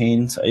by?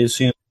 Chains, I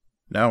assume?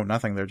 No,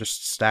 nothing. They're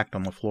just stacked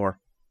on the floor.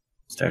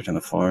 Stacked on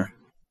the floor.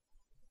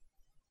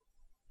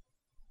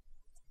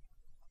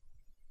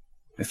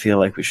 I feel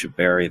like we should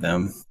bury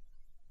them.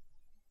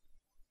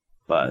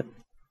 But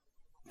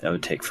that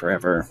would take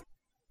forever.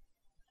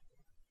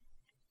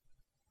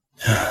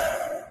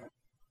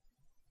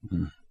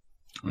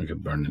 We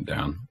could burn it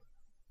down.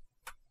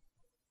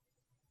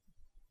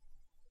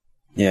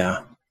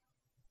 Yeah.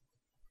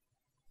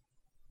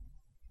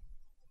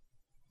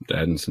 The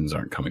Edensons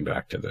aren't coming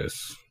back to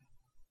this.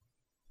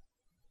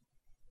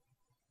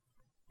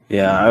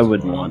 Yeah, I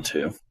wouldn't want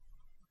to.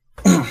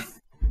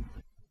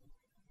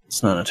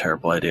 It's not a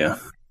terrible idea.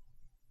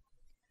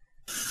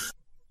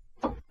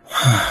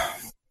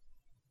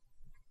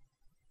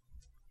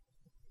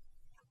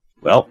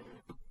 Well,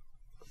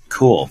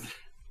 cool.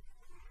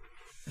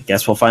 I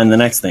guess we'll find the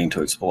next thing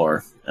to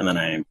explore, and then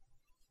I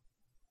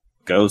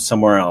go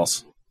somewhere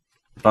else.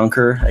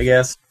 Bunker, I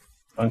guess?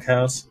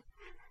 Bunkhouse?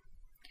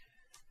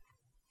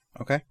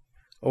 Okay.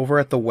 Over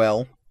at the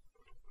well.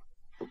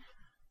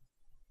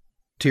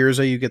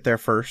 Tirza, you get there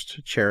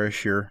first.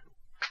 Cherish, you're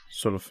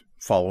sort of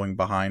following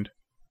behind.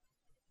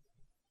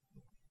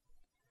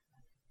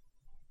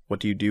 What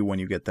do you do when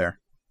you get there?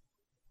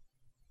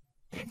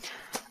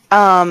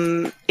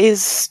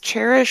 Is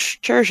Cherish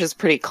is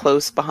pretty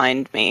close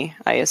behind me,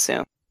 I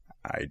assume.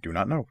 I do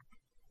not know.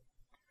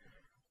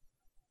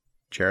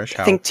 Cherish,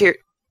 I think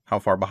how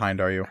far behind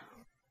are you?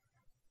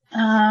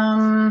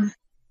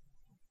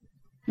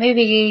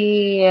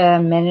 Maybe a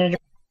minute.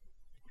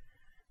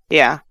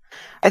 Yeah.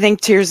 I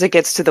think Tirza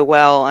gets to the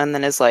well and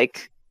then is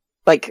like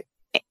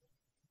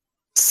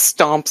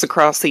stomps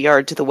across the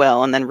yard to the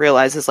well and then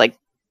realizes like,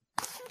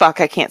 fuck,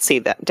 I can't see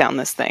that down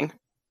this thing.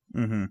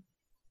 Mm-hmm.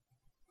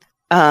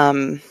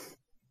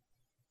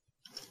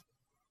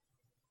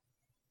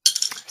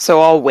 So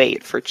I'll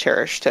wait for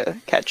Cherish to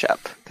catch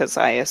up, because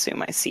I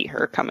assume I see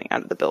her coming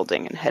out of the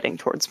building and heading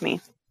towards me.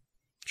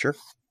 Sure.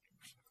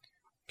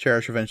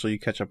 Cherish, eventually you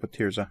catch up with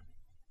Tirza.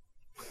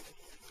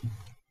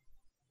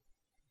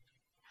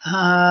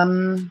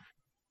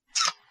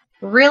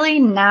 Really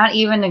not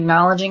even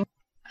acknowledging.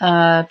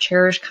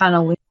 Cherish kind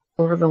of leans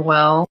over the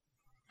well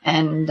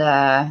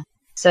and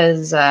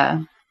says,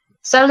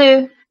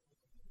 "Salut."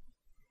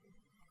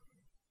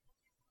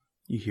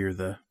 You hear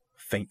the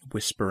faint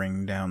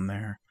whispering down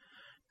there.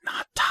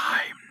 Not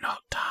time,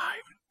 not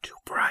time. Too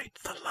bright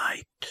the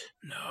light.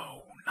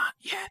 No, not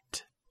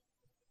yet.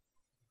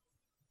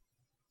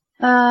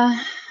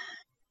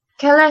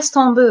 Quel est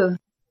ton but?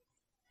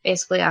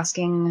 Basically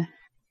asking,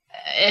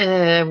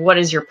 what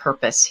is your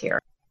purpose here?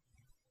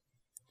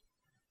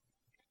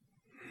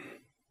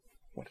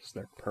 What is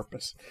their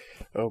purpose?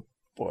 Oh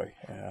boy,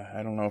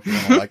 I don't know if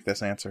you're gonna like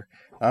this answer.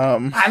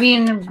 I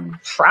mean,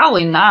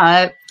 probably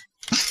not.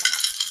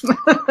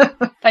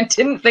 I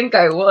didn't think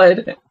I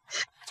would.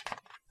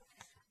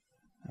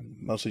 I'm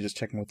mostly just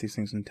checking what these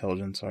things'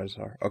 intelligence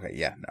are. Okay,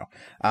 yeah, no.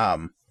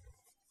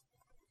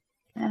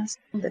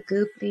 Asking the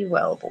goopy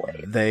well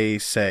boy. They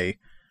say,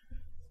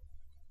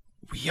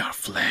 We are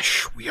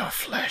flesh, we are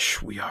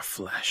flesh, we are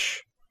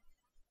flesh.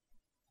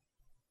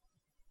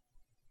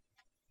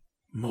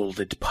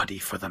 Molded putty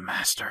for the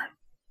master.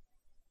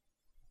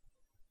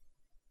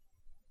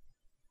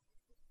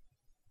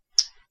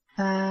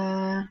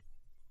 I've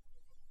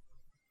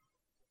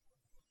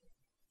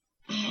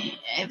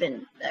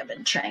been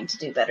trying to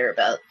do better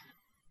about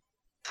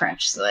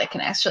French so that I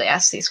can actually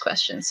ask these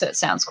questions, so it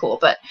sounds cool.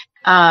 But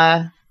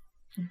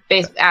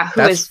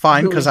That's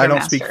fine because I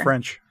don't speak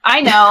French.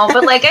 I know,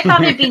 but like I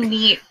thought it'd be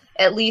neat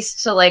at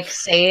least to like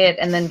say it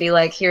and then be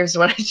like, "Here's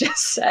what I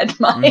just said,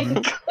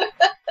 Mike."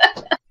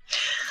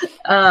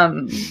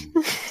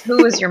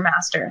 Who is your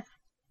master?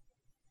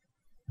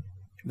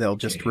 They'll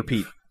just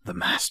repeat, the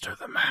master,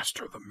 the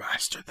master, the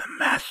master, the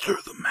master,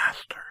 the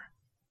master.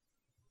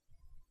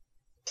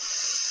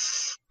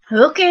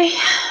 Okay.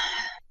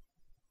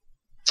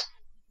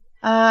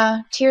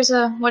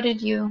 Tirza, what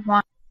did you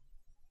want?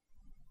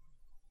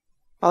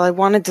 Well, I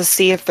wanted to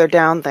see if they're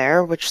down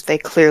there, which they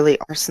clearly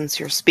are since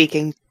you're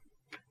speaking.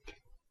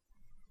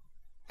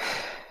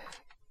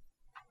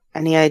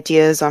 Any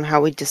ideas on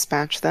how we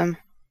dispatch them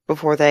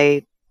before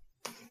they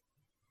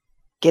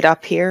get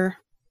up here?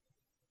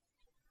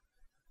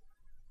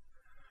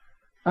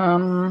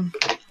 I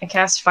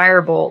cast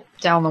Firebolt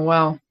down the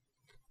well.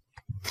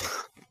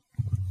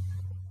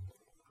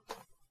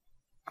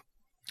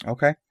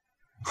 Okay.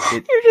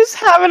 You're just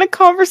having a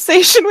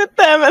conversation with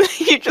them and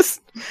you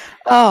just...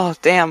 Oh,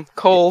 damn,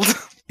 cold.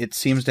 It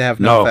seems to have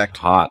no effect.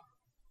 Hot.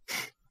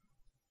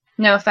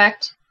 No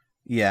effect?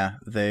 Yeah,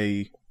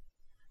 they...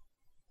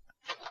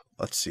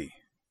 Let's see.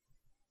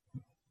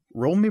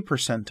 Roll me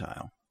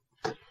percentile.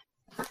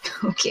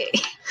 Okay.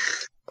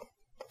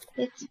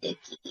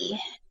 Dicky.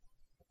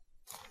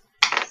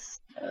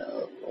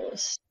 So,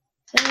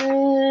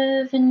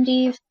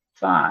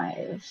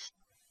 75.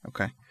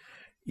 Okay.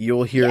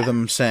 You'll hear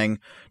them saying,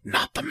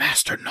 "Not the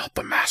master, not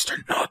the master,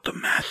 not the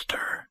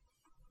master."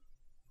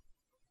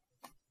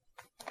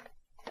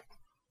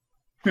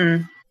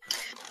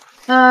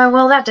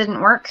 Well, that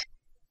didn't work.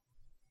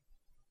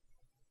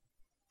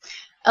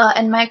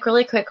 And Mike,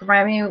 really quick,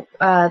 remind me,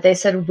 they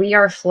said we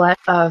are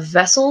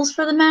vessels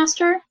for the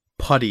master?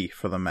 Putty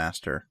for the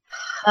master.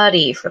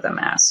 Putty for the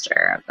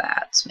master.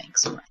 That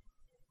makes sense.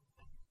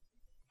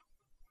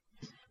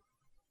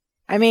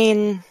 I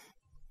mean,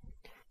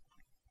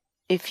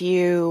 if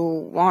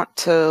you want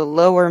to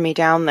lower me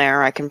down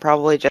there, I can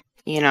probably just,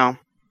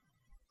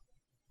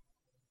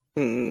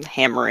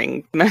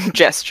 hammering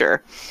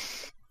gesture.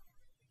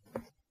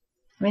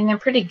 I mean, they're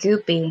pretty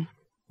goopy. Have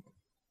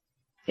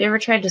you ever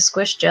tried to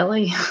squish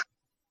jelly?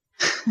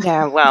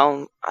 Yeah,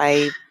 well,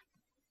 I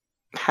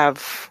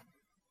have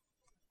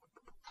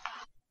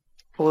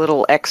a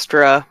little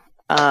extra,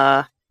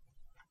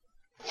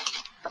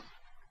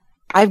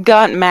 I've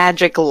got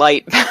magic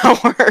light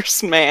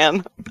powers,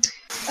 man.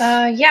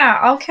 Yeah,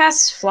 I'll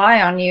cast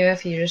Fly on you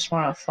if you just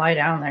want to fly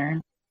down there.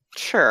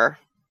 Sure.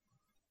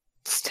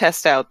 Let's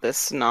test out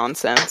this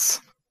nonsense.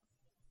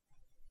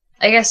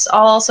 I guess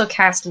I'll also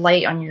cast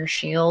Light on your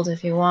shield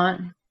if you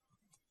want.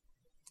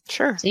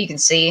 Sure. So you can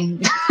see.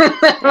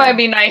 That might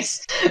be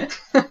nice.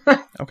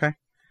 Okay.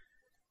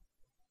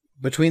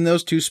 Between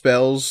those two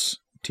spells,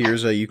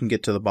 Tirza, you can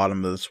get to the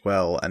bottom of this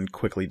well and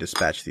quickly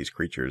dispatch these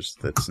creatures.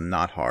 That's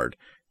not hard.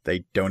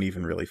 They don't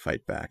even really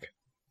fight back.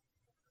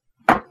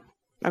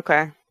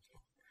 Okay.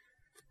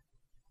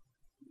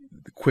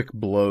 The quick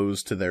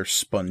blows to their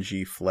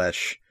spongy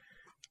flesh.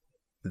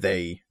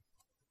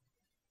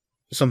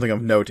 Something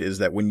of note is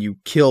that when you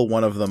kill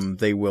one of them,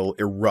 they will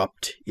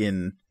erupt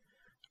in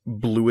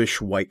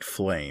bluish-white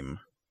flame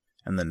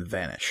and then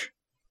vanish.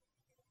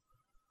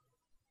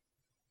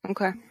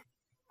 Okay.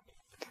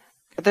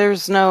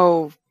 There's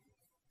no,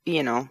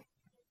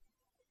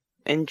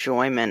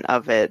 enjoyment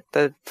of it.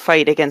 The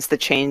fight against the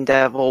Chain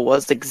Devil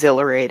was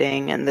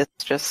exhilarating, and this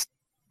is just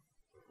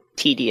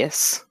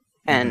tedious.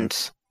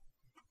 And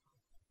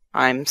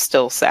I'm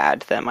still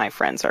sad that my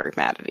friends are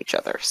mad at each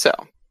other, so...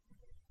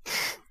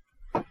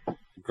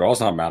 Girl's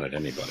not mad at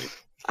anybody.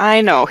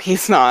 I know,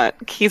 he's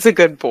not. He's a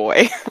good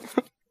boy.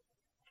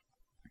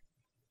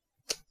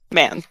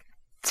 Man,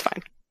 it's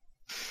fine.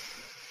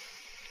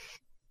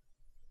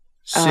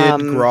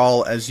 Sid,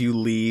 Grawl, as you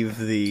leave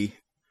the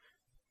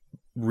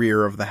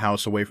rear of the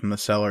house away from the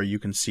cellar, you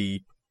can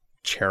see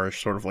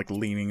Cherish sort of like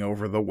leaning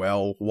over the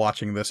well,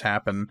 watching this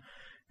happen,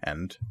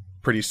 and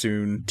pretty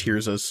soon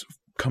Tirza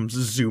comes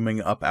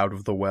zooming up out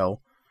of the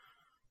well.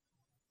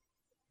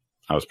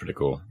 That was pretty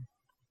cool.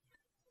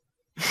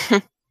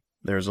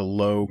 There's a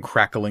low,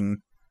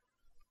 crackling,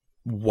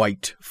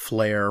 white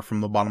flare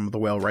from the bottom of the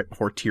well right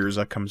before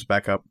Tirza comes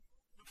back up.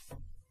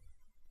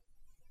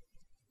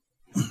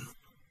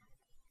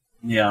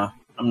 Yeah,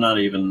 I'm not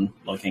even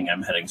looking.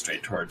 I'm heading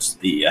straight towards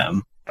the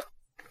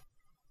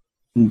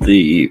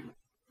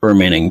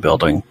remaining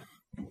building.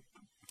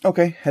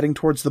 Okay, heading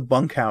towards the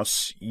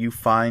bunkhouse, you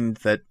find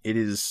that it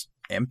is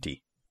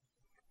empty.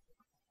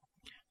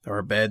 There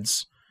are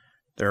beds,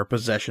 there are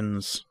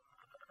possessions,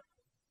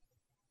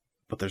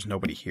 but there's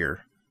nobody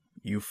here.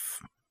 You've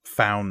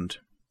found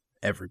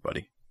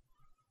everybody.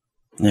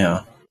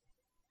 Yeah.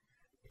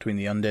 Between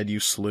the undead you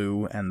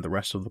slew and the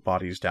rest of the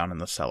bodies down in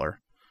the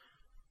cellar.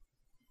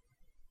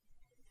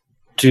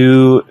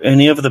 Do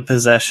any of the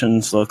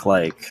possessions look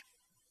like,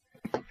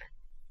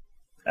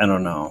 I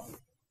don't know,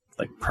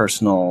 like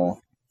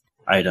personal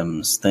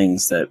items,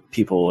 things that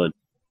people would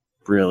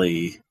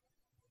really...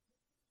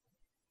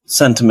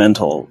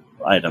 Sentimental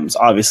items.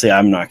 Obviously,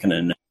 I'm not going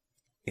to know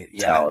the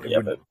totality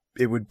of it.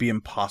 It would be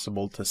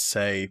impossible to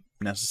say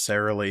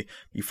necessarily.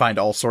 You find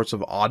all sorts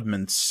of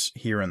oddments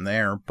here and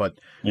there, but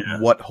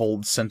what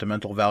holds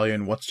sentimental value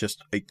and what's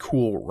just a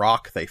cool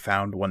rock they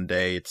found one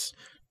day, it's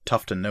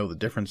tough to know the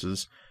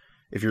differences.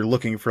 If you're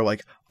looking for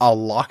like a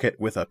locket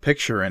with a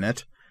picture in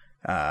it,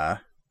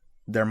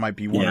 there might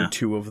be one or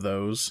two of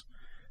those,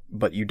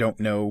 but you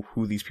don't know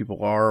who these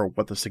people are or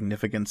what the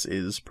significance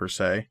is per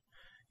se.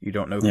 You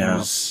don't know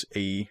who's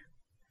a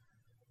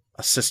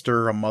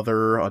sister, a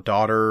mother, a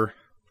daughter,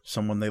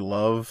 someone they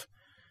love.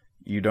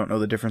 You don't know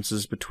the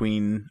differences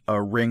between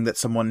a ring that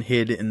someone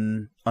hid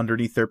in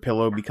underneath their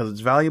pillow because it's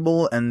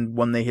valuable and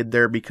one they hid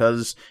there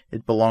because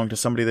it belonged to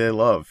somebody they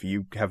love.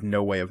 You have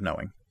no way of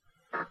knowing.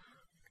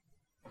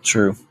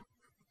 True.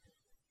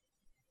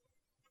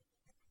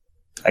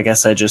 I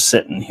guess I just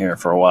sit in here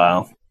for a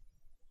while.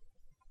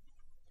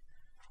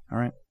 All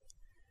right.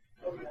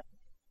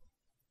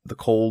 The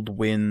cold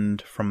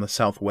wind from the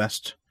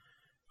southwest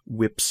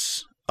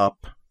whips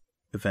up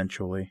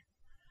eventually,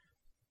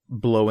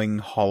 blowing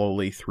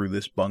hollowly through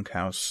this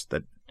bunkhouse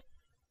that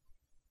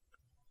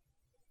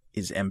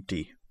is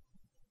empty,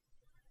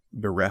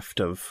 bereft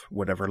of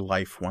whatever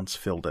life once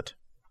filled it.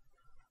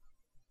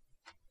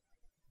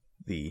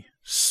 The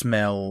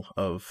smell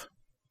of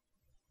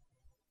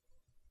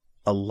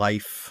a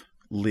life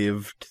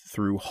lived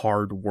through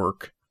hard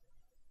work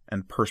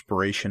and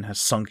perspiration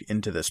has sunk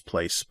into this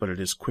place, but it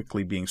is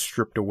quickly being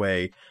stripped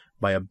away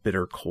by a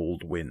bitter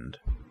cold wind.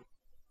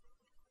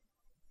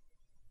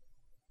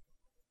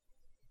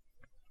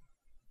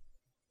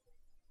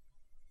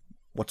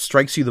 What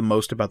strikes you the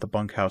most about the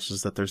bunkhouse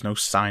is that there's no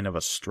sign of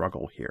a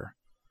struggle here.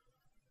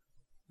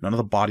 None of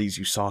the bodies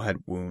you saw had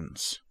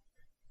wounds.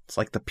 It's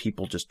like the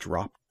people just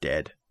dropped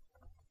dead.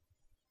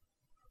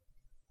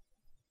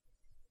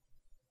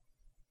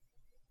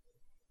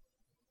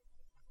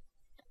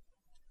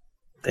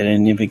 They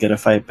didn't even get a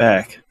fight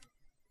back.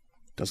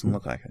 Doesn't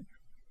look like it.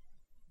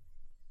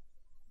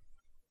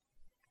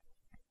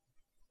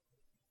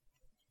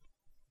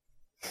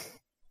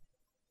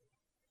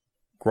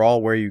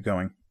 Grawl, where are you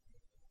going?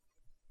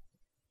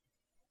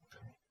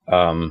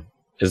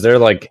 Is there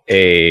like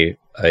a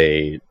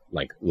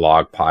like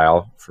log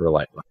pile for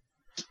like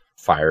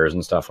fires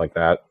and stuff like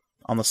that?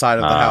 On the side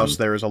of the house,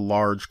 there is a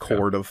large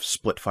cord of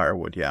split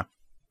firewood, yeah.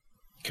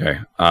 Okay.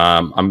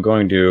 I'm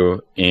going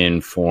to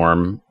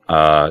inform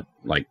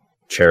like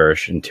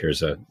Cherish and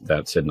Tirza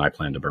that Sid and I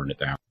plan to burn it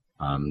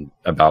down.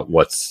 About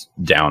what's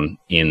down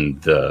in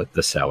the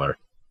cellar.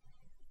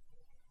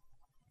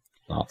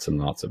 Lots and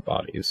lots of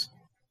bodies.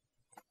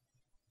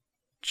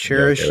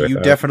 Cherish, you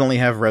definitely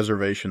have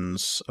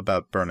reservations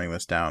about burning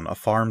this down. A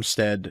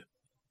farmstead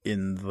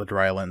in the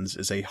Drylands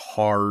is a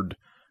hard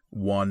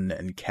won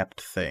and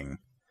kept thing.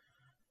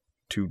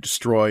 To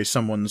destroy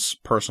someone's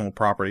personal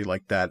property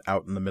like that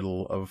out in the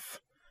middle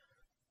of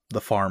the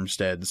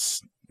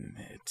farmsteads,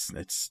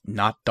 it's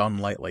not done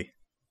lightly.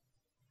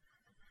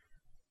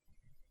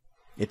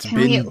 It's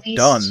been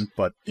done,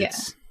 but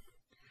it's...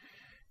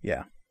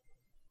 Yeah.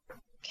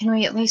 Can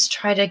we at least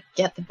try to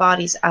get the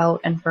bodies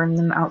out and burn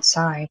them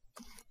outside?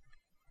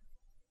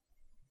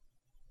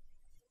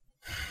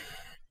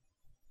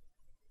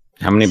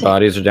 How many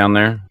bodies are down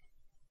there?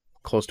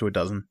 Close to a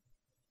dozen.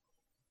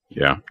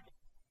 Yeah.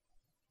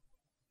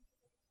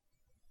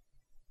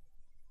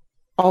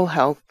 I'll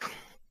help.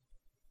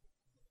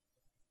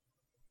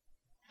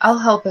 I'll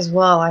help as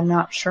well. I'm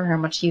not sure how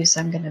much use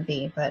I'm going to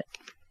be, but...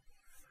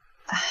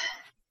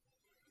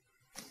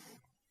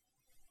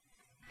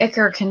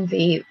 Ichor can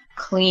be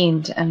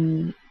cleaned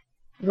and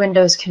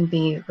windows can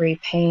be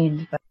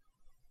repainted, but...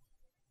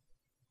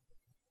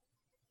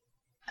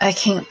 I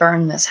can't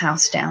burn this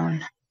house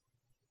down.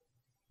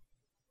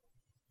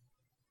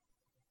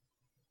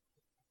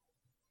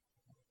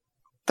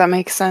 That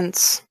makes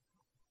sense.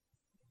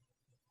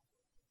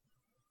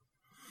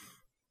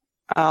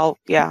 I'll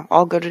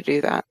go to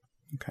do that.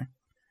 Okay.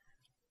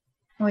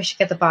 We should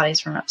get the bodies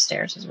from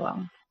upstairs as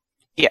well.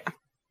 Yeah.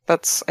 I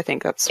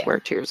think that's where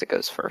Tirza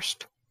goes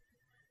first.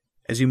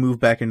 As you move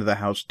back into the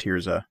house,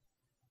 Tirza,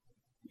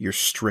 you're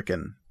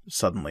stricken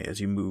suddenly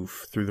as you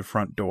move through the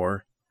front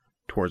door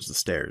towards the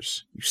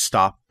stairs. You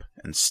stop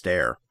and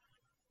stare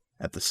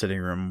at the sitting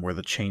room where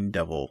the chain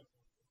devil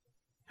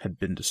had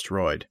been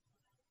destroyed.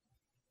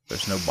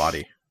 There's no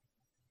body,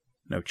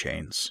 no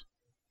chains,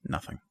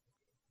 nothing.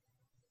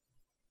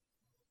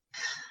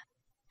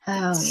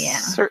 Oh,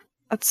 yeah.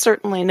 That's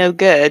certainly no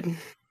good.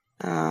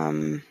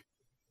 But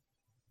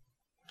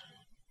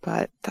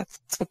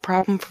that's the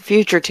problem for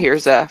future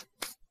Tirza.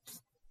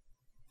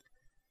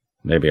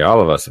 Maybe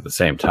all of us at the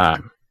same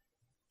time.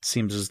 It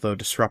seems as though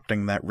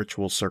disrupting that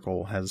ritual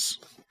circle has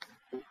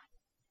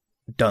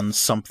done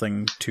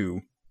something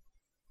to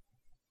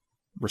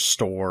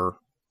restore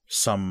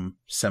some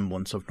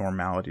semblance of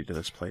normality to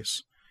this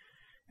place.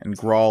 And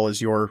Grawl,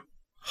 as you're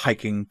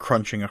hiking,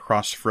 crunching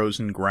across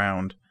frozen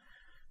ground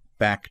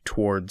back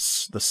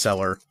towards the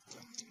cellar,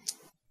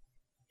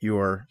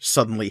 you're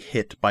suddenly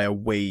hit by a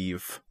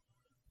wave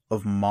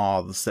of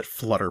moths that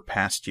flutter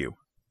past you.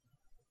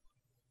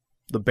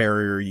 The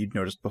barrier you'd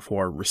noticed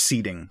before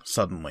receding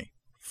suddenly.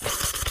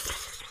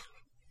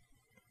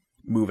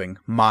 Moving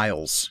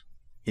miles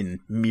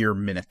in mere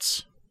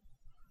minutes.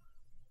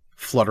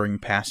 Fluttering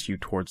past you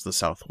towards the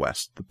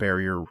southwest. The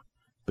barrier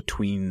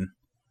between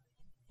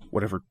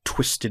whatever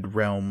twisted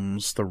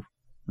realms the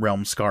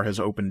realm scar has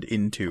opened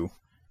into,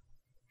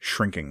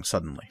 shrinking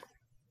suddenly.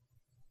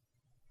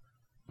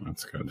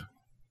 That's good.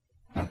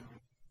 I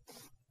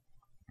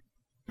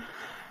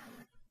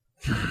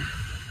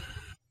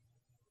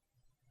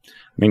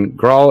mean,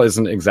 Grawl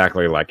isn't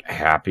exactly, like,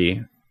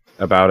 happy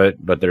about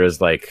it, but there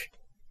is, like,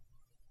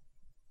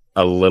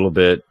 a little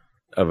bit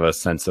of a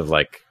sense of,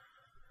 like,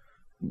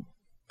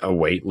 a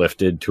weight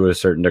lifted to a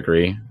certain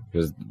degree,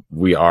 because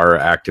we are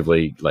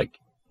actively, like,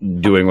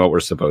 doing what we're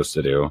supposed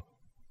to do.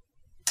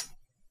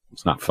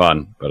 It's not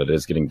fun, but it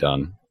is getting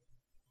done.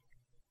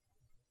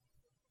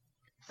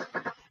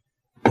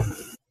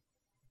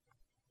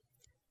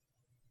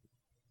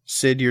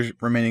 Sid, you're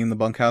remaining in the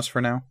bunkhouse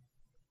for now?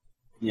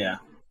 Yeah.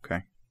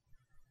 Okay.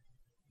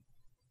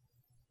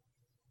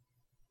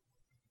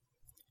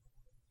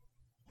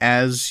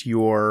 As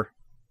you're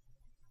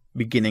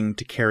beginning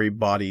to carry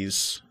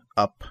bodies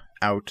up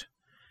out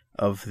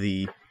of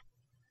the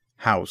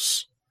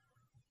house,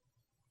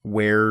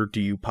 where do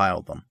you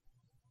pile them?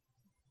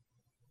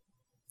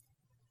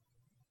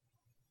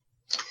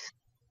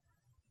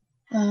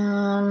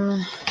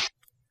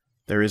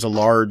 There is a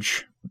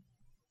large,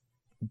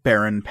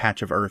 barren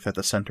patch of earth at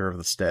the center of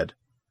the stead,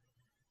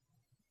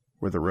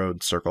 where the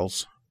road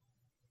circles.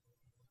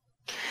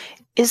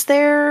 Is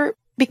there,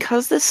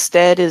 because the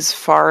stead is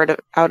far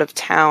out of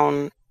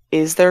town,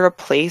 is there a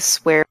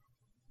place where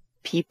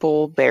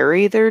people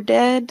bury their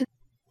dead?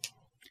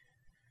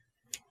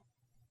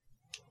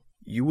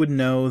 You would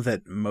know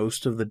that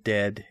most of the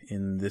dead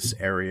in this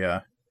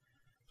area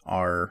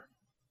are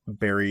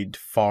buried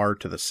far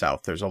to the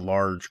south. There's a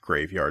large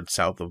graveyard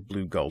south of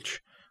Blue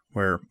Gulch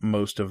where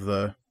most of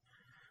the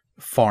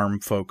farm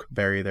folk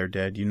bury their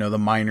dead. You know, the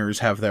miners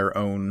have their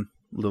own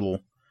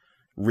little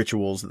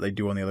rituals that they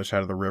do on the other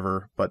side of the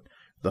river, but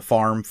the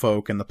farm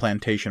folk and the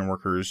plantation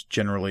workers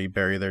generally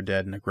bury their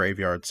dead in a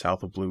graveyard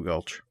south of Blue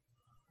Gulch.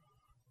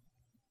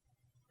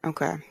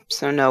 Okay,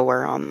 so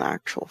nowhere on the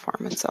actual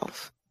farm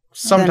itself.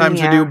 Sometimes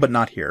Then, they yeah. do, but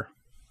not here.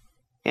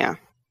 Yeah.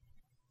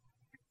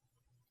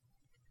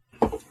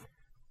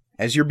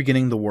 As you're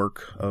beginning the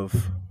work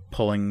of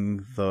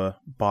pulling the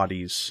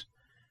bodies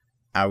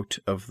out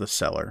of the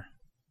cellar,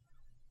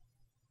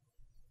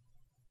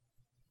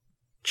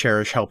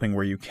 Cherish helping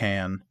where you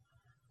can,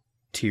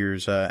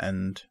 Tirza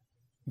and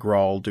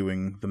Grawl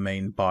doing the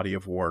main body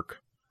of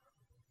work,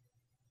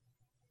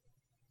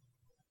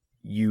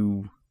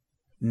 you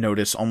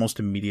notice almost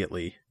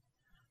immediately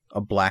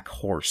a black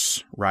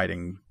horse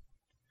riding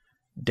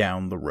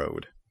down the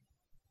road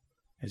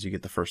as you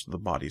get the first of the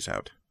bodies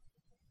out.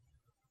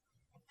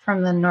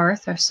 From the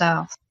north or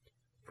south?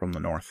 From the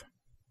north.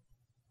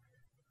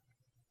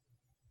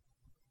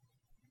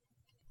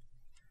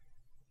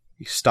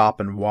 You stop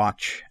and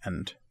watch,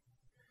 and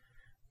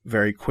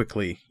very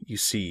quickly you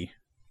see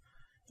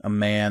a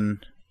man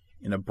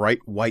in a bright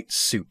white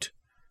suit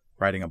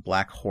riding a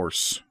black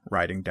horse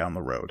riding down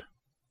the road.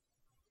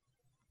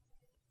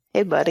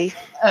 Hey, buddy.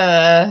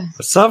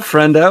 What's up,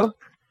 friendo?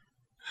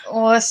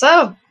 What's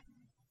up?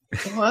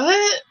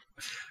 What?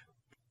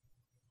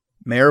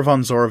 Mayor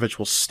von Zorovich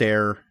will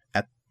stare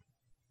at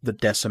the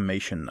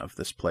decimation of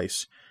this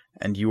place,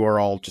 and you are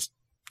all just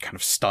kind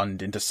of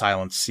stunned into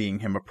silence seeing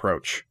him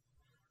approach.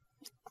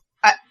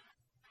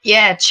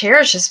 Yeah,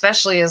 Cherish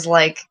especially is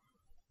like,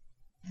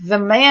 the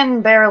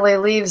man barely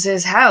leaves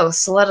his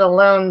house, let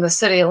alone the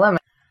city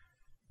limit.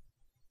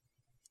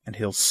 And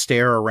he'll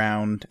stare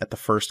around at the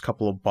first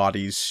couple of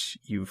bodies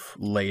you've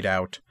laid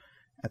out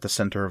at the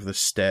center of the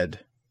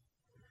stead.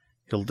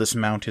 He'll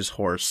dismount his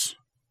horse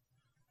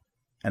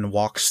and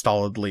walk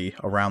stolidly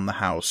around the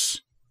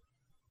house,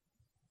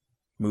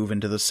 move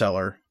into the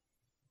cellar,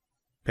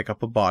 pick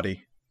up a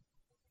body,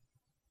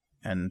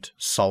 and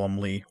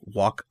solemnly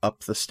walk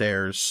up the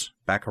stairs,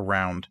 back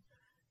around,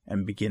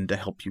 and begin to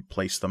help you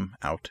place them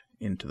out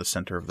into the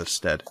center of the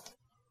stead.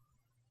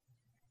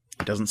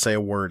 He doesn't say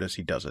a word as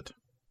he does it.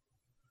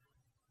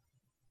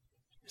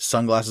 His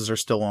sunglasses are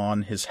still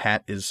on, his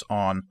hat is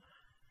on,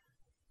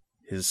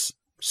 his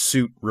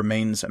suit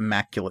remains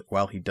immaculate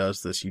while he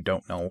does this. You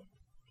don't know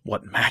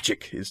what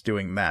magic is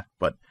doing that,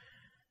 but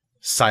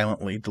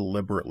silently,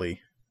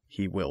 deliberately,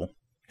 he will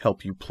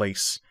help you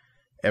place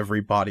every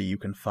body you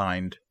can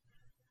find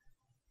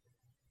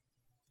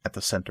at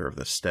the center of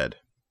this stead.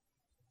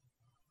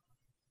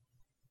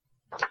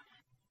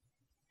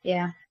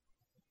 Yeah.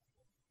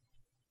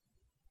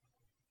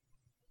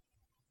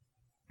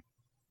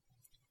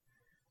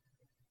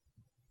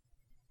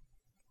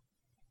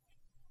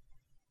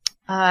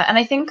 And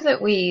I think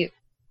that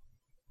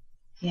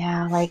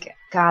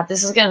God,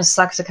 this is gonna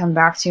suck to come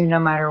back to no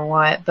matter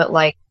what, but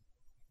like,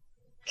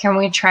 can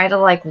we try to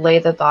like lay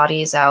the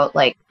bodies out,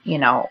 like,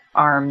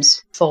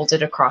 arms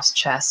folded across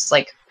chests,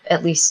 like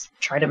at least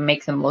try to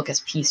make them look as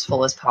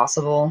peaceful as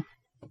possible?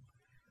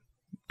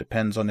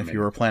 Depends on if you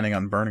were planning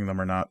on burning them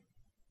or not.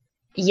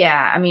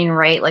 Yeah, I mean,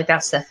 right, like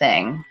that's the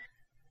thing.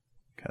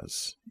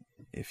 Because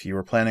if you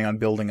were planning on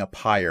building a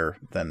pyre,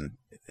 then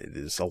it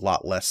is a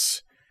lot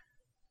less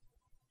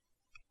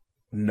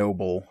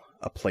noble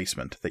a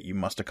placement that you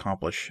must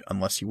accomplish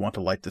unless you want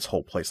to light this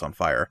whole place on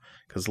fire.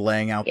 Because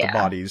laying out the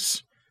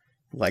bodies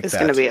like it's that...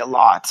 It's going to be a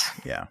lot.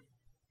 Yeah.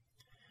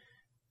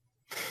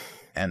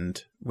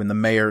 And when the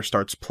mayor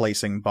starts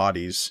placing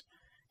bodies,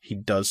 he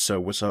does so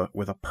with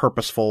a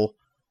purposeful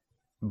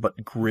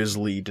but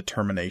grisly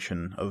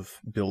determination of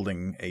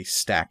building a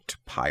stacked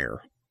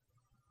pyre.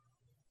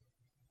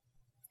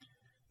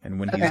 And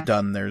when he's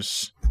done,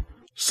 there's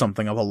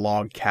something of a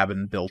log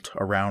cabin built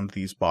around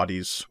these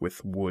bodies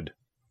with wood.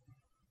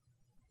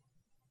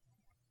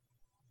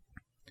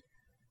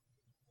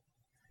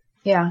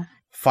 Yeah.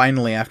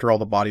 Finally, after all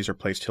the bodies are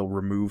placed, he'll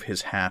remove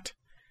his hat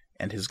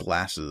and his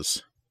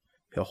glasses.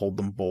 He'll hold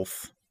them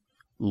both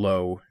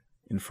low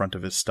in front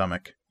of his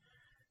stomach,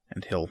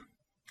 and he'll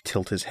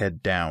tilt his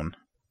head down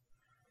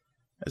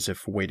as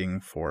if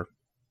waiting for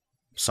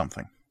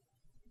something.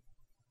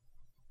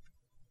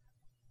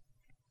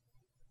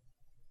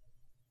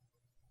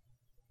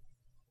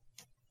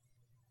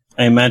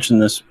 I imagine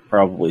this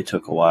probably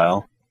took a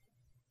while.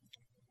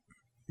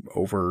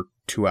 Over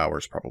 2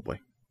 hours, probably.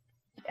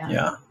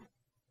 Yeah.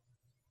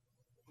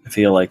 I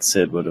feel like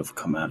Sid would have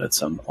come out at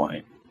some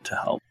point to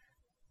help.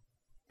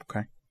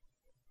 Okay.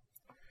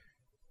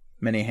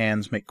 Many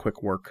hands make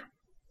quick work.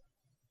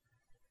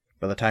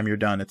 By the time you're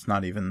done, it's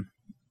not even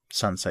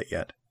sunset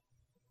yet.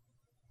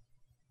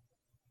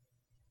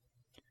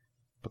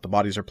 But the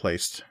bodies are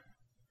placed.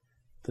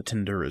 The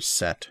tinder is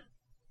set.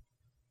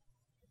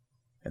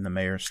 And the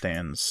mayor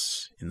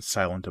stands in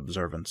silent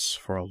observance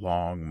for a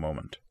long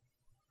moment.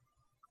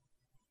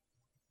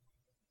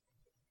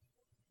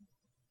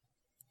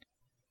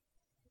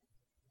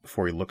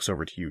 Before he looks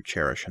over to you,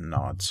 Cherish, and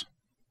nods.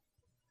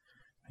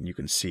 And you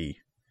can see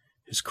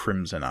his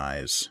crimson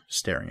eyes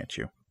staring at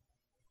you.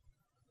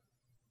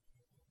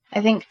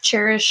 I think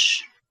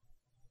Cherish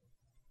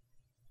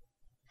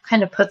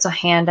kind of puts a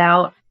hand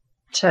out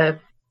to,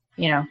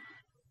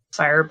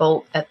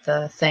 firebolt at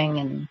the thing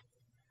and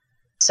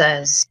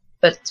says,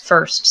 I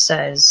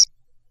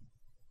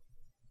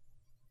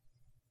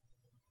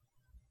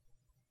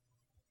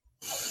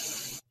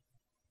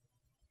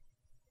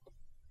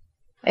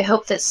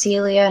hope that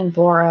Celia and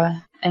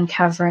Bora and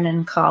Kevrin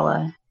and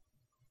Kala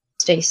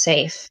stay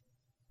safe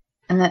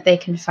and that they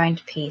can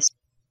find peace.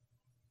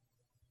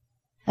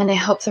 And I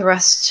hope the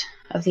rest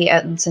of the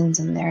Edmondsons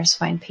and theirs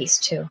find peace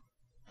too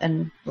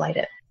and light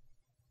it.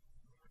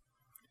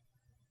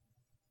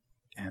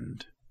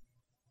 And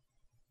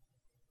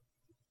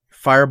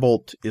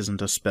Firebolt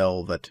isn't a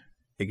spell that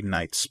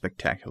ignites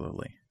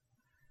spectacularly.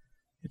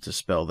 It's a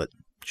spell that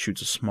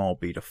shoots a small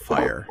bead of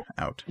fire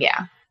out.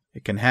 Yeah.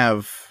 It can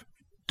have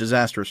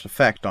disastrous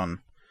effect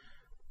on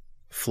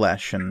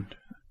flesh and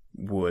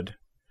wood,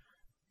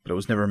 but it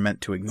was never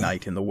meant to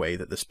ignite in the way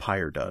that this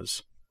pyre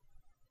does.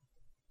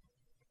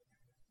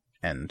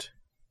 And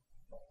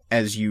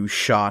as you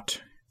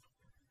shot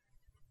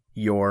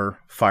your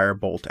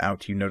firebolt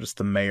out, you noticed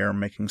the mayor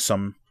making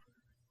some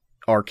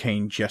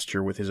arcane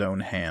gesture with his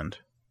own hand.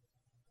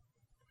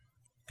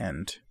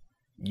 And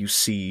you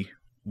see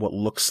what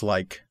looks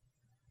like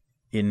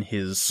in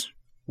his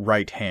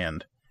right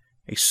hand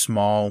a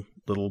small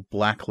little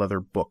black leather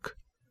book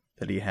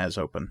that he has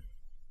open.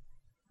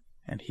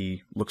 And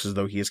he looks as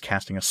though he is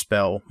casting a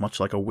spell, much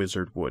like a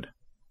wizard would.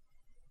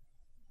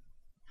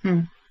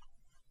 The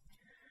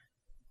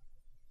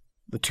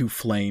two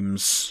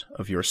flames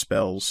of your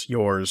spells,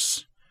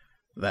 yours,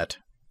 that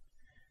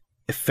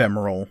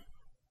ephemeral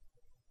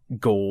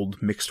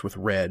gold mixed with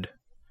red,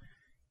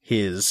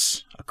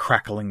 his, a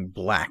crackling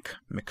black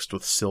mixed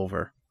with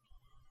silver,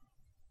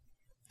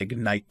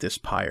 ignite this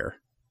pyre.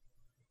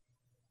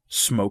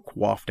 Smoke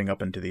wafting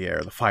up into the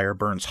air. The fire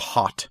burns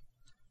hot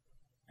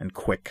and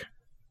quick.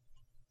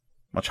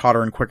 Much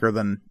hotter and quicker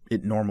than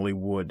it normally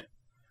would.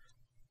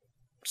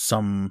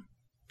 Some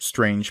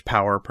strange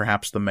power,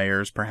 perhaps the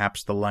mayor's,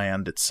 perhaps the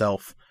land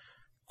itself,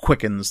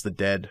 quickens the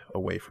dead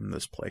away from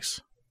this place.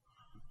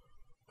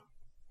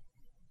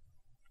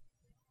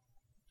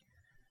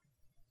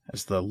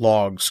 As the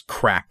logs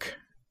crack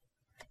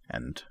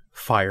and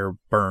fire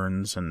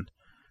burns and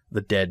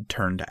the dead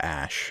turn to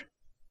ash,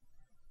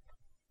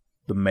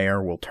 the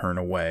mayor will turn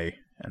away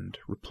and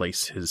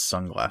replace his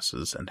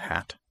sunglasses and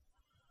hat.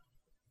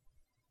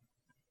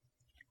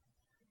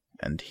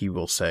 And he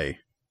will say,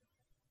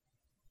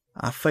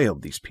 I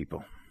failed these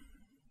people.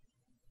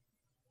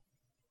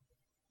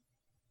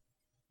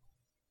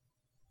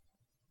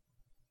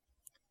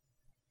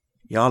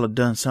 Y'all have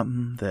done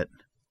something that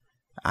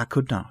I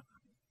could not.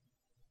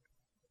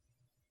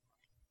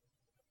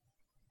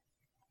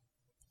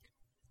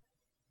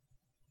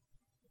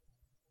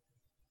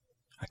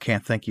 I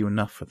can't thank you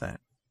enough for that.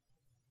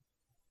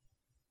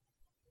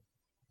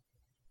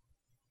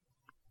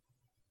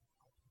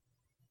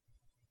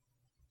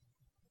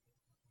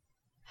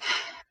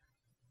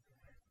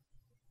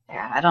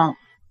 Yeah, I don't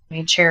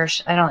think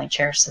Cherish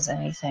says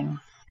anything.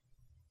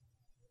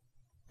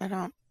 I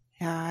don't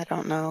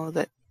know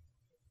that.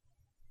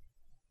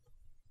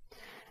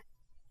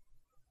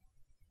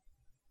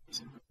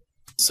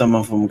 Some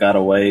of them got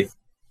away,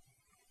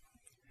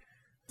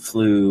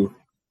 flew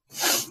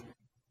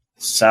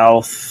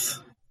south.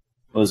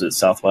 What was it,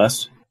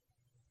 southwest?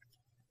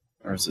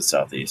 Or is it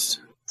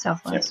southeast?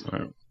 Southwest.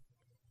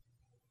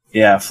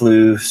 Yeah,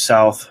 flew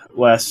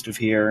southwest of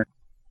here.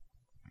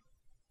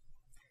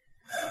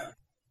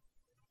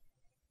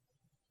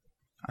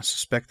 I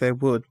suspect they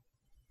would.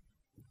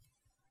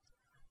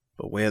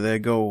 But where they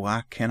go,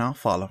 I cannot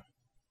follow.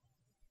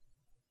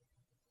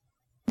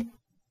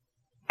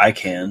 I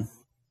can.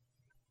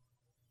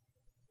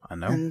 I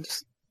know. And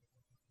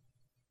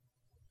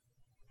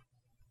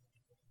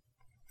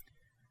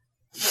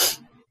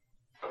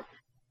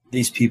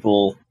These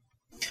people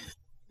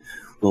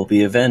will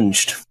be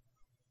avenged.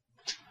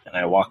 And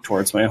I walk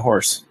towards my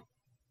horse.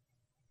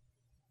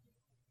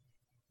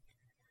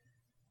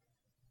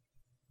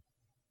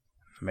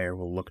 Mayor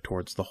will look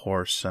towards the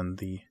horse and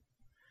the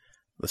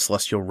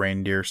celestial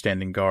reindeer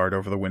standing guard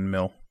over the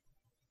windmill.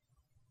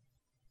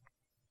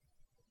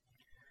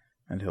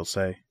 And he'll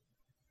say,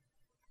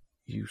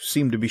 "You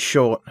seem to be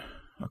short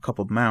a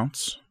couple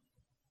mounts."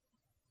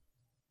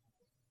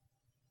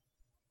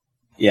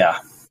 Yeah.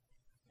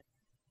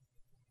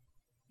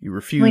 You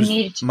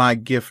refused my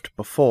gift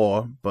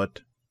before,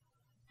 but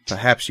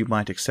perhaps you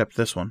might accept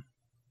this one.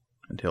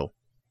 And he'll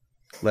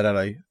let out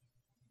a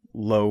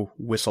low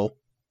whistle,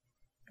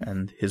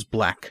 and his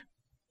black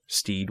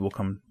steed will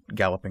come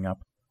galloping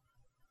up.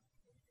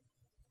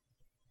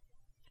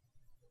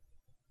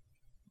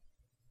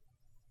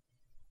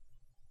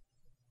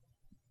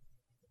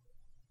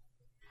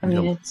 I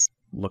mean, it's...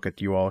 Look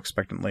at you all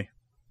expectantly.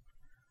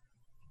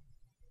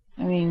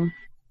 I mean,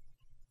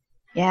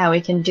 yeah,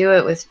 we can do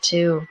it with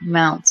 2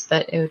 mounts,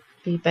 but it would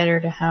be better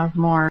to have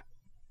more.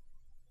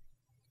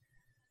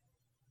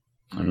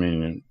 I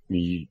mean,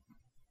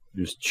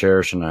 just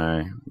Cherish and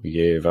I, we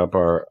gave up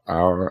our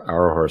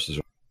horses.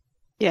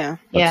 yeah.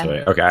 Yeah.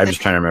 Right. Okay, I'm just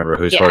trying to remember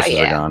whose horses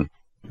are gone.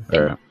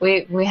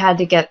 Right. We had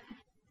to get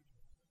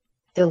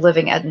the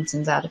living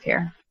Edmondsons out of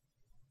here.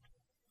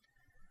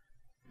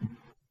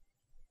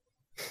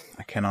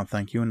 I cannot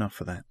thank you enough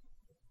for that.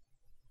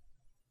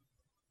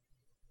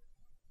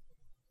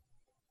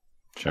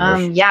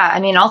 Cherish. Yeah, I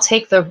mean, I'll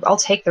take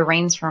the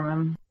reins from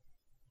him.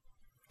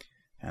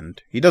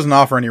 And he doesn't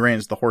offer any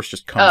reins. The horse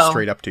just comes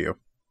straight up to you.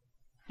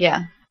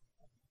 Yeah.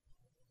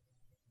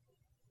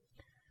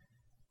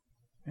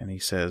 And he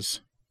says,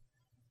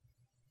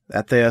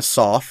 "That there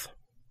Soth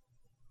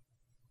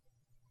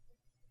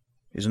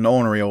is an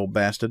ornery old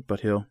bastard,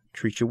 but he'll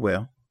treat you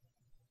well."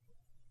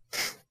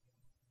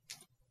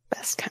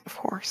 Best kind of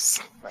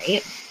horse.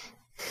 Right?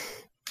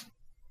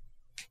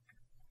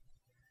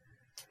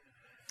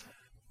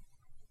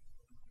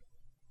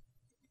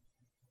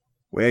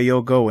 Where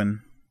you're going,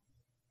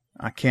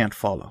 I can't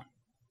follow.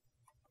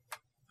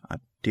 I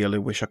dearly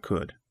wish I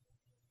could.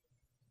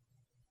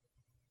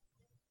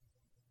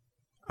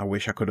 I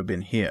wish I could have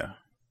been here,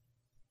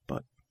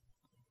 but...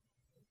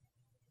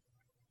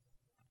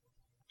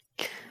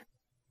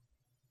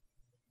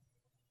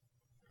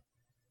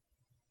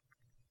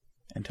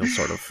 And he'll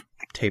sort of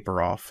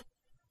taper off,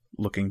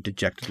 looking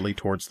dejectedly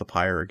towards the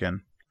pyre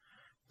again,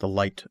 the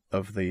light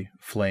of the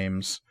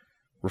flames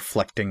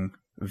reflecting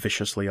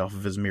viciously off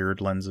of his mirrored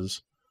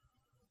lenses.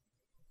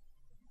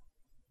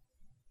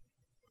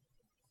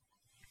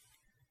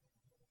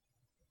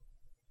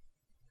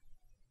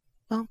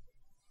 Well,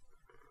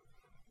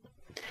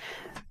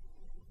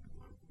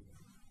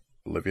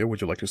 Olivia,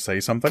 would you like to say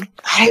something?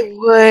 I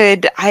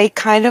would. I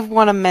kind of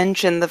want to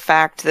mention the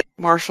fact that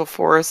Marshall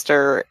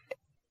Forrester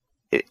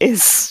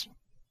is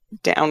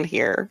down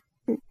here.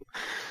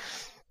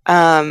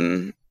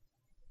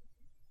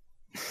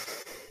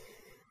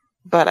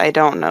 But I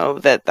don't know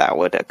that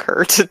would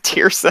occur to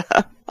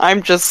Tirza.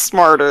 I'm just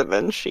smarter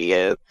than she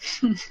is.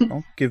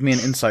 Well, give me an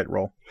insight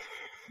roll.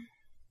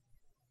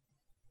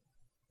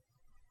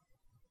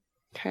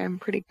 Okay, I'm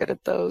pretty good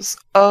at those.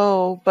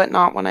 Oh, but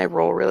not when I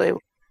roll really.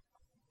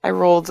 I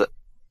rolled.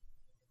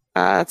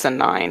 It's a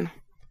 9.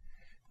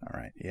 All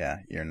right, yeah,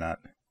 you're not.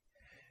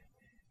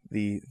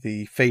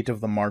 The fate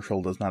of the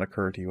marshal does not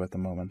occur to you at the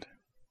moment.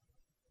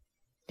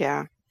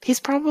 Yeah, he's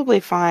probably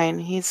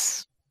fine.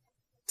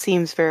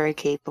 Seems very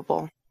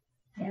capable.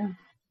 Yeah.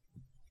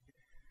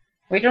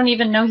 We don't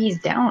even know he's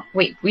down.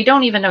 Wait, we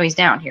don't even know he's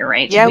down here,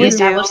 right? Yeah, Did we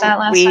establish do. that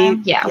last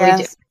time? Yeah, yes,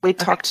 we do. We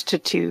talked to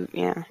 2.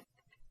 Yeah.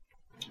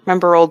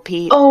 Remember old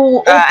Pete?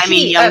 Oh, I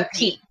mean, Pete. young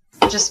Pete.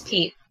 Just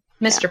Pete.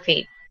 Mr.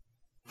 Pete.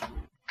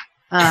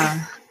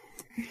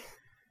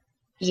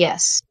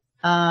 Yes.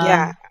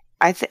 Yeah.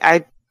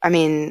 I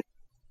mean,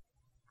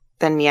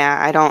 then yeah,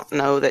 I don't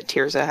know that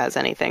Tirza has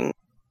anything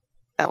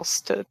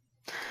else to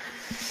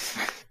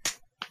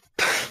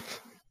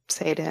say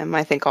say to him,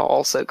 I think I'll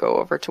also go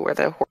over to where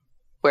the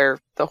where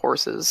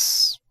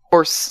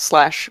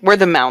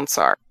the mounts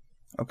are.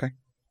 Okay.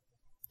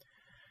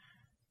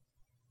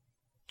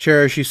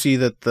 Cherish, you see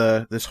that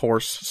this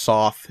horse,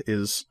 Soth,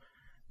 is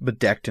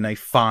bedecked in a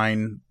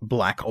fine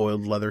black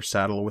oiled leather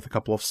saddle with a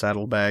couple of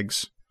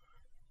saddlebags.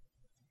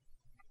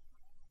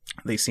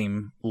 They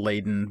seem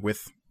laden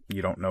with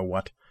you don't know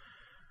what,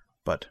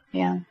 but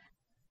Yeah.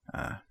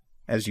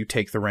 As you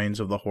take the reins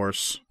of the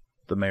horse,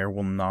 the mayor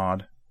will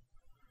nod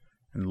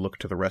and look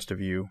to the rest of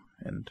you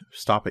and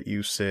stop at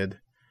you, Sid,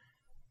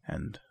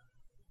 and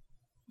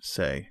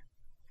say,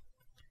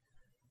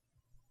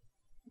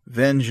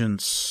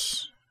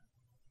 "Vengeance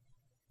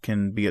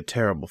can be a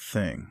terrible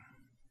thing.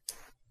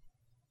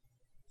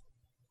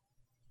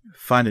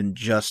 Finding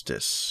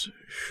justice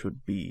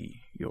should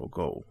be your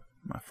goal,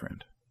 my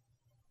friend.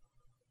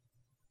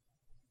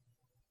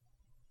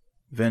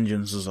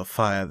 Vengeance is a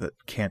fire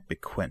that can't be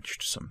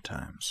quenched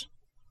sometimes.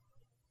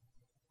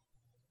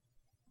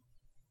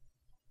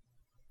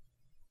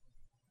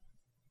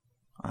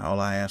 All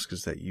I ask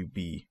is that you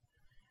be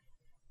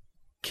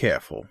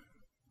careful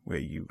where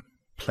you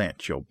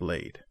plant your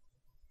blade.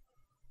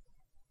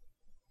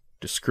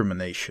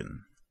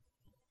 Discrimination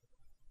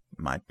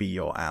might be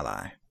your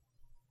ally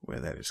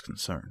where that is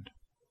concerned."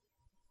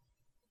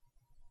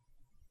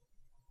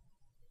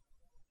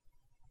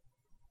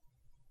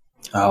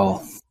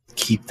 I'll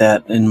keep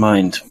that in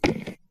mind.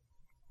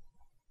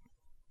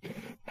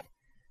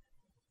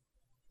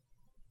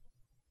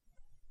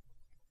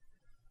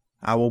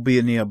 I will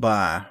be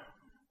nearby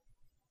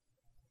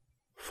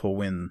for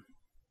when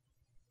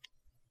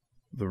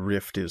the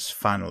rift is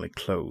finally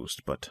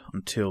closed, but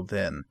until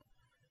then,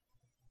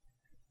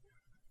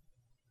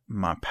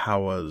 my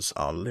powers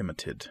are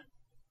limited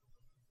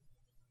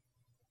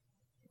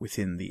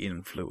within the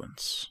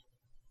influence.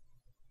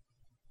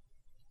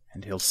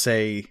 And he'll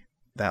say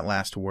that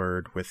last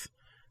word with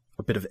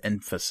a bit of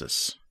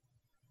emphasis,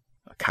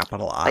 a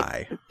capital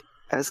I.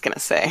 I was gonna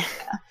say.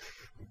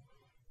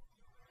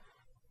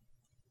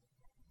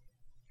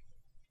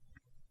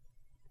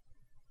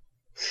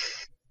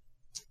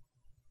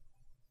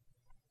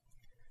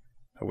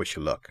 I wish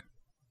you luck.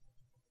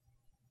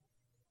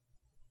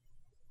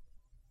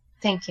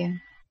 Thank you.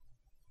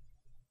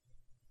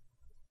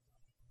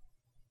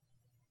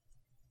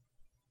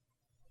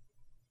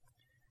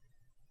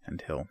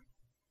 And he'll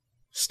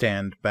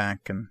stand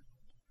back and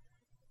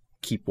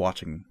keep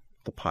watching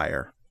the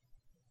pyre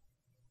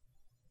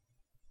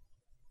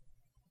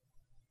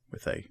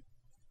with a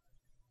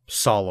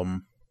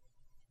solemn,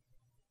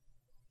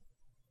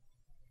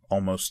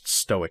 almost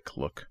stoic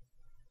look.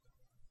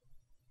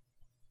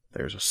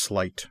 There's a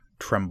slight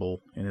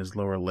tremble in his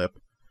lower lip,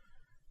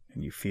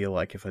 and you feel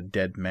like if a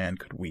dead man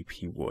could weep,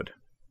 he would.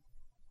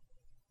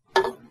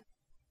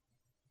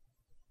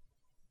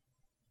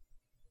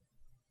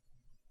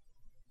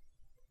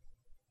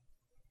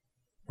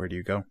 Where do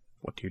you go?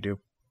 What do you do?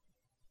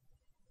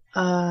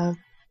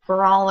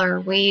 Brawl, are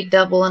we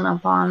doubling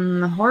up on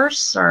the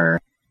horse,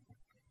 or?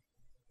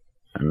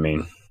 I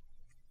mean,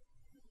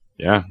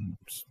 yeah,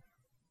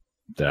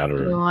 that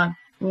or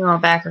You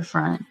want back or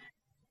front?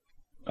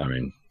 I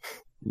mean,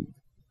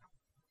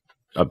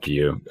 up to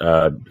you.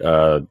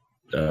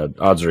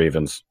 Odds or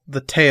evens.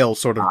 The tail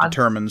sort of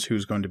determines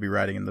who's going to be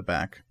riding in the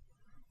back.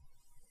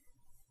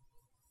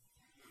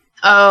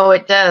 Oh,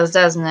 it does,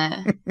 doesn't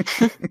it?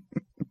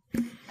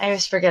 I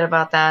always forget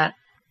about that.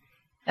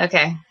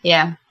 Okay,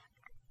 yeah.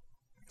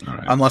 All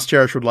right. Unless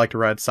Cherish would like to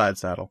ride side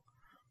saddle.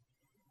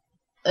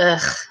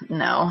 Ugh,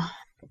 no.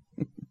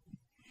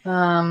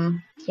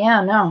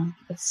 Yeah, no.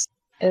 It's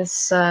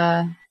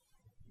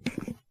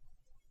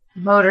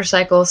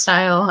motorcycle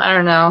style. I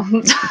don't know.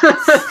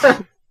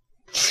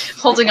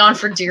 Holding on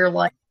for dear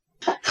life.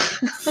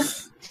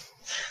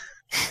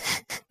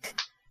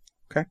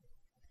 Okay.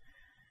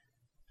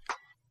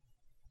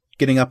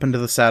 Getting up into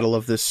the saddle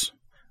of this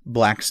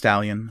black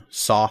stallion,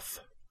 Soth,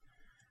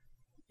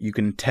 you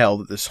can tell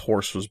that this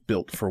horse was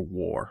built for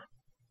war.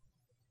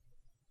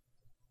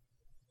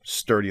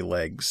 Sturdy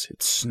legs,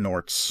 it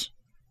snorts,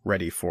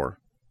 ready for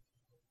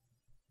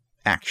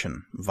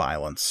action,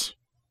 violence,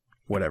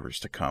 whatever's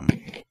to come.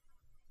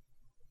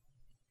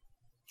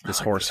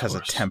 This horse has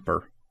a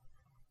temper.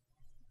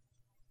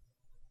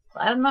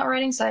 Glad I'm not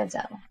riding side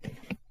saddle.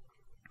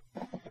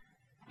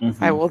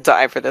 I will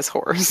die for this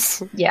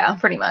horse. Yeah,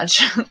 pretty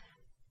much.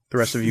 The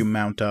rest of you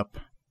mount up.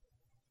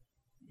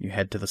 You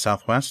head to the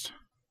southwest?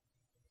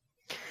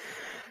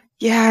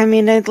 Yeah, I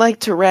mean, I'd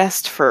like to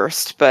rest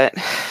first, but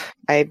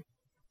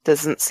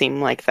doesn't seem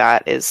like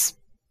that is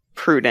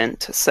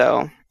prudent,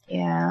 so...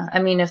 Yeah, I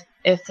mean,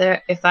 if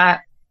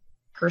that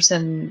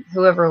person,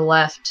 whoever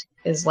left,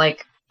 is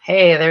like,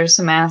 hey, there's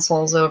some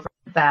assholes over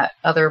that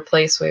other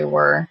place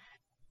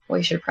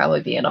we should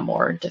probably be in a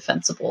more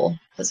defensible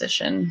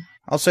position.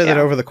 I'll say that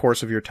over the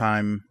course of your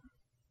time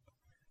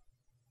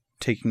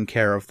taking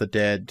care of the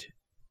dead,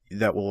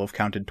 that will have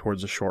counted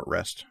towards a short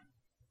rest.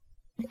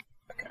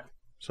 Okay.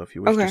 So if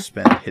you wish to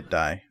spend hit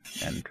die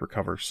and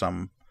recover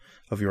some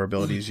of your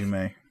abilities, you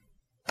may.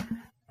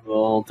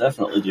 We'll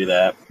definitely do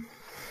that.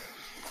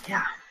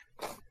 Yeah.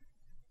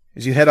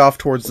 As you head off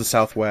towards the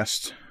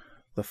southwest,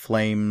 the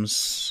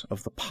flames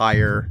of the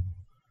pyre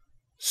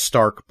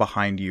stark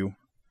behind you,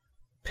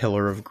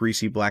 pillar of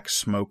greasy black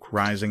smoke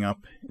rising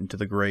up into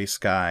the gray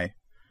sky.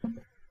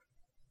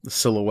 The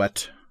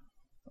silhouette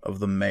of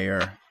the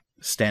mayor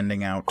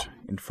standing out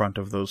in front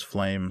of those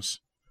flames.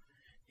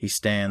 He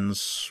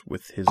stands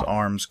with his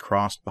arms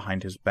crossed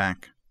behind his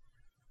back,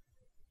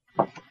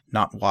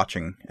 not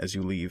watching as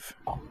you leave.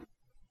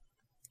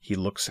 He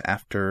looks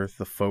after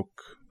the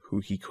folk who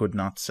he could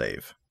not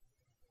save,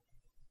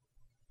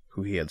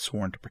 who he had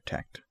sworn to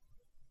protect.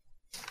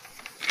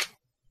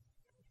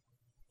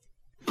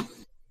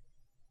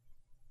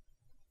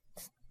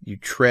 You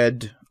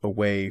tread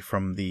away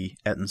from the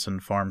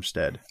Ettinson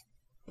farmstead,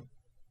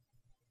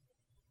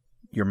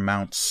 your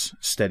mounts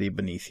steady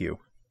beneath you.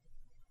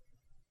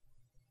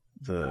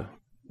 The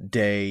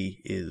day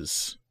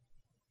is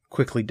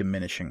quickly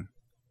diminishing.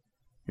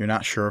 You're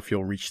not sure if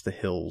you'll reach the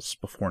hills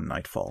before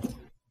nightfall.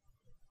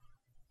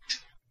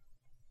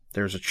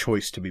 There's a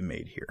choice to be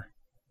made here.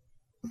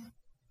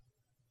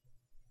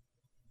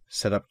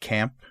 Set up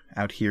camp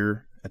out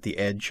here at the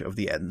edge of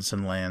the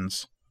Ettinson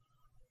lands,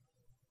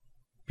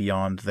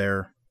 beyond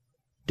their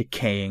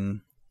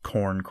decaying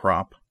corn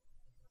crop,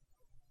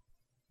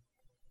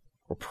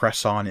 or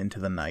press on into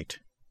the night.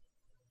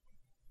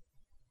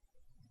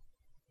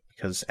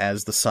 Because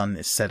as the sun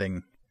is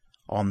setting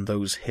on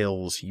those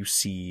hills, you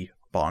see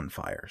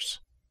bonfires.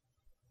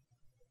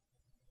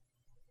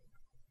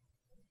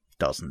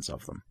 Dozens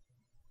of them,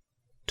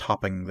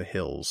 topping the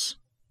hills.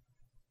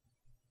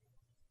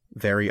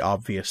 Very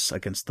obvious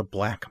against the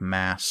black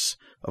mass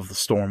of the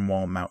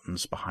Stormwall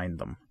Mountains behind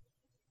them.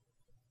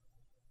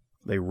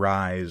 They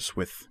rise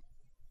with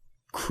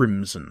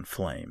crimson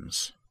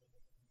flames.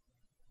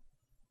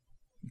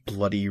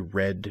 Bloody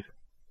red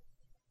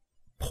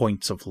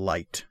points of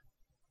light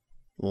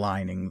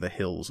lining the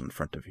hills in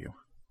front of you.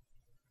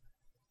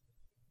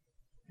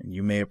 And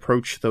you may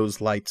approach those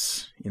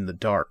lights in the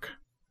dark,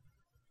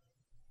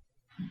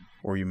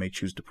 or you may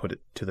choose to put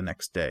it to the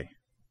next day.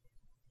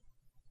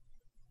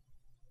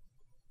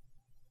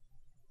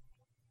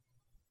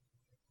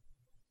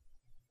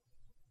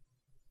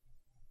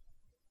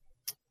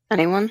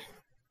 Anyone?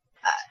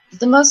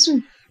 The most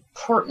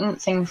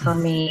important thing for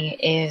me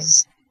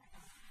is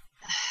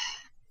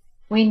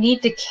we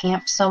need to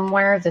camp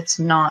somewhere that's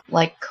not,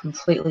 like,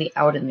 completely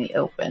out in the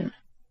open.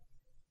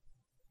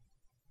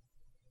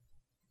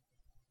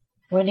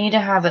 We need to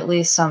have at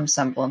least some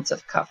semblance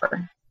of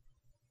cover.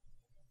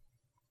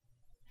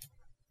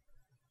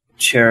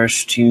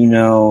 Cherish, do you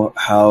know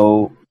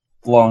how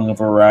long of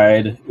a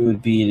ride it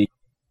would be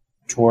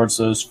towards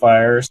those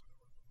fires?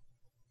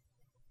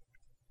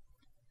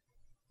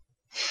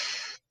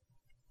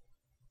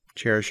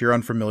 Cherish, you're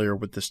unfamiliar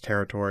with this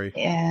territory.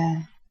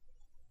 Yeah.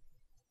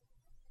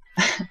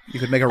 You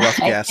could make a rough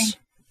guess.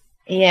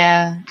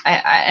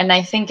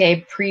 I think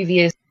a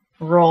previous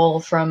roll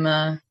from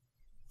a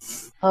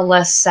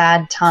less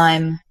sad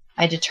time,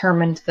 I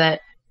determined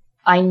that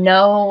I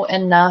know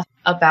enough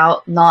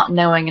about not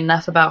knowing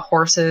enough about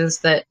horses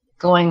that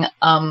going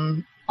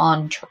on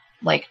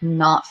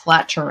not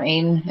flat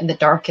terrain in the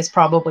dark is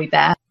probably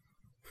bad.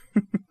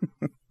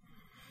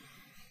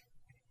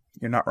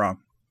 You're not wrong.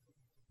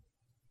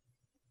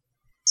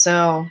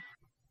 So,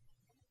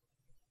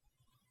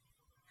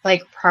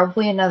 like,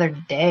 probably another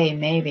day,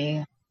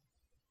 maybe.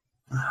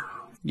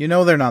 You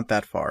know they're not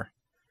that far.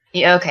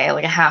 Yeah, okay,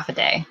 like a half a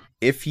day.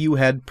 If you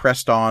had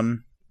pressed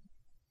on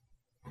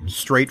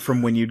straight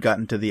from when you'd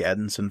gotten to the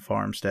Ettinson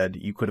farmstead,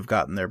 you could have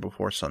gotten there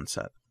before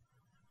sunset.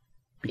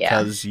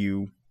 Because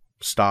you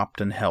stopped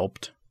and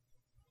helped.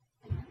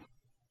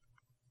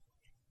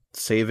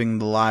 Saving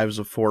the lives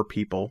of 4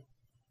 people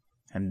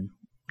and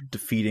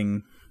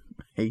defeating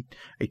a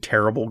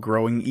terrible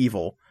growing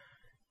evil.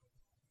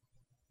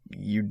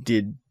 You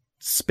did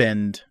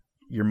spend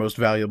your most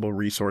valuable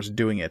resource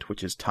doing it,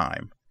 which is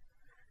time.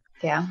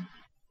 Yeah.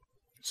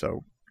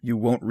 So you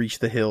won't reach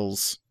the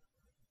hills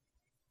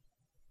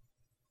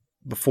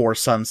before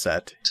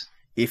sunset.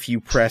 If you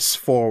press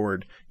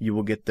forward, you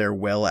will get there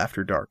well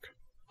after dark,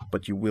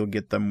 but you will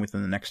get them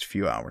within the next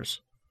few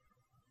hours.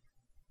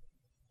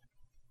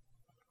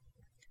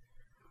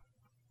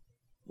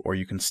 Or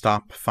you can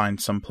stop,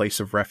 find some place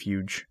of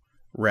refuge,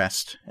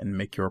 rest, and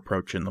make your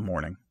approach in the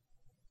morning.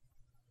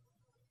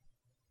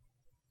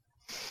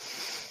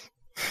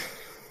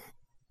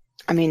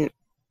 I mean,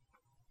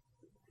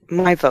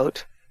 my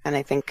vote, and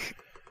I think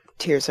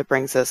Tirza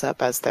brings this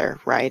up as they're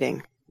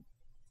riding,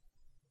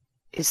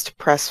 is to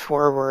press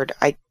forward.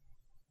 I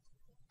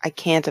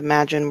can't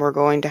imagine we're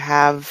going to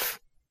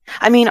have...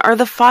 I mean, are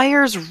the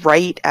fires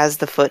right as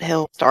the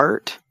foothills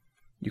start?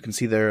 You can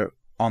see they're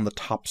on the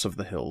tops of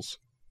the hills.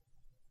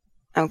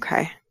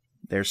 Okay.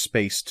 They're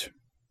spaced,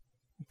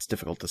 it's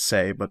difficult to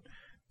say, but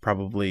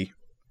probably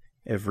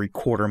every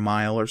quarter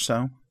mile or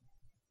so.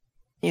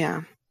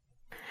 Yeah.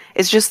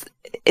 This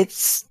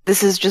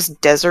is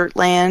just desert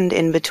land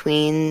in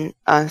between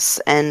us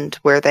and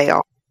where they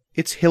are.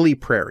 It's hilly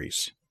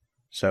prairies.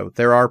 So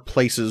there are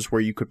places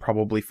where you could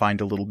probably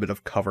find a little bit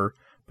of cover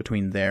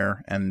between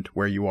there and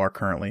where you are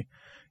currently.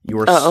 You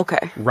are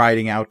okay.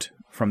 riding out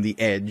from the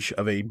edge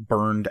of a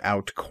burned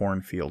out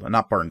cornfield.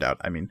 Not burned out,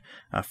 I mean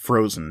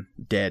frozen,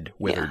 dead,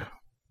 withered. Yeah.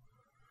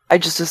 I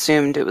just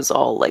assumed it was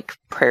all like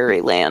prairie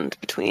land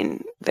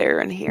between there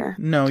and here.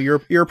 No,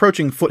 you're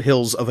approaching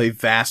foothills of a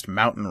vast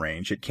mountain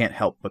range. It can't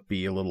help but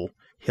be a little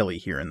hilly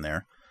here and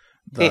there.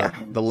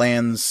 The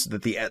lands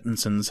that the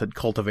Ettinsons had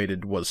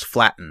cultivated was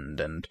flattened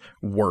and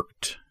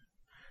worked.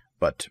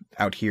 But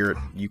out here,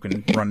 you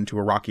can run into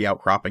a rocky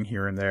outcropping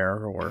here and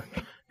there, or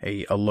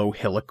a low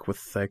hillock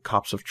with a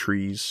copse of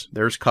trees.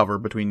 There's cover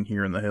between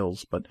here and the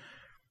hills, but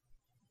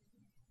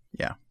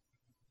yeah.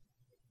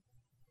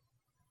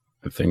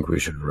 I think we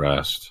should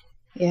rest.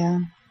 Yeah,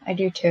 I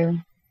do too.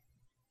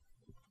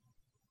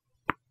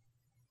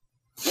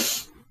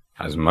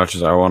 As much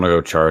as I want to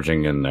go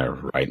charging in there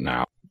right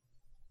now.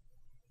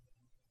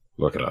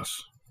 Look at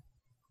us.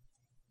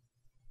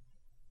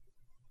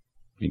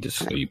 Need to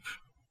sleep.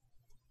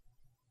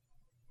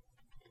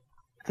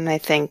 And I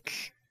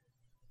think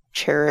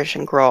Cherish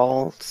and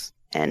Grawls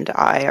and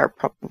I are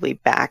probably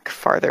back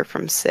farther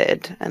from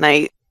Sid. And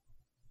I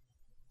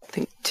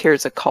think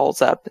Tirza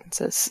calls up and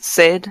says,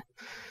 Sid,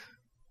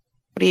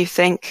 what do you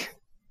think?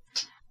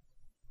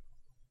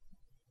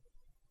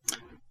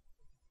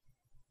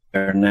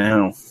 There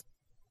now.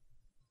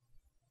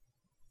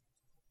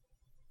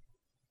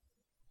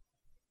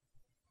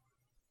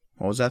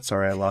 What was that?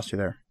 Sorry, I lost you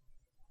there.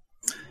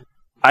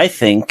 I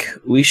think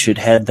we should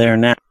head there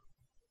now.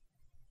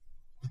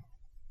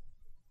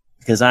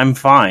 Because I'm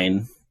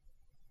fine.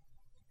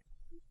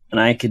 And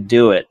I could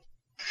do it.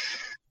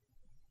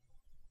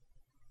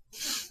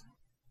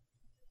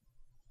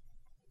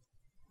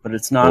 But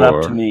it's not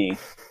up to me.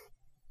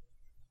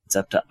 It's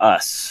up to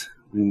us.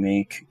 We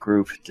make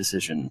group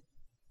decision.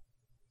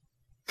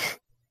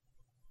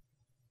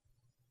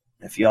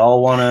 If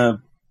y'all want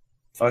to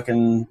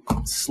fucking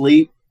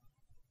sleep,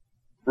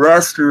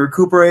 rest, or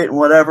recuperate, and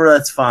whatever,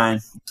 that's fine.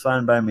 It's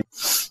fine by me.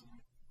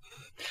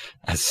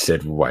 As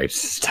Sid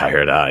wipes his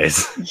tired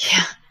eyes.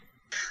 Yeah.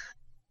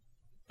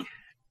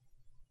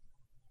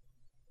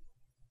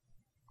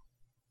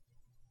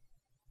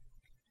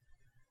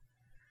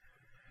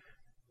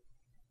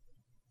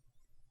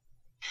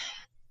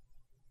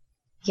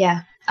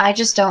 Yeah, I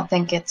just don't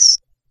think it's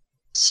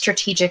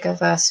strategic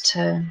of us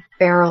to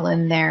barrel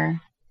in there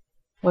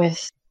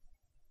with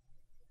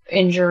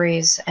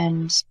injuries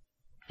and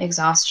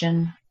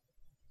exhaustion.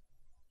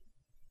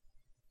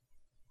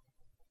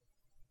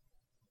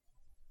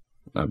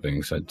 That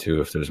being said,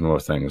 too, if there's more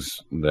things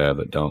there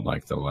that don't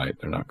like the light,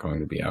 they're not going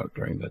to be out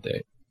during the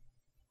day.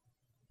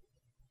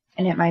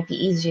 And it might be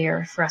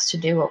easier for us to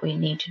do what we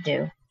need to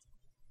do.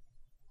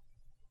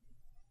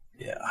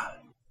 Yeah.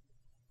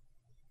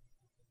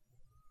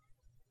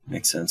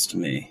 Makes sense to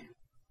me.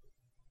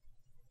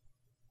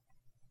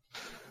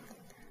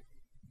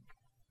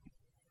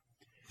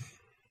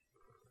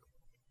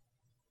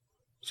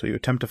 So you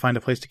attempt to find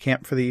a place to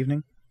camp for the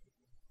evening?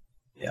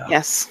 Yeah.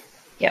 Yes.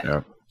 Yep.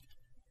 Yeah.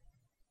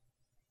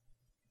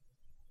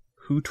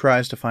 Who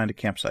tries to find a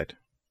campsite?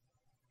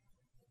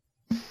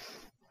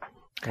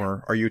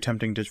 Or are you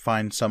attempting to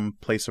find some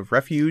place of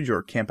refuge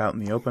or camp out in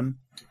the open?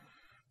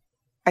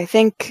 I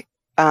think,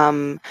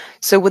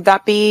 so would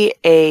that be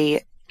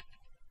a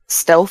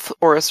stealth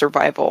or a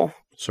survival?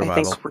 Survival.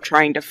 I think we're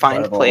trying to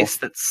find Survival. a place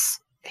that's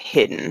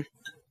hidden.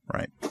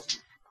 Right.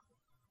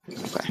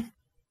 Okay.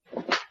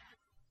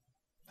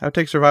 I would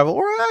take survival,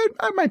 or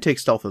I might take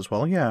stealth as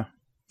well, yeah.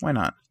 Why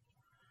not?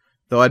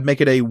 Though I'd make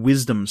it a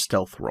wisdom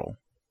stealth roll.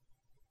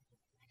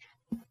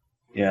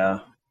 Yeah.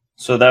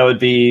 So that would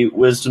be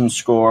wisdom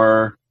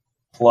score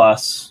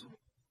plus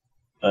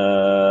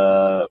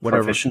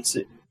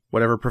proficiency.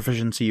 Whatever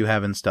proficiency you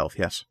have in stealth,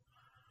 yes.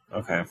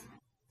 Okay.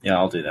 Yeah,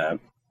 I'll do that.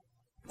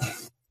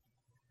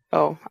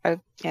 Oh, I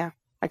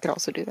could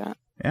also do that.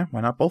 Yeah,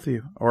 why not both of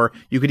you? Or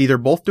you could either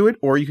both do it,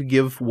 or you could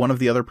give one of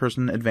the other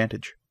person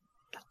advantage.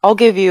 I'll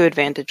give you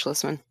advantage,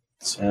 Lisman.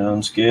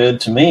 Sounds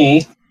good to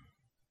me.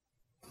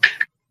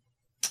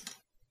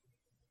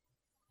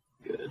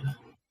 Good.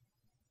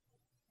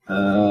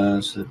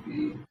 So that'd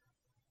be...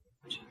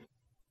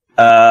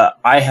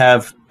 I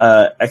have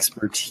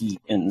expertise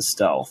in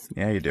stealth.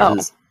 Yeah, you do. Oh.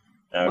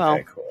 Okay, Well.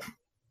 cool.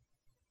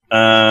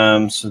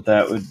 So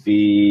that would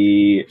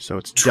be So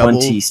it's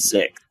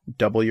 26.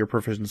 double your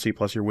proficiency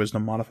plus your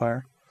wisdom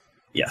modifier.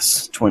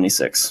 Yes,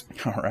 26.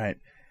 All right.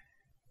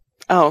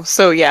 Oh,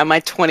 so yeah, my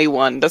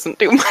 21 doesn't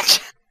do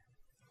much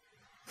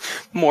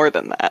more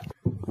than that.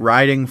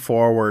 Riding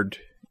forward,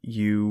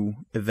 you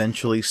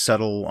eventually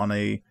settle on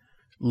a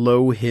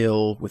low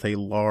hill with a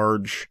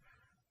large,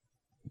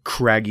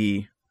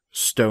 craggy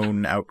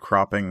stone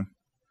outcropping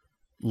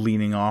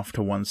leaning off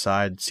to one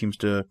side. Seems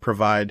to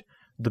provide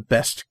the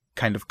best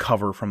kind of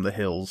cover from the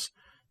hills.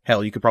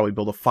 Hell, you could probably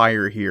build a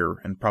fire here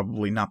and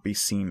probably not be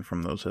seen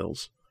from those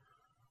hills.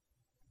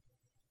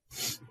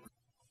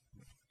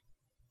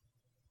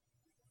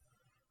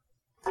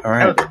 All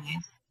right. Okay.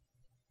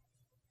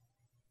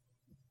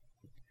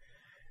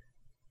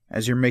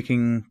 As you're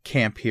making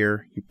camp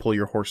here, you pull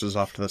your horses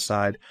off to the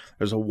side.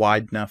 There's a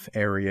wide enough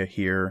area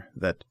here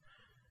that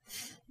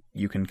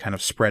you can kind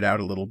of spread out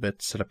a little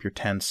bit, set up your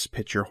tents,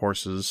 pitch your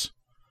horses.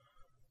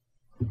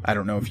 I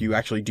don't know if you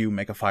actually do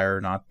make a fire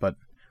or not, but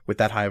with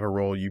that high of a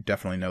roll, you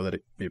definitely know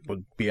that it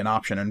would be an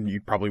option, and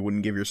you probably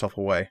wouldn't give yourself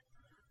away.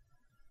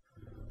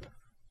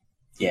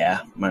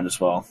 Yeah, might as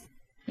well.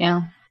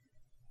 Yeah.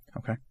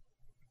 Okay.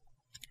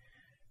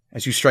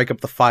 As you strike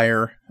up the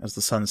fire as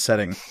the sun's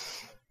setting,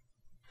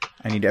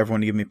 I need everyone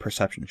to give me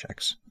perception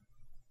checks.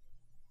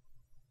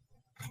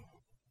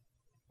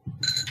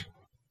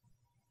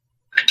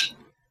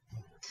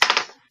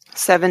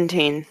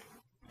 17.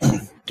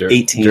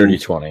 18. Dirty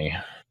 20.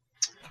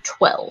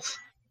 12.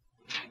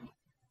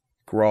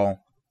 Grawl,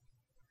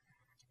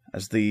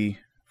 as the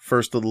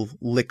first little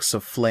licks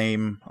of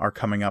flame are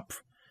coming up,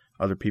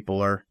 other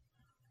people are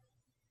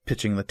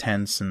pitching the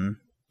tents and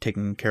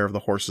taking care of the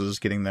horses,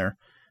 getting their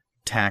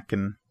tack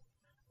and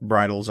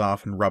bridles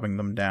off and rubbing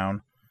them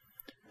down.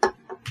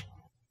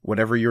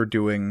 Whatever you're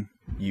doing,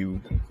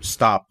 you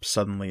stop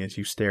suddenly as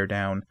you stare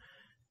down.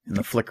 In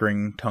the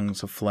flickering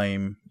tongues of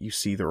flame, you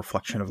see the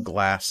reflection of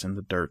glass in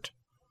the dirt.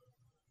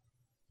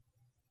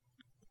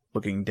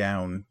 Looking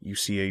down, you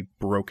see a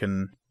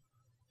broken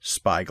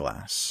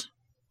spyglass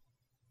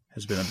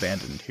has been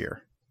abandoned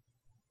here.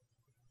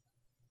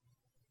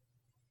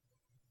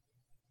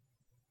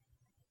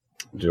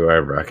 Do I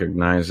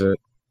recognize it?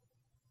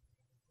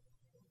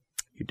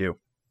 You do.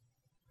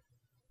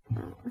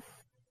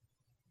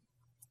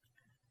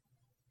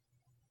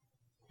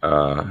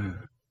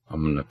 I'm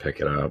gonna pick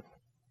it up.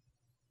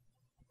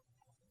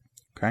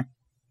 Okay.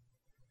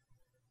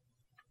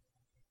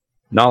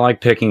 Not like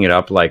picking it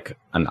up like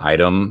an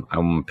item.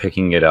 I'm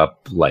picking it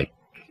up like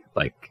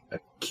a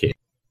kid.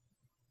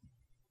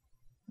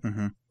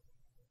 Mm-hmm.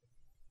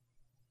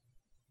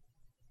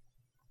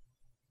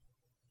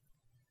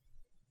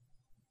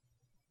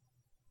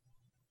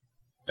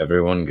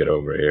 Everyone get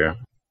over here.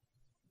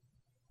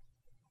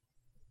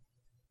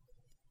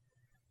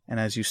 And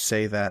as you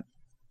say that,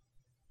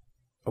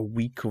 a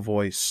weak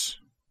voice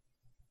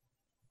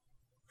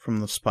from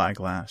the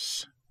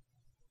spyglass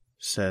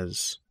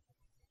says,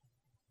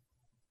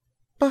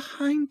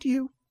 "Behind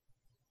you."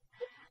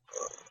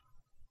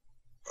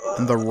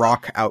 And the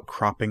rock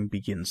outcropping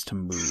begins to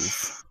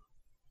move.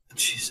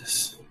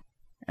 Jesus.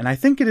 And I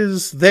think it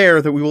is there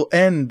that we will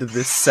end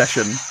this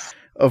session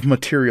of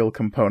material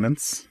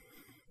components.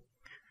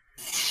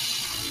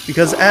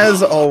 Because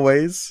as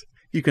always,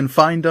 you can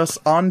find us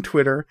on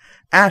Twitter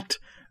at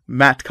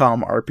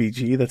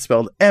MatcomRPG, that's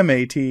spelled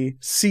MatcomRPG.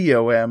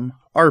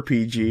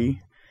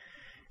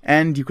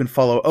 And you can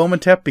follow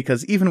Omatep,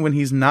 because even when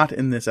he's not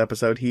in this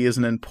episode, he is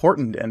an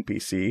important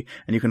NPC,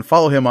 and you can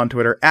follow him on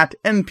Twitter at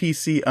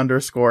NPC_AN.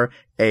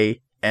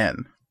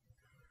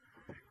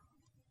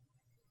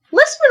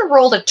 Listman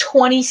rolled a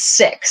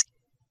 26.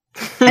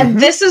 And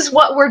this is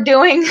what we're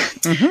doing?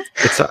 Mm-hmm.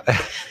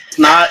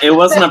 It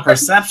wasn't a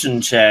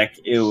perception check,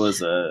 it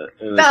was a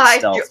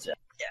stealth check.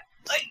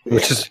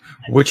 Which is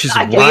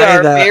why we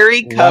are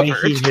very why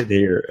covered. he hid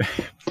here.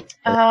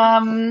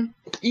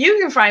 You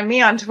can find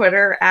me on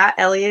Twitter at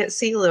Elliot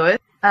C. Lewis.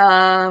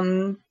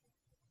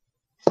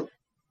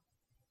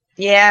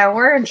 Yeah,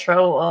 we're in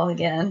trouble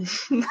again.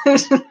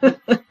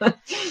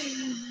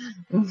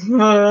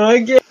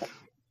 Again.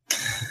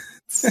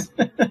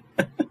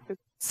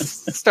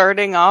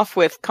 Starting off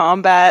with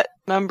combat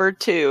number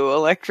 2,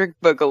 Electric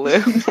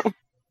Boogaloo.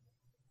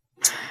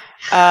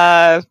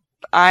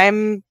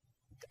 I'm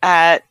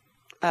at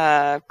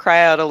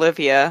Cry Out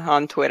Olivia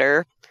on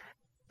Twitter.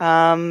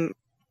 I'm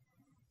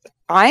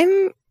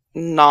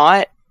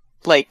not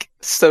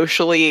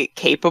socially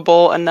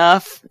capable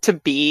enough to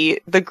be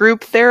the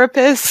group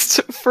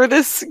therapist for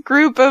this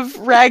group of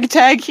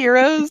ragtag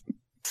heroes.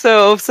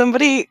 So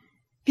if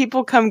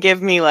people come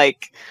give me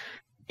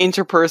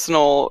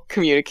interpersonal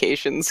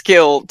communication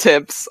skill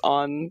tips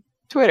on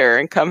Twitter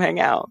and come hang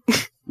out.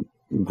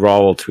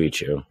 Grawl will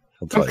tweet you.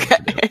 He'll tell you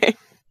what to do.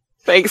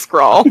 Thanks,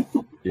 Grawl.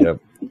 Yep.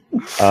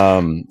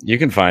 You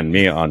can find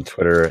me on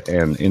Twitter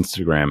and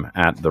Instagram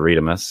at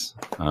TheReadamus.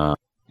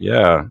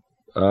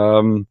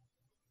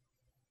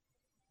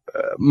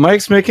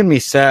 Mike's making me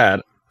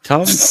sad. Tell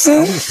him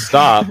to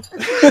stop.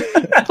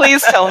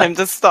 Please tell him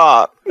to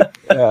stop.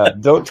 Yeah,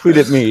 don't tweet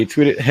at me.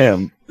 Tweet at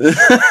him.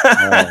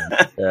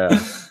 Yeah.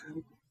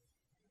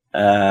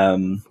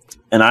 And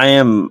I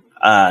am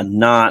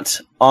not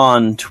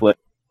on Twitter,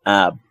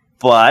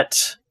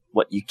 but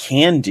what you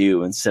can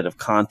do instead of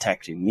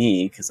contacting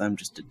me, because I'm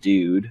just a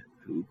dude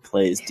who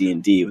plays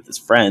D&D with his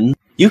friends,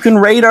 you can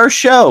rate our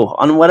show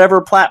on whatever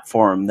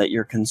platform that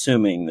you're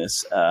consuming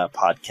this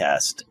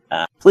podcast.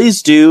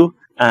 Please do,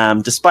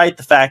 despite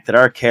the fact that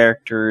our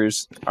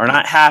characters are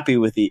not happy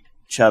with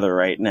each other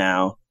right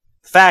now.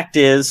 The fact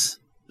is,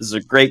 this is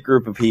a great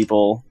group of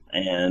people,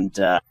 and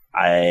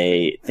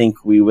I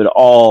think we would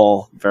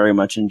all very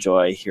much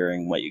enjoy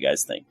hearing what you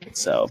guys think.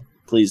 So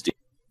please do.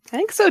 I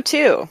think so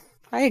too.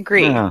 I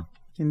agree. Yeah.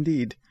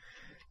 Indeed.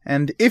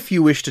 And if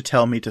you wish to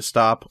tell me to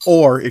stop,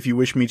 or if you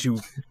wish me to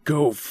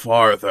go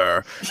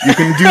farther, you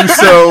can do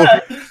so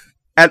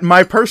at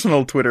my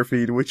personal Twitter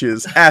feed, which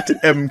is at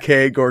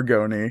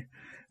mkgorgoni.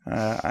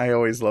 I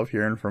always love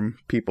hearing from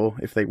people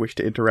if they wish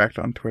to interact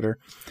on Twitter.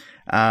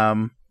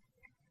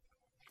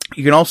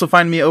 You can also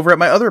find me over at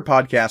my other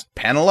podcast,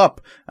 Panel Up,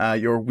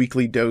 your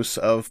weekly dose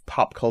of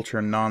pop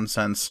culture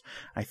nonsense.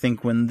 I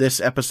think when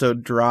this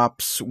episode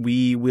drops,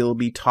 we will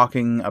be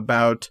talking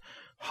about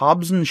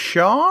Hobbs and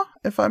Shaw,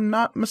 if I'm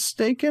not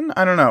mistaken.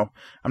 I don't know.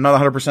 I'm not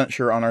 100%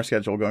 sure on our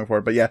schedule going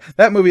forward. But yeah,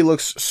 that movie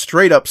looks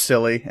straight up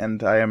silly,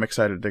 and I am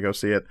excited to go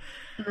see it.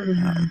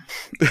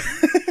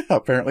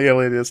 Apparently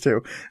Elliot is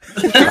too.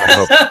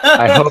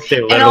 I hope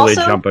they literally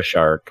jump a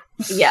shark.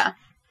 Yeah.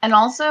 And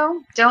also,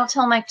 don't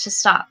tell Mike to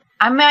stop.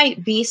 I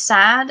might be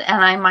sad,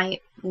 and I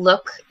might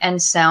look and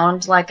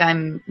sound like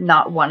I'm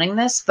not wanting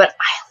this, but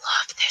I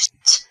love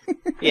this.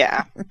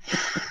 Yeah.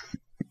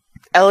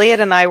 Elliot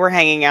and I were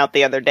hanging out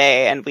the other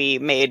day, and we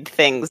made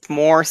things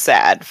more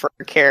sad for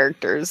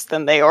characters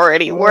than they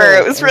already were.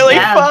 It was really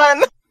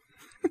fun.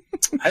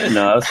 I didn't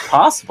know that was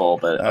possible,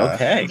 but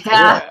okay.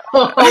 Yeah.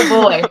 Cool.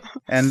 Oh boy.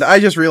 And I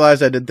just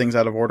realized I did things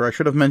out of order. I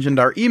should have mentioned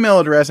our email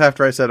address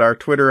after I said our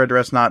Twitter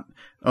address, not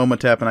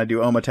Omatep, and I do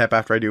Omatep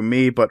after I do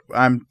me, but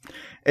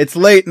it's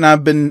late and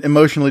I've been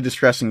emotionally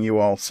distressing you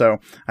all, so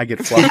I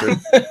get flustered.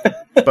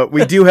 But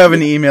we do have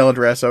an email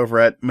address over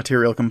at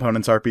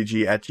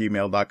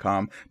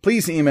materialcomponentsrpg@gmail.com.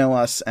 Please email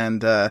us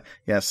and,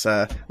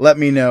 let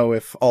me know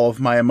if all of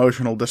my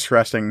emotional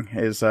distressing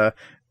is,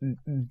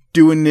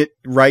 doing it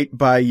right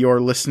by your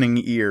listening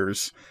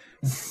ears.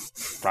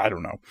 I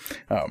don't know.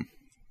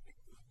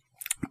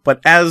 But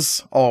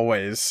as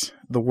always,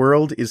 the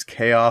world is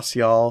chaos,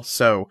 y'all,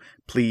 so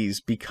please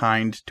be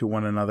kind to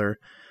one another.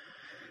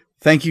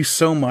 Thank you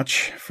so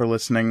much for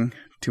listening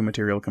to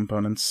Material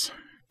Components.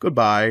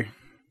 Goodbye.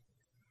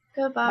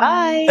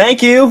 Goodbye.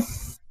 Thank you.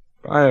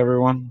 Bye,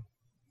 everyone.